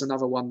yeah, that was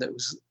another one that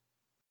was,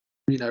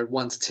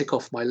 one to tick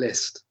off my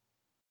list.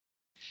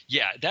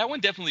 Yeah, that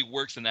one definitely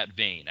works in that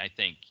vein. I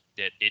think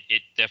that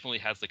it definitely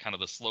has the kind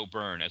of the slow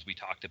burn, as we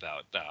talked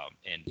about.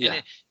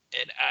 And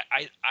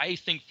I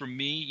think for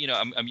me,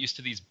 I'm used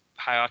to these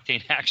high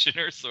octane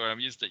actioners, so I'm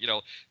used to,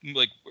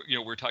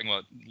 we're talking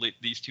about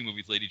these two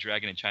movies, Lady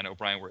Dragon and China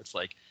O'Brien, where it's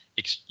like,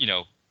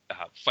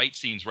 fight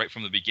scenes right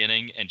from the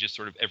beginning, and just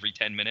sort of every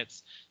 10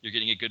 minutes you're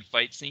getting a good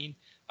fight scene.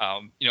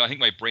 I think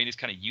my brain is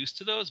kind of used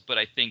to those, but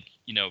I think,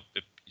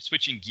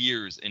 switching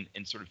gears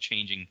and sort of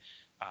changing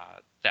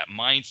that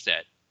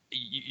mindset,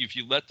 if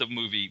you let the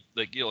movie,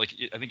 I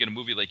think in a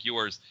movie like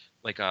yours,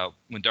 like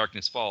When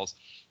Darkness Falls,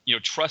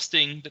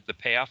 trusting that the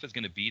payoff is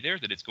going to be there,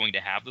 that it's going to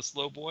have the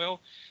slow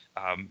boil,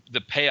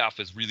 the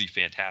payoff is really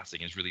fantastic,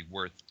 and it's really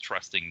worth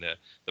trusting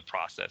the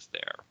process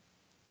there.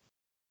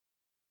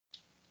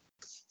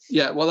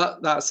 Yeah, well,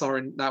 that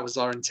was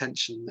our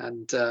intention,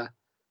 and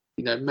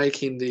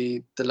making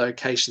the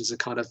locations a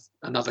kind of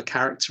another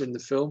character in the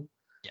film.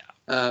 Yeah.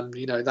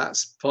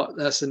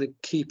 That's a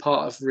key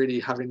part of really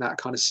having that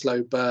kind of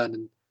slow burn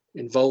and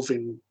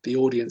involving the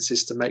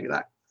audiences to make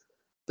the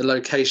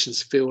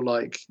locations feel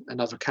like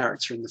another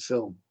character in the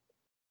film.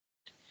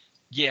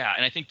 Yeah,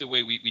 and I think the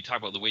way we talk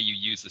about the way you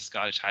use the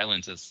Scottish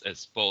Highlands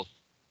as both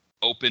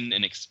open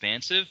and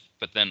expansive,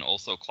 but then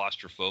also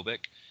claustrophobic,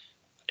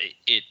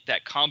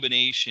 that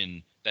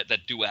combination, that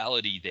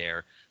duality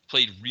there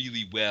played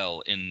really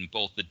well in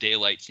both the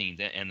daylight scenes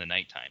and the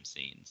nighttime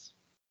scenes.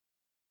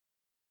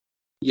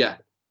 Yeah,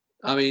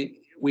 I mean,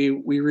 we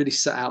really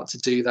set out to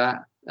do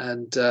that,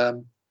 and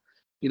the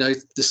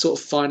sort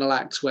of final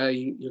act where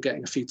you're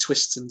getting a few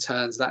twists and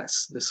turns.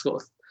 That's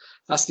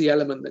the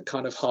element that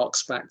kind of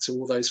harks back to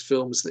all those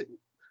films that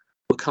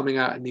were coming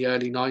out in the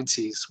early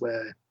 '90s,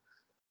 where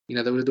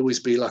there would always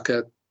be like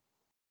a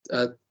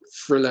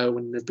thriller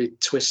when there'd be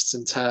twists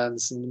and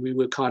turns, and we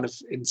were kind of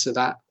into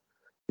that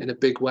in a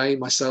big way,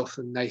 myself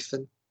and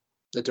Nathan,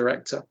 the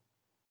director.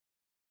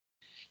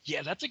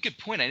 Yeah, that's a good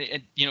point.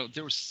 And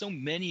there were so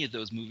many of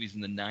those movies in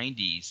the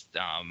 '90s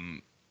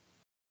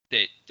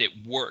that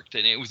worked,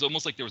 and it was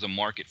almost like there was a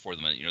market for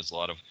them. And there's a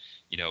lot of,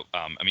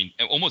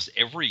 almost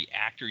every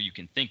actor you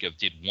can think of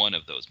did one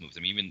of those movies.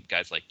 I mean, even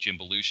guys like Jim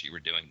Belushi were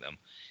doing them,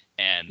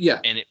 and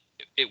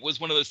it was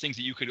one of those things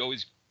that you could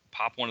always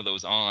pop one of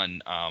those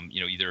on,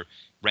 either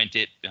rent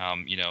it,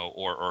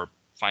 or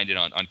find it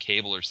on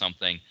cable or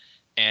something.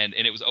 And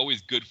it was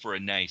always good for a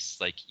nice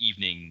like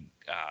evening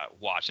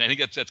watch. And I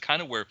think that's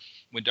kind of where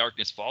When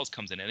Darkness Falls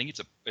comes in. I think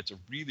it's a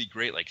really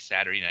great like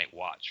Saturday night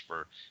watch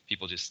for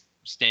people just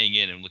staying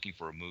in and looking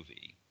for a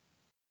movie.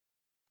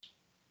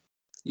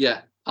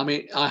 Yeah, I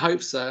mean, I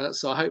hope so.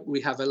 So I hope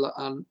we have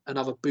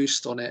another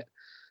boost on it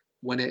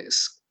when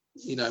it's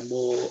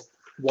more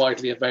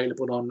widely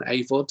available on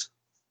AVOD.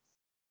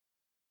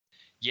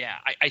 Yeah,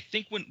 I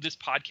think when this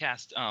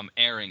podcast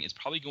airing is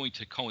probably going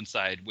to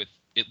coincide with,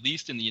 at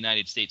least in the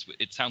United States,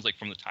 it sounds like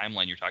from the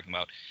timeline you're talking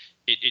about,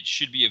 it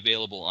should be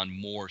available on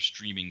more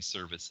streaming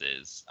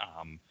services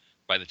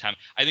by the time.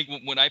 I think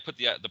when I put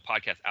the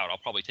podcast out, I'll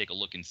probably take a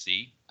look and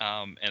see,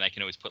 and I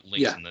can always put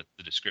links in the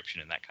description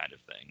and that kind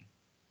of thing.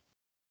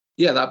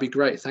 Yeah, that'd be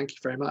great. Thank you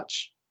very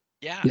much.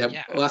 Yeah.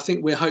 Well, I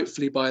think we're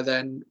hopefully by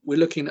then, we're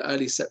looking at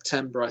early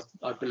September,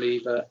 I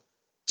believe, at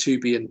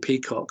Tubi and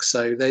Peacock.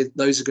 So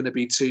those are going to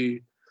be two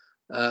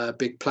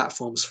big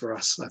platforms for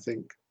us, I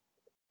think.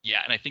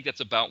 Yeah, and I think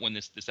that's about when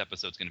this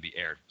episode's going to be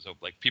aired. So,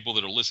 like, people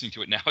that are listening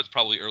to it now, it's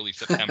probably early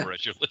September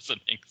as you're listening.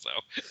 So,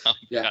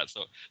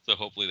 so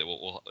hopefully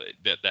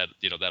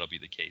that'll be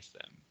the case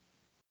then.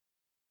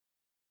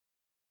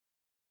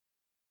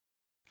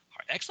 All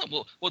right, excellent.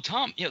 Well,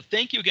 Tom,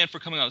 thank you again for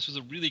coming on. This was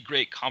a really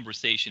great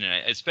conversation,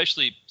 and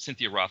especially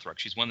Cynthia Rothrock.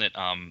 She's one that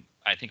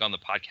I think on the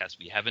podcast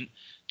we haven't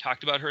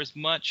talked about her as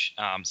much.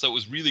 So it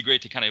was really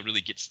great to kind of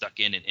really get stuck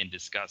in and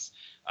discuss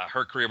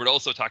her career, but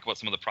also talk about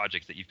some of the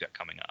projects that you've got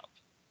coming up.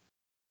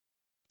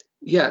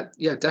 Yeah,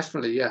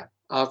 definitely. Yeah,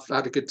 I've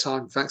had a good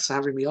time. Thanks for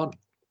having me on.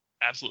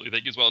 Absolutely.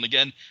 Thank you as well. And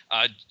again,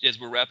 as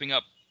we're wrapping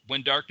up,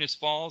 When Darkness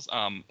Falls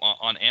on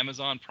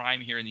Amazon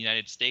Prime here in the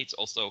United States.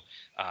 Also,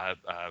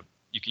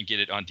 you can get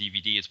it on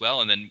DVD as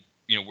well. And then,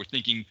 we're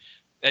thinking,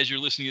 as you're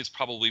listening, it's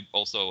probably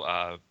also,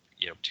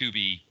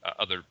 Tubi,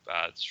 other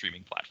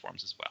streaming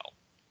platforms as well.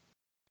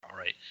 All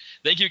right.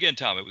 Thank you again,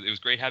 Tom. It was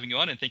great having you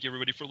on, and thank you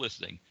everybody for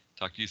listening.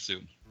 Talk to you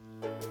soon.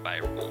 Bye,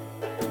 everyone.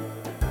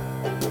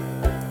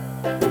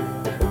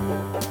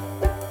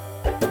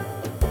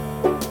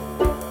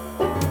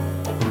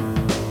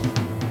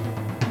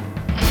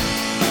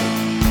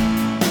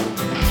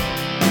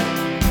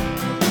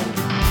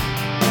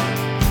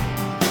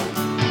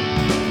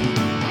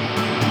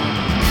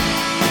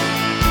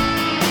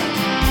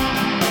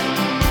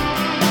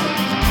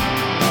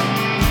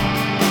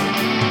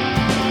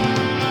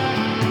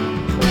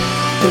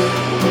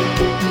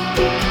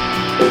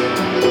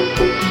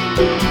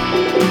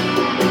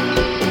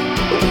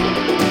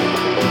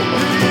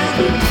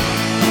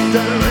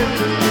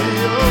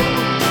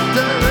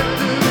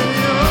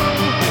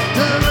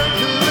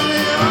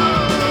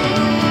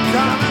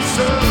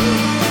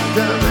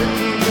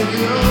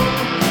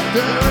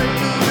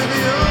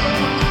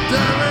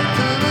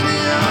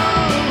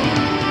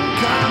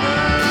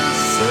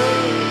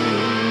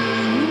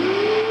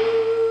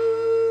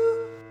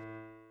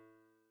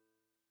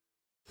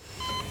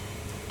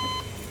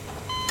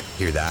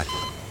 Hear that?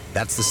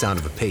 That's the sound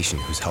of a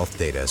patient whose health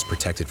data is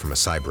protected from a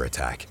cyber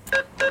attack.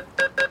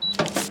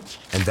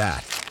 And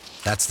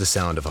that's the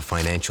sound of a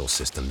financial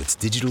system that's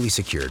digitally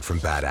secured from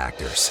bad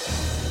actors.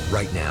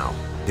 Right now,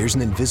 there's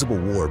an invisible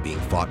war being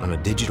fought on a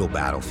digital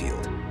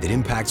battlefield that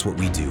impacts what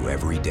we do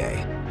every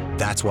day.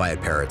 That's why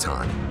at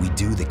Peraton, we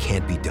do the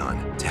can't be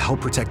done to help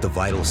protect the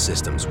vital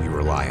systems we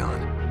rely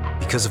on.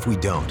 Because if we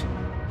don't,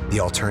 the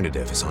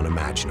alternative is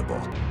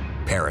unimaginable.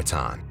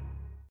 Peraton.